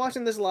guys, if you're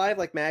watching this live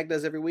like Mag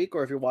does every week,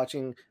 or if you're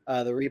watching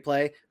the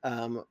replay,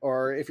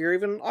 or if you're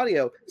even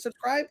audio,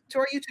 subscribe to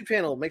our YouTube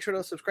channel. Make sure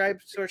to subscribe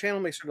to our channel.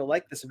 Make sure to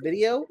like this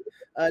video.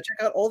 Check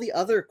out all the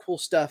other cool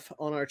stuff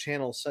on our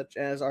channel, such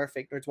as our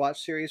Fake Nerds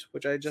Watch series,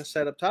 which I just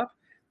said up top.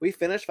 We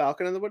finished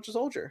Falcon and the Winter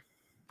Soldier.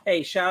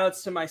 Hey, shout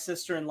outs to my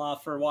sister-in-law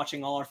for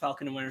watching all our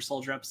Falcon and Winter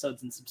Soldier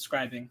episodes and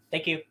subscribing.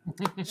 Thank you.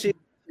 She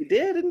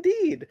did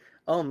indeed.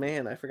 Oh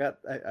man, I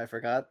forgot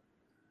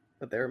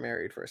that they were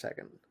married for a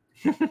second.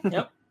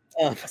 Yep.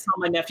 I saw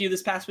my nephew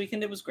this past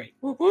weekend. It was great.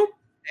 Whoop, whoop.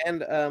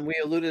 And we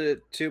alluded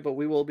it to, but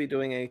we will be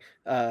doing a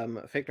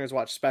Fake Nerds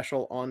Watch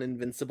special on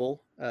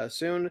Invincible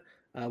soon.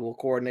 We'll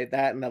coordinate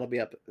that, and that'll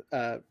be up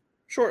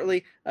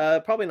shortly.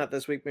 Probably not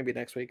this week, maybe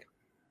next week.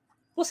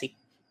 We'll see.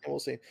 We'll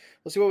see.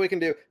 We'll see what we can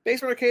do.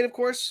 Basement Arcade, of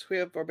course. We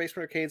have our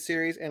Basement Arcade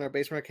series and our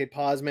Basement Arcade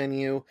Pause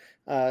Menu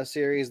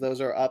series.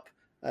 Those are up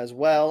as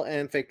well.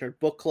 And Fake Nerd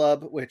Book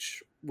Club,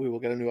 which we will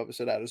get a new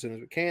episode out as soon as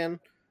we can.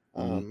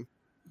 A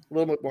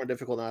little bit more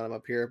difficult now that I'm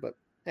up here, but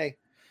hey,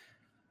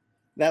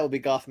 that will be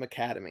Gotham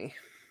Academy.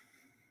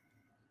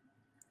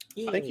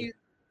 Yay. Thank you.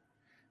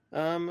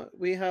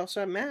 We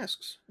also have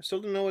masks. I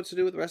still don't know what to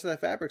do with the rest of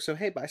that fabric, so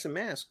hey, buy some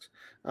masks.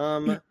 We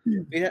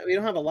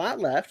don't have a lot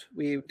left.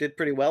 We did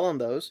pretty well on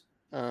those.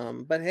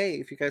 But hey,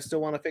 if you guys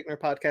still want a Fake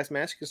Nerd Podcast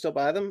mask, you can still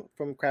buy them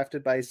from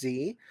Crafted by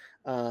Z,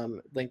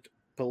 linked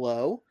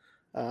below.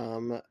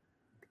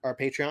 Our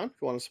Patreon, if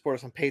you want to support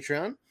us on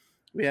Patreon.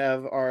 We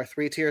have our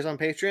 3 tiers on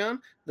Patreon.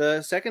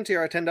 The second tier,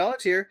 our $10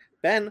 tier,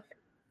 Ben.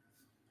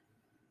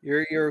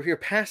 You're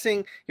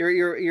passing.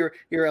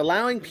 You're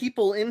allowing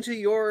people into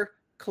your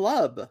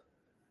club.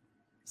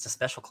 It's a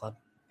special club.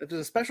 It's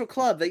a special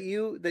club that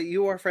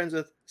you are friends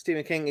with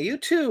Stephen King. You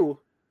too,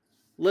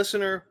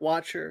 listener,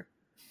 watcher.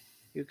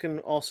 You can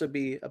also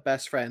be a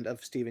best friend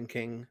of Stephen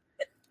King.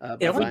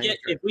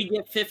 If we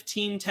get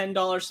 15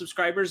 $10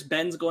 subscribers,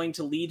 Ben's going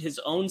to lead his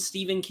own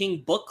Stephen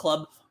King book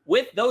club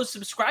with those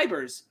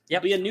subscribers.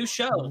 Yep. It'll be a new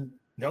show.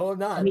 No, I'm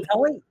not.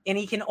 And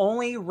he can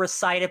only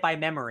recite it by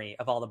memory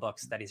of all the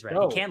books that he's read.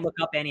 No. He can't look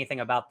up anything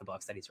about the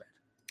books that he's read.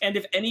 And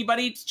if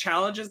anybody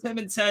challenges him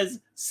and says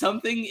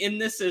something in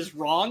this is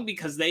wrong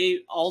because they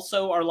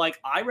also are like,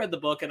 I read the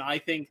book and I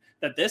think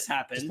that this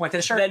happened, Just point to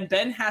the shirt. then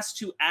Ben has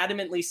to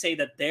adamantly say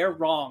that they're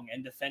wrong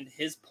and defend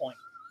his point.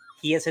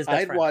 He is his best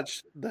I'd friend.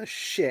 watch the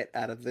shit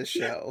out of this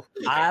show.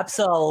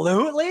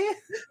 Absolutely.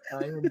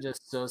 I am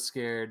just so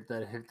scared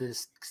that if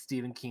this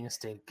Stephen King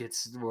estate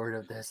gets word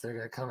of this, they're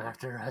gonna come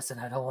after us, and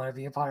I don't want to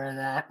be a part of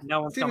that.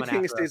 No one's Stephen coming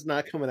King after us. Estate's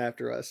not coming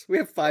after us. We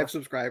have 5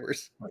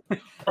 subscribers.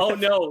 Oh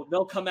no,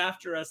 they'll come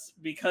after us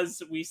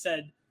because we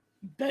said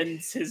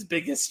Ben's his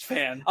biggest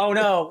fan. Oh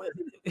no,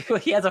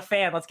 he has a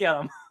fan. Let's get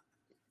him.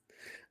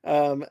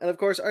 And of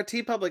course, our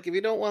TeePublic, if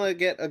you don't want to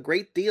get a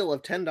great deal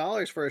of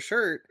 $10 for a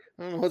shirt,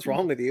 I don't know what's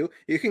wrong with you.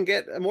 You can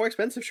get a more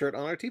expensive shirt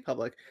on our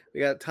TeePublic.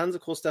 We got tons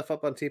of cool stuff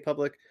up on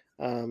TeePublic.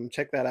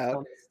 Check that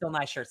out. Still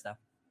nice shirts though.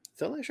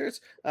 Still nice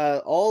shirts.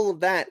 All of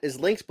that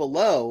is linked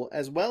below,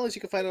 as well as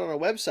you can find it on our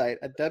website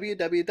at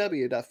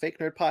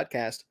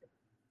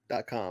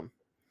www.fakenerdpodcast.com.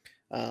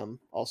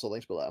 Also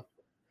linked below.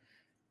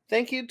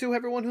 Thank you to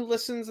everyone who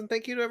listens, and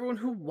thank you to everyone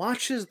who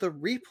watches the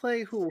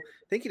replay.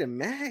 Thank you to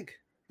Mag.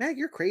 Mag,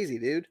 you're crazy,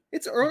 dude.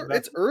 It's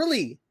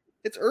early.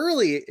 It's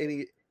early.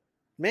 And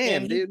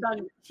man, dude.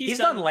 He's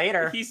done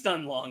later. He's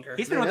done longer.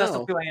 He's been with us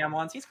till 2 a.m.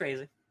 once. He's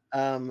crazy.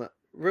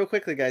 Real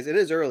quickly, guys, it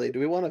is early. Do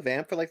we want to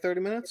vamp for like 30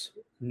 minutes?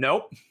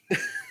 Nope.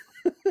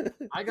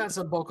 I got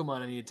some Pokemon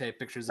I need to take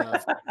pictures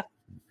of.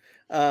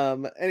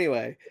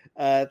 Anyway,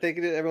 thank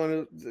you to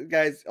everyone who,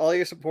 guys, all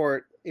your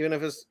support, even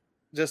if it's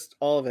just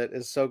all of it,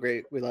 is so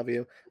great. We love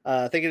you.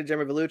 Thank you to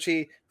Jeremy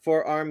Vellucci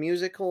for our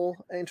musical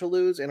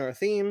interludes and our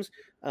themes.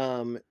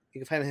 You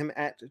can find him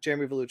at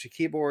Jeremy Vellucci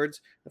Keyboards.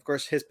 Of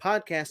course, his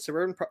podcast,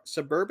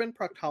 Suburban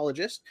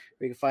Proctologist,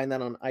 where you can find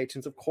that on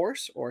iTunes, of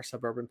course, or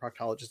Suburban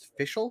Proctologist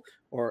Official,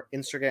 or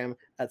Instagram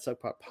at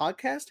Subpop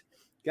Podcast.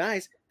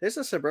 Guys, there's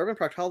a Suburban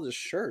Proctologist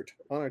shirt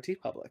on our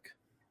TeePublic.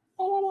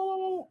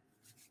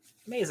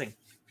 Amazing.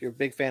 If you're a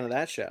big fan of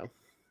that show.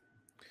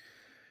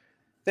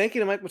 Thank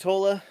you to Mike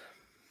Mottola.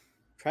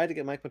 Tried to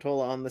get Mike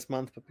Mottola on this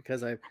month, but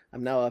because I'm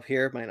now up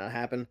here, it might not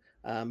happen.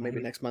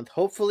 Maybe next month,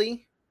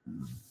 hopefully,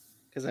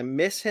 because I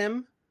miss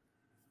him.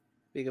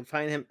 You can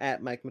find him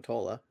at Mike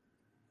Mottola. You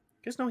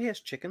guys know he has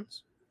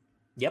chickens?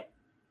 Yep.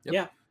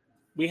 Yeah.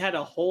 We had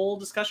a whole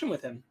discussion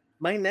with him.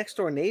 My next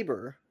door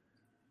neighbor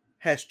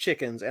has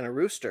chickens and a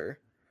rooster,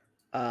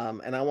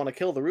 and I want to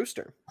kill the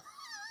rooster.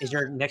 Is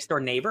your next door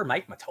neighbor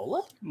Mike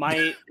Mottola?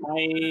 My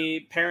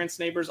parents'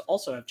 neighbors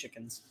also have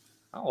chickens.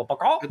 Oh,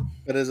 Bacall.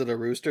 But is it a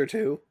rooster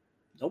too?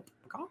 Nope.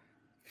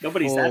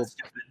 Nobody's that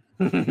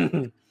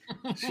stupid.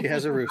 She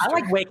has a rooster. I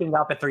like waking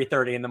up at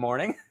 3:30 in the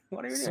morning.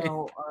 What are you doing?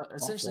 So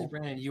essentially,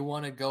 Brandon, you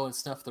want to go and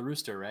snuff the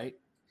rooster, right?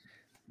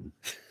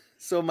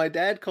 So my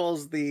dad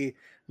calls the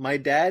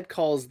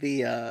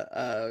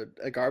a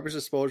garbage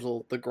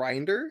disposal the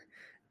grinder,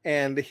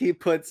 and we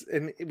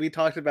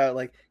talked about,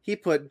 like, he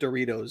put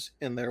Doritos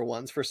in there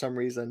once for some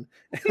reason.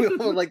 And we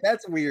were like,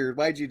 that's weird.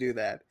 Why'd you do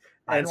that?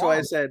 And so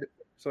I said,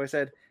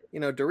 you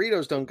know,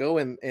 Doritos don't go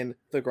in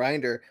the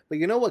grinder, but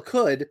you know what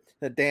could?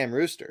 The damn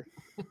rooster.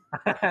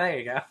 There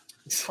you go.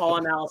 Call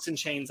on Alice in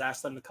Chains,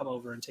 ask them to come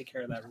over and take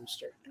care of that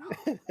rooster.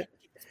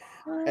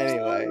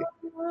 Anyway,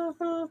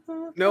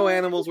 no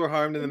animals were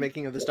harmed in the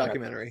making of this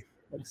documentary.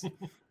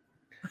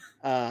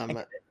 All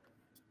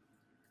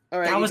right,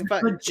 That was a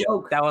good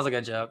joke. That was a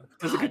good joke.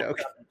 That was a good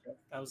joke.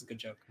 That was a good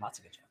joke. Lots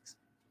of good jokes.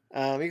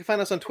 You can find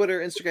us on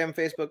Twitter, Instagram,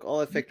 Facebook, all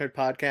at Fake Nerd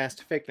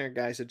Podcast,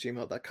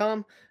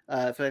 fakenerdguys@gmail.com.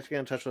 If you'd like to get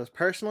in touch with us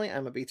personally,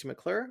 I'm a BT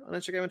McClure on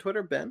Instagram and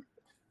Twitter. Ben?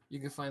 You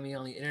can find me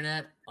on the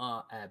internet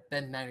at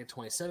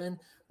BenMagnet27.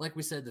 Like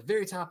we said at the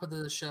very top of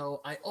the show,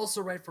 I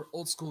also write for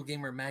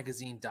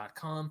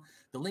OldSchoolGamerMagazine.com.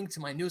 The link to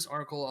my newest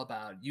article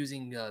about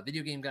using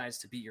video game guides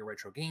to beat your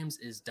retro games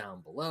is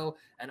down below.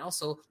 And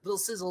also, Little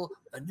Sizzle,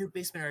 a new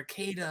Basement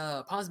Arcade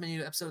pause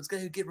menu episode is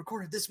going to get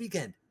recorded this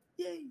weekend.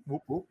 Yay!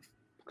 Whoop, whoop.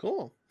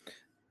 Cool.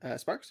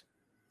 Sparks?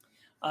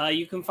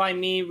 You can find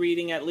me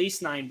reading at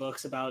least 9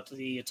 books about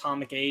the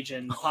atomic age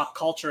and pop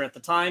culture at the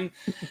time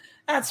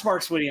at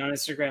Sparks Witty on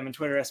Instagram and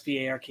Twitter,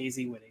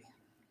 SPARKZ Witty.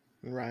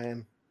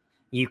 Ryan?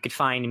 You could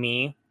find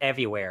me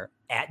everywhere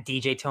at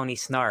DJ Tony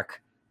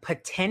Snark,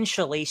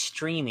 potentially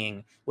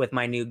streaming with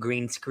my new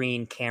green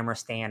screen camera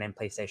stand and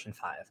PlayStation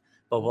 5.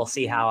 But we'll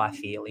see how I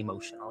feel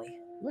emotionally.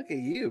 Look at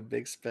you,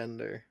 big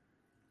spender.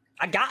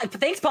 I got it.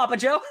 Thanks, Papa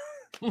Joe.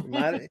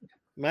 Might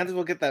as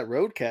well get that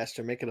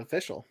Roadcaster, make it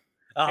official.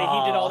 Hey, he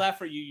did all that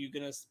for you. You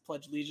gonna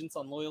pledge allegiance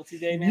on Loyalty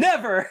Day, man?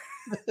 Never.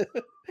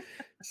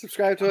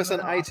 Subscribe to us on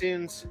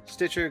iTunes,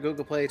 Stitcher,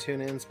 Google Play,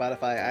 TuneIn,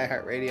 Spotify,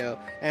 iHeartRadio,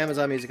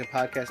 Amazon Music and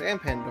Podcast, and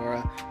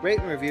Pandora. Rate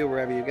and review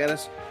wherever you get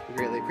us. We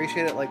greatly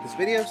appreciate it. Like this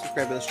video,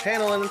 subscribe to this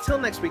channel, and until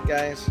next week,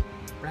 guys.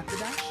 Raptor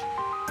Dash?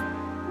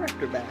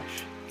 Raptor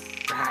Bash.